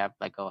 So we have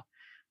like a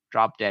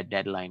drop dead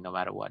deadline no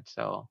matter what.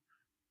 So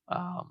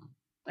um,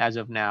 as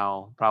of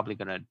now, probably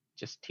gonna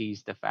just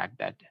tease the fact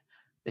that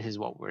this is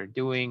what we're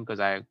doing, because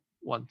I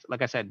once,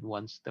 like I said,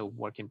 once the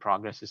work in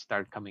progress is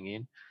start coming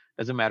in,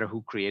 doesn't matter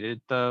who created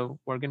the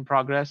work in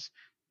progress.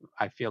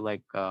 I feel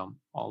like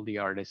all the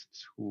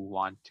artists who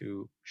want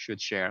to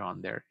should share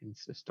on their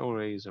Insta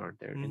stories or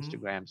their Mm-hmm.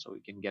 Instagram so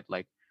we can get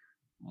like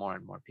more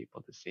and more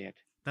people to see it.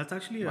 That's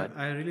actually, But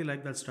I really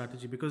like that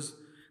strategy because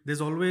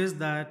there's always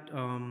that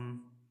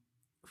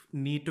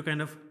need to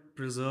kind of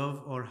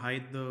preserve or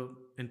hide the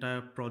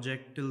entire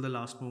project till the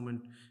last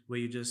moment where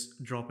you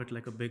just drop it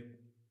like a big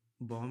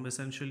bomb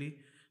essentially.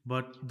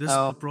 But this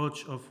oh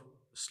approach of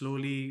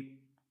slowly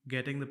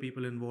getting the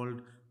people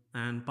involved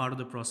and part of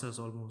the process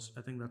almost,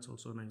 I think that's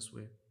also a nice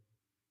way.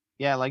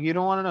 yeah, like you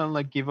don't want to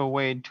like give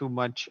away too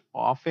much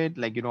of it.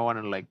 Like you don't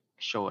want to like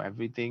show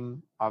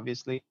everything,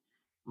 obviously,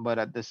 but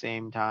at the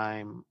same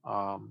time,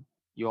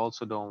 you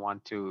also don't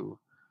want to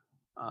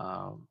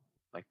um,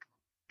 like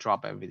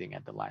drop everything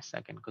at the last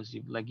second because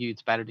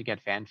it's better to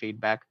get fan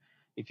feedback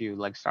if you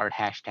like start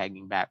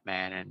hashtagging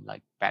Batman and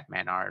like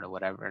Batman art or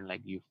whatever, and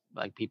like you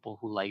like people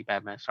who like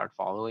Batman start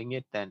following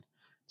it, then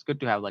it's good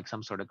to have like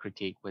some sort of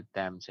critique with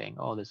them saying,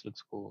 oh, this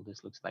looks cool,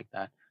 this looks like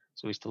that.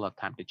 So we still have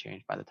time to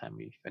change by the time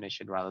we finish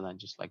it, rather than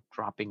just like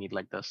dropping it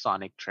like the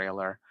Sonic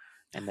trailer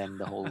and then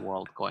the whole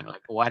world going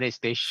like, what is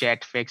this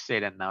shit? Fix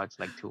it, and now it's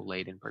like too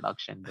late in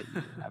production that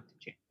you have to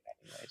change it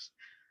anyways.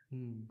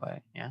 Hmm,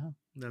 But yeah.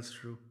 that's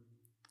true.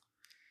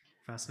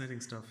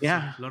 Fascinating stuff. So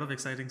Yeah, a lot of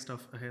exciting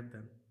stuff ahead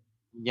then.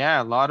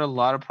 yeah, a lot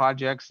of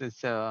projects.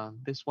 It's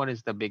this one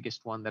is the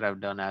biggest one that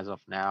I've done as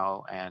of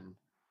now, and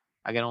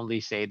I can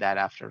only say that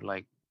after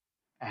like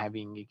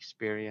having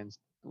experienced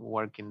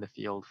work in the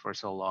field for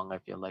so long, I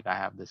feel like I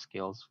have the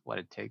skills what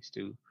it takes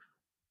to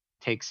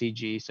take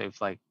CG. So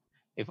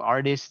if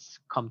artists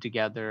come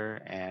together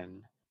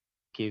and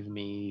give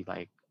me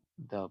like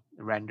the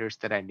renders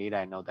that I need,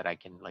 I know that I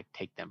can like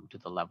take them to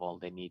the level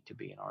they need to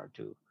be in order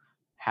to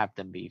have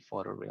them be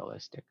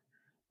photorealistic.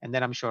 And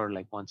then I'm sure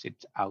like once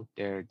it's out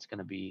there, it's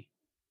gonna be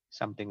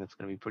something that's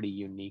gonna be pretty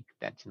unique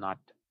that's not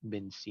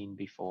been seen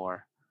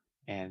before.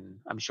 And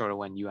I'm sure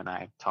when you and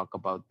I talk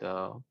about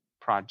the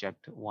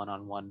project one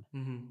on one,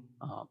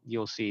 Mm-hmm.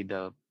 you'll see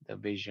the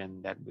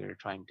vision that we're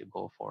trying to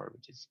go for,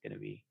 which is gonna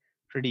be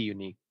pretty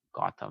unique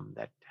Gotham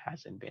that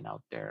hasn't been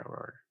out there,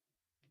 or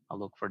a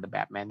look for the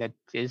Batman that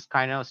is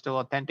kind of still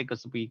authentic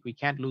because we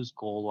can't lose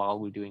goal while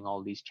we're doing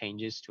all these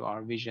changes to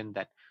our vision.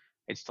 That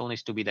it still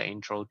needs to be the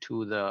intro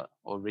to the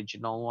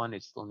original one.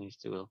 It still needs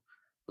to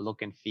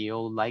look and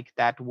feel like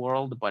that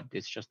world, but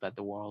it's just that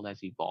the world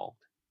has evolved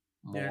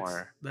Yeah,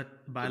 it's more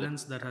that to the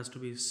balance that future. has to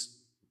be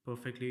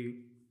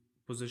perfectly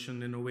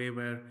positioned in a way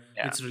where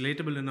Yeah, it's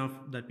relatable enough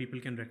that people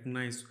can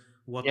recognize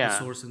what the yeah,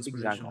 source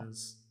inspiration exactly.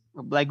 is.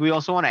 Like we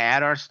also want to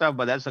add our stuff,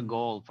 but that's a Mm.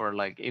 goal for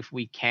like if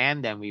we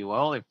can, then we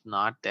will. If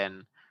not,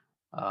 then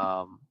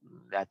um,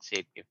 that's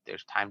it if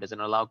there's time doesn't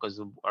allow, because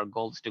our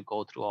goal is to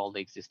go through all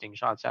the existing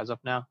shots as of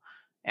now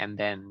and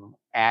then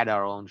add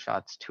our own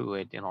shots to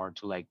it in order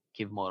to like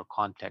give more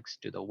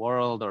context to the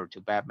world or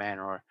to Batman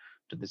or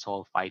to this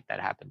whole fight that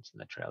happens in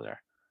the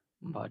trailer.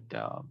 But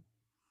Mm.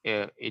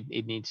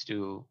 it needs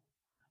to,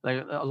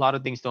 like a lot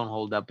of things don't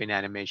hold up in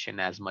animation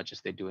as much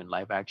as they do in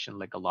live action.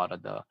 Like a lot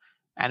of the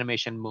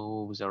animation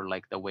moves or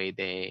like the way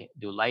they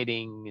do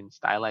lighting and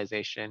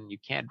stylization, you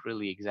can't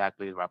really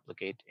exactly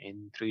replicate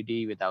in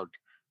 3D without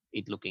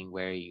it looking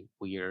very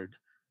weird.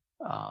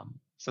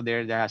 So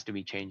there has to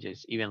be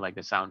changes. Even like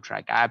the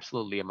soundtrack, I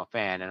absolutely am a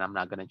fan, and I'm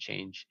not gonna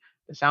change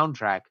the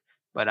soundtrack.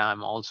 But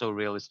I'm also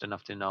realist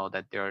enough to know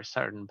that there are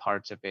certain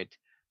parts of it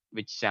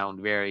which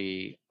sound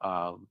very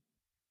um,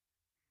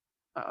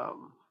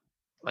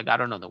 like I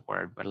don't know the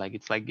word, but like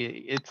it's like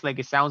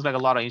it sounds like a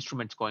lot of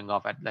instruments going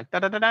off at like da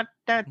da da da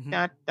da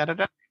da Hmm. da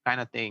da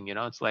kind of thing. You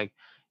know, it's like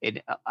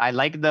it. I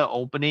like the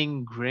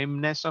opening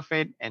grimness of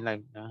it and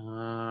like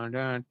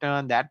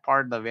that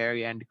part, the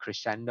very end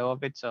crescendo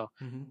of it. So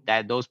Hmm.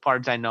 that those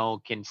parts I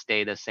know can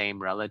stay the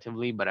same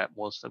relatively, but I'm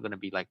also gonna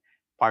be like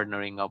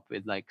partnering up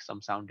with like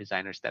some sound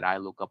designers that I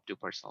look up to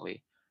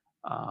personally,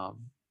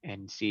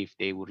 and see if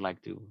they would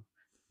like to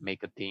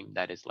make a theme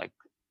that is like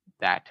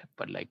that,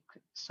 but like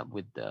some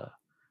with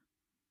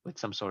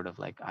some sort of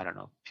like I don't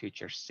know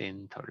future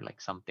synth or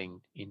like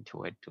something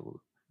into it to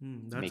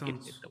Mm, that make it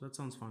fit sounds the. that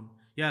sounds fun.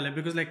 Yeah, like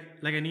because like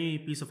any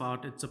piece of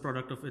art, it's a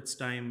product of its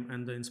time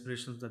and the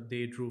inspirations that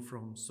they drew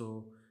from.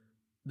 So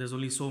there's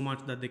only so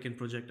much that they can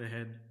project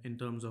ahead in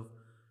terms of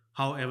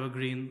how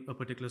evergreen a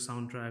particular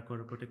soundtrack or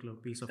a particular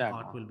piece of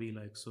art Exactly. will be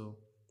like. So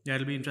yeah,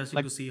 it'll be interesting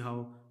Like to see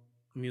how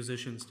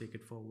musicians take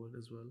it forward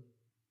as well.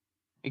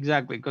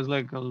 exactly, because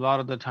like a lot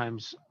of the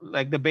times,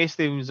 like the bass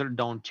themes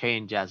don't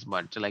change as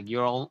much. Like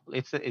you're all,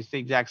 it's the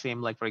exact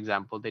same. Like for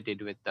example, they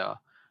did with the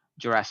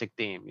Jurassic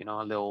theme. You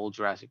know, the old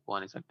Jurassic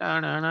one. It's like na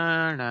na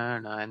na na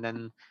na, and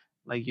then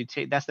like you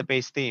take that's the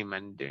bass theme,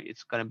 and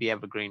it's gonna be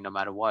evergreen no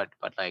matter what.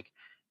 But like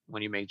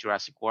when you make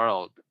Jurassic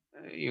World,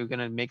 you're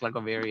gonna make like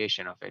a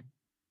variation of it.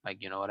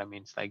 Like you know what I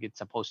mean? It's like it's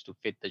supposed to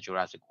fit the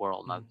Jurassic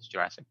World, not Mm.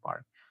 Jurassic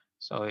Park.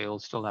 So it'll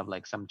still have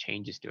like some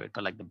changes to it,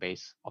 but like the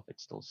base of it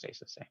still stays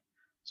the same.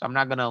 So I'm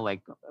not gonna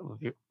like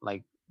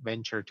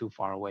venture too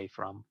far away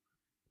from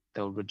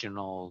the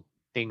original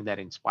thing that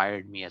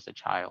inspired me as a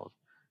child.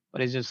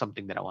 But it's just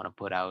something that I want to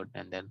put out,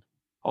 and then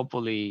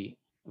hopefully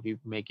if we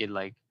make it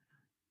like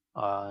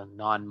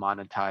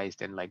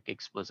non-monetized and like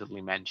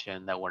explicitly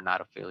mention that we're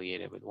not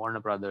affiliated with Warner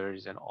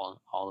Brothers and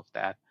all of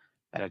that.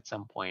 That at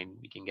some point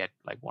we can get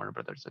like Warner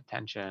Brothers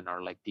attention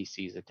or like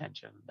DC's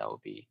attention. That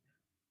would be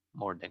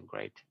more than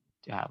great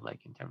to have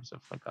like in terms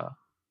of like a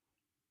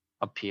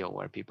appeal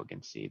where people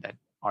can see that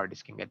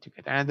artists can get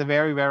together. And at the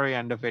very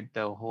end of it,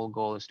 the whole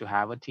goal is to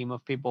have a team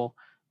of people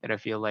that I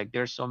feel like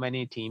there's so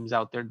many teams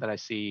out there that I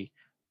see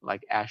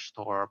like Ash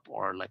Thorpe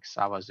or like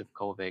Sava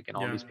Zivkovic and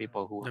all Yeah, these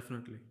people who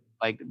definitely.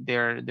 like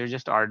they're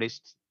just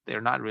artists.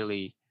 They're not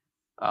really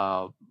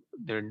uh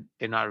they're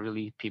not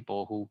really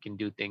people who can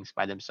do things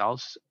by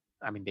themselves.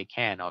 I mean they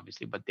can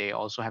obviously, but they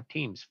also have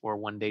teams for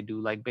when they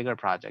do like bigger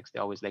projects. They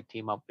always like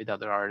team up with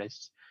other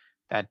artists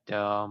that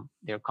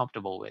they're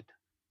comfortable with.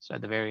 So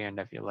at the very end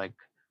I feel like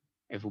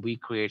if we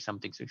create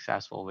something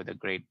successful with a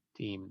great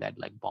team that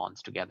like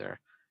bonds together,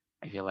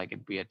 I feel like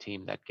it'd be a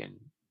team that can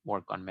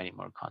work on many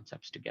more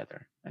concepts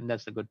together. And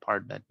that's the good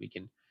part, that we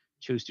can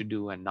choose to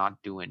do and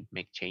not do and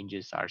make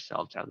changes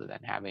ourselves rather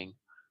than having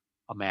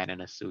a man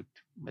in a suit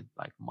with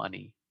like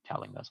money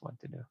telling us what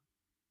to do.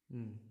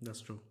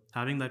 That's true.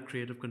 Having that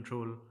creative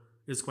control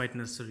is quite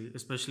necessary,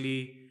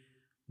 especially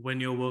when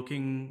you're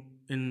working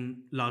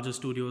in larger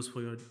studios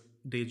for your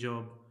day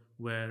job,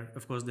 where,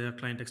 of course, there are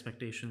client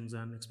expectations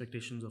and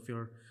expectations of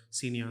your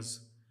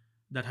seniors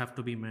that have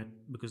to be met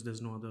because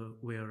there's no other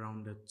way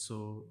around it.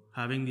 So,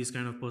 having these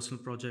kind of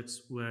personal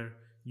projects where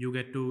you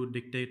get to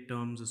dictate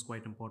terms is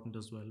quite important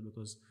as well,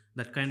 because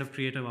that kind of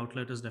creative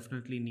outlet is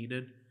definitely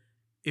needed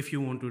if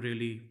you want to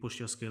really push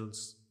your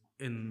skills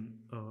in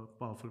a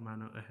powerful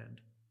manner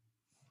ahead,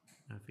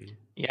 I feel.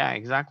 Yeah,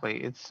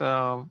 exactly. It's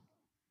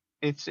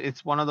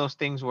one of those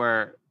things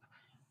where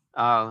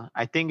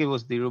I think it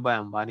was Dhirubhai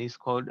Ambani's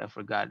quote. I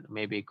forgot.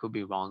 Maybe it could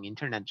be wrong.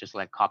 Internet just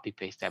like copy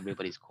paste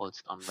everybody's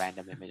quotes on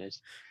random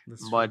images.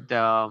 That's true. But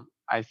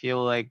I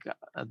feel like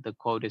the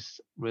quote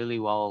is really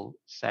well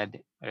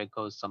said. It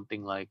goes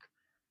something like,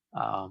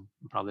 I'm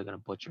probably gonna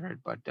butcher it,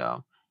 but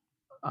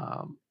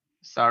um,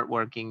 start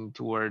working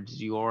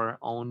towards your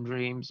own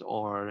dreams,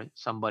 or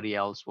somebody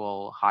else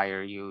will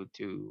hire you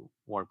to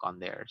work on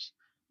theirs.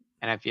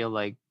 And I feel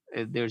like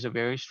there's a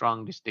very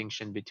strong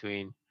distinction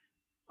between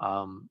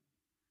um,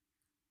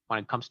 when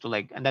it comes to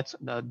like, and that's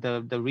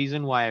the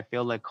reason why I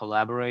feel like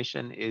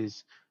collaboration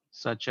is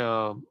such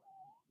a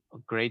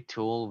great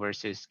tool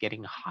versus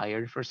getting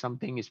hired for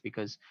something, is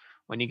because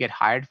when you get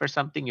hired for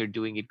something, you're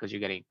doing it because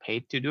you're getting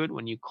paid to do it.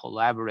 When you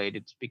collaborate,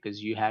 it's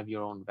because you have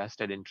your own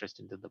vested interest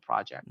into the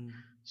project. Mm.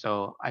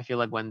 So I feel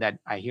like when that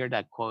I hear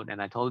that quote,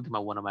 and I told it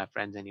to one of my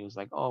friends, and he was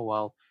like, "Oh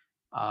well,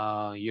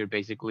 you're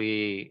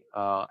basically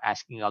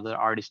asking other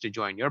artists to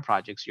join your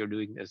projects. You're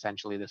doing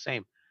essentially the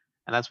same."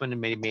 And that's when it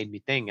made me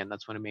think, and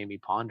that's when it made me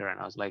ponder. And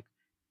I was like,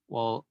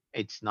 well,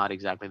 it's not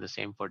exactly the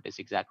same for this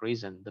exact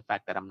reason. The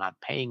fact that I'm not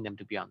paying them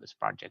to be on this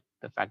project,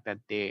 the fact that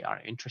they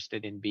are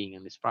interested in being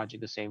in this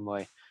project the same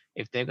way.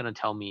 If they're going to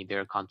tell me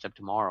their concept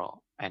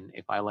tomorrow, and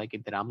if I like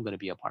it, then I'm going to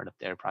be a part of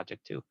their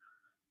project too.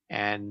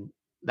 And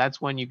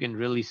that's when you can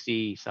really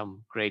see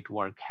some great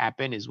work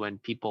happen, is when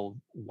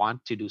people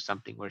want to do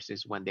something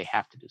versus when they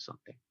have to do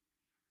something.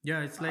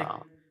 Yeah, it's like Uh,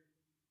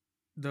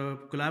 the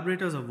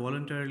collaborators are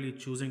voluntarily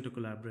choosing to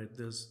collaborate.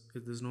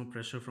 There's no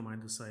pressure from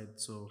either side.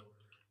 So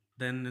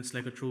then it's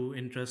like a true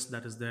interest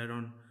that is there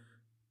on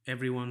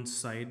everyone's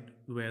side,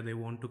 where they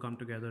want to come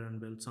together and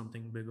build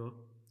something bigger.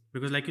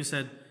 Because, like you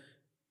said,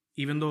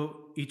 even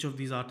though each of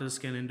these artists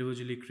can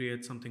individually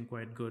create something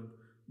quite good,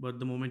 but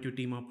the moment you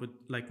team up with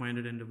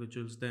like-minded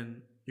individuals,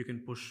 then you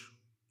can push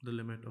the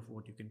limit of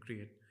what you can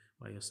create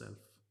by yourself.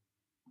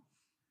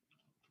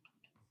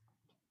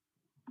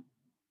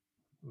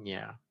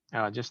 yeah.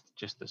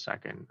 Just a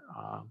second.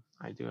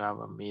 I do have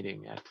a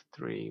meeting at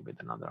 3 with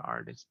another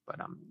artist,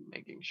 but I'm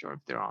making sure if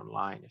they're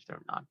online. If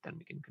they're not, then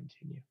we can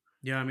continue.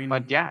 Yeah, I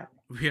But mean, yeah,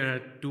 we are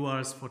at 2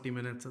 hours 40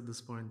 minutes at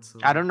this point,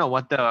 I so don't know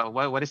what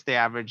is the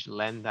average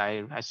length.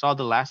 I saw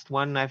the last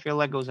one. I feel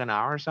like it was an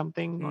hour or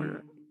something.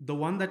 Or The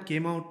one that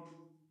came out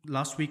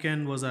last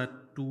weekend was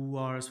at 2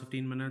 hours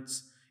 15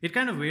 minutes. It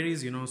kind of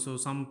varies, So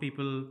some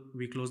people,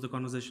 we close the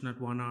conversation at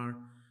 1 hour.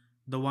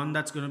 The one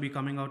that's going to be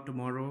coming out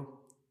tomorrow,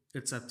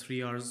 it's at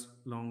 3 hours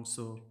long.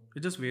 So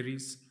it just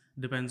varies.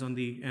 Depends on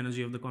the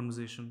energy of the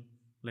conversation.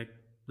 Like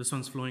this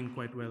one's flowing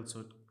quite well,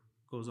 so it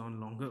goes on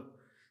longer.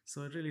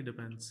 So it really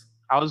depends.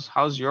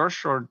 how's your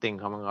short thing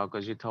coming out?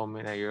 Because you told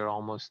me that you're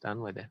almost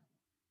done with it.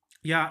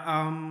 Yeah,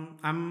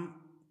 I'm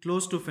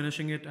close to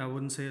finishing it. I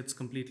wouldn't say it's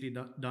completely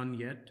done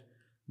yet,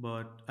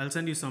 but I'll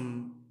send you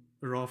some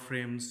raw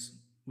frames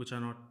which are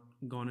not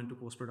gone into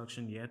post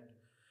production yet.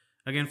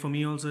 Again, for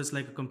me also, it's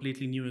like a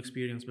completely new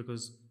experience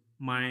because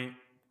my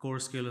core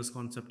skill is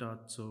concept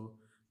art. So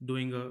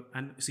doing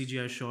an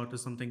CGI shot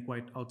is something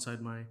quite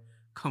outside my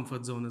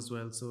comfort zone as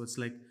well. So it's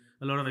like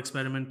a lot of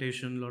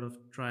experimentation, a lot of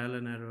trial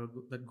and error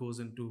that goes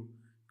into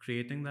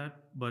creating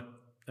that. But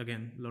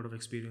again, a lot of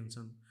experience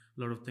and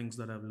a lot of things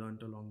that I've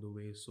learned along the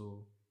way.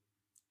 So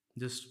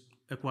just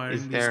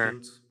Is acquiring these there?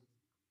 skills.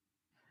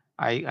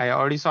 I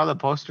already saw the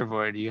poster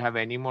for it. Do you have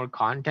any more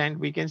content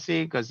we can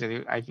see? Because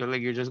I feel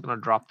like you're just gonna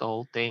drop the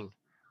whole thing.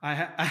 I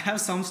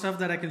have some stuff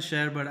that I can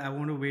share, but I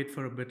want to wait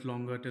for a bit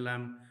longer till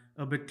I'm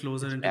a bit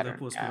closer It's into the better.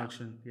 post Yeah.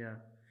 production. Yeah,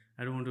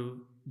 I don't want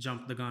to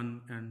jump the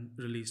gun and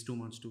release too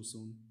much too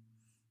soon.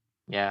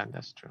 Yeah,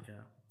 that's true.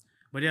 Yeah,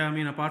 but yeah, I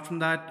mean, apart from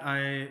that,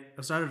 I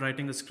started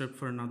writing a script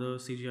for another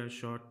CGI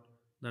short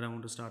that I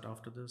want to start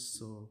after this.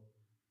 So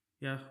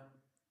yeah,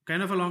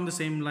 kind of along the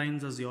same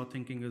lines as your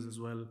thinking is as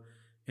well,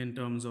 in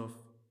terms of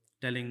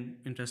telling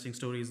interesting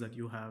stories that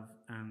you have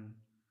and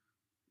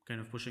kind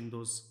of pushing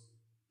those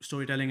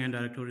storytelling and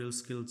directorial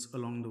skills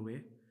along the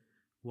way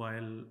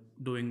while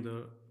doing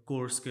the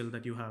core skill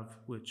that you have,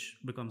 which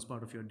becomes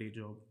part of your day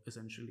job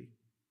essentially.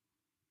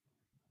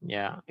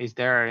 Yeah. Is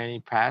there any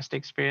past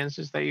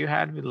experiences that you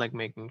had with like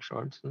making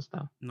shorts and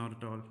stuff? Not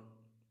at all.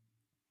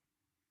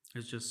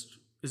 It's just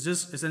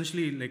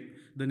essentially like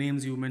the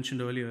names you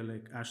mentioned earlier,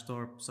 like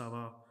Ashthorpe,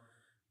 Sava.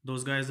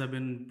 Those guys have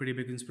been pretty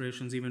big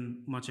inspirations.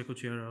 Even Macheko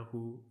Chiara,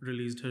 who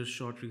released his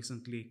short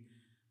recently,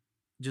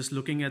 just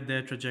looking at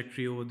their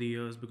trajectory over the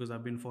years, because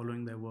I've been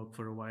following their work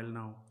for a while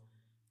now,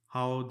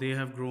 how they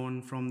have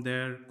grown from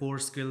their core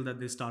skill that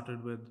they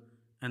started with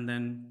and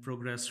then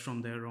progressed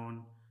from there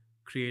on,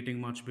 creating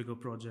much bigger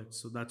projects.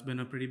 So that's been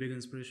a pretty big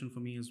inspiration for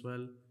me as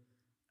well,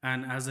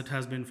 and as it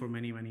has been for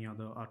many many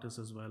other artists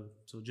as well.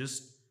 So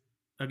just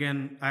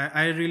again,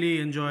 I really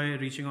enjoy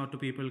reaching out to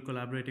people,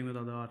 collaborating with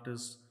other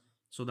artists.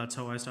 So that's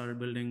how I started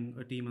building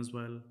a team as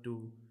well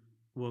to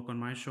work on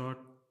my short.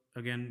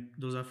 Again,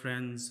 those are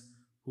friends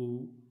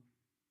who,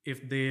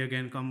 if they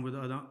again come with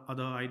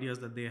other ideas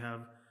that they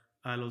have,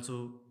 I'll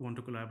also want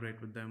to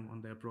collaborate with them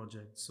on their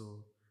projects.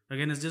 So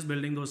again, it's just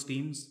building those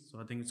teams. So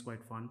I think it's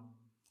quite fun.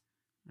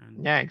 And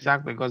Yeah, yeah.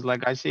 exactly. Because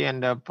like I see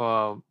end up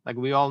like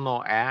we all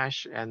know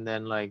Ash, and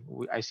then like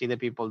I see the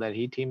people that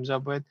he teams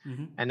up with,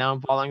 and Hmm. now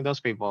I'm following those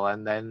people,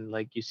 and then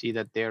like you see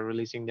that they're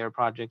releasing their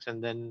projects,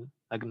 and then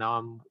like now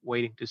I'm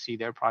waiting to see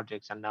their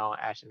projects, and now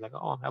Ash is like,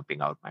 oh, I'm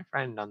helping out my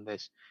friend on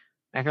this.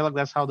 And I feel like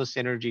that's how the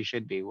synergy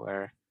should be,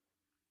 where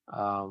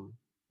um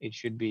it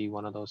should be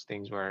one of those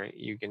things where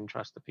you can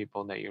trust the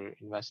people that you're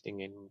investing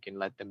in, you can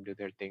let them do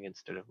their thing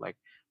instead of like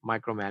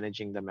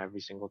micromanaging them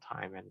every single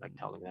time and like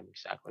telling them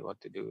exactly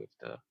what to do if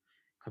the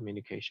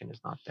communication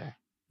is not there.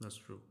 That's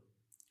true.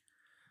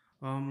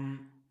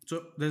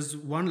 So there's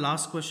one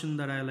last question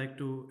that I like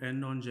to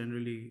end on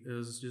generally,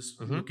 is just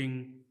Hmm.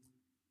 looking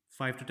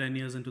 5 to 10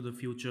 years into the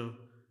future.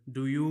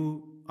 Are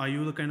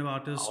you the kind of Oh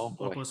artist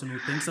or boy. person who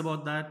thinks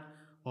about that,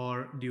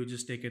 or do you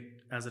just take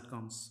it as it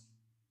comes?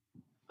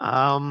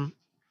 um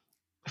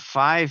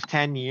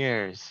 5-10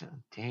 years,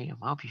 damn,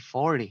 I'll be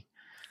 40.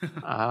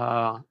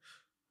 uh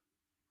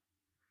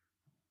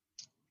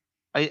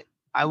I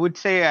I would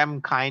say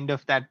I'm kind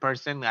of that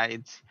person.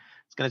 It's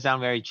gonna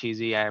sound very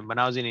cheesy. When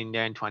I was in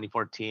India in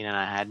 2014 and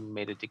I hadn't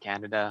made it to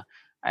Canada,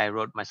 I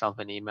wrote myself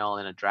an email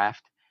in a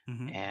draft,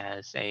 Hmm.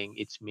 saying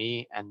it's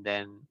me, and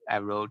then I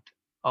wrote,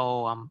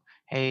 "Oh,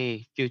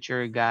 hey,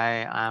 future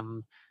guy,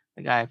 I'm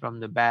the guy from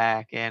the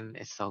back," and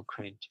it's so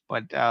cringe.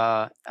 But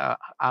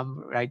I'm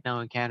right now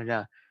in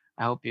Canada.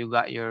 I hope you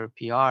got your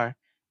PR.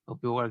 Hope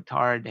you worked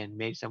hard and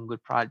made some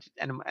good projects,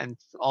 and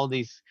all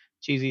these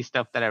cheesy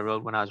stuff that I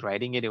wrote when I was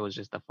writing it. It was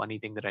just a funny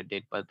thing that I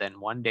did. But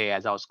then one day,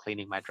 as I was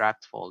cleaning my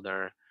drafts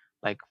folder,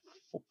 like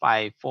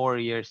 4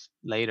 years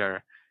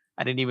later,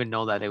 I didn't even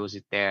know that it was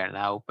there, and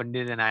I opened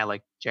it, and I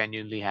like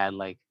genuinely had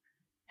like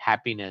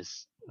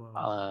happiness Wow.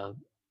 uh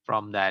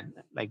from that.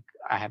 Like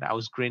I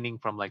was grinning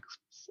from like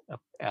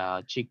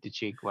cheek to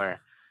cheek,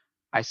 where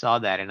I saw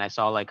that, and I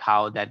saw like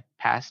how that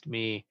past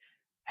me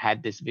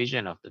had this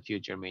vision of the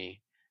future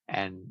me,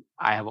 and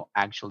I have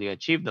actually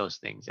achieved those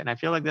things. And I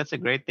feel like that's a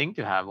great thing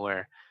to have,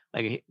 where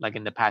like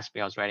in the past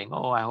me I was writing,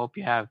 oh, I hope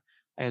you have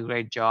a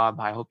great job,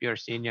 I hope you're a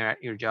senior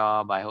at your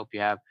job, I hope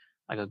you have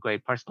like a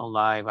great personal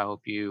life, I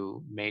hope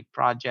you made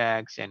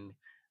projects, and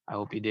I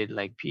hope you did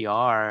like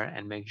PR,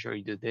 and make sure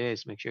you do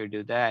this, make sure you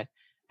do that.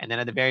 And then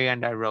at the very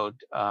end I wrote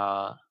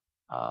uh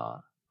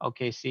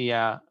okay, see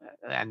ya.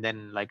 And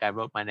then like I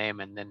wrote my name,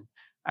 and then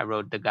I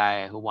wrote the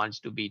guy who wants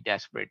to be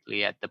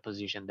desperately at the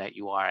position that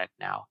you are at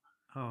now.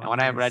 Oh, And when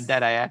I read nice.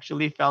 that, I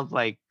actually felt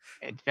like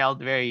it felt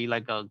very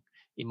like a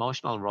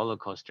emotional roller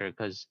coaster,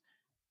 because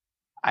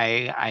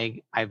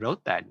I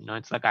wrote that.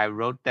 It's like I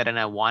wrote that and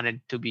I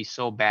wanted to be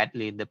so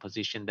badly in the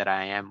position that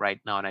I am right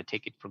now, and I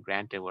take it for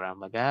granted, where I'm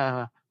like,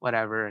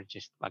 whatever,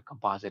 just like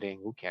compositing,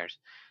 who cares?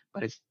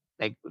 But it's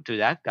like to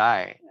that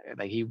guy,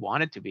 like he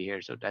wanted to be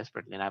here so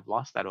desperately, and I've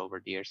lost that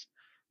over the years.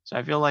 So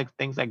I feel like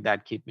things like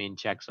that keep me in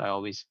check. So I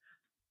always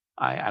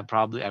I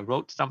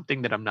wrote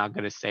something that I'm not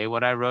gonna say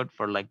what I wrote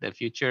for like the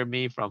future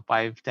me from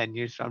 5-10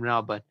 years from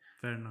now, but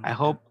Fair I enough. Yeah.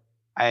 hope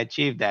I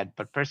achieved that.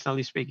 But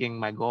personally speaking,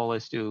 my goal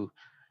is to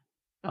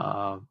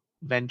uh,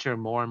 venture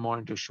more and more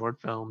into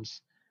short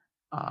films,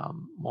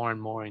 more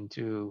and more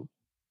into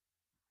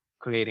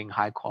creating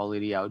high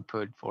quality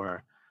output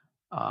for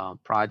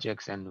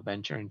projects, and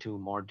venture into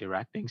more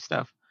directing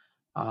stuff.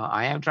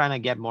 I am trying to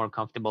get more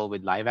comfortable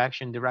with live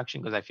action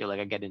direction, because I feel like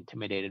I get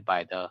intimidated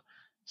by the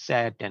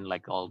set and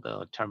like all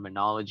the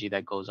terminology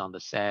that goes on the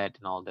set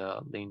and all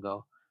the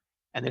lingo.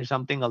 And there's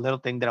something, a little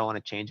thing that I want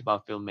to change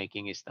about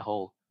filmmaking is the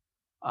whole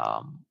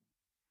um,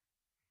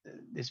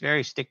 this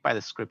very stick by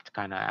the script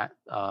kind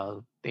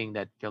of thing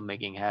that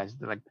filmmaking has.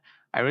 Like,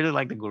 I really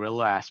like the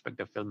guerrilla aspect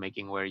of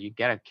filmmaking, where you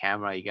get a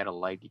camera, you get a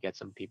light, you get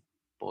some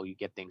people, you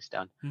get things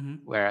done. Mm-hmm.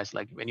 Whereas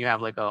like when you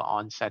have like a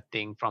on-set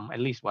thing, from at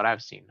least what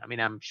I've seen, I mean,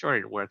 I'm sure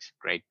it works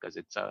great because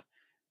it's a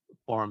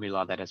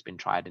formula that has been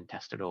tried and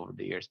tested over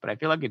the years. But I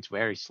feel like it's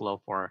very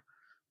slow for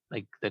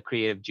like the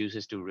creative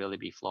juices to really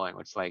be flowing.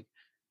 It's like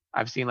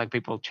I've seen like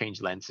people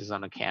change lenses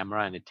on a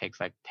camera and it takes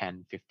like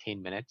 10,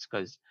 15 minutes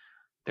because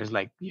there's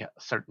like, yeah,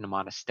 a certain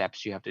amount of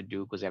steps you have to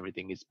do because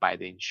everything is by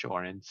the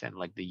insurance and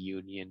like the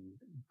union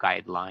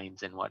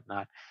guidelines and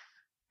whatnot.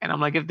 And I'm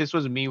like, if this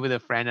was me with a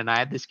friend and I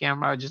had this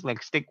camera, I would just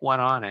like stick one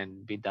on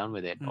and be done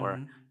with it. Or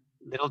Mm-hmm.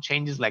 little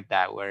changes like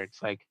that where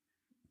it's like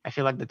I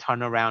feel like the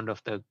turnaround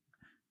of the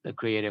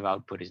creative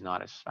output is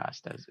not as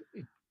fast as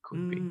it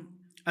could be.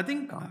 I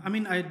think, I Um,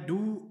 mean, I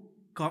do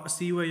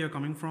see where you're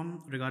coming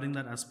from regarding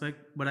that aspect,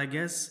 but I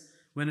guess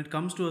when it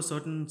comes to a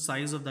certain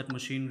size of that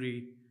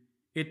machinery,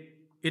 it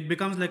it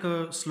becomes like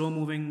a slow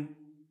moving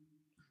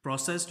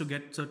process to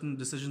get certain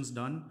decisions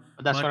done,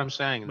 But that's what I'm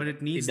but saying.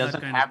 it It needs that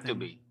doesn't kind of have to thing.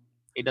 be.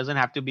 It doesn't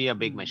have to be a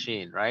big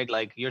machine, right?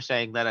 Like you're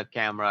saying that a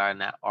camera,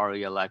 an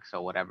Alex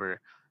or whatever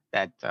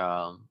that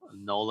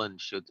Nolan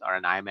shoots, or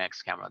an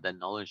IMAX camera that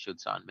Nolan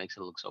shoots on makes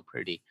it look so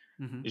pretty.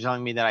 You're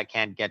telling me that I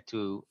can't get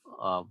to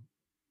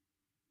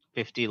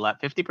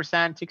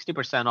 50%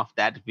 60% of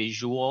that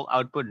visual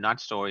output,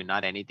 not story,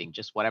 not anything,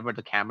 just whatever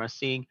the camera's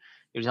seeing.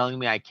 You're telling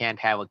me I can't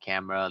have a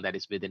camera that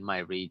is within my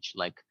reach,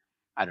 like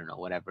I don't know,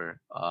 whatever,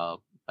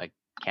 like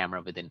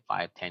camera within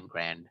 5-10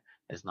 grand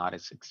is not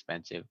as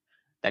expensive,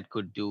 that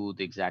could do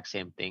the exact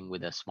same thing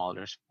with a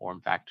smaller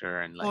form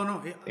factor and Oh like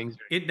no, things.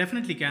 it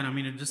definitely can. I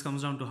mean, it just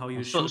comes down to how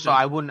you So shoot so it.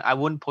 I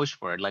wouldn't push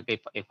for it. Like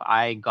if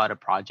I got a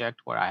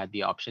project where I had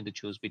the option to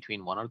choose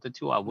between one or the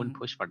two, I wouldn't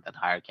push for that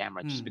higher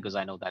camera just because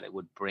I know that it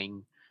would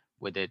bring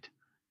with it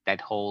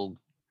that whole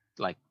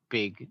like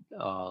big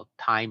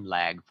time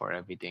lag for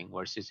everything.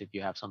 Versus if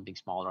you have something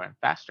smaller and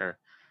faster,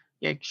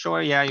 yeah,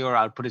 sure, yeah, your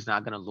output is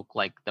not going to look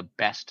like the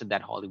best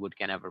that Hollywood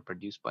can ever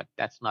produce, but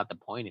that's not the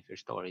point if your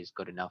story is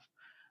good enough.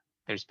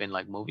 There's been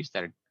like movies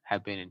that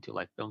have been into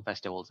like film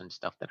festivals and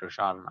stuff that are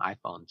shot on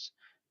iPhones.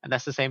 And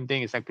that's the same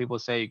thing. It's like people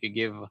say you could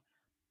give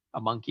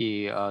a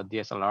monkey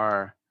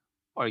DSLR,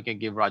 or you can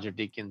give Roger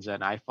Deakins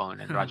an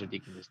iPhone, and Roger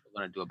Deakins is still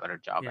going to do a better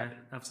job Yeah, at it.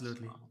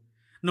 absolutely. So,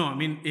 No, I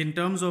mean, in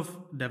terms of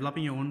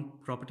developing your own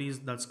properties,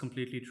 that's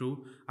completely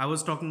true. I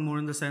was talking more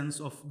in the sense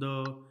of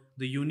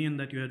the union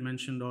that you had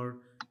mentioned,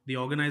 or the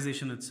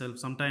organization itself.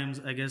 Sometimes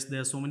I guess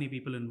there are so many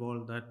people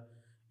involved that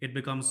it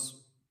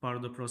becomes part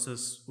of the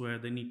process where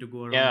they need to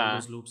go around all yeah,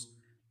 those loops.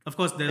 Of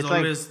course, there's it's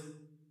like always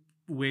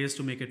ways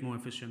to make it more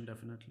efficient,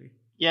 definitely.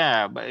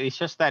 yeah, but it's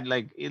just that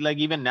like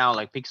even now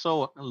like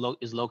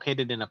is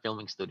located in a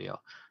filming studio.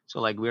 So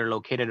like we're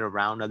located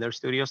around other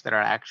studios that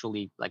are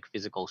actually like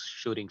physical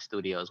shooting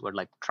studios where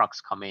like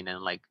trucks come in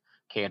and like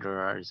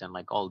caterers and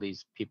like all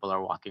these people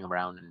are walking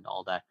around and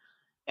all that.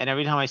 And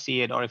every time I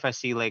see it, or if I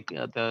see like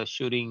the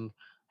shooting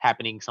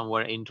happening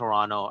somewhere in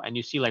Toronto, and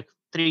you see like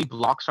 3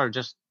 blocks are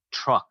just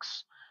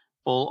trucks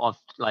full of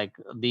like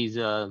these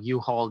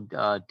U-Haul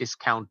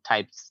discount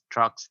types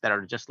trucks that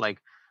are just like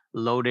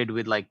loaded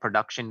with like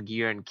production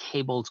gear and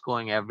cables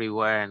going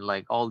everywhere and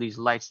like all these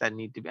lights that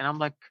need to be. And I'm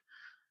like,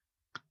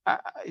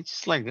 it's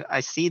just like I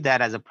see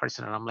that as a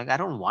person, and I'm like, I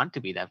don't want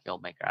to be that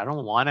filmmaker. I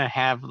don't want to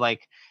have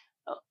like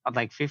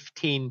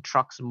 15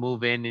 trucks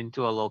move in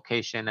into a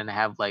location and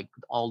have like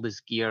all this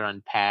gear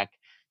unpack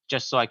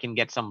just so I can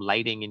get some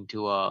lighting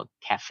into a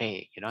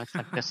cafe. It's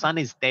like the sun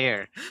is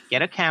there.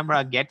 Get a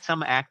camera, get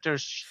some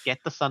actors, get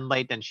the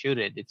sunlight and shoot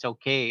it. It's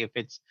okay if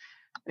it's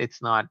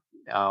not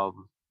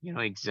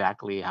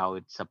exactly how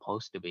it's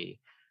supposed to be.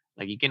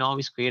 Like you can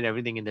always create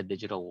everything in the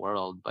digital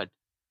world, but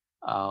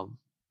um,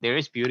 there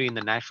is beauty in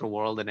the natural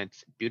world, and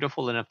it's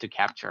beautiful enough to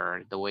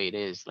capture the way it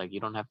is. Like you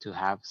don't have to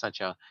have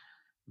such a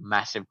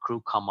massive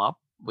crew come up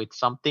with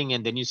something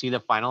and then you see the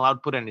final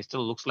output and it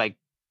still looks like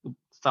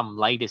some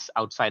light is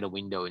outside a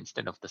window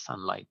instead of the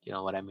sunlight. You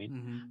know what I mean?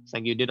 It's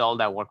like you did all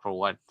that work for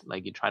what?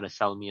 Like you try to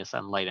sell me a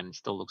sunlight and it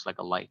still looks like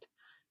a light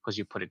because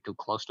you put it too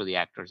close to the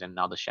actors and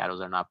now the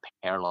shadows are not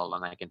parallel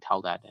and I can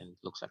tell that and it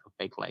looks like a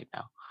fake light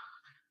now.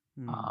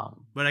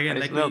 But But again,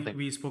 it's like little we things.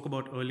 we spoke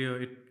about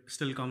earlier, it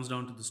still comes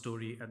down to the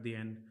story at the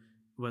end,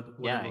 with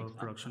Yeah, whatever exactly.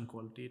 production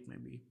quality it may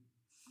be.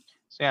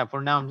 So yeah,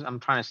 for now I'm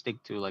trying to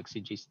stick to like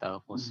CG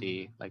stuff. We'll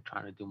see, like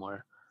trying to do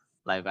more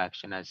live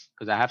action as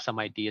because I have some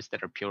ideas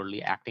that are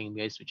purely acting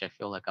based, which I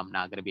feel like I'm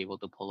not gonna be able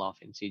to pull off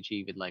in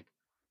CG with like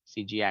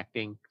CG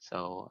acting.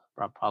 So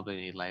probably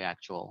need like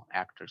actual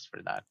actors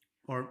for that.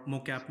 Or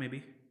mocap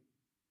maybe.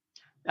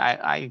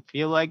 I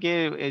feel like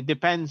it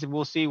depends.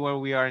 We'll see where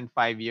we are in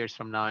 5 years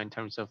from now in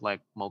terms of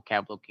like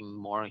mocap looking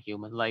more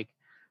human like.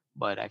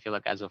 But I feel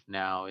like as of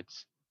now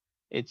it's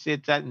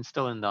that and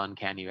still in the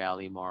uncanny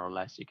valley more or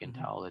less. You can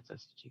tell it's a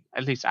CG.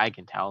 At least I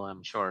can tell.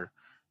 I'm sure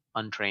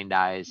untrained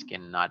eyes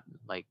cannot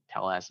like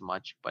tell as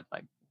much, but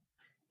like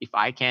if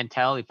I can't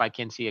tell, if I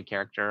can see a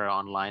character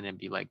online and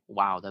be like,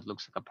 wow, that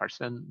looks like a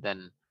person,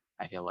 then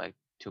I feel like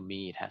to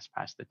me it has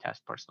passed the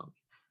test personally,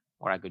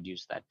 or I could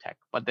use that tech.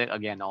 But then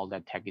again, all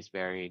that tech is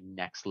very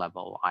next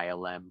level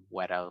ILM,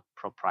 Weta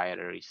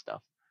proprietary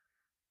stuff.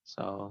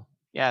 So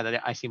yeah,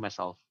 I see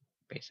myself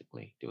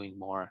basically doing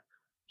more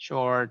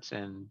shorts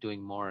and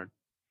doing more,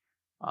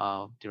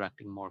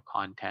 directing more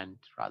content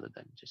rather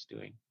than just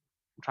doing.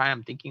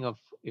 I'm thinking of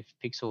if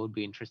Pixel would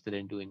be interested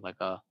in doing like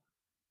a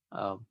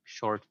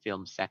short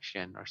film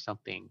section or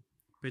something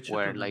Pitch it to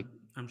where like, them.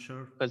 I'm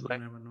sure because you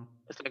like never know.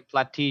 it's like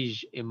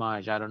Platige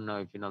Image. I don't know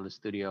if you know the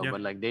studio, Yep.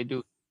 but like they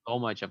do so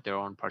much of their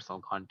own personal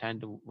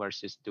content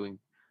versus doing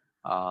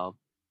uh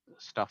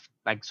stuff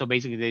like, so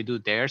basically they do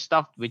their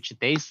stuff which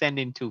they send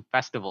into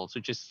festivals,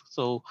 which is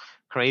so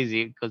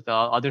crazy because the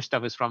other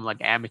stuff is from like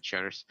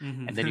amateurs,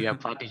 and then you have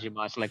Mm-hmm. Platige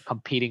Image like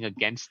competing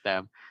against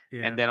them,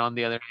 Yeah. and then on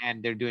the other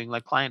hand they're doing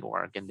like client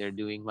work and they're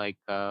doing like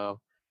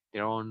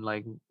their own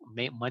like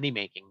money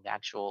making, the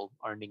actual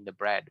earning the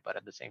bread, but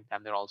at the same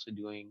time they're also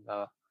doing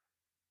a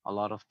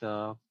lot of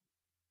the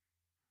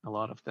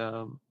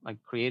like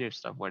creative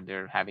stuff where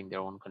they're having their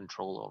own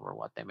control over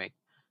what they make.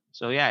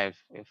 So yeah,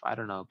 if I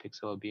don't know,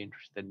 Pixel would be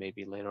interested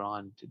maybe later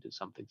on to do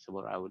something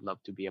similar, I would love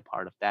to be a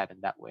part of that,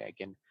 and that way I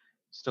can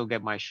still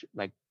get my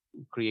like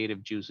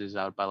creative juices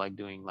out by like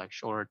doing like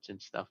shorts and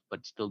stuff,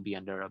 but still be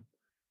under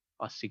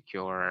a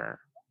secure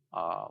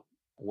uh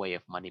way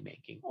of money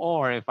making.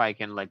 Or if I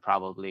can like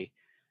probably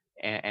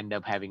end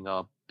up having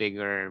a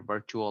bigger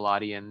virtual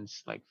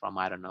audience like from,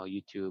 I don't know,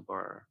 YouTube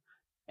or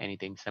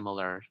anything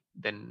similar,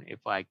 then if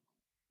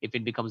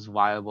it becomes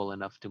viable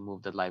enough to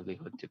move the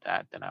livelihood to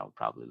that, then I would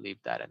probably leave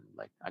that and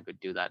like I could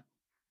do that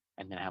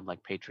and then have like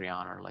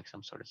Patreon or like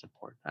some sort of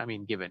support. I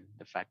mean, given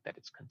the fact that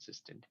it's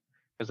consistent,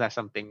 because that's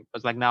something.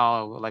 Because like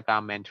now, like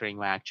I'm entering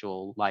my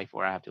actual life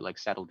where I have to like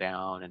settle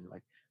down, and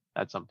like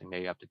that's something that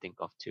you have to think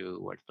of too.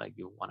 Where it's like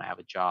you want to have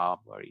a job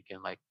where you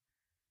can like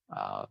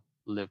uh,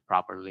 live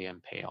properly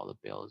and pay all the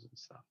bills and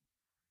stuff.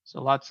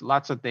 So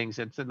lots of things.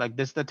 It's like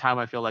this is the time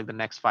I feel like the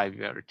next 5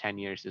 year or 10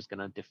 years is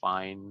gonna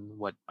define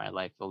what my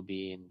life will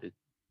be in the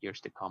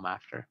years to come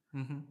after.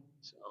 Mm-hmm.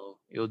 So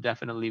it'll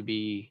definitely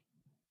be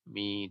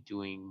me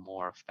doing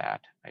more of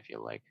that, I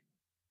feel like.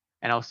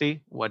 And I'll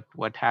see what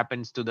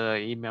happens to the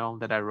email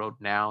that I wrote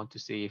now to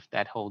see if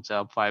that holds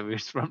up 5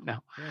 years from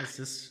now. Yeah, it's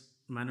just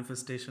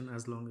manifestation.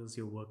 As long as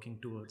you're working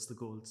towards the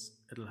goals,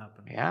 it'll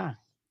happen. Yeah.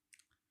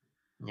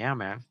 Yeah,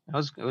 man. It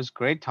was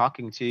great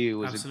talking to you.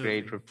 It was a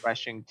great Absolutely.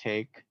 refreshing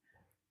take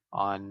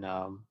on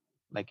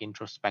like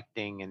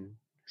introspecting and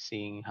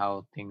seeing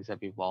how things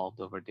have evolved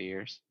over the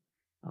years.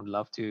 I'd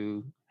love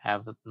to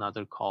have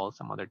another call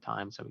some other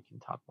time so we can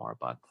talk more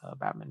about the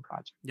Batman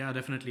project. Yeah,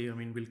 definitely. I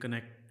mean, we'll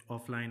connect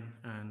offline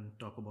and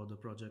talk about the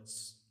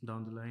projects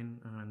down the line.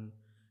 And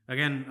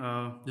again,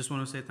 just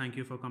want to say thank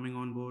you for coming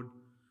on board.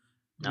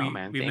 No,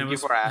 man. We've Thank never you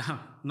for asking.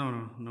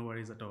 no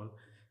worries at all.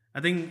 I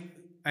think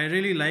I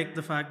really like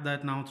the fact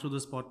that now through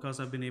this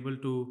podcast I've been able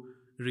to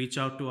reach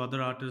out to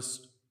other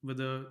artists with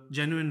a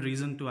genuine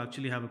reason to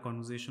actually have a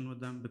conversation with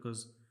them,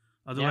 because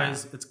Yeah,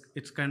 otherwise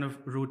it's kind of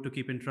rude to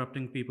keep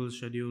interrupting people's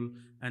schedule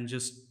and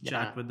just yeah.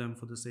 chat with them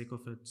for the sake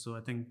of it. So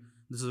I think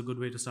this is a good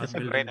way to It's start a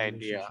great building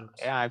idea. relationships.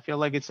 Yeah, I feel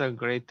like it's a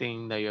great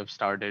thing that you have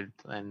started,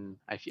 and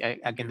I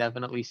Thank can you.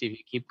 definitely see if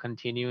you keep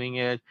continuing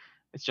it.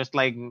 It's just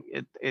like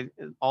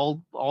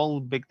all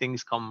big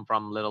things come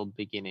from little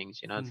beginnings.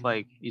 You know, it's Mhm.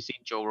 like you see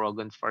Joe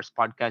Rogan's first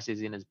podcast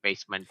is in his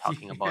basement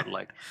talking about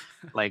Yeah.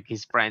 like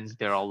his friends.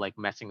 They're all like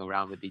messing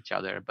around with each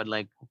other, but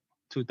like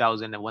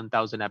 2,000 and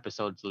 1,000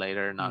 episodes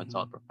later, now it's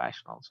all Mhm.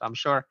 professional. So I'm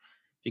sure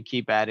if you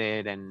keep at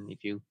it and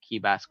if you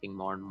keep asking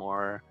more and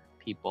more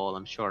people,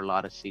 I'm sure a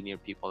lot of senior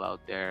people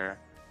out there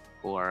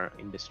who are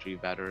industry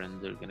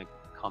veterans are going to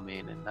come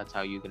in, and that's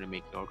how you're going to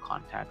make your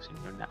contacts and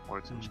your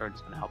networks. I'm sure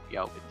it's Mhm. going to help you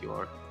out with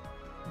your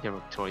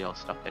directorial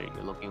stuff that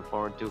you're looking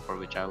forward to, for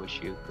which I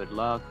wish you good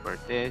luck for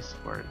this,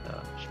 for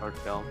the short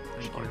film.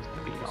 I'm Thank sure you. it's going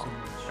to Thank be you so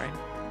all great.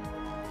 much.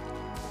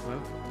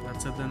 Well,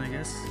 that's it then, I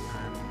guess.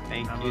 And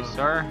Thank have you, a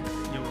sir.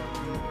 you're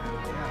welcome.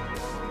 And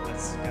yeah,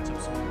 let's catch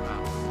up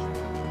soon.